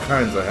caused all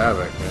kinds of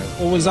havoc, man.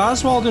 Well, was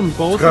Oswald in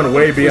both? It's gone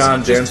way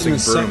beyond dancing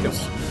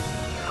brooms.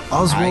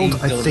 Oswald,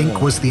 I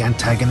think, was the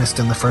antagonist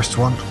in the first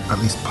one, at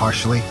least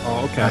partially.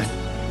 Oh, okay.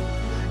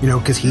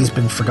 Because he's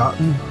been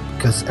forgotten,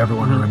 because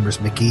everyone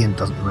remembers Mickey and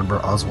doesn't remember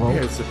Oswald.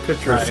 Yeah, it's a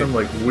picture of some,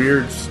 like,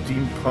 weird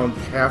steampunk,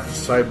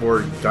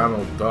 half-cyborg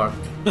Donald Duck.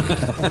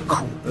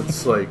 Cool.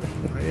 It's like,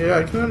 yeah,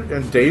 I can...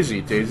 And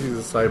Daisy. Daisy's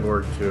a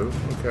cyborg, too.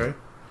 Okay.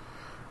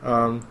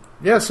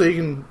 Yeah, so you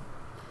can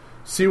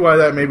see why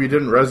that maybe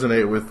didn't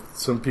resonate with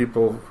some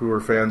people who were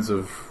fans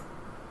of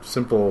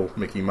simple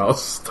Mickey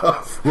Mouse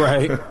stuff.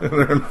 Right. I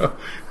don't know.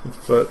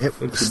 But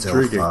it's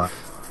intriguing.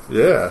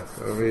 Yeah.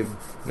 I mean,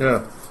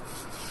 yeah.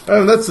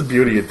 And that's the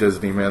beauty of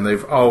Disney, man.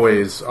 They've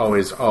always,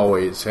 always,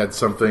 always had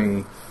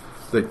something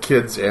that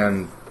kids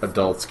and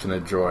adults can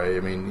enjoy. I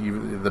mean,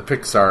 even the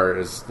Pixar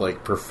has,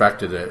 like,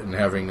 perfected it in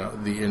having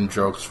the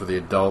in-jokes for the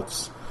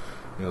adults,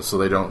 so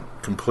they don't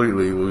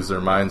completely lose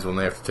their minds when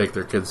they have to take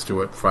their kids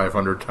to it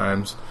 500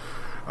 times.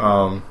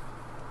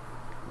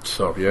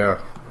 So, yeah.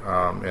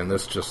 And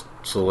this just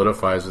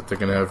solidifies that they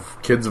can have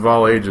kids of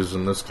all ages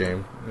in this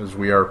game, as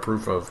we are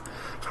proof of.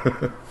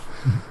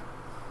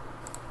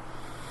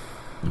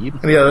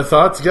 Any other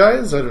thoughts,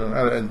 guys? I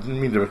didn't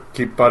mean to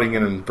keep butting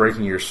in and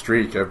breaking your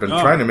streak. I've been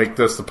trying to make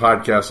this the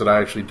podcast that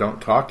I actually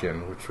don't talk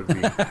in, which would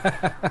be...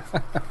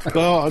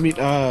 Well, I mean...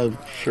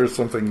 sure,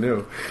 something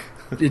new.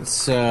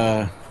 It's...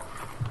 I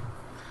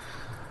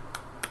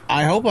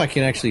hope I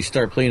can actually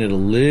start playing it a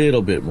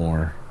little bit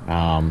more,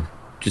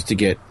 just to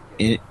get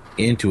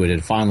into it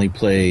and finally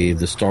play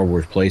the Star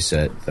Wars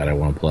playset that I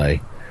want to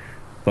play.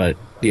 But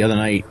the other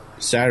night,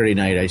 Saturday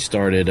night, I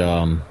started...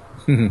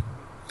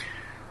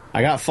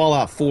 I got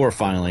Fallout 4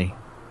 finally.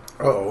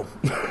 Uh-oh.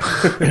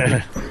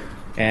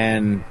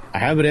 And I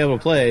haven't been able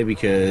to play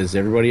because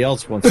everybody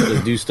else wants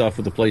to do stuff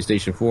with the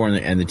PlayStation 4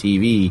 and the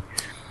TV.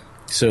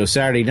 So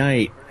Saturday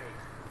night,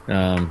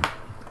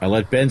 I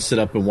let Ben sit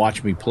up and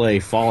watch me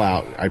play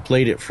Fallout. I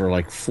played it for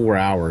like 4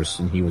 hours,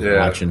 and he was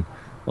watching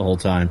the whole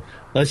time.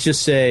 Let's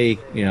just say,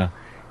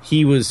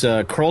 he was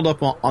curled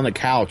up on the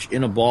couch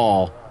in a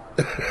ball,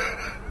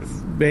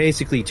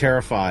 basically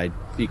terrified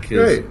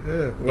because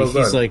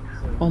he's like,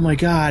 "Oh my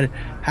God,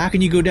 how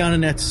can you go down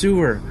in that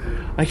sewer?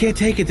 I can't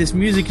take it. This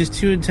music is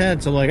too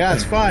intense." I'm like,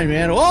 "It's fine,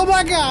 man." "Oh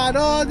my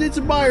God, it's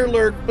a fire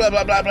alert." Blah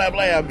blah blah blah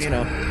blah.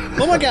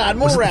 "Oh my God,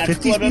 more rats."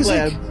 Blah blah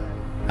blah.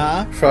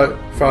 Huh?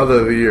 Father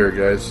of the Year,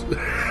 guys.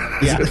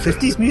 Yeah, the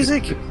 50s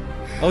music.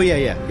 Oh yeah.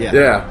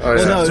 Yeah. Oh,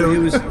 well, no, it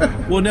was.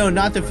 Well, no,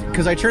 not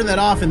because I turned that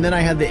off, and then I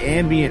had the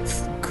ambient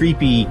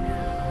creepy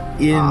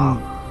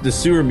the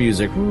sewer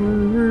music,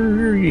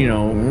 you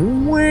know,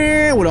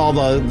 with all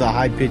the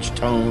high pitched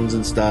tones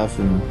and stuff.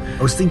 And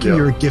I was thinking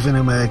you were giving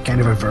him a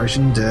kind of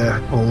aversion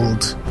to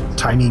old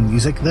timey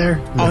music there.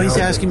 He's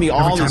asking me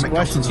all these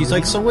questions. He's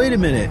like, so wait a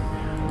minute,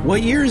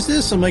 what year is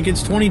this? I'm like,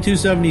 it's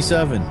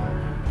 2277.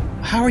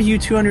 How are you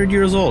 200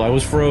 years old? I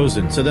was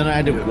frozen. So then I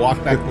had to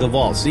walk back to the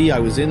vault. See, I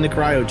was in the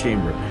cryo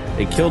chamber.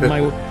 They killed my.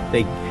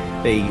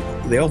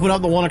 They opened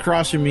up the one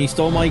across from me,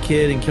 stole my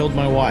kid, and killed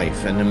my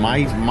wife. And then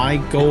my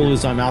goal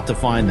is I'm out to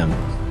find them.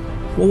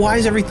 Well, why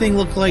does everything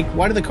look like?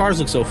 Why do the cars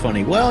look so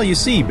funny? Well, you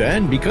see,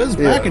 Ben, because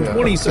back in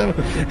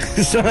 27.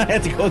 So I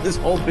had to go this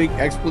whole big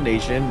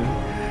explanation,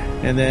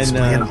 and then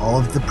explain all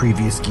of the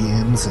previous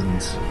games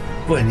and.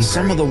 But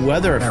some of the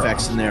weather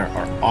effects in there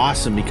are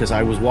awesome because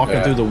I was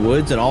walking through the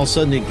woods and all of a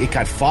sudden it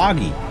got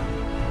foggy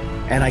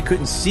and I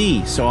couldn't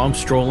see. So I'm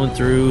strolling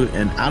through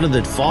and out of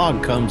the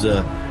fog comes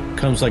like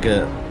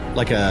a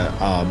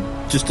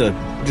just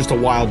a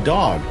wild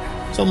dog.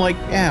 So I'm like,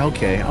 yeah,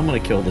 okay, I'm gonna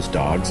kill this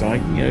dog. So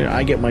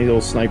I get my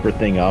little sniper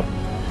thing up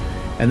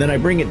and then I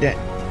bring it down.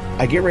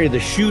 I get ready to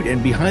shoot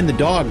and behind the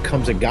dog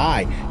comes a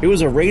guy. It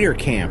was a raider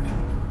camp.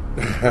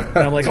 And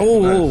I'm like,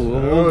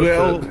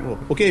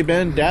 okay,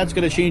 Ben, Dad's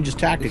going to change his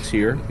tactics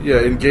here.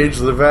 Yeah, engage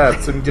the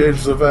vats,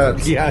 engage the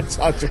vats. Yeah, it's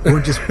awesome.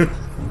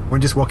 We're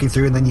just walking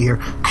through, and then you hear.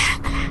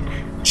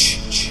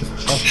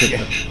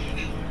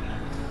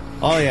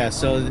 Oh yeah,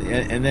 so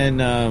and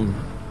then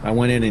I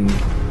went in and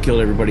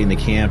killed everybody in the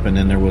camp, and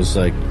then there was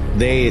like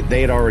they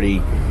had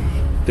already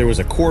there was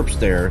a corpse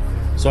there,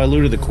 so I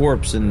looted the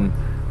corpse and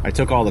I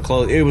took all the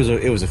clothes. It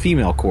was a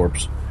female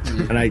corpse.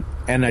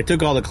 And I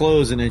took all the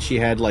clothes, and then she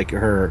had like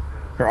her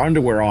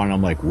underwear on.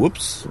 I'm like,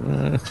 whoops.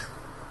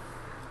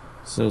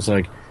 So it's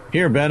like,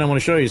 here, Ben, I want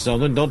to show you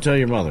something. Don't tell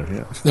your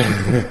mother.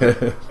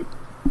 Yeah.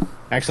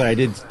 Actually, I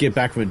did get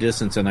back from a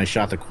distance, and I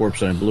shot the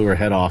corpse, and I blew her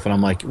head off. And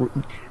I'm like,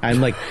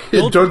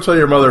 don't tell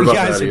your mother about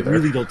that either.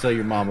 Really, don't tell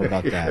your mom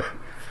about that.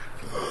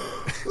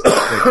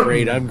 Like,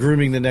 great, I'm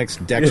grooming the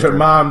next Dexter. Yeah,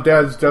 Mom,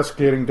 Dad's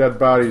desiccating dead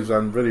bodies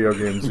on video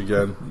games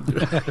again.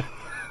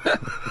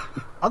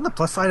 On the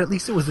plus side, at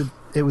least it was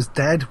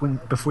dead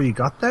before you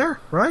got there,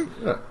 right?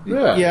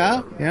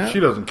 Yeah. She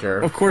doesn't care.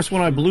 Of course,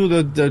 when I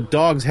blew the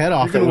dog's head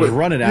off, it was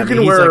running at me. You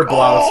can wear her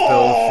blouse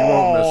still. She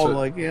won't miss it.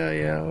 Like,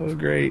 yeah, it was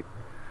great.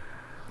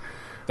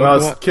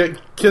 Well,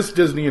 kiss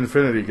Disney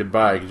Infinity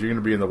goodbye because you're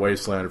going to be in the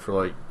wasteland for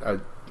like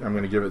I'm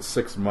going to give it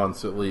 6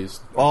 months at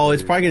least. Oh,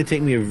 it's probably going to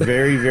take me a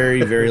very,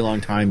 very, very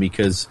long time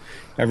because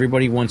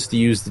everybody wants to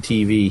use the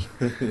TV.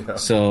 Yeah.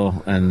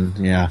 So, and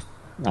yeah.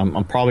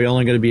 I'm probably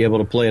only going to be able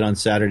to play it on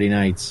Saturday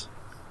nights.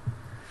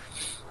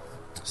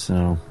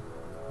 So,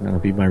 that'll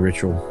be my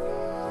ritual.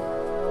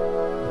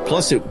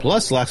 Plus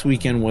last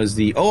weekend was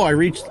I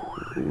reached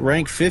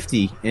rank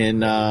 50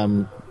 in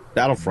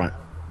Battlefront.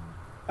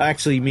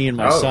 Actually, me and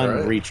my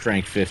son reached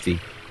rank 50.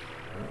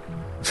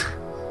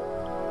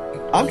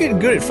 I'm getting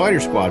good at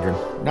Fighter Squadron.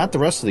 Not the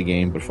rest of the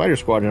game, but Fighter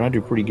Squadron I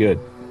do pretty good.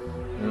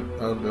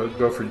 I'll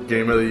go for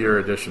Game of the Year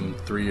edition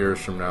 3 years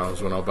from now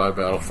is when I'll buy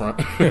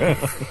Battlefront.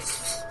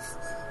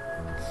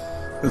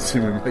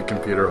 Assuming my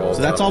computer holds.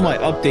 So that's all my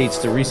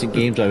updates to recent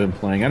games I've been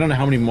playing. I don't know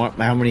how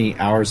many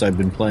hours I've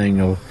been playing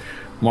of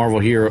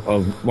Marvel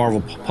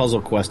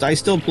Puzzle Quest. I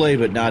still play,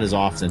 but not as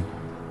often.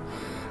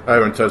 I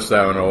haven't touched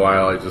that in a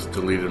while. I just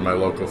deleted my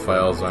local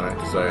files on it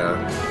because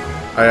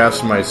I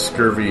asked my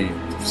scurvy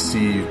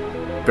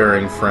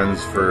sea-bearing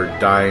friends for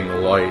Dying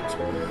Light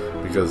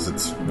because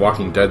it's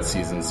Walking Dead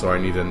season, so I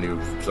need a new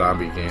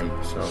zombie game.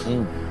 So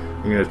I'm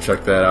gonna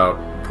check that out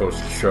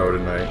post show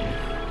tonight.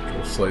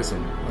 We'll slay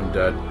some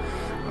undead.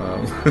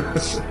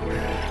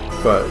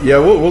 But yeah,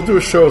 we'll do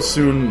a show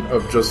soon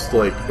of just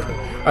like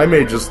I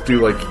may just do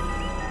like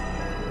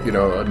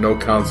no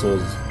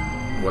consoles.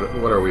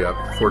 What are we up?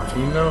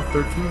 14 now?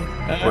 13?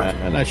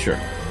 I'm not sure.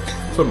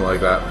 Something like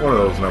that. One of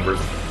those numbers.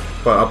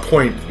 But a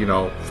point,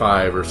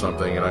 5 or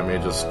something, and I may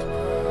just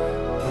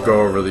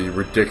go over the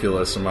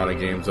ridiculous amount of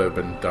games I've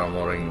been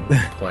downloading,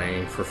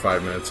 playing for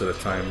 5 minutes at a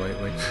time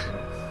lately.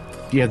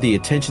 You have the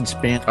attention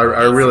span. I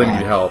really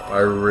need help. I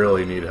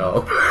really need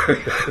help.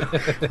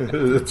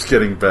 It's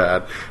getting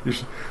bad.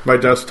 My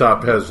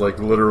desktop has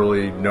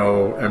literally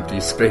no empty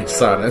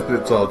space on it.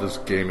 It's all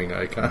just gaming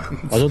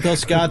icons. Well, don't tell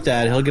Scott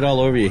that. He'll get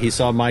all over you. He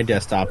saw my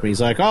desktop and he's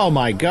like, "Oh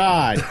my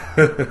god,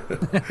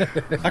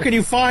 how can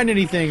you find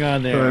anything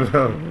on there?" I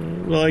know.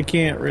 Well, I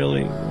can't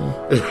really.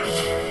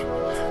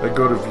 I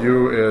go to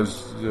view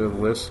as a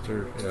list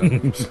or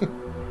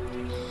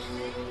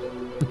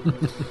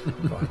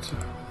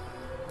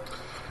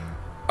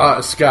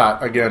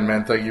Scott, again,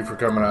 man, thank you for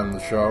coming on the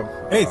show.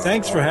 Hey,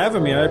 thanks for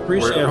having me. I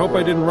appreciate it. I hope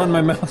I didn't run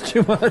my mouth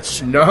too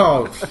much.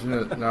 No,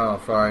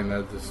 fine.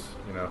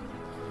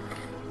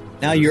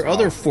 Now, your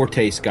other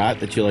forte, Scott,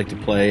 that you like to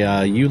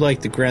play, you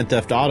like the Grand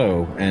Theft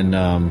Auto, and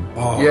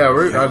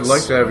I'd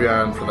like to have you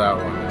on for that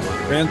one.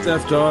 Grand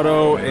Theft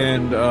Auto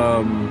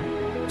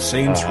and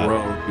Saints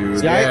Row, dude.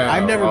 See,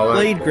 I've never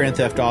played Grand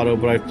Theft Auto,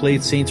 but I've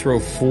played Saints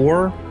Row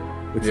 4,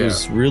 which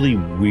was really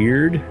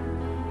weird.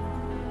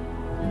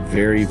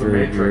 Very,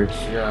 very weird.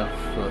 Yeah.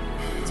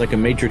 It's like a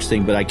Matrix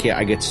thing, but I can't.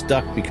 I get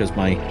stuck because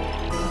my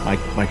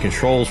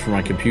controls for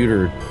my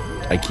computer,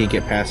 I can't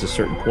get past a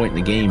certain point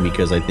in the game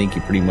because I think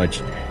you pretty much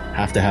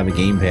have to have a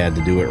gamepad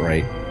to do it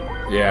right.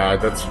 Yeah,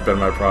 that's been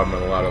my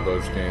problem in a lot of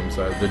those games.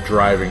 The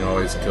driving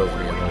always kills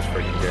me in those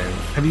freaking games.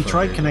 Have you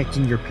tried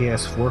connecting your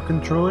PS4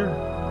 controller?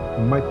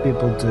 You might be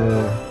able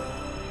to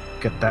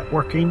get that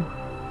working.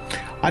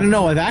 I don't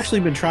know. I've actually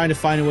been trying to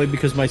find a way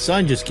because my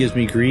son just gives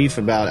me grief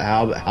about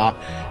how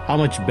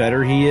much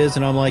better he is,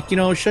 and I'm like,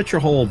 shut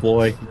your hole,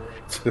 boy.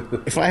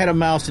 If I had a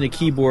mouse and a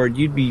keyboard,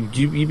 you'd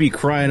be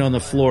crying on the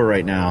floor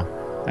right now.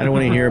 I don't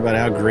want to hear about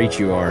how great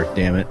you are.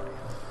 Damn it.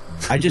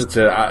 I've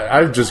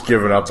just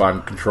given up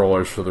on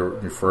controllers for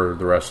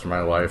the rest of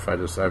my life.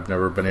 I've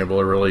never been able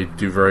to really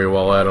do very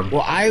well at them.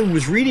 Well, I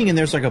was reading, and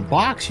there's like a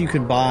box you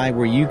can buy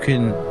where you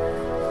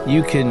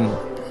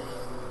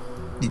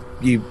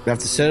have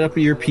to set up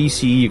your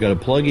PC. You got to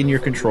plug in your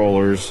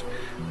controllers,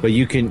 but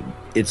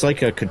it's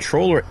like a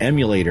controller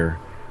emulator,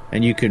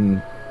 and you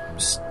can,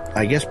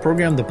 I guess,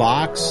 program the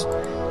box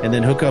and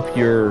then hook up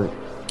your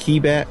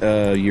keyboard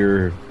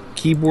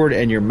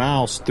and your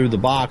mouse through the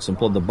box and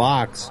plug the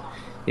box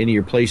into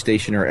your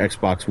PlayStation or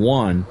Xbox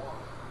One,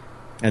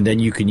 and then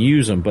you can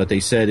use them. But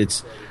they said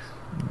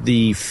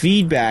the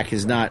feedback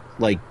is not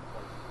like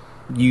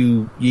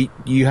you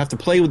have to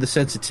play with the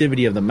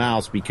sensitivity of the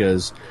mouse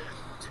because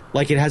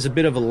like it has a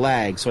bit of a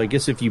lag. So I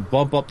guess if you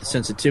bump up the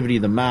sensitivity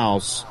of the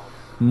mouse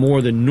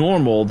more than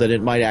normal, then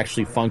it might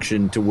actually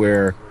function to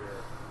where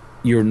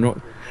you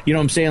know what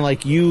I'm saying?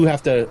 Like you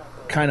have to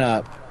kind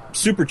of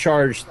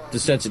supercharge the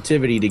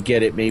sensitivity to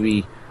get it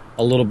maybe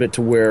a little bit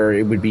to where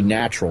it would be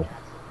natural.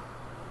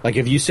 Like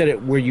if you set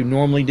it where you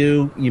normally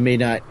do, you may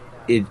not.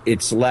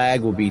 Its lag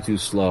will be too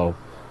slow.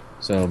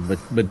 So,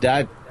 but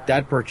that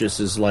purchase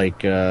is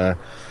like I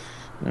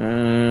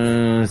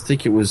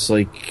think it was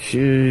like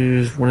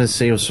I want to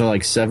say it was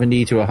like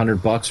 $70 to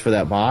 $100 for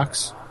that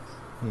box.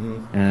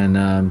 Mm-hmm.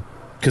 And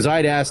because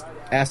I'd asked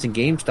in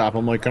GameStop,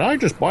 I'm like, can I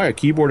just buy a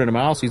keyboard and a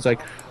mouse? He's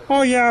like,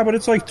 oh yeah, but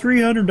it's like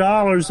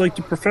 $300, like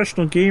the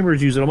professional gamers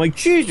use it. I'm like,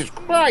 Jesus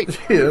Christ!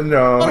 Yeah,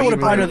 no, I don't want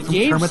to buy another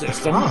game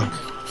system.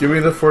 Give me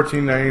the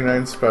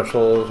 $14.99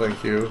 special,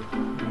 thank you.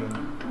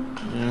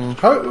 Yeah.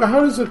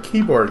 How does a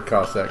keyboard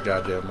cost that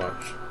goddamn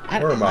much? I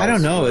don't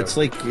know. It's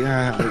like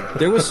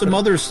there was some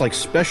others like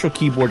special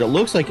keyboard that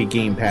looks like a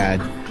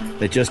gamepad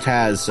that just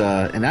has,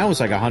 and that was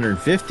like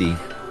 $150.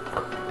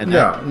 And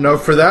no,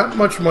 for that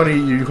much money,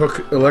 you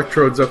hook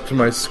electrodes up to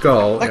my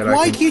skull, like, and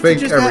I can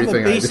think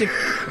everything I do.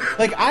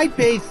 Like I'd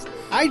pay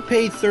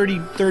 $30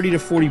 to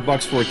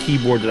 $40 for a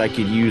keyboard that I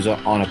could use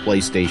on a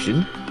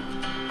PlayStation.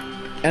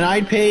 And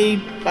I'd pay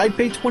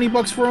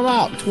 $20 for a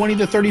mouse, $20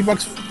 to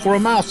 $30 for a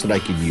mouse that I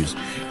could use.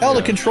 Hell,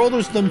 the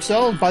controllers by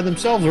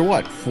themselves are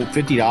what,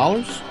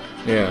 $50?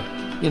 Yeah.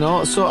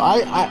 So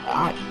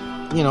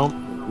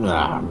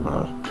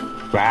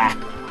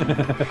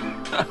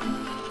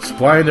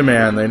supply and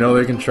demand. They know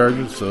they can charge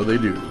it, so they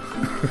do.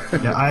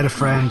 Yeah, I had a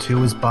friend who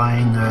was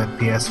buying a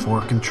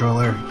PS4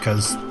 controller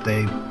because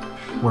they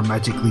were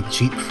magically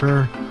cheap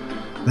for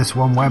this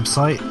one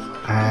website,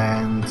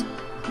 and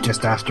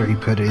just after he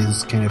put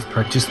his kind of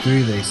purchase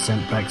through, they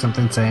sent back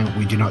something saying,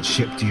 we do not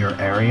ship to your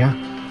area,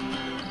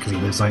 because he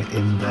lives out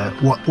in the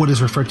what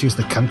is referred to as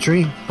the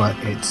country, but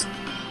it's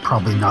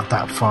probably not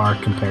that far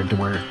compared to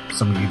where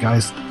some of you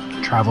guys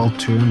travel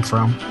to and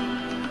from.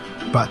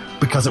 But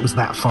because it was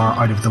that far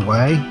out of the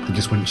way, they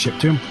just wouldn't ship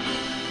to him.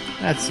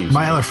 That seems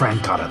my other friend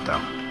got it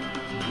though.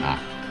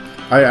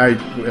 I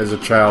as a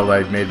child,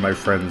 I made my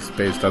friends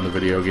based on the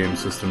video game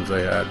systems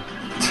they had.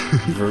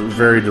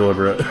 Very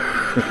deliberate.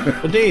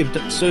 Well, Dave,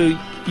 so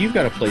you've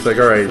got a PlayStation. It's like,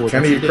 all right,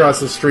 Kenny across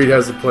the street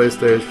has a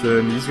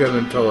PlayStation. He's got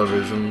a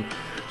television.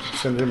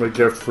 Send him a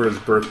gift for his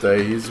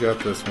birthday. He's got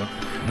this one.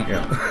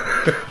 Yeah.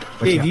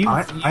 Dave,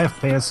 I have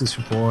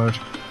PS4.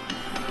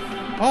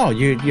 Oh,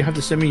 you have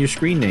to send me your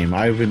screen name.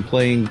 I've been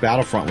playing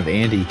Battlefront with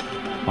Andy.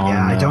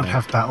 I don't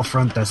have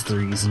Battlefront. That's the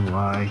reason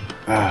why.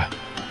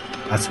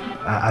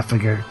 I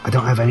figure I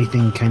don't have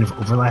anything kind of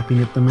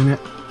overlapping at the minute.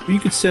 You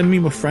could send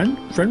me a friend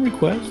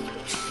request.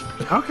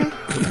 Okay.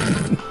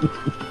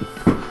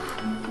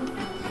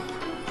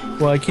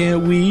 Why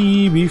can't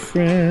we be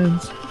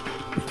friends?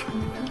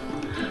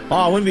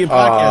 Oh, it wouldn't be a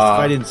podcast if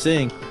I didn't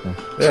sing.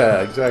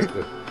 Yeah,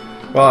 exactly.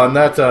 Well, on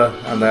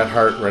that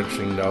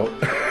heart-wrenching note,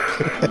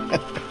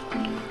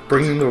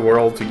 bringing the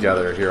world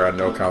together here on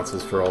No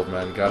Councils for Old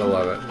Men. Gotta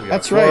love it. We got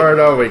That's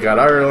Florida, we got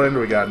Ireland,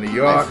 we got New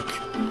York.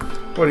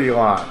 What do you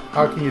want?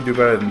 How can you do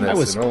better than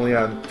this? And only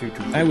on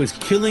 222. I was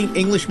killing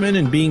Englishmen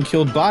and being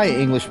killed by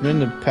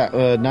Englishmen.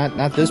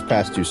 Not this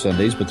past 2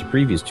 Sundays, but the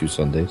previous 2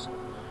 Sundays.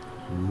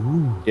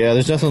 Ooh. Yeah,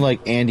 there's nothing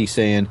like Andy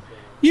saying,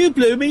 "You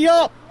blew me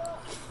up."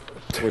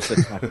 Of course,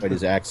 that's not quite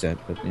his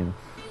accent, but you know.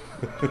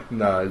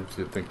 No, I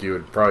think you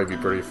would probably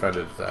be pretty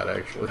offended at that,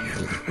 actually.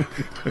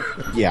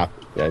 Yeah,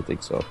 I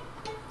think so.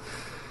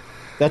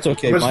 That's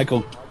okay.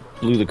 Michael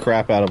blew the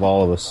crap out of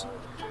all of us.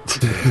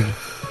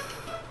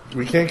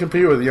 We can't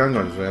compete with the young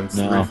ones, man. It's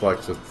the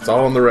reflex. It's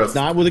all on the wrist.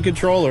 Not with a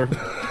controller.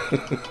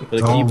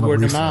 With a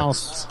keyboard and a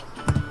mouse.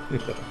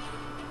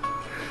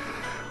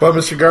 But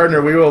Mr.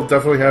 Gardner, we will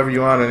definitely have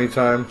you on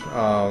anytime.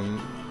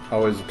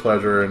 Always a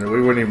pleasure, and we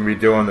wouldn't even be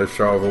doing this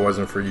show if it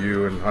wasn't for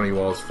you and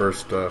Honeywell's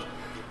first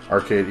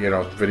arcade,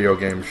 video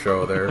game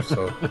show there.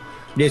 So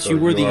yes, you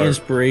were the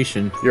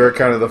inspiration. You're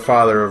kind of the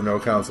father of No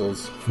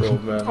Consoles for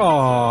Old Men.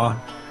 Aww.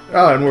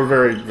 Oh, and we're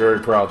very, very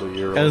proud that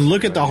you're. And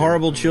look at the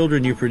horrible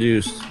children you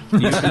produced.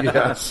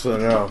 Yes, I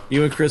know.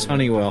 You and Chris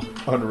Honeywell.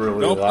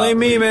 Unreally. Don't blame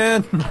me,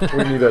 man.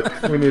 We need a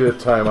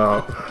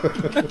timeout.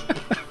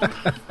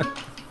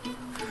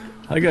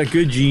 I got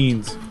good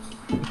genes.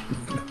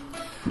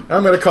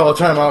 I'm going to call a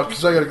timeout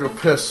because I got to go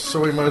piss, so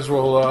we might as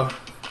well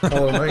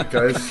call it night,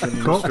 guys. And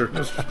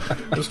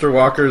Mr.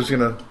 Walker's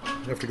going to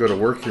have to go to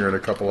work here in a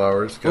couple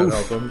hours. Can't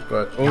help him.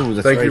 But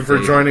thank you for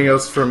joining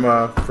us from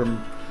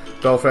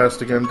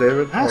Belfast again,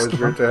 David. Always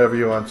great to have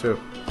you on, too.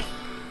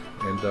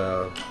 And,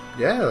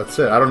 that's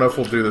it. I don't know if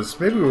we'll do this.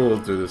 Maybe we'll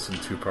do this in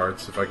 2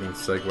 parts if I can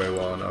segue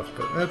well enough.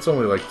 But it's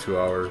only like 2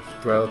 hours.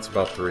 Well, it's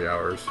about 3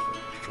 hours,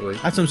 actually.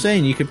 That's what I'm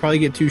saying. You could probably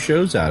get 2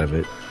 shows out of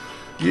it.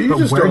 You're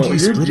just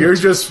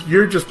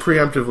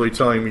preemptively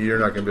telling me you're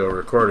not going to be able to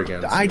record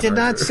again. I did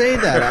not say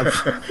that.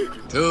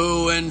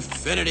 To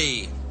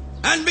infinity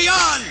and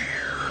beyond!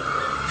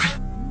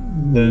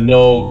 The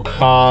No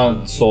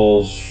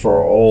Consoles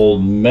for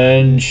Old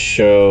Men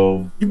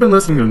show. You've been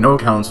listening to No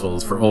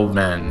Consoles for Old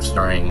Men,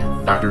 starring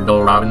Dr.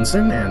 Bill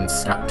Robinson and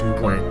Scott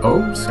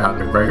 2.0, Scott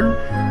McGregor.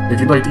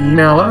 If you'd like to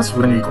email us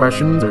with any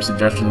questions or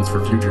suggestions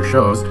for future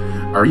shows,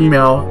 our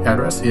email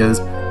address is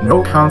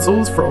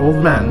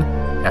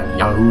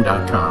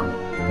noconsolesforoldmen@yahoo.com.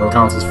 No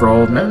Consoles for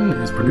Old Men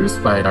is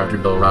produced by Dr.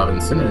 Bill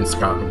Robinson and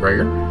Scott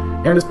McGregor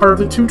and is part of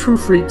the Two True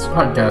Freaks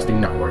podcasting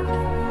network.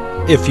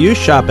 If you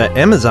shop at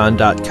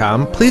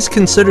Amazon.com, please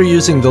consider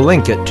using the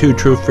link at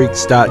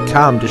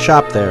twotruefreaks.com to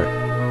shop there.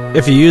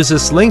 If you use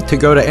this link to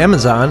go to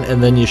Amazon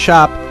and then you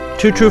shop,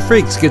 Two True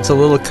Freaks gets a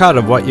little cut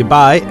of what you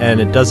buy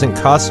and it doesn't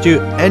cost you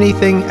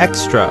anything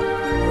extra.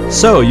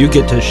 So you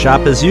get to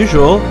shop as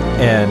usual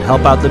and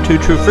help out the Two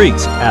True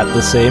Freaks at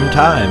the same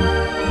time.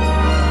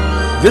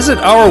 Visit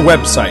our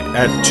website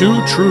at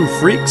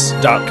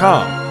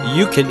twotruefreaks.com.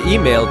 You can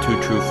email Two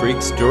True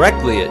Freaks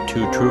directly at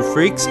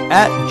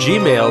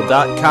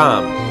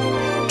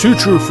twotruefreaks@gmail.com. Two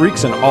True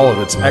Freaks and all of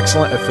its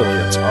excellent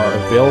affiliates are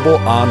available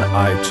on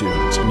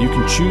iTunes, and you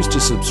can choose to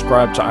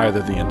subscribe to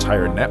either the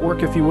entire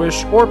network if you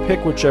wish, or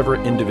pick whichever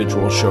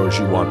individual shows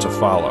you want to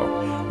follow.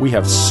 We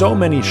have so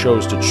many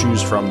shows to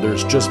choose from,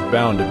 there's just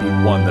bound to be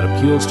one that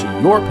appeals to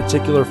your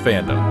particular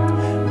fandom.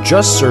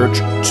 Just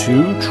search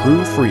Two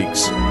True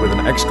Freaks with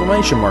an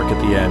exclamation mark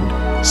at the end,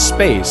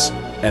 space,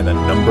 and the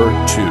number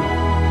 2.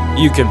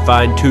 You can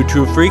find Two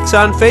True Freaks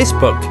on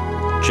Facebook.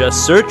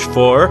 Just search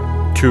for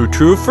Two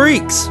True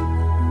Freaks.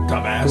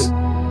 Dumbass.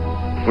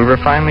 We were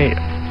finally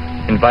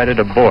invited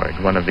aboard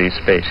one of these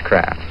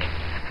spacecraft,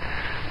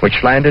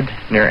 which landed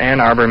near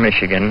Ann Arbor,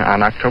 Michigan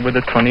on October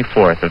the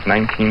 24th of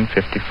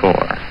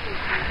 1954.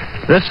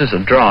 This is a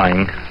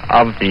drawing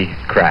of the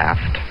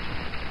craft.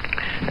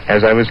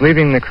 As I was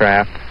leaving the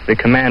craft, the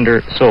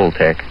commander,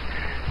 Soltec,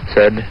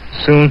 said,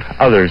 "Soon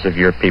others of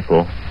your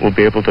people will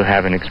be able to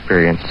have an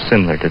experience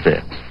similar to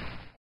this."